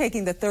 now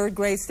taking the 3rd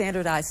grade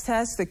standardized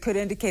test that could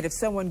indicate if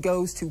someone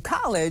goes to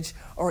college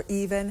or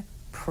even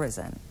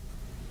prison.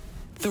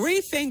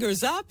 3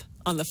 fingers up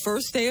on the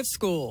first day of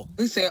school.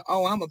 We said,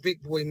 oh, I'm a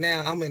big boy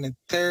now. I'm in the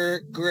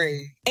 3rd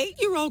grade.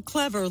 8-year-old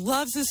Clever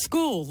loves his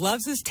school,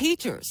 loves his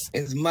teachers.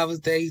 It's Mother's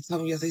Day. He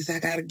told me yesterday, he said,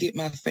 I got to get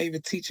my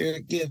favorite teacher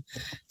a gift.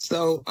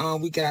 So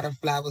we got her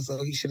flowers,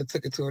 so he should have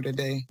took it to her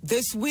today.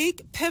 This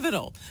week,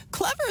 pivotal.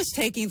 Clever is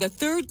taking the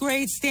 3rd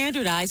grade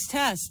standardized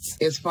tests.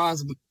 As far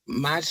as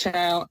my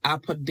child, I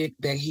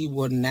predict that he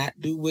will not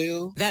do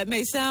well. That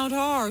may sound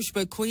harsh,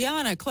 but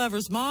Quiana,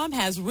 Clever's mom,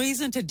 has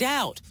reason to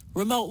doubt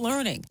remote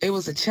learning. It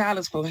was a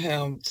challenge for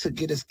him to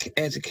get his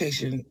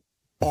education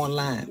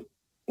online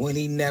when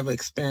he never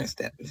experienced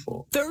that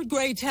before. 3rd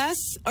grade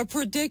tests, a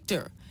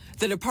predictor.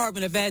 The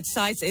Department of Ed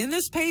cites in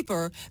this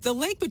paper the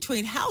link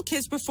between how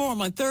kids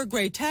perform on 3rd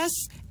grade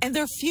tests and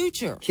their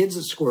future. Kids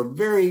that score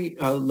very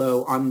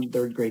low on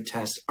 3rd grade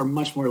tests are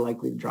much more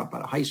likely to drop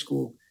out of high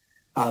school,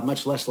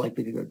 much less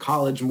likely to go to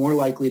college, more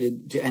likely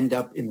to end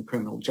up in the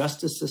criminal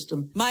justice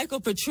system. Michael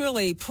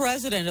Petrilli,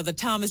 president of the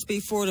Thomas B.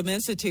 Fordham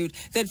Institute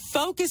that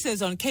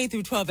focuses on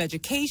K-12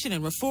 education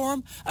and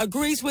reform,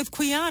 agrees with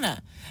Quiana,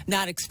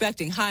 not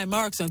expecting high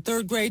marks on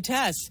 3rd grade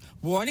tests,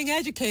 warning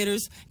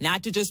educators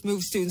not to just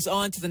move students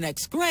on to the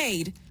next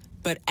grade,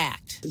 but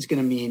act. It's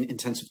going to mean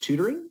intensive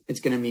tutoring.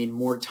 It's going to mean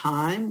more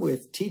time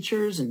with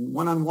teachers and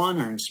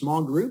one-on-one or in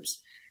small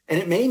groups. And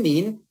it may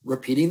mean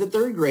repeating the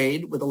 3rd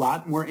grade with a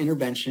lot more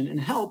intervention and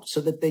help so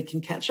that they can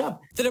catch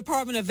up. The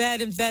Department of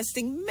Ed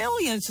investing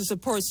millions to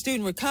support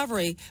student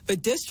recovery,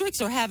 but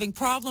districts are having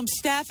problems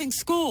staffing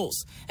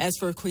schools. As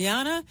for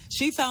Quiana,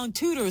 she found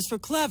tutors for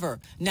Clever,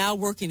 now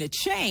working to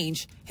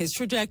change his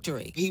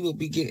trajectory. He will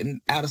be getting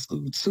out of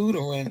school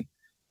tutoring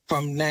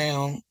from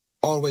now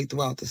all the way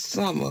throughout the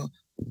summer,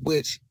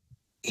 which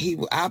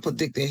I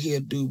predict that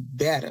he'll do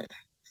better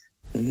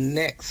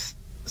next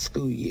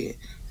school year.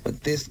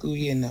 But this school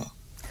year, no.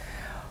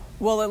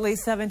 Well, at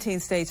least 17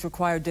 states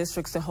require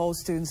districts to hold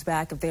students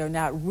back if they are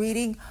not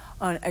reading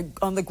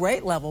on the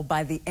grade level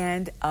by the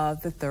end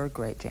of the 3rd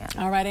grade, Jan.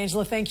 All right,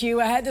 Angela, thank you.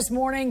 Ahead this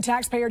morning,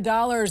 taxpayer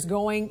dollars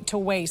going to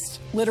waste,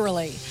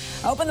 literally.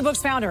 Open the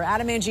Book's founder,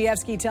 Adam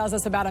Andrzejewski, tells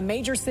us about a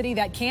major city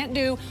that can't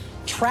do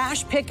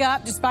trash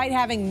pickup despite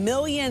having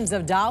millions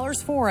of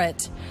dollars for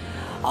it.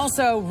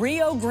 Also,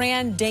 Rio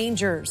Grande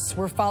dangers.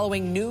 We're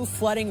following new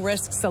flooding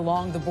risks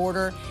along the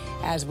border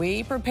as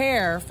we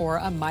prepare for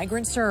a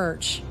migrant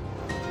surge.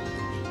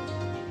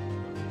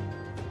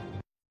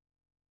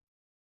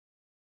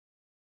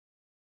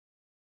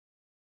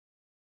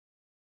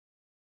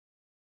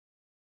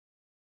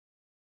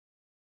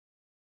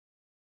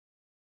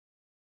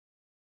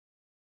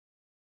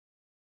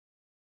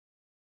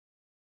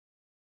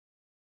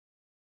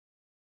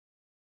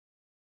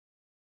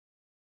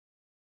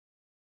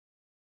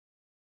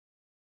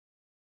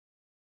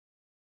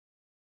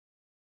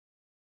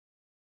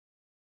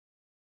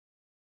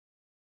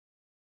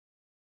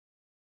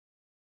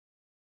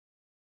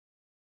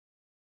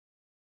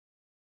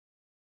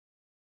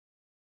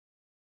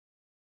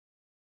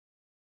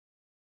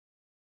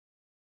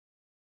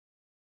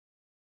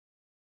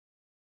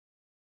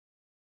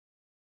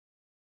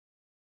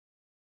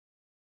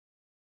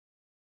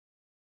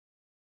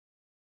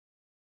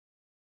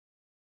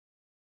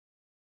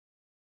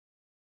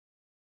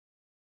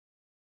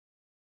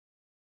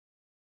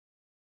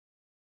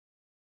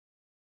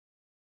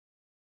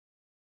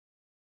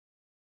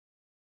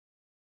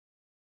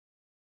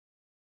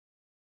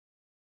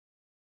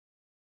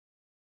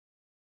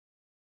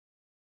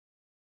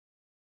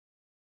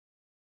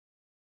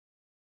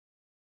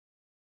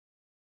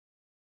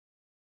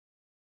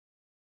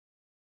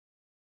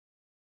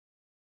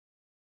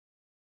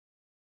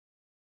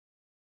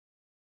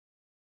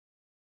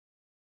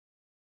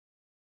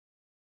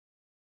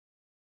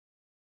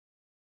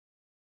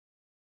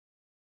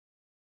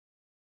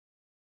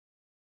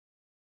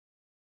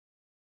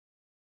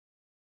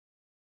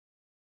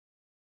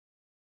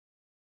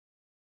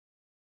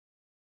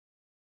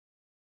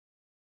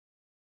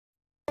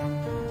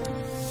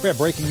 We have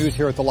breaking news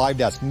here at the live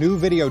desk. New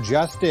video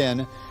just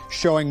in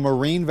showing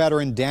Marine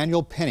veteran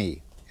Daniel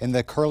Penny, in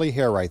the curly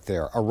hair right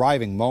there,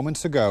 arriving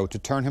moments ago to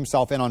turn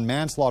himself in on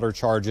manslaughter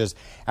charges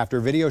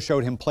after video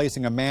showed him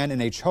placing a man in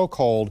a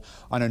chokehold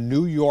on a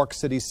New York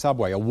City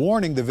subway. A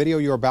warning, the video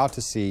you're about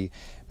to see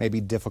may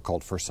be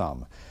difficult for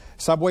some.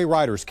 Subway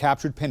riders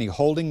captured Penny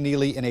holding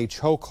Neely in a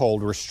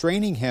chokehold,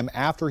 restraining him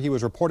after he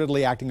was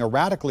reportedly acting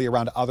erratically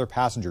around other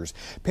passengers.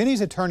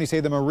 Penny's attorneys say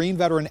the Marine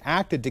veteran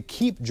acted to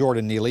keep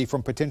Jordan Neely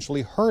from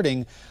potentially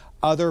hurting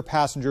other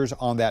passengers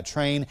on that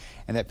train,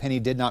 and that Penny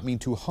did not mean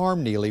to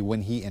harm Neely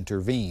when he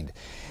intervened.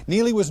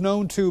 Neely was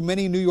known to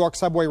many New York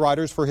subway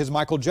riders for his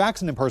Michael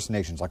Jackson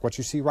impersonations, like what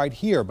you see right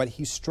here, but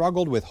he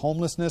struggled with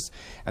homelessness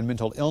and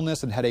mental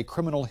illness and had a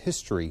criminal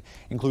history,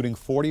 including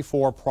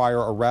 44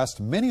 prior arrests,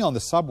 many on the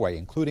subway,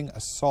 including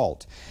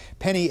assault.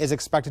 Penny is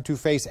expected to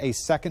face a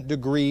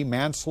second-degree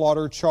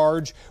manslaughter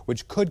charge,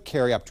 which could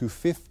carry up to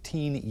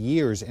 15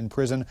 years in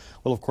prison.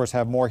 We'll, of course,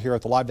 have more here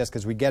at the live desk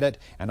as we get it,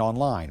 and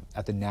online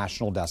at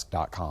thenationaldesk.com.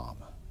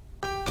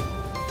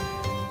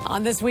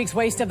 On this week's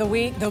Waste of the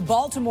Week, the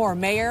Baltimore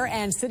mayor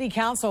and city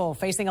council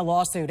facing a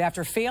lawsuit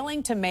after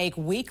failing to make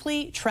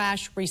weekly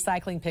trash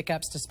recycling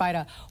pickups despite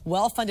a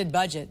well-funded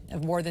budget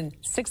of more than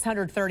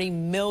 $630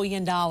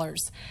 million.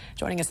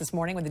 Joining us this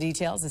morning with the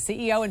details, the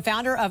CEO and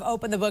founder of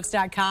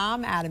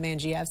OpenTheBooks.com, Adam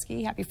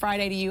Andrzejewski. Happy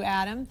Friday to you,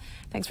 Adam.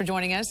 Thanks for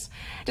joining us.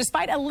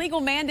 Despite a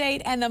legal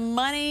mandate and the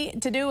money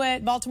to do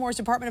it, Baltimore's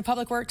Department of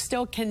Public Works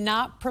still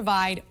cannot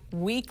provide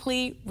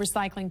weekly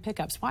recycling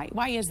pickups.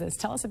 Why is this?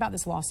 Tell us about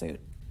this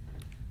lawsuit.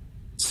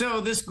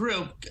 So this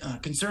group,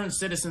 Concerned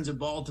Citizens of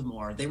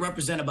Baltimore, they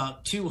represent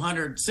about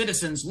 200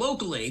 citizens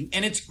locally,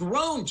 and it's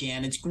grown,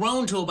 Jan. It's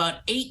grown to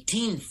about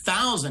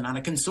 18,000 on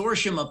a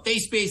consortium of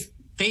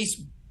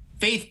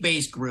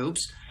faith-based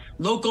groups,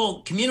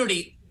 local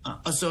community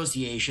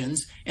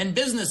associations, and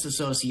business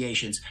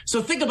associations.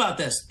 So think about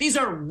this. These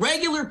are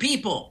regular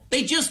people.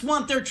 They just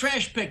want their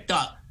trash picked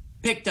up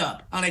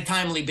on a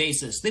timely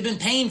basis. They've been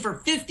paying for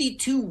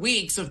 52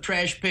 weeks of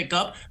trash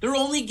pickup. They're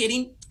only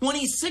getting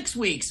 26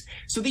 weeks.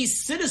 So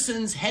these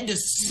citizens had to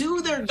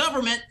sue their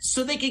government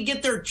so they could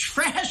get their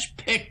trash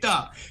picked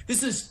up.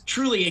 This is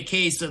truly a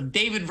case of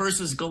David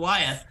versus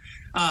Goliath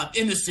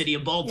in the city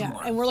of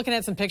Baltimore. Yeah, and we're looking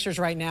at some pictures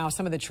right now,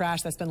 some of the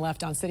trash that's been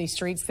left on city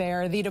streets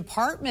there. The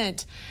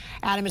department,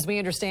 Adam, as we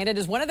understand it,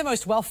 is one of the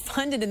most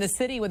well-funded in the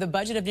city with a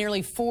budget of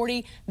nearly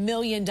 $40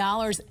 million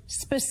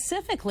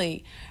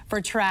specifically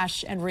for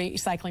trash and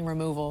recycling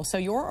removal. So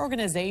your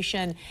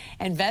organization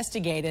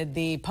investigated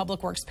the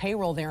Public Works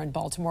payroll there in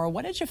Baltimore.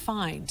 What did you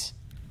find?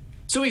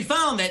 So we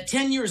found that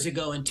 10 years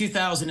ago in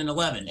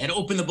 2011 at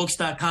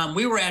OpenTheBooks.com,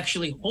 we were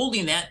actually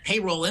holding that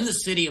payroll in the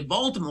city of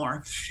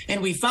Baltimore, and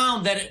we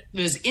found that it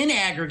was in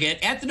aggregate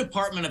at the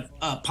Department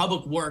of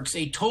Public Works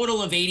a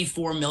total of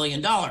 $84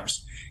 million.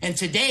 And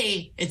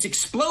today it's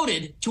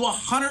exploded to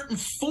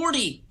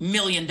 $140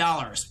 million.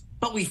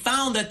 But we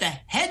found that the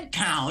head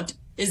count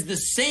is the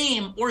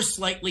same or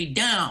slightly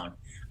down.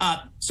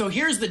 So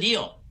here's the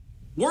deal.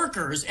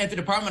 Workers at the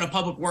Department of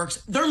Public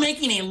Works, they're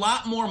making a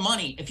lot more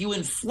money. If you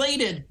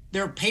inflated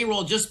their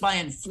payroll just by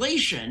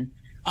inflation,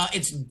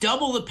 it's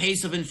double the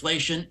pace of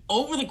inflation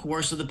over the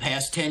course of the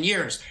past 10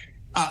 years.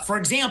 For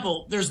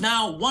example, there's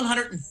now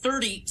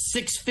 130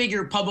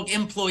 six-figure public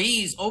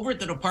employees over at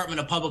the Department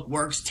of Public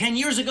Works. 10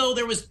 years ago,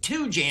 there was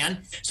 2,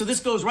 Jan. So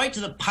this goes right to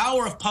the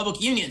power of public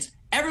unions.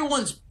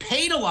 Everyone's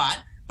paid a lot,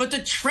 but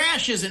the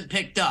trash isn't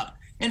picked up.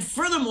 And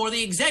furthermore,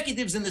 the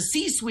executives in the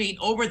C-suite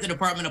over at the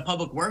Department of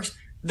Public Works,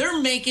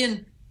 they're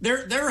making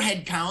their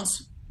head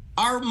counts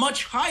are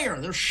much higher.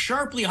 They're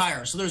sharply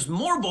higher. So there's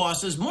more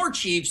bosses, more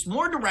chiefs,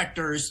 more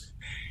directors.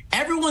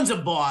 Everyone's a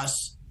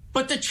boss,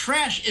 but the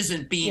trash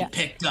isn't being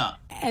picked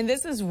up. And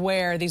this is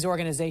where these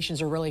organizations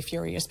are really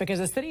furious, because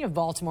the city of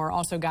Baltimore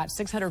also got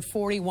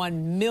 $641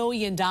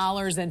 million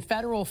in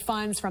federal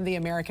funds from the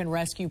American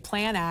Rescue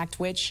Plan Act,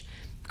 which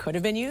could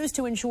have been used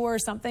to ensure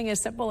something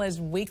as simple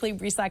as weekly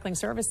recycling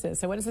services.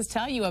 So what does this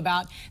tell you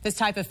about this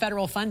type of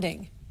federal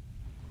funding?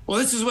 Well,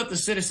 this is what the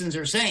citizens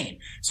are saying.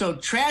 So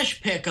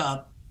trash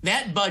pickup,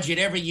 that budget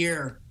every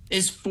year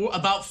is a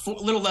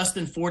little less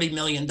than $40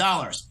 million.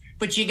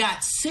 But you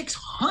got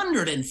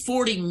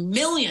 $640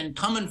 million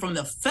coming from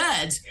the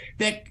feds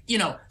that,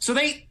 so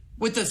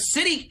with the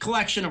city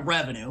collection of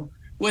revenue,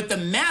 with the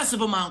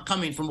massive amount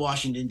coming from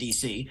Washington,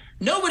 D.C.,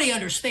 nobody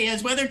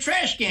understands why their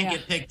trash can't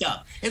get picked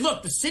up. And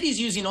look, the city's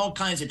using all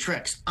kinds of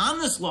tricks. On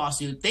this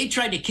lawsuit, they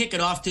tried to kick it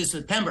off to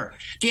September.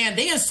 Jan,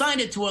 they assigned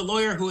it to a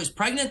lawyer who was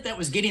pregnant that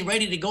was getting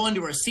ready to go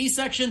into her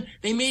C-section.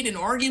 They made an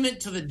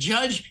argument to the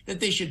judge that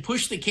they should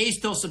push the case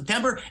till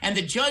September. And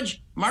the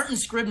judge, Martin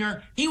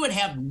Scribner, he would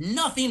have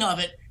nothing of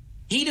it.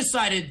 He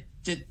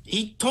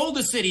told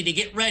the city to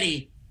get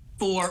ready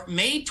for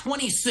May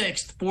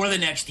 26th for the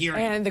next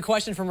hearing. And the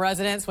question from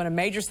residents, when a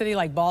major city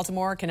like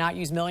Baltimore cannot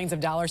use millions of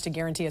dollars to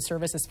guarantee a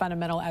service as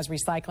fundamental as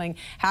recycling,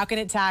 how can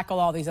it tackle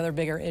all these other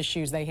bigger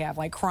issues they have,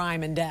 like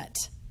crime and debt?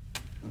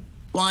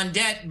 Well, on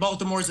debt,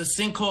 Baltimore's a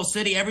sinkhole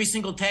city. Every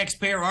single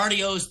taxpayer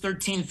already owes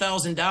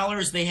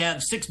 $13,000. They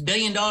have $6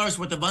 billion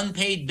worth of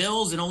unpaid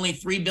bills and only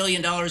 $3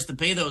 billion to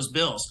pay those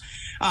bills.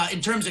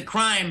 In terms of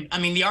crime, I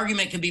mean, the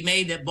argument can be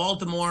made that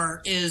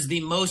Baltimore is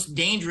the most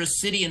dangerous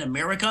city in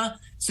America.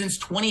 Since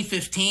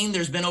 2015,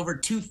 there's been over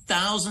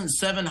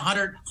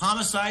 2,700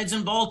 homicides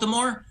in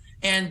Baltimore,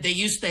 and they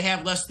used to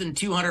have less than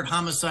 200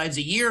 homicides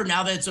a year.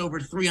 Now that's over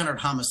 300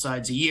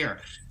 homicides a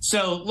year.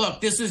 So, look,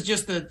 this is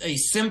just a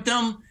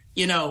symptom.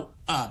 You know,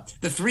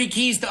 the three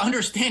keys to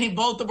understanding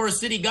Baltimore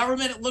city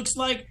government, it looks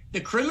like the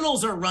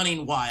criminals are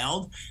running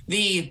wild.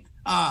 The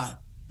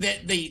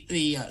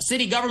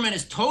city government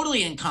is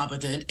totally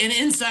incompetent, and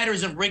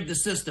insiders have rigged the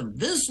system.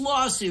 This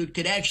lawsuit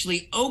could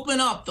actually open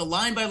up the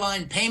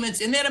line-by-line payments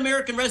in that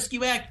American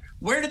Rescue Act.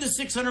 Where did the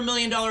 $600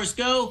 million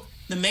go?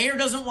 The mayor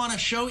doesn't want to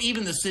show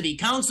even the city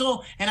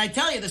council. And I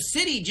tell you, the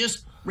city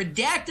just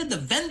redacted the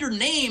vendor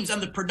names on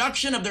the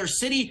production of their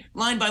city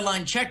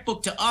line-by-line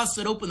checkbook to us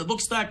at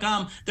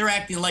openthebooks.com. They're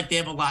acting like they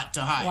have a lot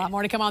to hide. A lot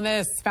more to come on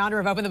this. Founder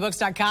of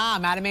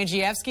openthebooks.com, Adam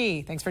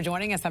Andrzejewski. Thanks for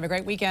joining us. Have a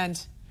great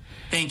weekend.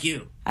 Thank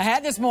you.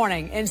 Ahead this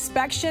morning,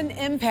 inspection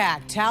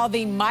impact, how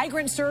the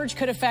migrant surge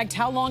could affect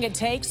how long it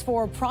takes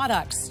for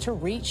products to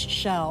reach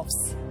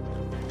shelves.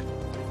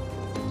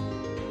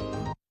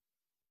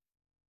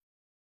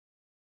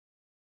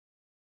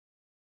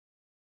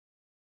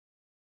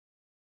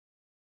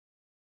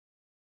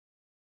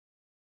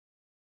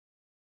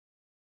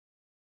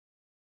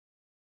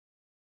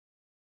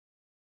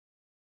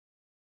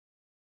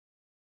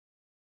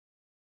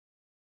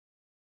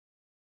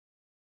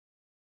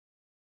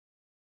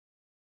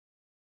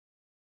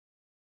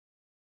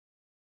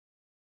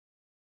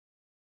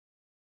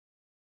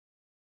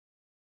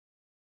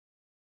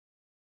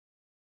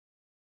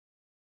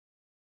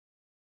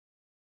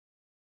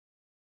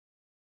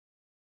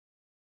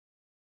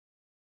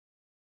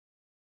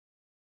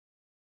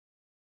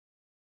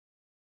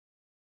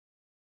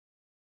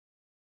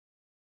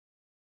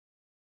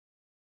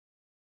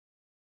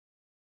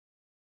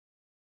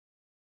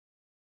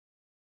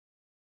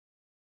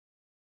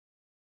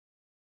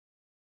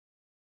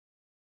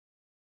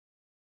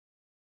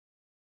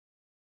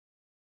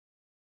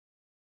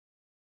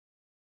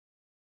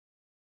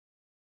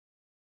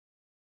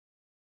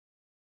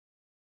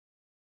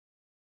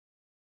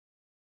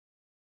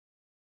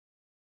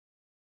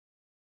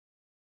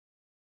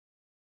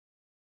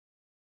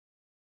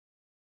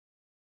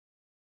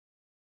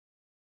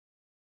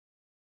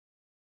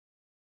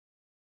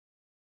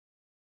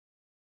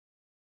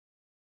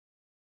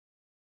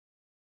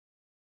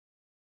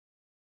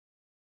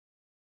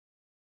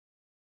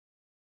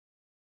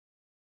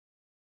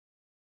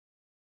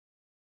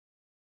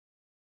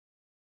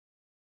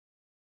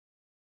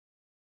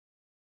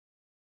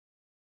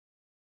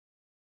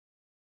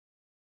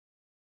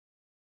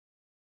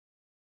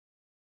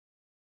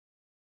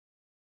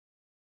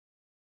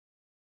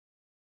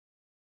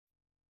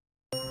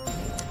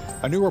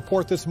 A new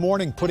report this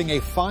morning putting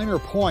a finer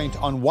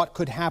point on what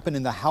could happen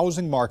in the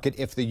housing market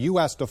if the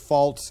U.S.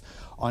 defaults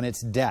on its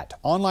debt.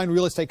 Online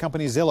real estate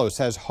company Zillow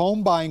says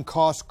home buying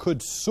costs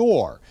could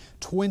soar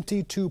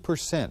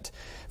 22%.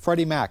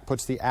 Freddie Mac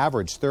puts the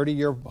average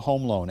 30-year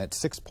home loan at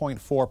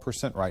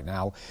 6.4% right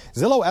now.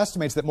 Zillow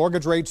estimates that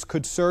mortgage rates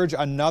could surge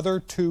another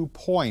 2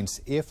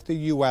 points if the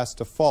U.S.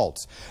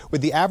 defaults.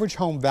 With the average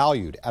home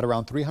valued at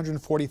around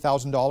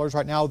 $340,000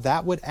 right now,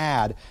 that would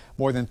add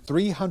more than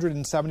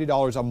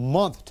 $370 a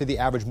month to the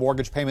average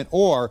mortgage payment,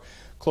 or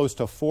close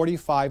to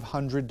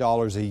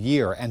 $4,500 a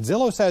year. And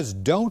Zillow says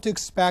don't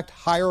expect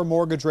higher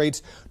mortgage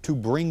rates to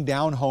bring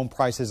down home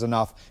prices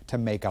enough to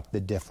make up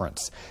the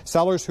difference.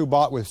 Sellers who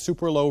bought with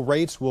super low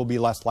rates will be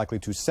less likely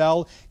to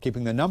sell,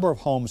 keeping the number of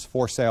homes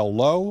for sale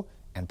low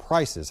and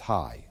prices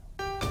high.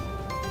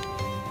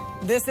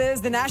 This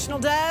is the National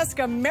Desk,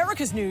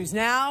 America's News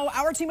Now.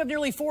 Our team of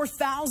nearly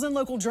 4,000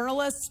 local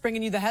journalists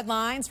bringing you the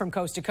headlines from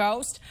coast to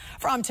coast.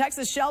 From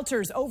Texas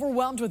shelters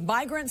overwhelmed with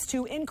migrants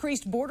to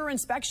increased border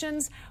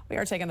inspections, we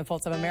are taking the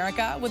pulse of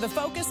America with a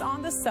focus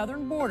on the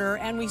southern border.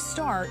 And we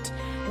start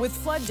with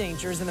flood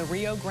dangers in the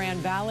Rio Grande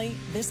Valley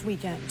this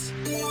weekend.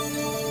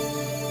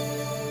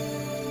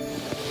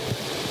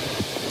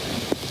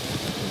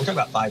 We're talking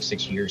about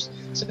 5-6 years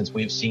since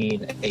we've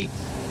seen a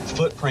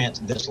footprint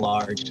this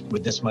large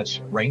with this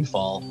much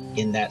rainfall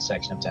in that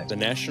section of Texas. The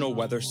National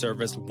Weather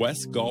Service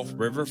West Gulf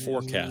River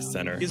Forecast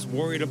Center is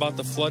worried about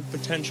the flood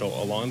potential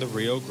along the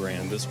Rio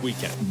Grande this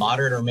weekend.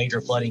 Moderate or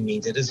major flooding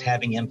means it is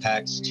having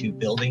impacts to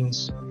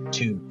buildings,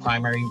 to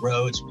primary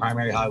roads,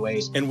 primary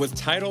highways. And with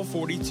Title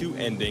 42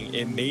 ending,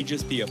 it may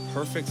just be a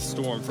perfect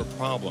storm for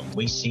problems.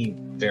 We see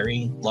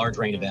very large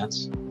rain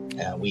events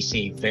We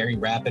see very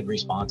rapid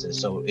responses,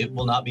 so it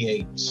will not be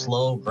a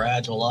slow,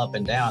 gradual up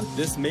and down.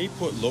 This may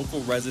put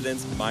local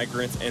residents,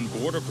 migrants, and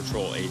Border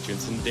Patrol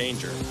agents in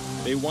danger.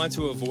 They want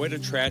to avoid a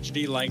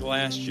tragedy like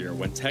last year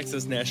when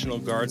Texas National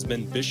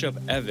Guardsman Bishop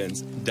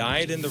Evans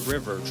died in the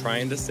river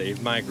trying to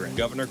save migrants.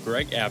 Governor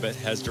Greg Abbott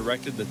has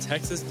directed the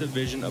Texas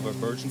Division of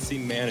Emergency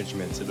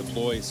Management to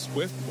deploy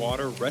swift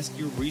water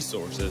rescue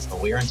resources.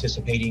 We are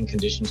anticipating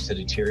conditions to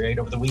deteriorate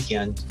over the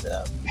weekend,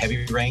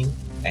 heavy rain,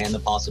 and the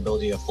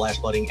possibility of flash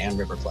flooding and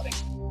river flooding.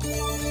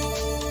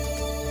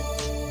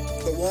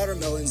 The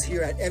watermelons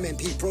here at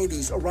M&P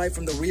Produce arrive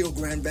from the Rio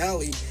Grande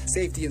Valley.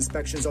 Safety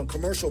inspections on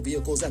commercial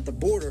vehicles at the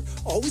border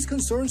always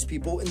concerns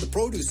people in the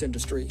produce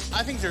industry.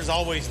 I think there's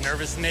always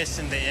nervousness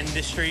in the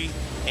industry,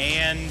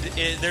 and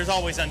there's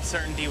always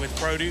uncertainty with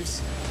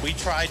produce. We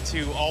try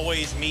to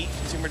always meet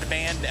consumer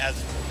demand as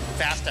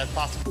fast as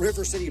possible.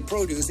 River City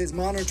Produce is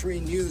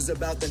monitoring news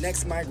about the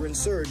next migrant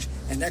surge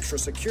and extra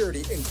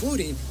security,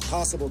 including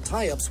possible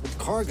tie-ups with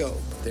cargo.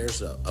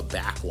 There's a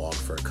backlog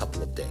for a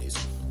couple of days.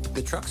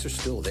 The trucks are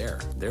still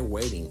there. They're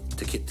waiting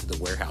to get to the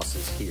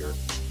warehouses here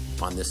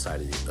on this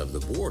side of the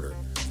border.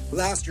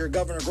 Last year,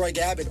 Governor Greg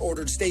Abbott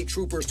ordered state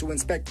troopers to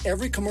inspect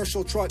every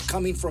commercial truck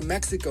coming from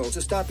Mexico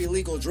to stop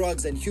illegal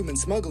drugs and human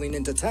smuggling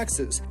into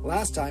Texas.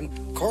 Last time,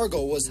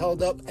 cargo was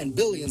held up and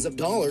billions of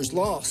dollars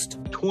lost.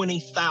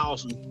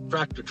 20,000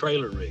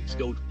 tractor-trailer rigs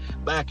go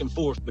back and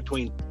forth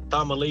between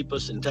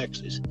Tamaulipas and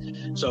Texas.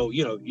 So,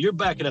 you're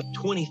backing up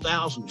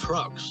 20,000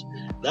 trucks.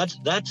 That's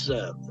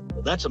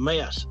a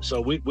mess.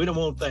 So we don't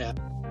want that.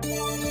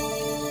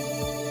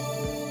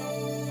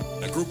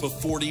 A group of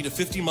 40 to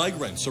 50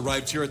 migrants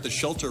arrived here at the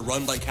shelter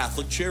run by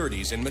Catholic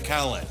Charities in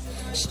McAllen.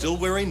 Still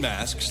wearing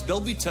masks, they'll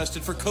be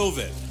tested for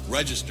COVID,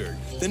 registered,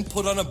 then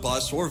put on a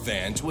bus or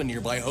van to a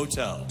nearby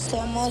hotel.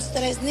 Somos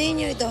 3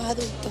 niños y 2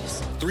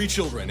 adultos. 3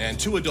 children and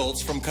 2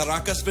 adults from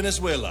Caracas,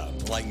 Venezuela.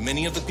 Like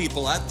many of the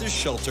people at this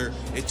shelter,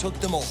 it took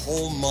them a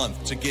whole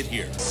month to get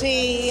here.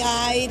 Sí,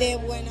 aire,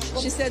 bueno.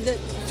 She said that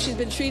she's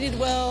been treated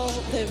well,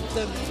 they're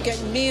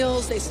getting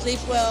meals, they sleep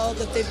well,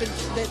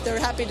 that they're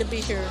happy to be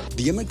here.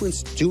 The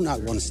immigrants do not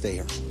want to stay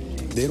here.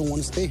 They don't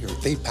want to stay here.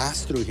 They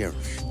pass through here.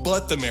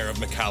 But the mayor of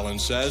McAllen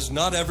says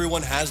not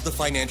everyone has the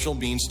financial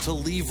means to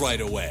leave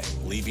right away,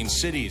 leaving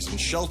cities and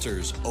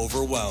shelters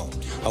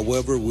overwhelmed.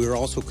 However, we're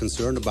also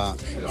concerned about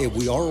if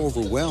we are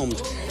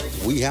overwhelmed,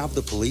 we have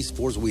the police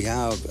force, we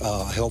have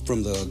help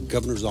from the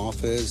governor's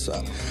office,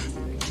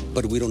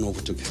 but we don't know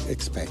what to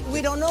expect.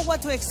 We don't know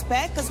what to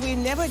expect because we've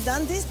never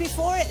done this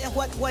before.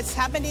 What's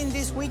happening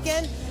this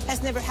weekend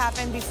has never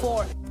happened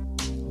before.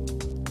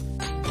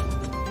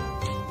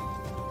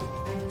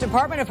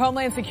 Department of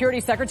Homeland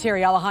Security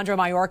Secretary Alejandro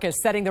Mayorkas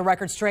setting the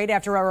record straight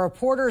after a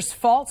reporter's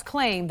false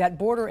claim that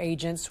border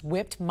agents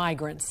whipped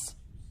migrants.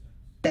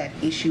 That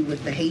issue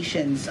with the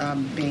Haitians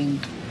being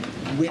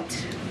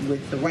whipped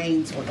with the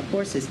reins or the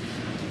horses.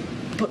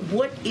 But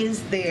what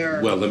is there?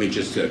 Well, let me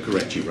just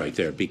correct you right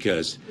there,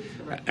 because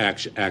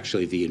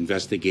actually the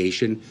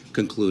investigation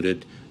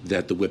concluded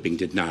that the whipping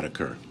did not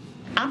occur.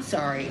 I'm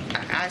sorry,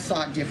 I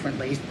saw it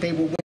differently. They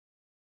were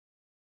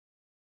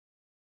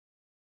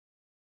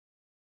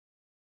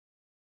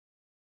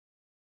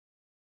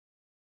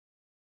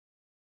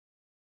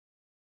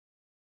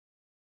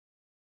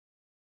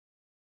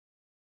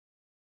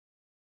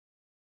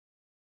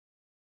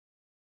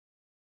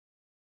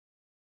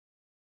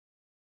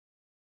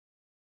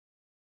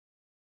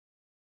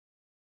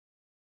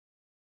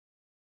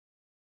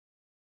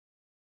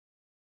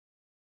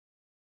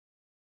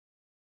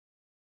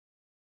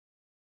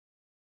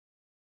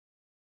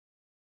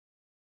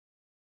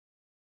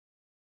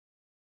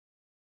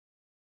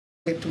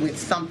whipped with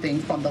something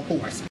from the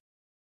horse.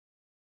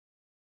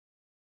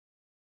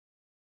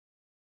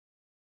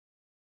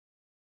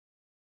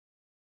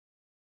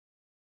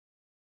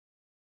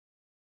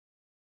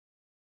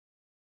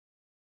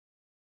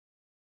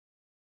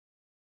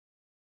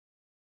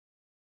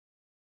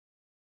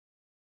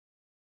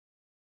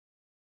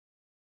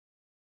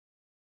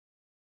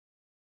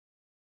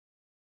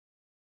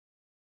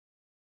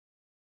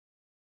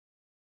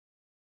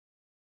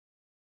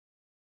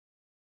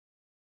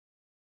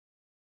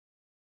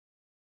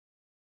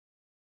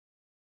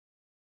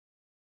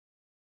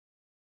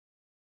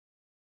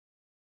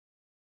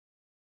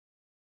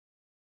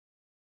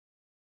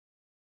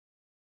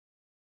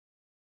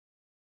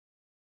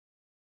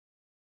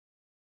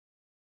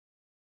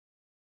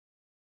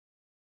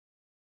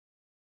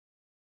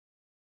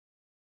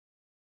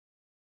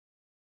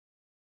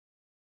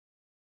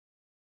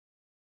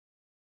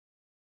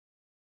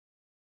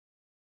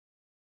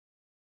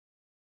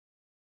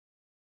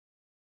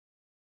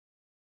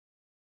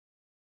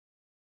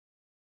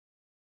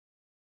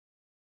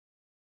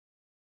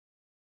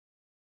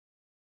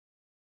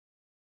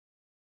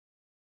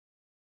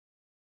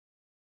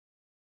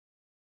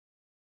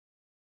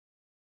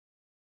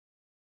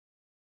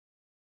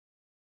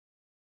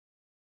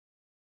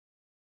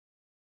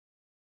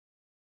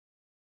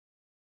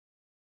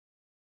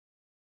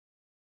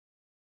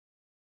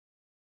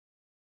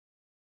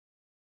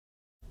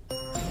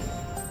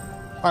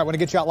 All right, I want to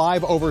get you out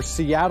live over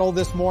Seattle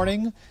this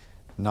morning.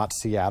 Not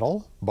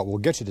Seattle, but we'll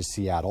get you to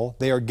Seattle.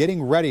 They are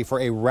getting ready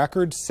for a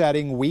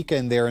record-setting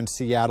weekend there in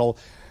Seattle,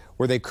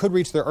 where they could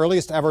reach their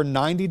earliest ever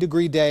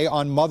 90-degree day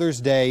on Mother's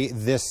Day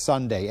this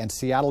Sunday. And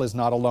Seattle is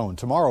not alone.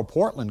 Tomorrow,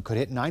 Portland could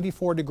hit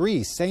 94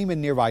 degrees. Same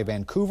in nearby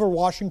Vancouver,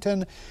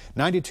 Washington,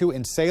 92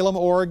 in Salem,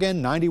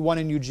 Oregon, 91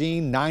 in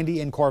Eugene, 90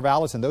 in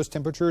Corvallis, and those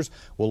temperatures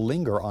will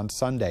linger on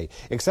Sunday.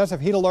 Excessive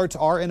heat alerts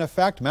are in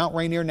effect. Mount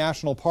Rainier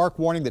National Park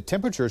warning that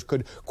temperatures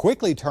could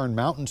quickly turn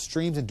mountain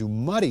streams into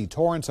muddy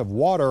torrents of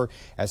water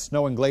as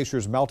snow and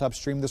glaciers melt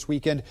upstream this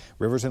weekend.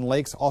 Rivers and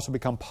lakes also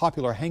become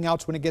popular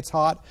hangouts when it gets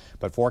hot,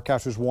 but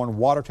forecasters warn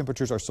water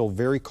temperatures are still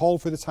very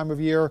cold for this time of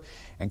year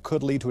and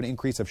could lead to an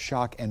increase of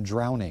shock and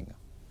drowning.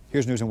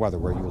 Here's news and weather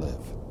where you live.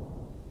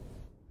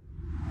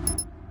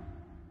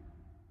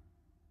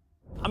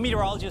 I'm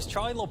meteorologist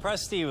Charlie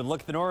Lopresti with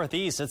Look at the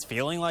Northeast. It's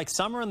feeling like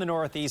summer in the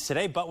Northeast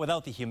today, but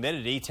without the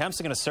humidity. Temps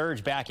are going to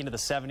surge back into the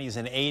 70s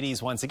and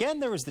 80s. Once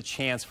again, there is the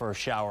chance for a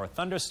shower or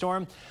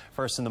thunderstorm.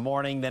 First in the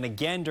morning, then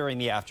again during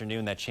the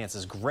afternoon. That chance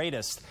is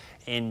greatest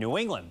in New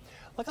England.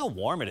 Look how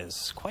warm it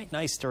is. Quite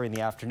nice during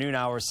the afternoon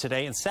hours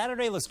today. And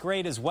Saturday looks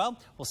great as well.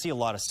 We'll see a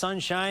lot of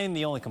sunshine.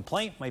 The only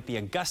complaint might be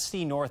a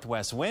gusty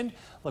northwest wind.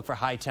 Look for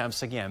high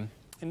temps again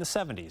in the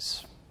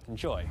 70s.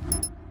 Enjoy.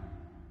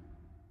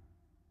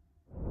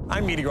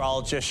 I'm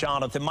meteorologist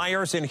Jonathan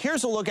Myers, and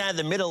here's a look at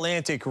the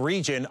Mid-Atlantic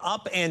region.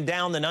 Up and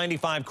down the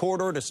 95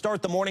 corridor to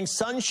start the morning.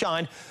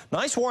 Sunshine.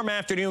 Nice warm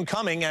afternoon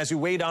coming as we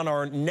wait on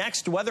our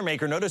next weather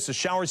maker. Notice the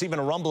showers, even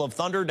a rumble of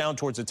thunder down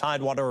towards the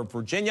Tidewater of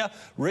Virginia.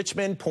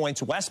 Richmond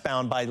points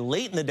westbound by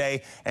late in the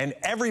day, and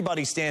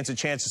everybody stands a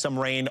chance of some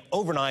rain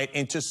overnight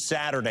into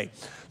Saturday.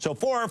 So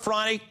for our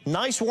Friday,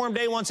 nice warm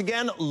day once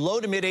again. Low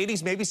to mid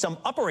 80s, maybe some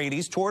upper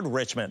 80s toward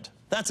Richmond.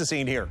 That's the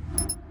scene here.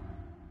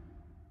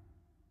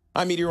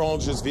 I'm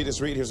meteorologist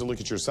Vitas Reed. Here's a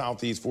look at your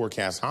southeast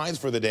forecast. Highs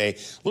for the day.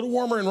 A little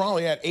warmer in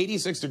Raleigh at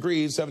 86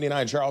 degrees,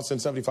 79 Charleston,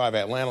 75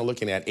 Atlanta,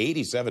 looking at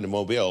 87 in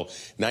Mobile,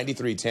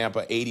 93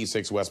 Tampa,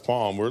 86 West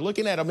Palm. We're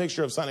looking at a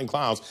mixture of sun and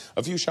clouds.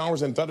 A few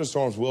showers and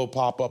thunderstorms will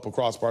pop up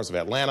across parts of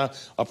Atlanta,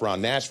 up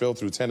around Nashville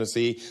through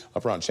Tennessee,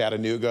 up around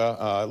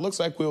Chattanooga. It looks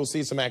like we'll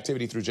see some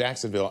activity through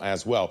Jacksonville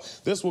as well.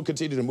 This will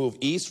continue to move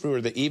east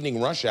through the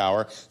evening rush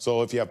hour.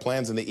 So if you have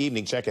plans in the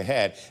evening, check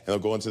ahead, and they'll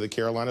go into the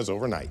Carolinas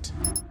overnight.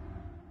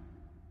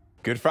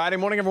 Good Friday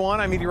morning, everyone.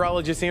 I'm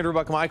meteorologist Andrew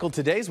Buckmichael.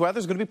 Today's weather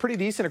is going to be pretty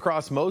decent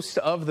across most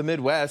of the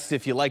Midwest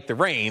if you like the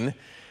rain.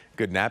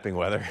 Good napping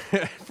weather.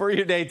 For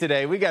your day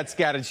today, we got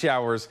scattered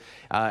showers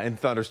and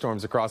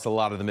thunderstorms across a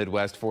lot of the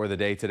Midwest for the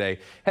day today.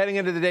 Heading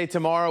into the day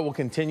tomorrow, we'll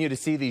continue to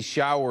see these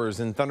showers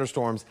and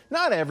thunderstorms.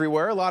 Not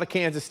everywhere. A lot of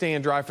Kansas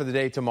staying dry for the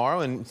day tomorrow,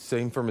 and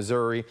same for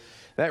Missouri.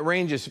 That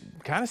rain just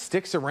kind of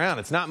sticks around.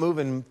 It's not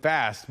moving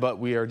fast, but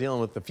we are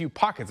dealing with a few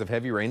pockets of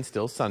heavy rain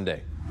still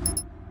Sunday.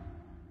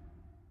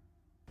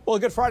 Well,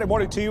 good Friday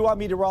morning to you. I'm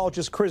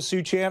meteorologist Chris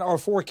Suchan. Our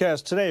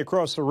forecast today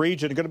across the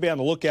region are going to be on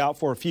the lookout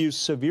for a few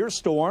severe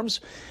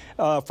storms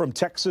from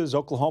Texas,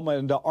 Oklahoma,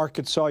 and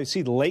Arkansas. You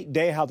see late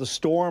day how the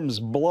storms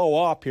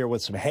blow up here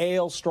with some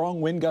hail,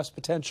 strong wind gust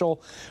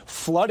potential,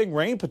 flooding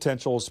rain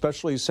potential,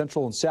 especially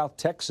central and south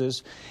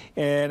Texas.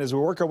 And as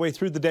we work our way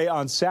through the day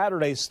on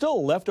Saturday,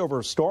 still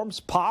leftover storms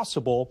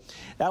possible.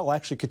 That'll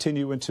actually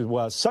continue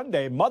into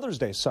Sunday, Mother's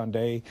Day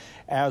Sunday,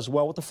 as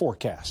well with the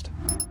forecast.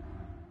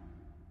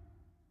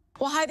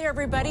 Well, hi there,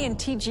 everybody, and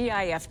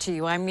TGIF to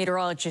you. I'm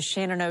meteorologist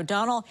Shannon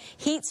O'Donnell.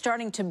 Heat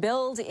starting to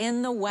build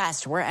in the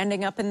west. We're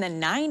ending up in the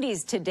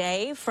 90s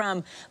today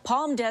from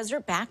Palm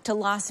Desert back to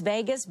Las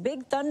Vegas.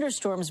 Big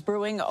thunderstorms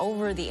brewing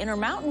over the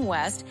Intermountain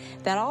West.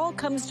 That all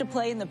comes to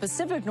play in the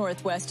Pacific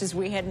Northwest as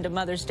we head into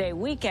Mother's Day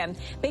weekend.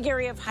 Big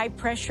area of high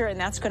pressure, and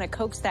that's going to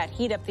coax that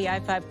heat up the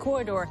I-5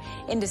 corridor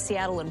into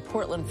Seattle and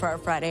Portland for our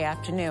Friday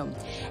afternoon.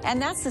 And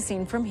that's the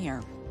scene from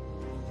here.